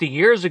 60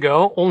 years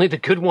ago, only the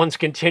good ones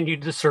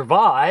continued to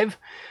survive.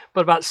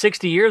 But about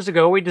 60 years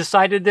ago, we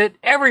decided that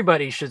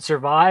everybody should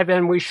survive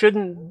and we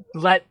shouldn't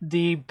let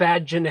the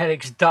bad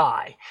genetics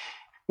die,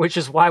 which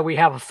is why we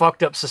have a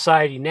fucked up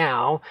society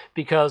now,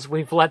 because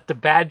we've let the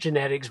bad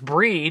genetics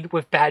breed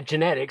with bad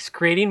genetics,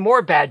 creating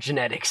more bad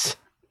genetics.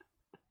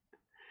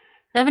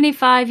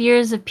 75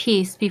 years of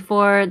peace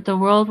before the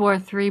World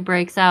War III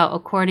breaks out,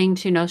 according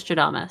to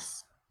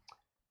Nostradamus.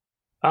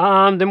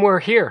 Then we're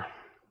here.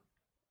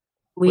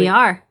 We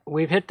are.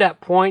 We've hit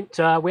that point.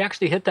 We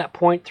actually hit that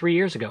point 3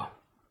 years ago.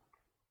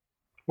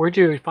 Where'd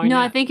you find that?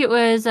 No, I think it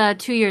was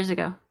 2 years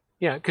ago.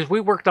 Yeah, because we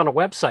worked on a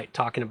website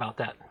talking about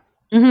that.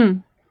 Mm-hmm.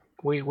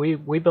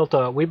 We built a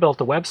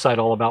website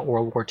all about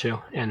World War II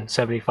and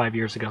 75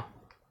 years ago.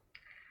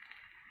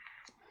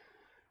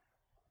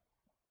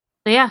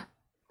 So yeah.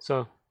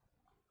 So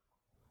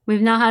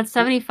We've now had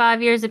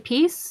 75 years of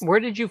peace. Where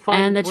did you find...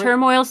 And the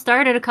turmoil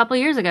started a couple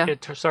years ago.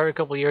 It started a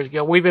couple years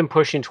ago. We've been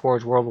pushing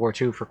towards World War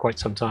II for quite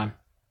some time.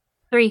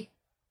 3.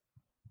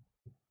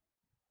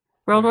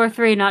 World War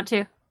 3, not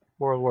 2.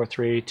 World War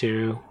 3,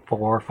 2,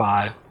 4,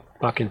 5.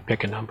 Fucking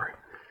pick a number.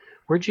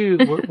 Where'd you...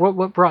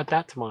 what brought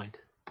that to mind?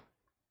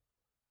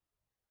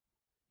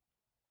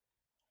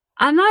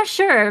 I'm not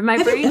sure.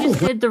 My brain just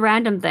did the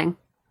random thing.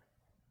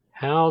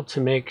 How to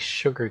make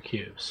sugar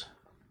cubes.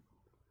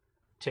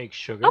 Take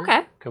sugar,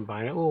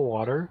 combine it with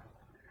water,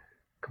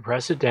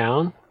 compress it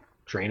down,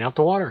 drain out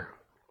the water.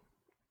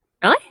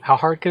 Really? How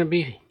hard can it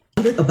be?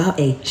 About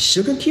a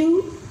sugar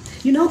cube?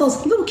 You know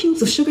those little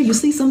cubes of sugar you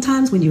see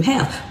sometimes when you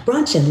have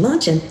brunch and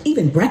lunch and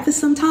even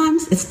breakfast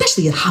sometimes,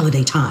 especially at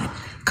holiday time.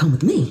 Come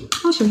with me.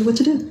 I'll show you what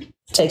to do.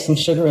 Take some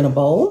sugar in a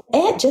bowl.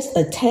 Add just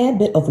a tad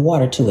bit of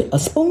water to it, a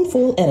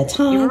spoonful at a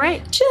time. You're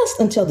right. Just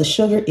until the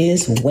sugar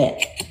is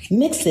wet.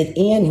 Mix it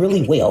in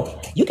really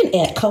well. You can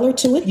add color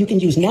to it. You can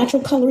use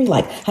natural coloring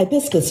like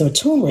hibiscus or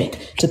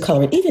turmeric to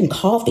color it, even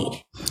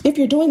coffee. If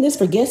you're doing this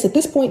for guests, at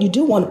this point you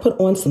do want to put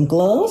on some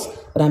gloves,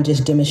 but I'm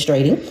just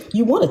demonstrating.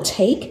 You want to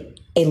take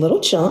a little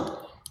chunk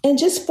and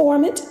just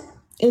form it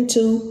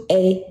into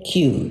a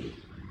cube.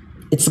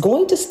 It's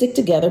going to stick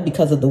together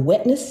because of the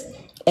wetness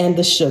and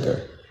the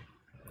sugar.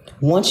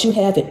 Once you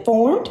have it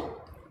formed,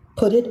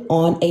 put it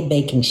on a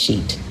baking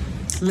sheet.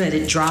 Let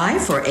it dry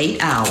for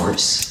 8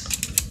 hours.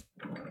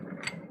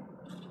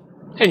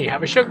 And you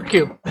have a sugar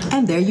cube.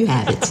 And there you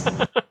have it.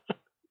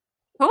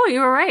 Oh, you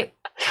were right.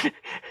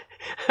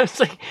 It's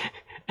like,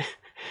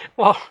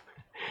 well,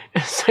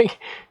 it's like,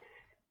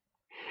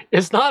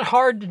 it's not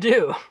hard to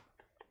do.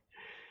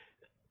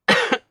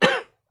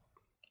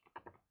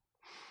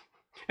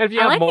 And if you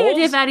I have like molds, the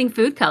idea of adding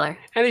food color.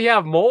 And if you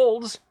have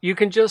molds, you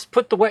can just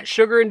put the wet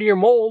sugar into your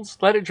molds,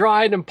 let it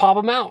dry, and then pop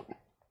them out.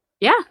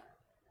 Yeah.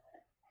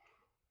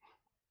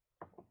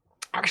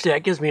 Actually,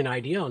 that gives me an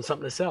idea on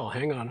something to sell.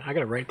 Hang on, I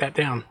gotta write that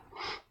down.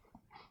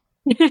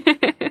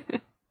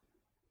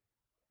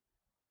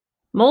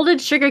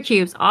 Molded sugar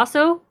cubes.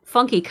 Also,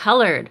 funky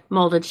colored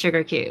molded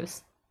sugar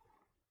cubes.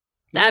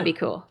 That'd be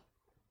cool.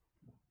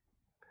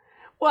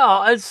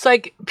 Well, it's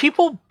like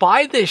people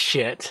buy this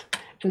shit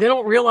and they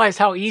don't realize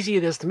how easy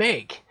it is to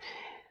make.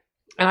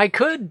 And I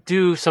could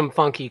do some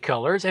funky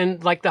colors,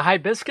 and like the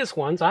hibiscus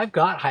ones, I've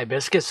got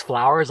hibiscus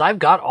flowers. I've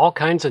got all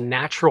kinds of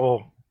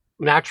natural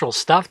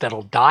stuff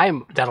that'll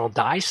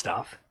dye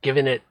stuff,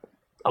 giving it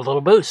a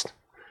little boost.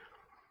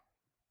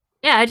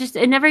 Yeah,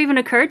 it never even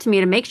occurred to me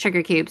to make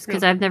sugar cubes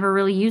because I've never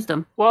really used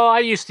them. Well, I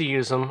used to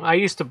use them. I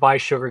used to buy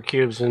sugar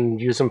cubes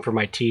and use them for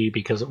my tea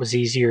because it was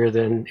easier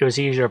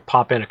to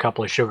pop in a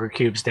couple of sugar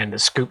cubes than to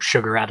scoop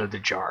sugar out of the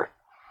jar.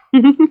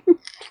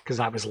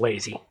 Because I was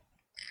lazy.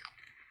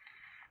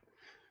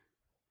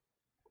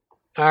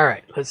 All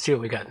right, let's see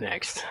what we got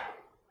next.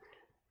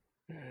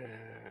 There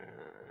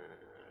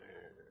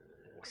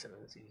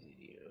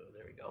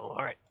we go.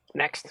 All right,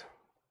 next.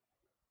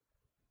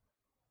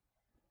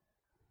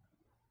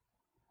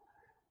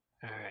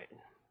 All right.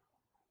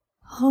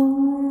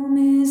 Home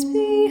is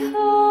behind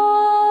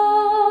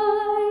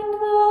the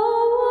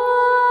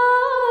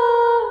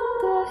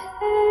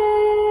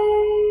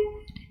ahead,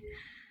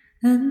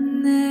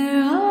 and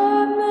there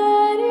are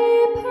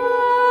many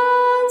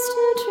paths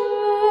to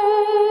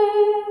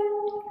tread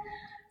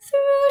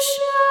through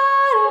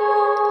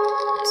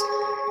shadows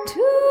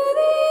to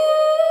the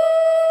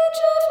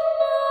edge of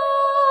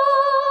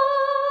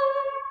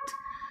night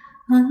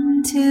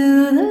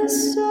until the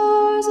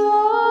stars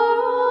are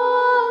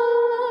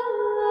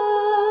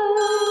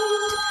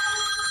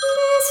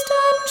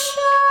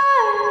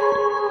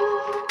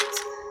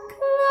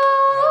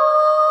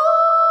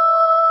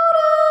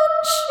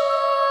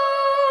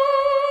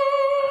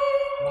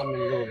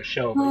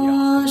show, but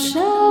all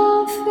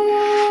shall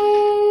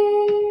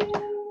fade,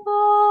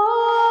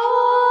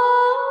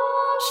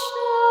 all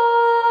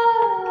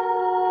shall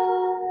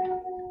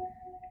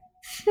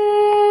fade.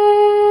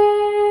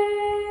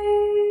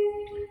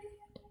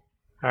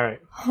 All right.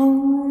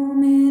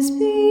 Home is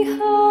behind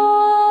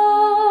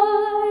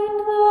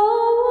the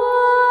world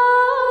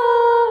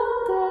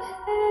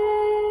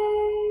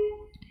ahead,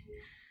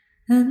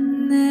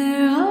 and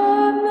there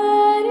are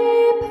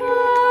many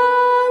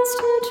paths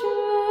to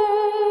tread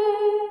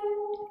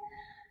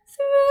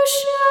through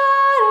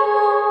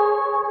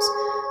shadows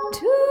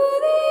to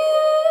the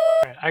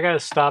All right, I gotta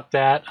stop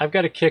that. I've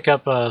got to kick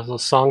up a little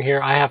song here.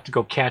 I have to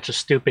go catch a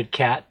stupid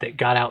cat that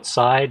got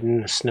outside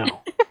in the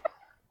snow.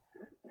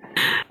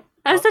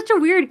 That's such a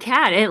weird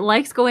cat. It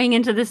likes going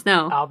into the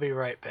snow. I'll be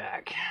right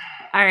back.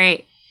 All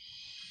right.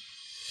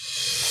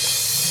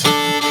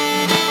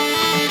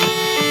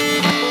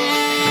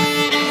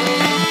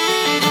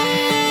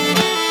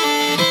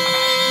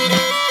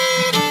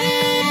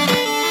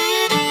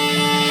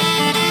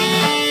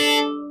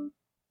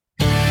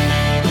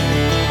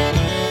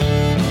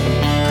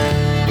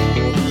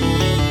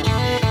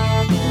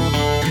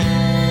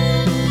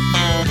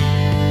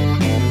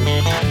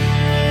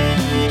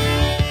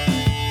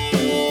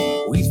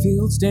 Wheat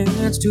fields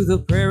dance to the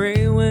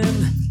prairie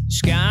wind,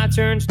 Sky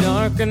turns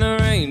dark and the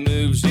rain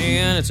moves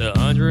in. It's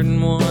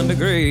 101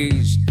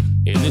 degrees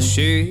in the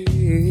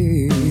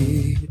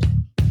shade.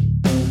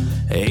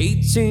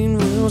 18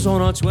 wheels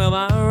on a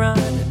 12-hour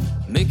ride,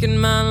 making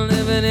my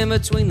living in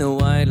between the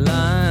white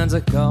lines.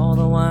 I call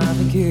the wife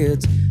and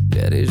kids,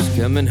 Daddy's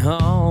coming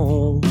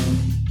home.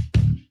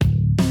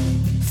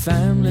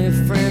 Family,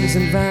 friends,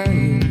 and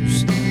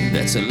values,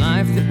 that's a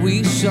life that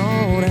we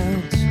sought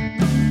out.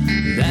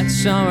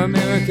 That's our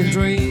American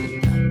dream.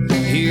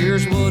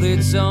 Here's what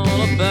it's all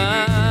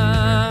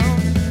about.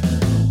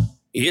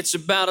 It's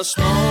about a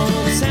small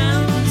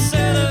town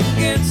set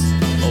against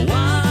a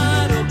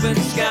wide open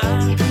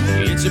sky.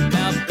 It's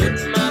about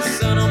putting my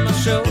son on my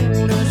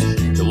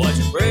shoulders to watch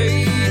a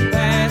parade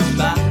pass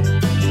by.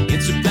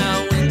 It's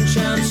about wind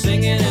chimes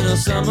singing in a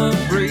summer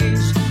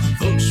breeze.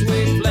 Folks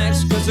wave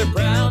flags cause they're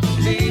proud to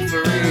be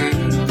free.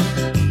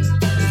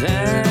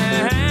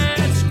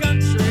 That's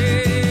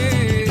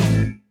country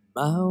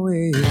my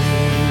way.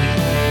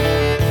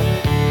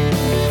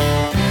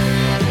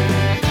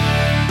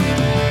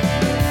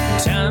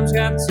 Times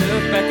got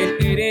tough back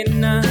in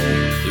 '89.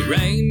 The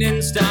rain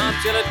didn't stop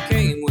till it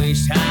came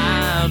waist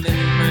high.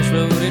 Limers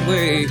floated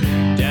way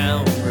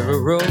down River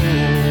Road.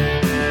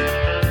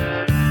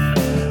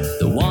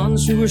 The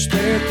ones who were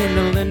spared came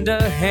to lend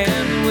a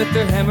hand with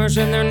their hammers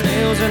and their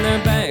nails and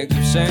their bags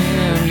of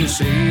sand,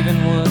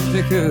 saving what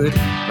they could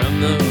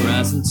from the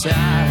rising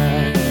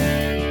tide.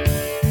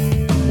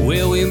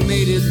 Well, we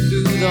made it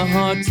through the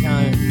hard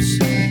times,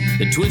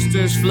 the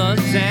twisters,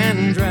 floods,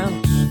 and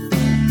droughts,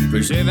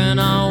 preserving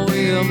our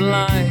way of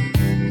life,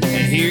 and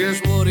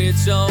here's what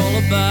it's all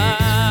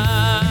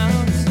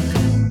about.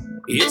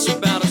 It's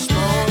about a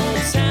small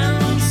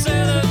town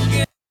set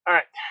again. All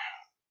right,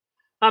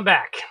 I'm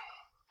back.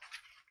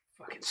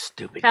 Fucking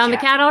stupid Found the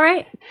cat all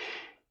right?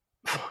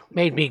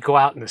 Made me go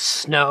out in the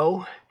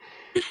snow.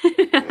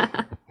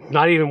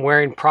 Not even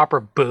wearing proper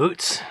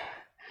boots.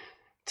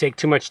 Take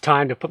too much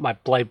time to put my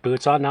blight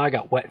boots on. Now I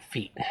got wet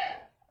feet.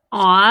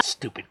 Aw.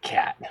 Stupid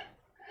cat.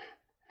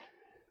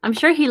 I'm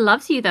sure he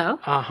loves you, though.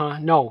 Uh-huh.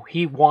 No,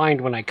 he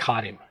whined when I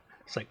caught him.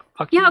 It's like,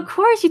 fuck you. Yeah, of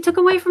course. You took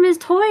away from his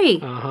toy.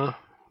 Uh-huh.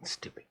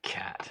 Stupid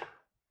cat.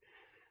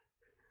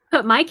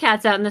 Put my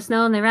cats out in the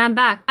snow and they ran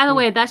back. By the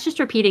way, that's just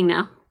repeating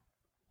now.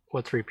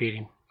 What's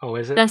repeating? Oh,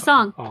 is it? The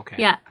song. Oh, okay.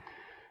 Yeah.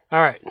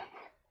 All right.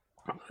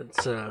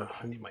 Let's, I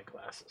need my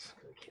glasses.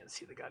 I can't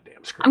see the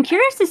goddamn screen. I'm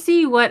curious to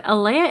see what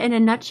Alea in a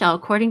nutshell,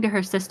 according to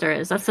her sister,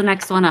 is. That's the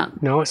next one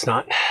up. No, it's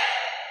not.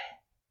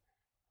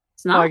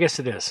 It's not? Oh, I guess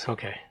it is.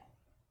 Okay.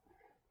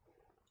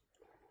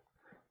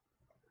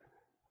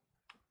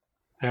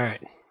 All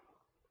right.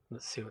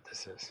 Let's see what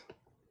this is.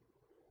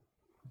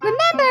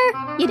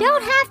 Remember, you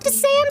don't have to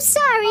say I'm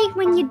sorry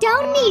when you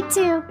don't need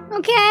to,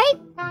 okay?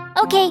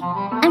 Okay,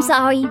 I'm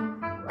sorry.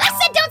 I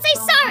said don't say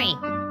sorry!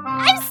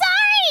 I'm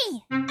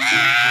sorry!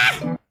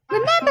 Ah!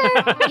 Remember,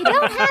 you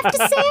don't have to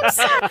say I'm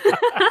sorry.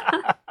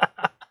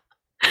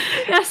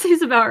 That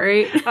seems about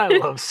right. I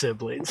love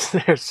siblings.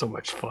 They're so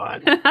much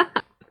fun.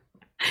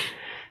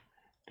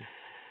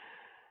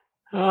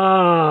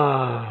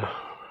 All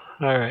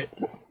right.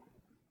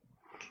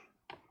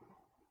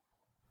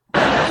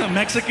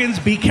 Mexicans,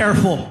 be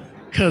careful,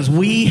 because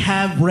we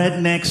have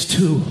rednecks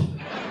too.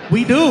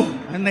 We do,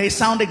 and they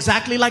sound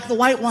exactly like the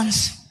white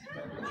ones.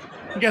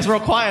 You guys are all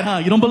quiet, huh?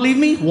 You don't believe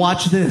me?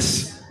 Watch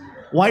this.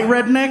 White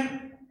redneck.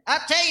 I'll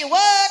tell you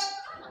what.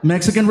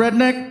 Mexican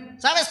redneck.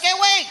 ¿Sabes qué,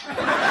 güey?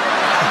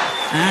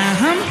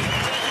 Uh-huh.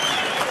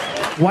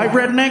 White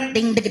redneck.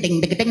 Ding, ding,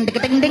 ding, ding, ding,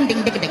 ding, ding,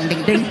 ding, ding, ding,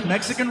 ding, ding.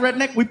 Mexican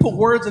redneck. We put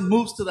words and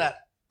moves to that.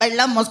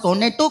 Bailamos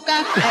con el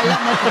tuca.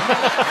 Bailamos con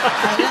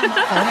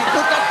el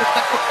tuca,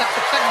 tuca, tuca, tuca.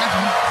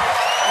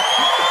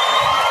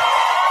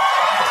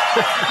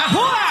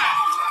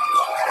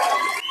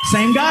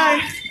 Same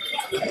guy.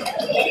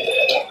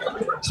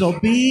 So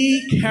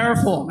be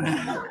careful,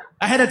 man.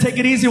 I had to take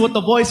it easy with the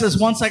voices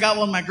once I got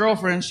with my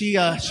girlfriend. She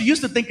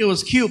used to think it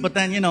was cute, but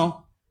then,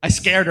 I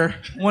scared her.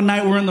 One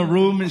night we're in the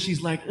room and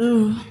she's like,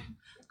 ooh,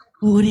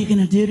 what are you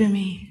gonna do to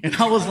me? And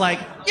I was like,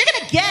 you're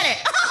gonna get it.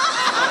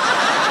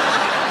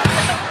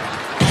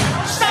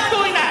 Stop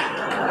doing that.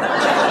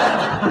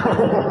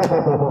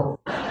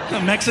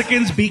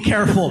 Mexicans, be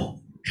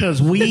careful,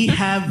 because we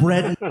have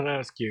red. That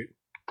was cute.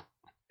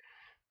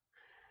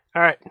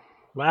 All right,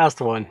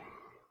 last one.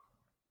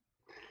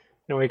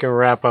 Then we can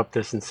wrap up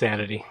this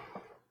insanity.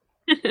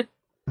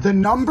 The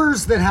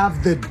numbers that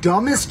have the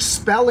dumbest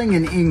spelling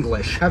in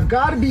English have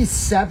got to be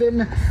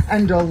 7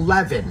 and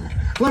 11.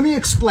 Let me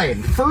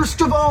explain. First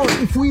of all,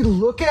 if we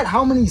look at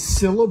how many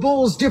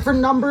syllables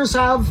different numbers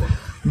have,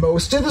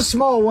 most of the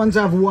small ones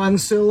have 1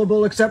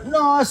 syllable, except,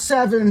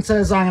 7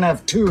 says I'm going to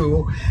have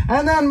 2.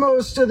 And then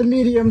most of the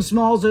medium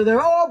smalls are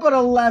there, but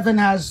 11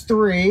 has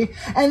 3.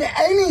 And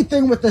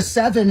anything with a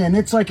 7 in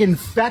it's like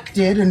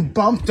infected and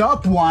bumped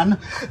up one.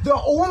 The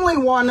only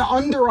one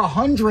under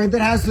 100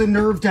 that has the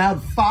nerve to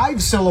have 5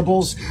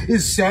 syllables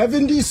is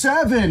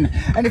 77.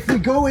 And if we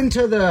go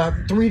into the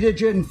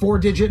 3-digit and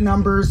 4-digit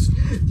numbers,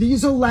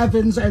 these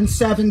 11s and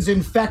 7s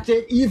infect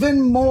it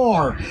even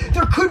more.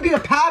 There could be a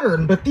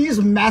pattern, but these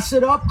mess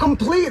it up up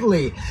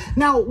completely.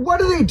 Now, what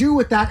do they do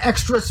with that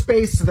extra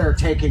space they're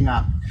taking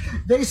up?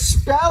 They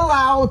spell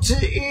out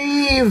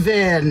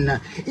even.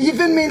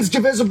 Even means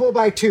divisible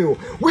by 2,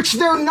 which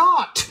they're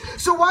not.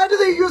 So why do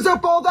they use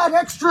up all that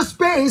extra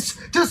space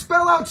to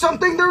spell out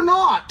something they're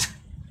not?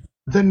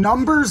 The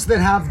numbers that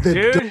have the...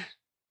 Dude,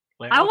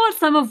 I want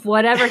some of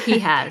whatever he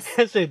has.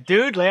 I said,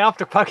 dude, lay off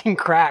the fucking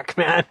crack,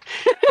 man.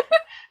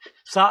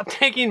 Stop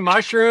taking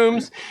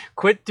mushrooms.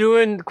 Quit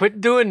doing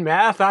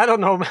math. I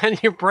don't know, man.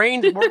 Your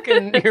brain's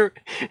working.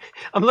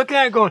 I'm looking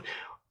at it going,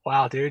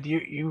 wow, dude,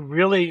 you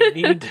really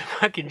need to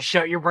fucking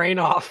shut your brain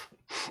off.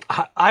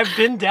 I've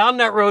been down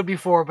that road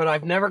before, but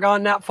I've never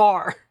gone that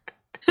far.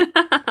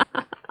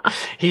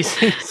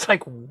 He's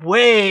like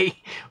way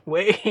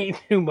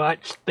too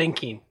much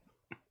thinking.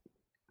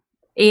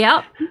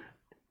 Yep.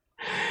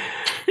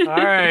 All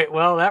right,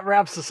 well, that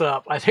wraps us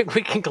up. I think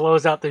we can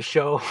close out the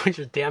show, which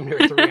is damn near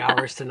 3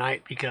 hours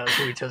tonight because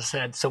we just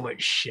had so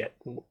much shit.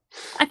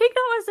 I think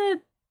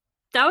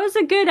that was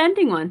a good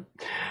ending one.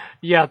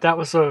 Yeah, that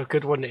was a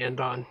good one to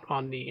end on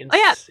the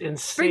insanely...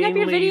 Bring up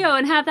your video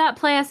and have that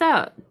play us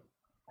out.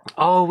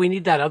 Oh, we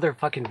need that other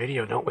fucking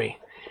video, don't we?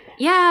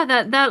 Yeah,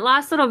 that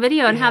last little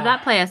video and have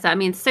that play us out. I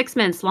mean, 6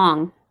 minutes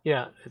long.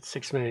 Yeah, it's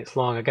 6 minutes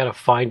long. I gotta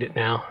find it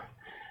now.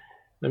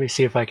 Let me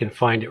see if I can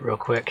find it real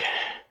quick.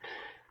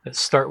 Let's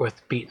start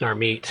with beating our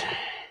meat.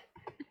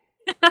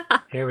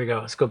 Here we go.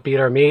 Let's go beat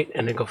our meat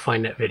and then go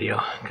find that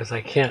video because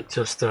I can't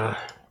just... Derpy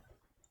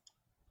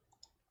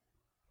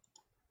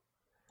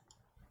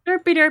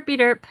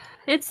derp.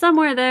 It's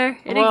somewhere there.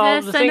 It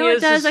exists. I know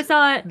it does. I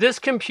saw it. This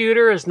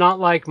computer is not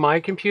like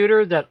my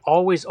computer that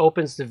always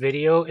opens the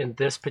video in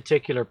this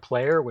particular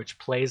player, which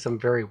plays them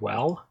very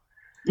well.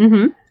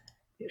 Mm-hmm.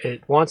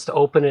 It wants to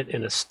open it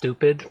in a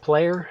stupid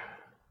player.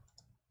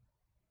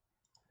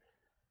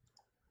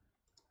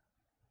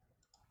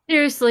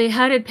 Seriously,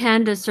 how did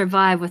pandas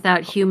survive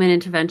without human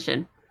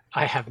intervention?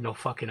 I have no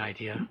fucking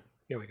idea.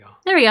 Here we go.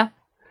 There we go. All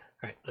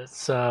right,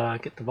 let's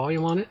get the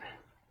volume on it.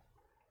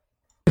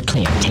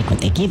 Clear. Take what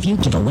they give you,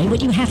 give away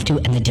what you have to,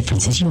 and the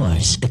difference is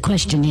yours. The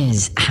question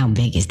is, how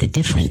big is the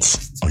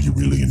difference? Are you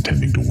really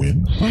intending to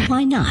win? Well,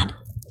 why not?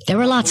 There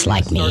are lots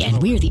like me,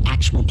 and we're the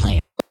actual player.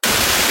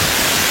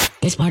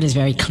 This part is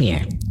very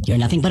clear. You're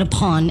nothing but a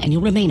pawn, and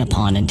you'll remain a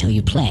pawn until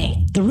you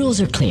play. The rules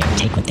are clear.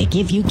 Take what they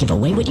give you, give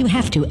away what you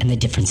have to, and the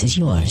difference is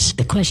yours.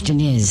 The question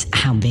is,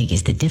 how big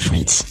is the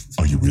difference?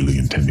 Are you really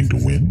intending to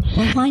win?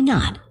 Well, why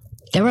not?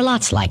 There are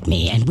lots like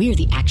me, and we're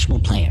the actual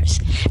players.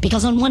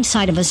 Because on one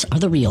side of us are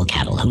the real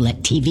cattle who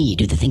let TV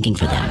do the thinking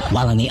for them,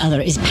 while on the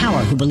other is power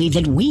who believe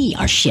that we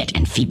are shit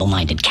and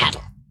feeble-minded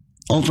cattle.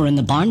 Over in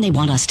the barn, they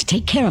want us to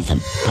take care of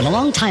them. But a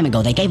long time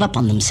ago, they gave up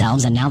on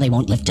themselves, and now they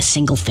won't lift a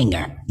single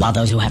finger. While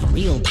those who have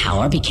real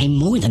power became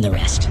more than the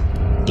rest.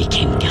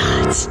 Became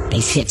gods.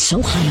 They sit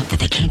so high up that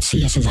they can't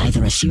see us as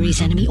either a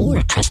serious enemy or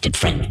a trusted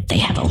friend. They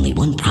have only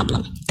one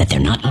problem, that they're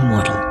not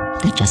immortal.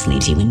 That just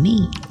leaves you and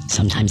me.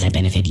 Sometimes I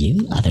benefit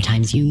you, other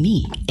times you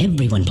me.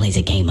 Everyone plays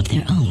a game of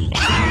their own.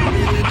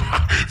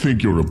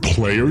 Think you're a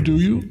player, do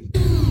you?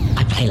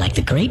 I play like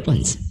the great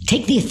ones.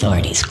 Take the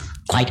authorities.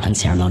 Quite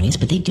unceremonious,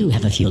 but they do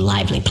have a few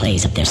lively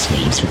plays up their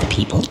sleeves with the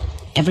people.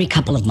 Every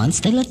couple of months,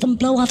 they let them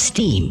blow off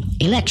steam.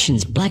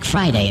 Elections, Black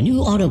Friday, a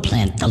new auto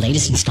plant, the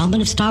latest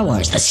installment of Star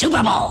Wars, the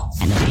Super Bowl.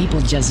 And the people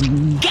just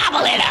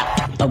gobble it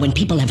up. But when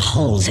people have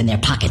holes in their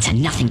pockets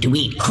and nothing to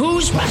eat,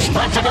 who's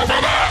responsible for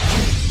that?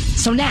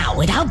 So now,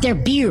 without their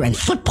beer and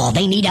football,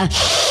 they need a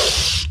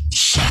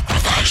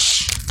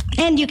sacrifice.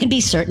 And you can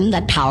be certain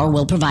that power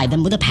will provide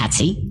them with a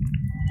patsy.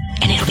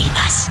 And it'll be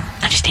us.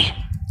 Understand?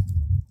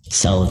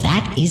 So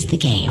that is the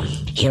game.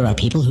 Here are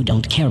people who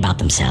don't care about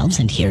themselves,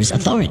 and here's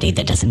authority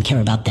that doesn't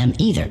care about them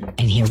either.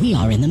 And here we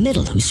are in the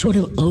middle who sort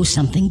of owe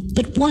something,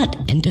 but what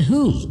and to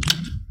whom?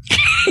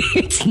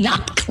 It's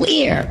not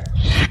clear.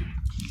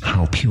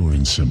 How pure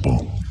and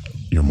simple.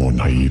 You're more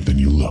naive than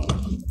you look.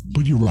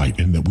 But you're right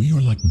in that we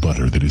are like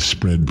butter that is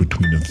spread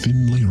between a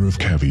thin layer of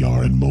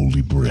caviar and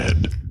moldy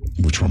bread,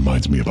 which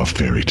reminds me of a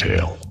fairy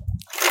tale.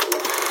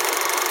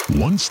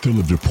 Once there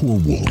lived a poor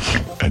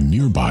wolf, and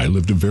nearby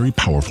lived a very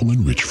powerful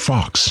and rich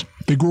fox.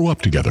 They grow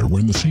up together, were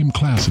in the same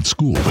class at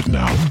school, but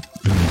now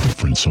they're in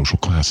different social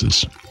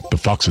classes. The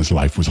fox's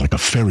life was like a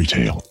fairy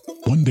tale.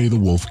 One day the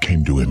wolf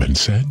came to him and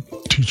said,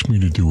 "Teach me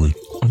to do it.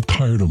 I'm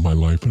tired of my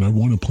life and I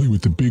want to play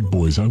with the big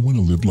boys. I want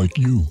to live like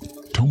you.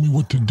 Tell me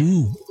what to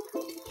do."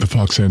 The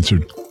fox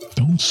answered,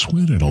 "Don't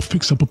sweat it. I'll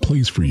fix up a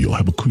place for you. You'll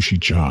have a cushy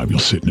job. You'll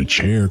sit in a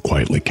chair,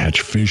 quietly catch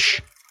fish.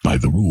 By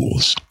the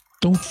rules.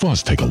 Don't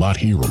fuss, take a lot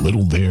here, a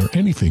little there,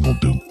 anything will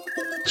do."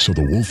 So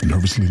the wolf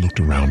nervously looked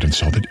around and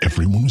saw that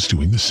everyone was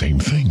doing the same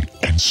thing.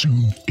 And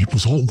soon, it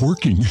was all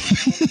working.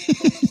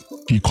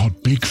 He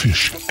caught big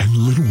fish and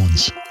little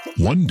ones.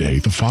 One day,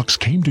 the fox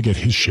came to get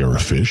his share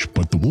of fish,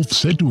 but the wolf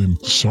said to him,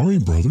 "Sorry,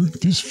 brother,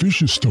 this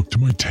fish is stuck to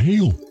my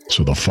tail."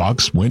 So the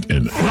fox went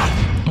and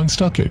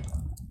unstuck it.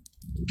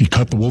 He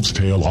cut the wolf's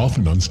tail off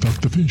and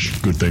unstuck the fish.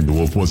 Good thing the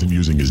wolf wasn't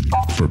using his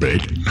for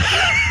bait.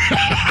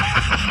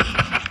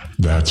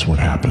 That's what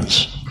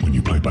happens when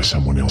you play by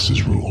someone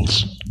else's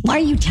rules. Why are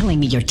you telling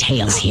me your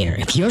tales here?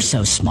 If you're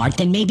so smart,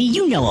 then maybe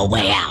you know a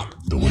way out.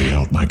 The way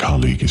out, my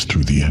colleague, is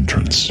through the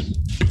entrance.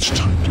 It's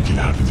time to get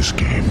out of this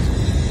game.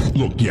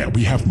 Look, yeah,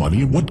 we have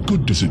money, and what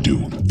good does it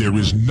do? There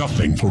is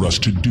nothing for us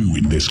to do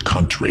in this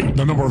country.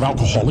 The number of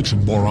alcoholics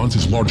and morons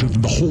is larger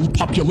than the whole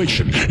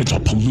population. It's all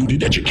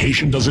polluted,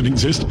 education doesn't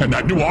exist, and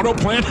that new auto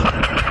plant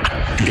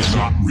is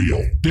not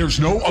real.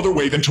 There's no other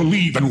way than to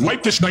leave and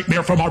wipe this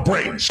nightmare from our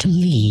brains. To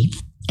leave?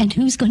 And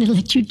who's going to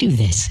let you do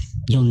this?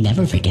 You'll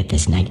never forget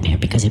this nightmare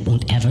because it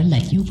won't ever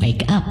let you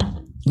wake up.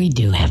 We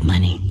do have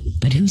money,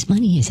 but whose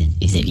money is it?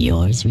 Is it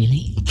yours,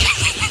 really?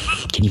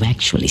 Can you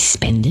actually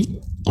spend it?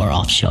 Or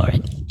offshore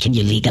it? Can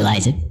you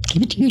legalize it?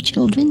 Give it to your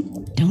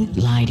children? Don't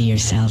lie to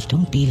yourself.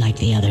 Don't be like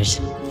the others.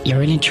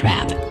 You're in a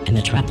trap, and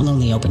the trap will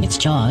only open its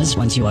jaws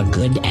once you are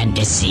good and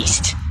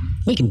deceased.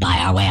 We can buy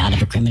our way out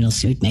of a criminal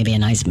suit, maybe a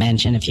nice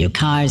mansion, a few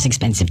cars,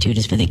 expensive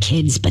tutors for the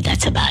kids, but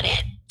that's about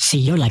it. See,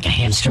 you're like a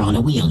hamster on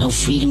a wheel, no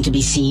freedom to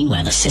be seen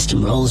while the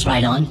system rolls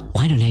right on.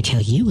 Why don't I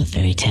tell you a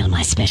fairy tale,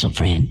 my special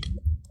friend?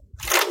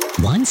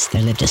 Once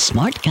there lived a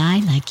smart guy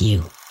like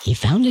you. He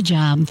found a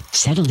job,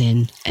 settled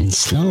in, and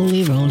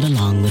slowly rolled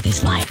along with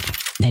his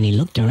life. Then he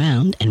looked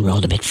around and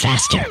rolled a bit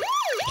faster.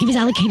 He was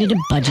allocated a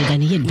budget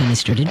and he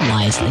administered it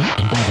wisely,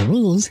 and by the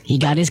rules, he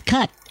got his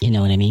cut. You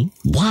know what I mean?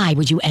 Why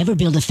would you ever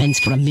build a fence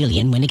for $1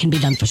 million when it can be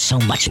done for so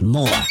much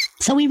more?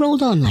 So he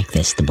rolled on like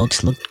this. The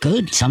books looked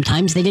good.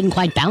 Sometimes they didn't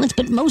quite balance,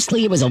 but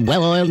mostly it was a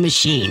well-oiled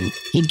machine.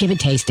 He'd give a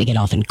taste to get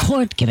off in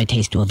court, give a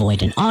taste to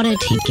avoid an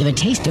audit, he'd give a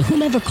taste to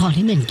whomever caught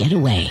him and get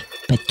away.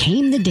 But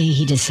came the day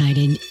he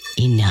decided,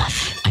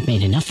 enough. I've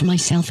made enough for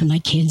myself and my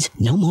kids.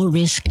 No more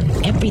risk.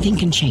 Everything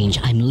can change.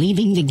 I'm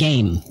leaving the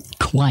game.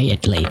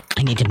 Quietly.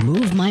 I need to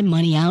move my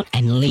money out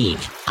and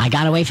leave. I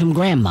got away from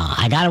Grandma.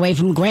 I got away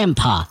from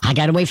Grandpa. I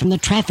got away from the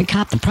traffic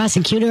cop, the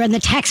prosecutor, and the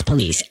tax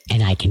police.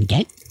 And I can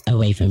get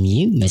away from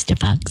you, Mr.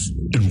 Fox.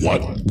 And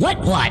what?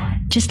 What?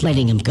 Just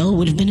letting him go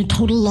would have been a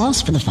total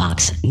loss for the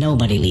Fox.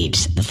 Nobody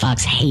leaves. The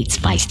Fox hates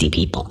feisty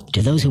people.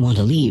 To those who want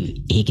to leave,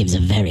 he gives a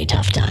very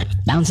tough time.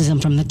 Bounces them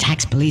from the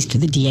tax police to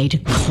the DA to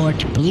court,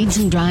 bleeds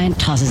them dry and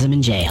tosses them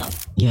in jail.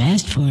 You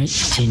asked for it,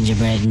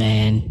 gingerbread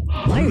man.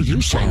 Why are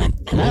you silent?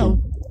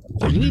 Hello?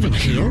 Are you even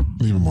here?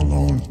 Leave him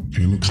alone.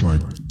 He looks like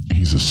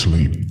he's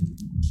asleep.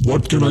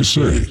 What can I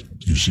say?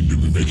 You seem to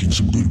be making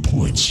some good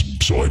points,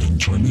 so I didn't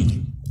chime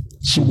in.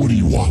 So what do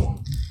you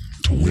want?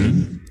 To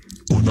win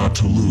or not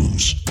to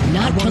lose?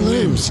 Not to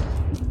lose.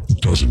 It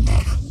doesn't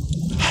matter.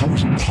 How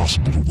is it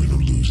possible to win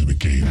or lose in a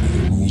game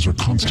where the rules are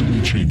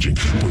constantly changing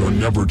but are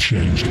never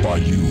changed by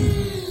you?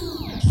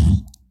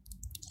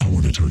 I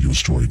want to tell you a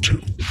story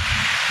too.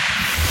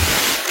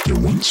 There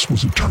once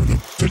was a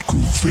turnip that grew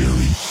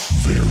very,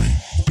 very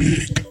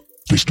big.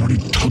 They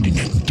started tugging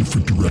it in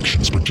different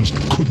directions but just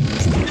couldn't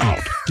pull it out.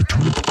 The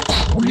turnip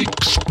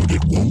creaks, but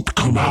it won't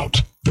come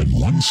out. Then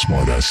one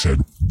smartass said,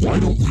 why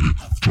don't we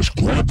just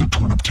grab the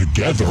turnip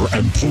together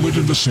and pull it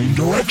in the same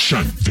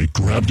direction? They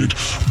grabbed it,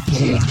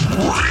 pulled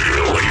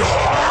really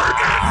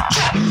hard,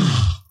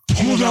 and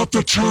pulled out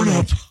the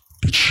turnip.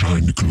 It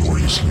shined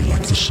gloriously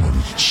like the sun,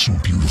 so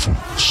beautiful,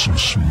 so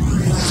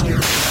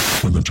smooth.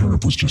 When the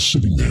turnip was just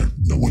sitting there,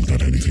 no one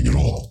got anything at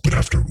all. But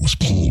after it was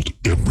pulled,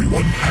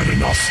 everyone had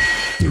enough.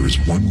 There is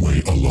one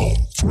way alone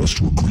for us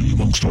to agree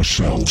amongst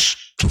ourselves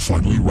to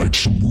finally write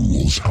some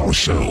rules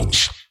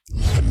ourselves.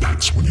 And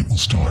that's when it will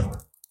start.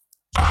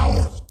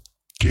 Our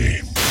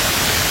game.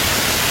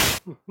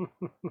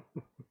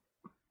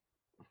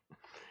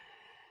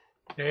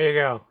 There you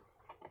go.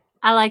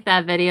 I like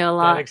that video a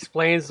lot. That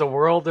explains the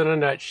world in a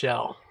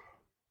nutshell.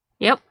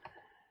 Yep.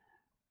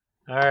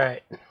 All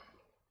right.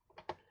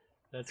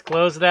 Let's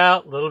close it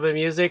out. A little bit of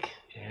music.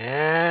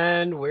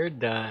 And we're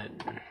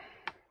done.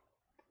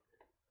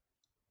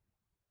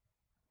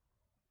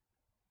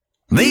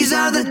 These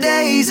are the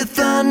days of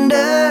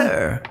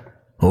thunder.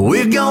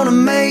 We're gonna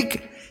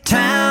make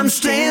time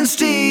stand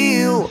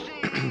still.